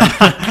after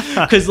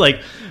that because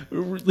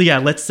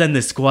let's send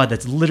this squad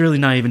that's literally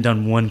not even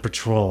done one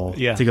patrol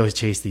to go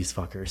chase these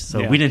fuckers.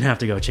 So we didn't have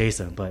to go chase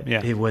them, but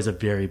it was a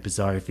very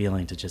bizarre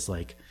feeling to just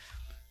like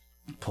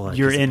pull out.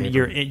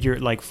 You're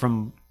like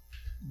from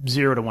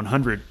 0 to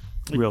 100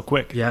 real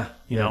quick. Yeah,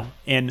 you know,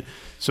 and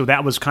so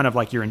that was kind of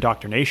like your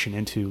indoctrination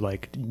into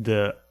like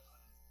the.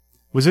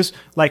 Was this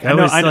like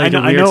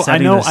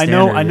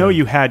I know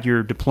you had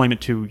your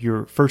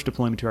first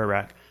deployment to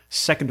Iraq,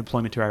 second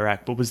deployment to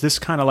Iraq, but was this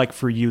kind of like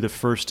for you the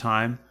first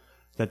time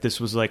that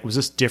this was like, was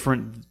this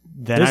different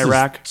than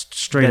Iraq?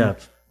 Straight up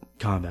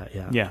combat,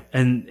 yeah. Yeah.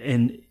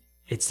 And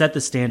it set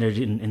the standard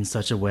in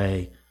such a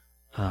way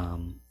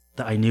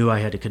that I knew I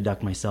had to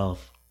conduct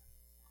myself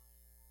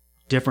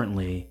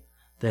differently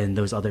than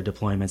those other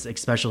deployments,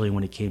 especially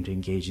when it came to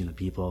engaging the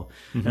people.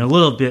 And a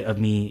little bit of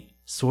me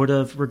sort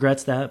of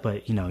regrets that,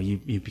 but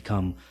you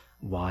become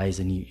wise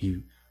and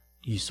you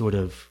sort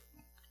of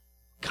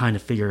kind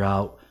of figure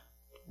out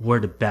where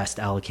to best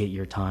allocate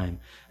your time.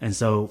 And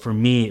so for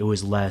me, it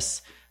was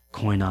less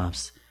coin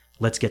ops.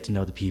 Let's get to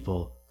know the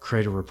people,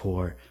 create a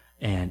rapport.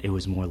 And it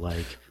was more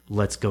like,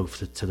 let's go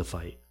to the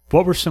fight.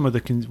 What were some of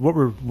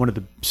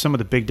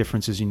the big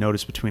differences you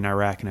noticed between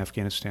Iraq and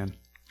Afghanistan?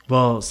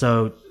 Well,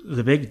 so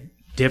the big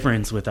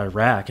difference with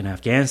Iraq and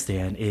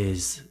Afghanistan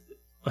is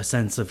a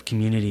sense of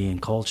community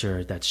and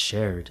culture that's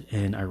shared.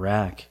 In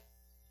Iraq,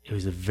 it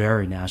was a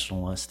very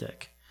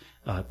nationalistic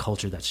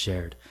culture that's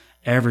shared.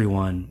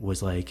 Everyone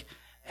was like,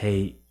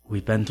 hey,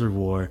 we've been through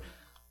war.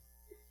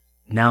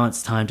 Now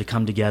it's time to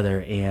come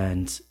together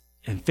and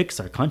fix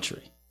our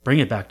country, bring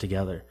it back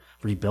together,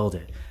 rebuild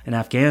it. In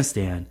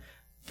Afghanistan,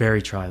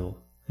 very tribal.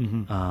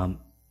 Now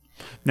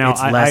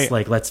it's less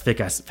like let's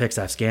fix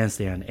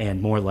Afghanistan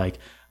and more like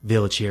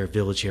village here,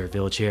 village here,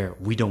 village here.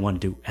 We don't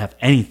want to have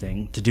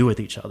anything to do with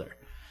each other.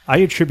 I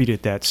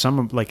attributed that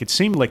it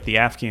seemed like the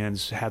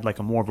Afghans had like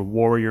a more of a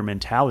warrior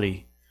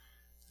mentality.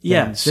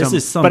 Yeah, this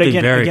is something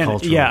very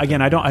cultural. Yeah,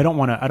 again, I don't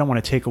want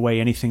to take away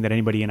anything that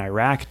anybody in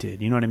Iraq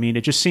did. You know what I mean?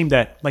 It just seemed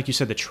that, like you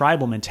said, the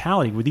tribal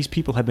mentality, where these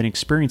people have been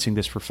experiencing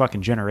this for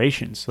fucking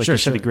generations. Like you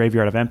said, the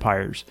graveyard of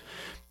empires,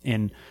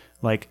 and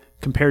like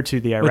compared to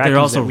the Iraqis, but they're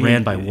also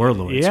ran by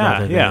warlords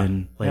rather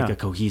than a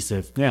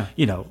cohesive.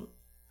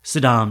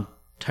 Saddam,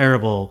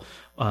 terrible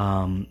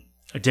a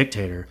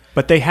dictator,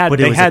 but they had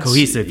a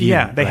cohesive.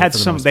 Unit,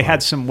 they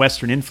had some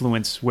Western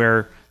influence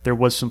where there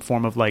was some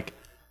form of like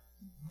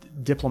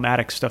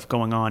diplomatic stuff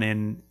going on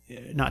in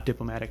not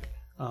diplomatic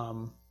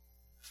fucking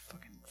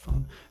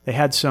phone. They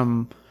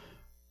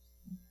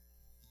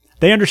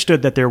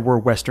understood that there were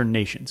Western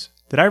nations.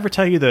 Did I ever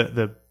tell you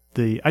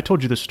I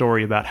told you the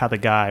story about how the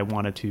guy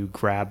wanted to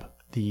grab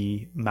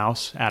the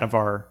mouse out of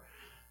our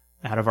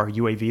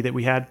UAV that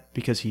we had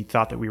because he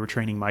thought that we were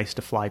training mice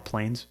to fly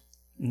planes?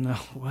 No,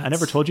 what? I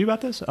never told you about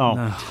this? Oh.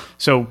 No.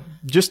 So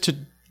just to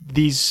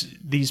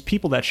these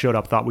people that showed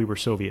up thought we were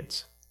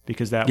Soviets.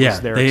 Because that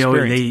was their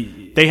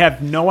experience. They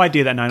have no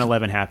idea that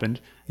 9/11 happened.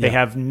 They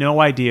have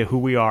no idea who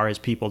we are as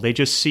people. They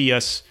just see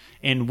us,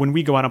 and when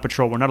we go out on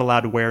patrol, we're not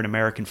allowed to wear an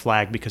American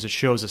flag because it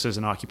shows us as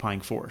an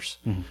occupying force.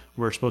 Mm-hmm.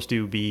 We're supposed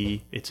to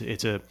be. It's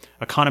a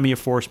economy of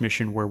force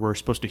mission where we're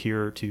supposed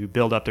to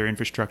build up their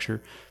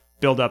infrastructure,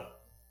 build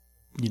up,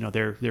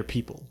 their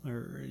people,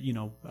 or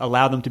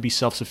allow them to be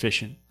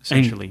self-sufficient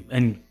essentially,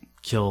 and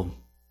kill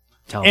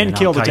Taliban and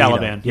kill the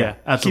Taliban. Yeah,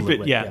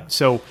 absolutely.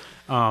 So.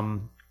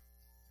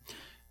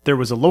 There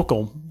was a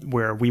local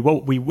where we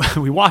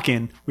walk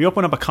in, we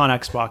open up a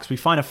Connex box, we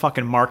find a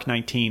fucking Mark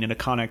 19 in a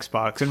Connex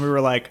box, and we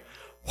were like,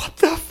 "What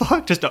the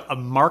fuck?" Just a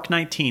Mark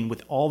 19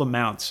 with all the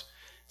mounts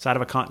inside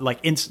of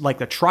like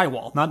the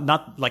tri-wall,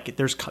 not like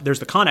there's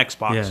the Connex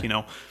box,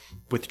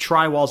 with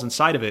tri-walls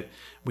inside of it.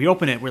 We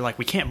open it, we're like,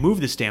 we can't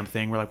move this damn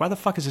thing. We're like, why the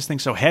fuck is this thing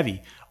so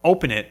heavy?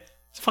 Open it,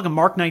 it's a fucking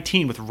Mark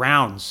 19 with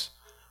rounds,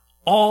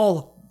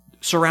 all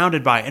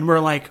surrounded by it, and we're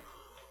like.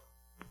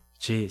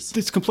 Jeez.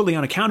 It's completely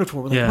unaccounted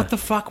for. We're like, what the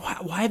fuck?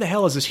 Why the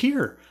hell is this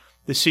here?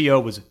 The CO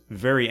was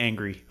very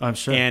angry. I'm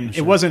sure. And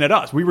it wasn't at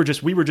us. We were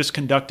just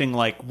conducting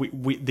like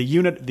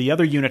the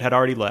other unit had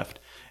already left.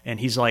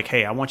 And he's like,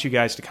 hey, I want you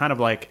guys to kind of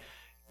like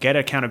get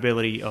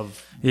accountability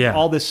of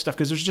all this stuff.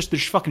 Cause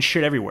there's fucking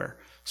shit everywhere.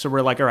 So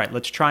we're like, all right,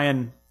 let's try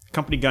and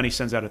Company Gunny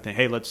sends out a thing.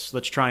 Hey, let's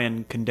try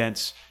and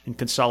condense and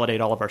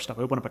consolidate all of our stuff.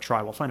 We open up a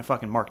try. We'll find a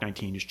fucking Mark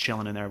 19 just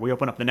chilling in there. We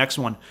open up the next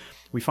one.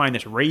 We find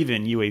this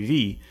Raven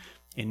UAV.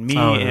 And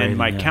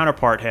my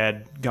counterpart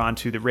had gone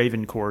to the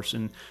Raven course,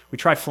 and we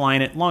try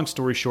flying it. Long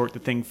story short, the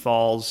thing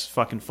falls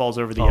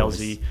over the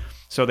LZ.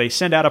 So they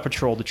send out a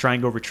patrol to try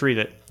and go retrieve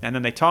it. And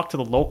then they talk to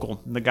the local,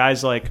 and the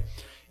guy's like,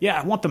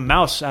 yeah, I want the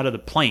mouse out of the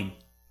plane.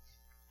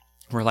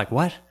 We're like,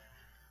 what?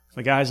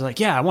 The guy's like,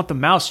 yeah, I want the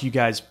mouse you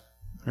guys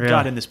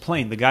got in this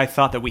plane. The guy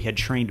thought that we had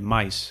trained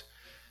mice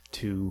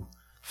to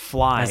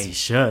fly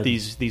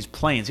these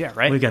planes. Yeah,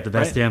 right. We got the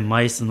best damn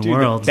mice in the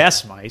world. The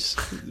best mice.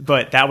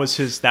 But that was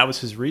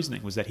his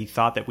reasoning, was that he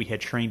thought that we had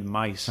trained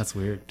mice. That's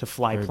weird. To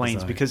fly planes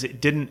bizarre. Because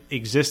it didn't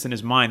exist in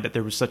his mind that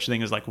there was such a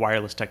thing as like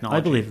wireless technology.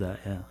 I believe that.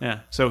 Yeah. Yeah.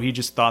 So he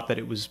just thought that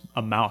it was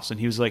a mouse, and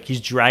he was like,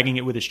 he's dragging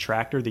it with his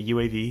tractor, the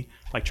UAV,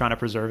 like trying to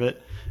preserve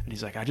it, and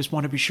he's like, I just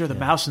want to be sure the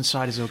mouse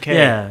inside is okay.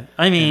 Yeah.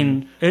 I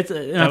mean, it's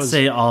not to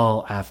say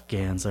all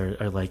Afghans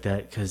are like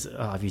that, because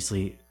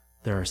obviously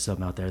there are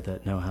some out there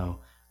that know how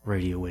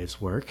radio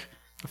waves work.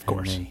 Of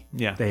course.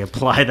 They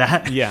apply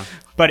that. Yeah.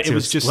 But it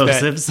was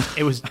explosives. Just that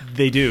it was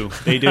they do.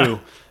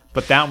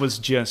 But that was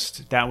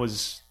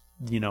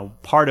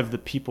part of the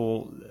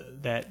people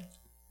that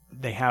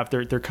they have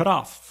they're cut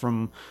off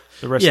from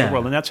the rest of the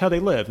world, and that's how they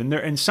live.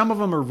 And some of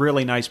them are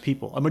really nice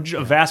people. A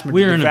vast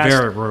majority. We're in a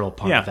very rural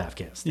part of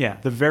Afghanistan. Yeah,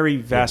 the very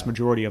vast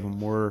majority of them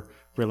were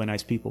really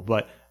nice people,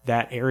 but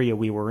that area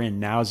we were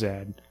in,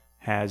 Nowzad,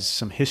 has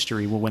some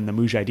history when the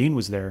Mujahideen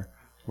was there,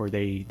 where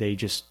the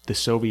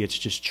Soviets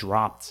just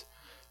dropped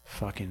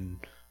fucking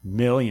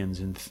millions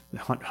and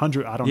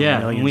hundred. I don't know. Yeah,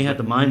 Millions, and we had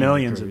but the mining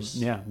millions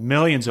workers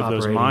millions of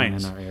those operating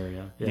mines in our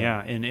area.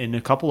 Yeah, and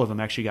a couple of them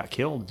actually got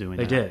killed doing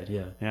They that. did,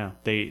 yeah.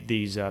 Yeah,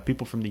 these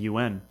people from the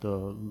UN,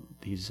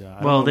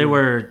 Well,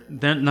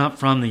 they're not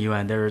from the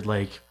UN. They were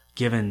like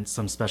given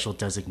some special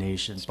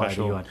designations by the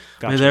Special- UN.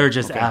 gotcha. But they were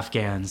just Okay.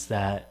 Afghans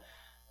that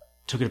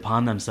took it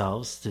upon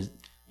themselves to,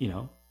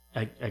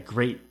 at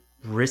great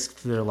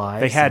risk to their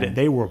lives.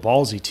 they were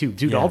ballsy too,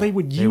 dude. Yeah, All they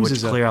would use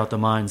is clear out the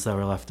mines that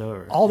were left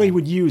over. they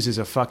would use is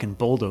a fucking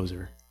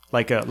bulldozer,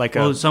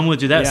 Well, some would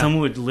do that. yeah. Some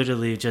would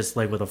literally just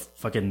like with a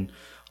fucking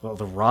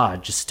the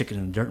rod, just stick it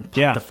in the dirt and pop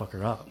Yeah. the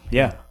fucker up.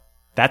 yeah.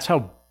 That's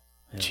how.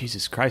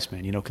 Jesus Christ,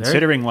 man!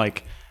 Considering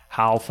like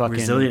how fucking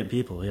Resilient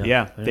people. Yeah,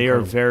 Yeah, They're they are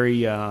incredible.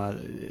 very.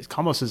 It's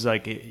almost as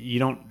like you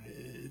don't.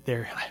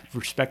 They're I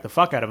respect the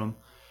fuck out of them,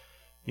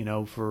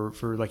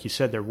 for like you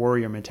said, their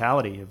warrior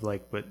mentality of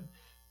like, but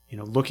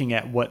looking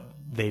at what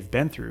they've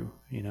been through,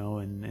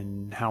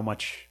 and how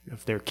much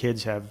of their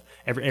kids have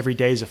every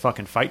day is a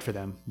fucking fight for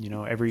them,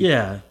 every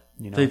Yeah,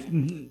 you know.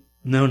 they've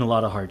known a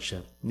lot of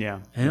hardship, yeah,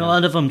 and a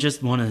lot of them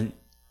just want to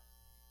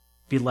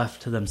be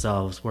left to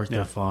themselves, work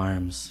their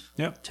farms,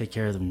 Yep. take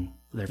care of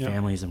their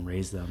families, and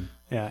raise them.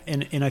 Yeah,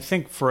 and I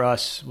think for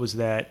us was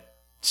that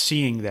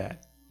seeing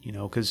that,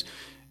 because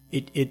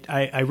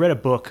I read a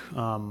book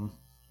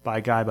by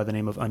a guy by the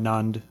name of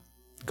Anand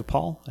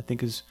Gopal, I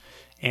think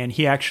and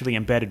he actually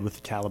embedded with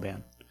the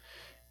Taliban.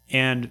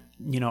 And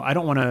I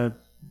don't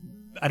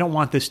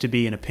want this to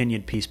be an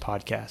opinion piece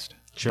podcast,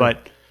 Sure.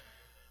 but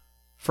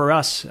for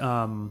us,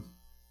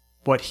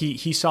 what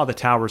he saw the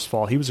towers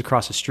fall. He was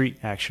across the street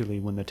actually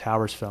when the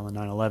towers fell in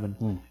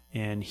 9/11,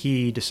 and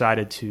he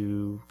decided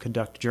to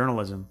conduct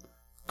journalism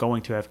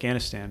going to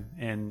Afghanistan.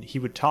 And he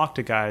would talk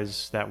to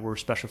guys that were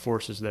special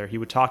forces there. He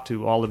would talk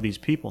to all of these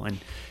people, and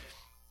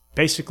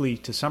basically,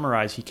 to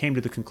summarize, he came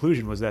to the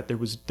conclusion was that there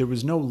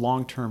was no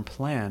long-term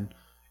plan,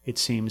 it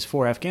seems,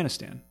 for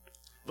Afghanistan.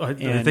 I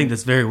And- think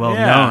that's very well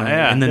Yeah, known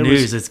yeah. in the There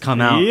news. was- It's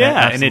come out. Yeah,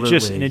 that and it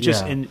just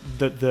yeah. and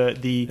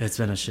the It's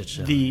been a shit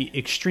show. the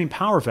extreme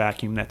power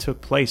vacuum that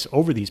took place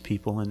over these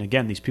people, and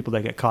again, these people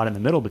that get caught in the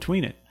middle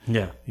between it.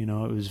 Yeah, It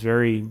was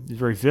very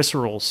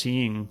visceral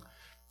seeing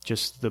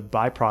just the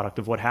byproduct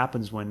of what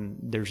happens when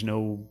there's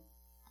no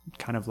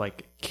kind of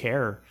like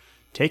care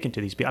taken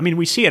to these people. I mean,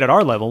 we see it at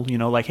our level,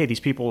 like, hey, these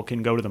people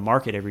can go to the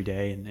market every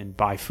day and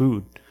buy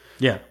food,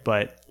 yeah.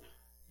 but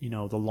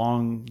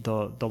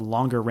the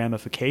longer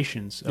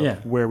ramifications of Yeah.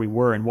 where we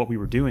were and what we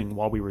were doing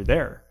while we were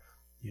there,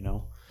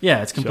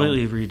 Yeah, it's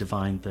completely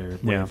redefined their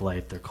way Yeah. of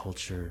life, their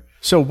culture.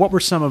 So what were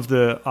some of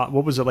the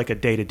what was it like a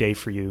day to day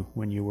for you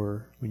when you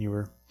were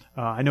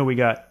I know we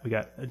got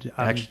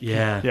Actually,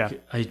 yeah.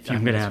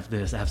 I'm minutes.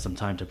 gonna have some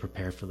time to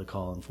prepare for the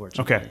call.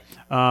 Unfortunately.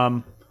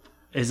 okay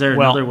Is there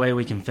Well- another way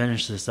we can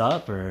finish this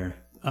up, or?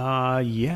 yeah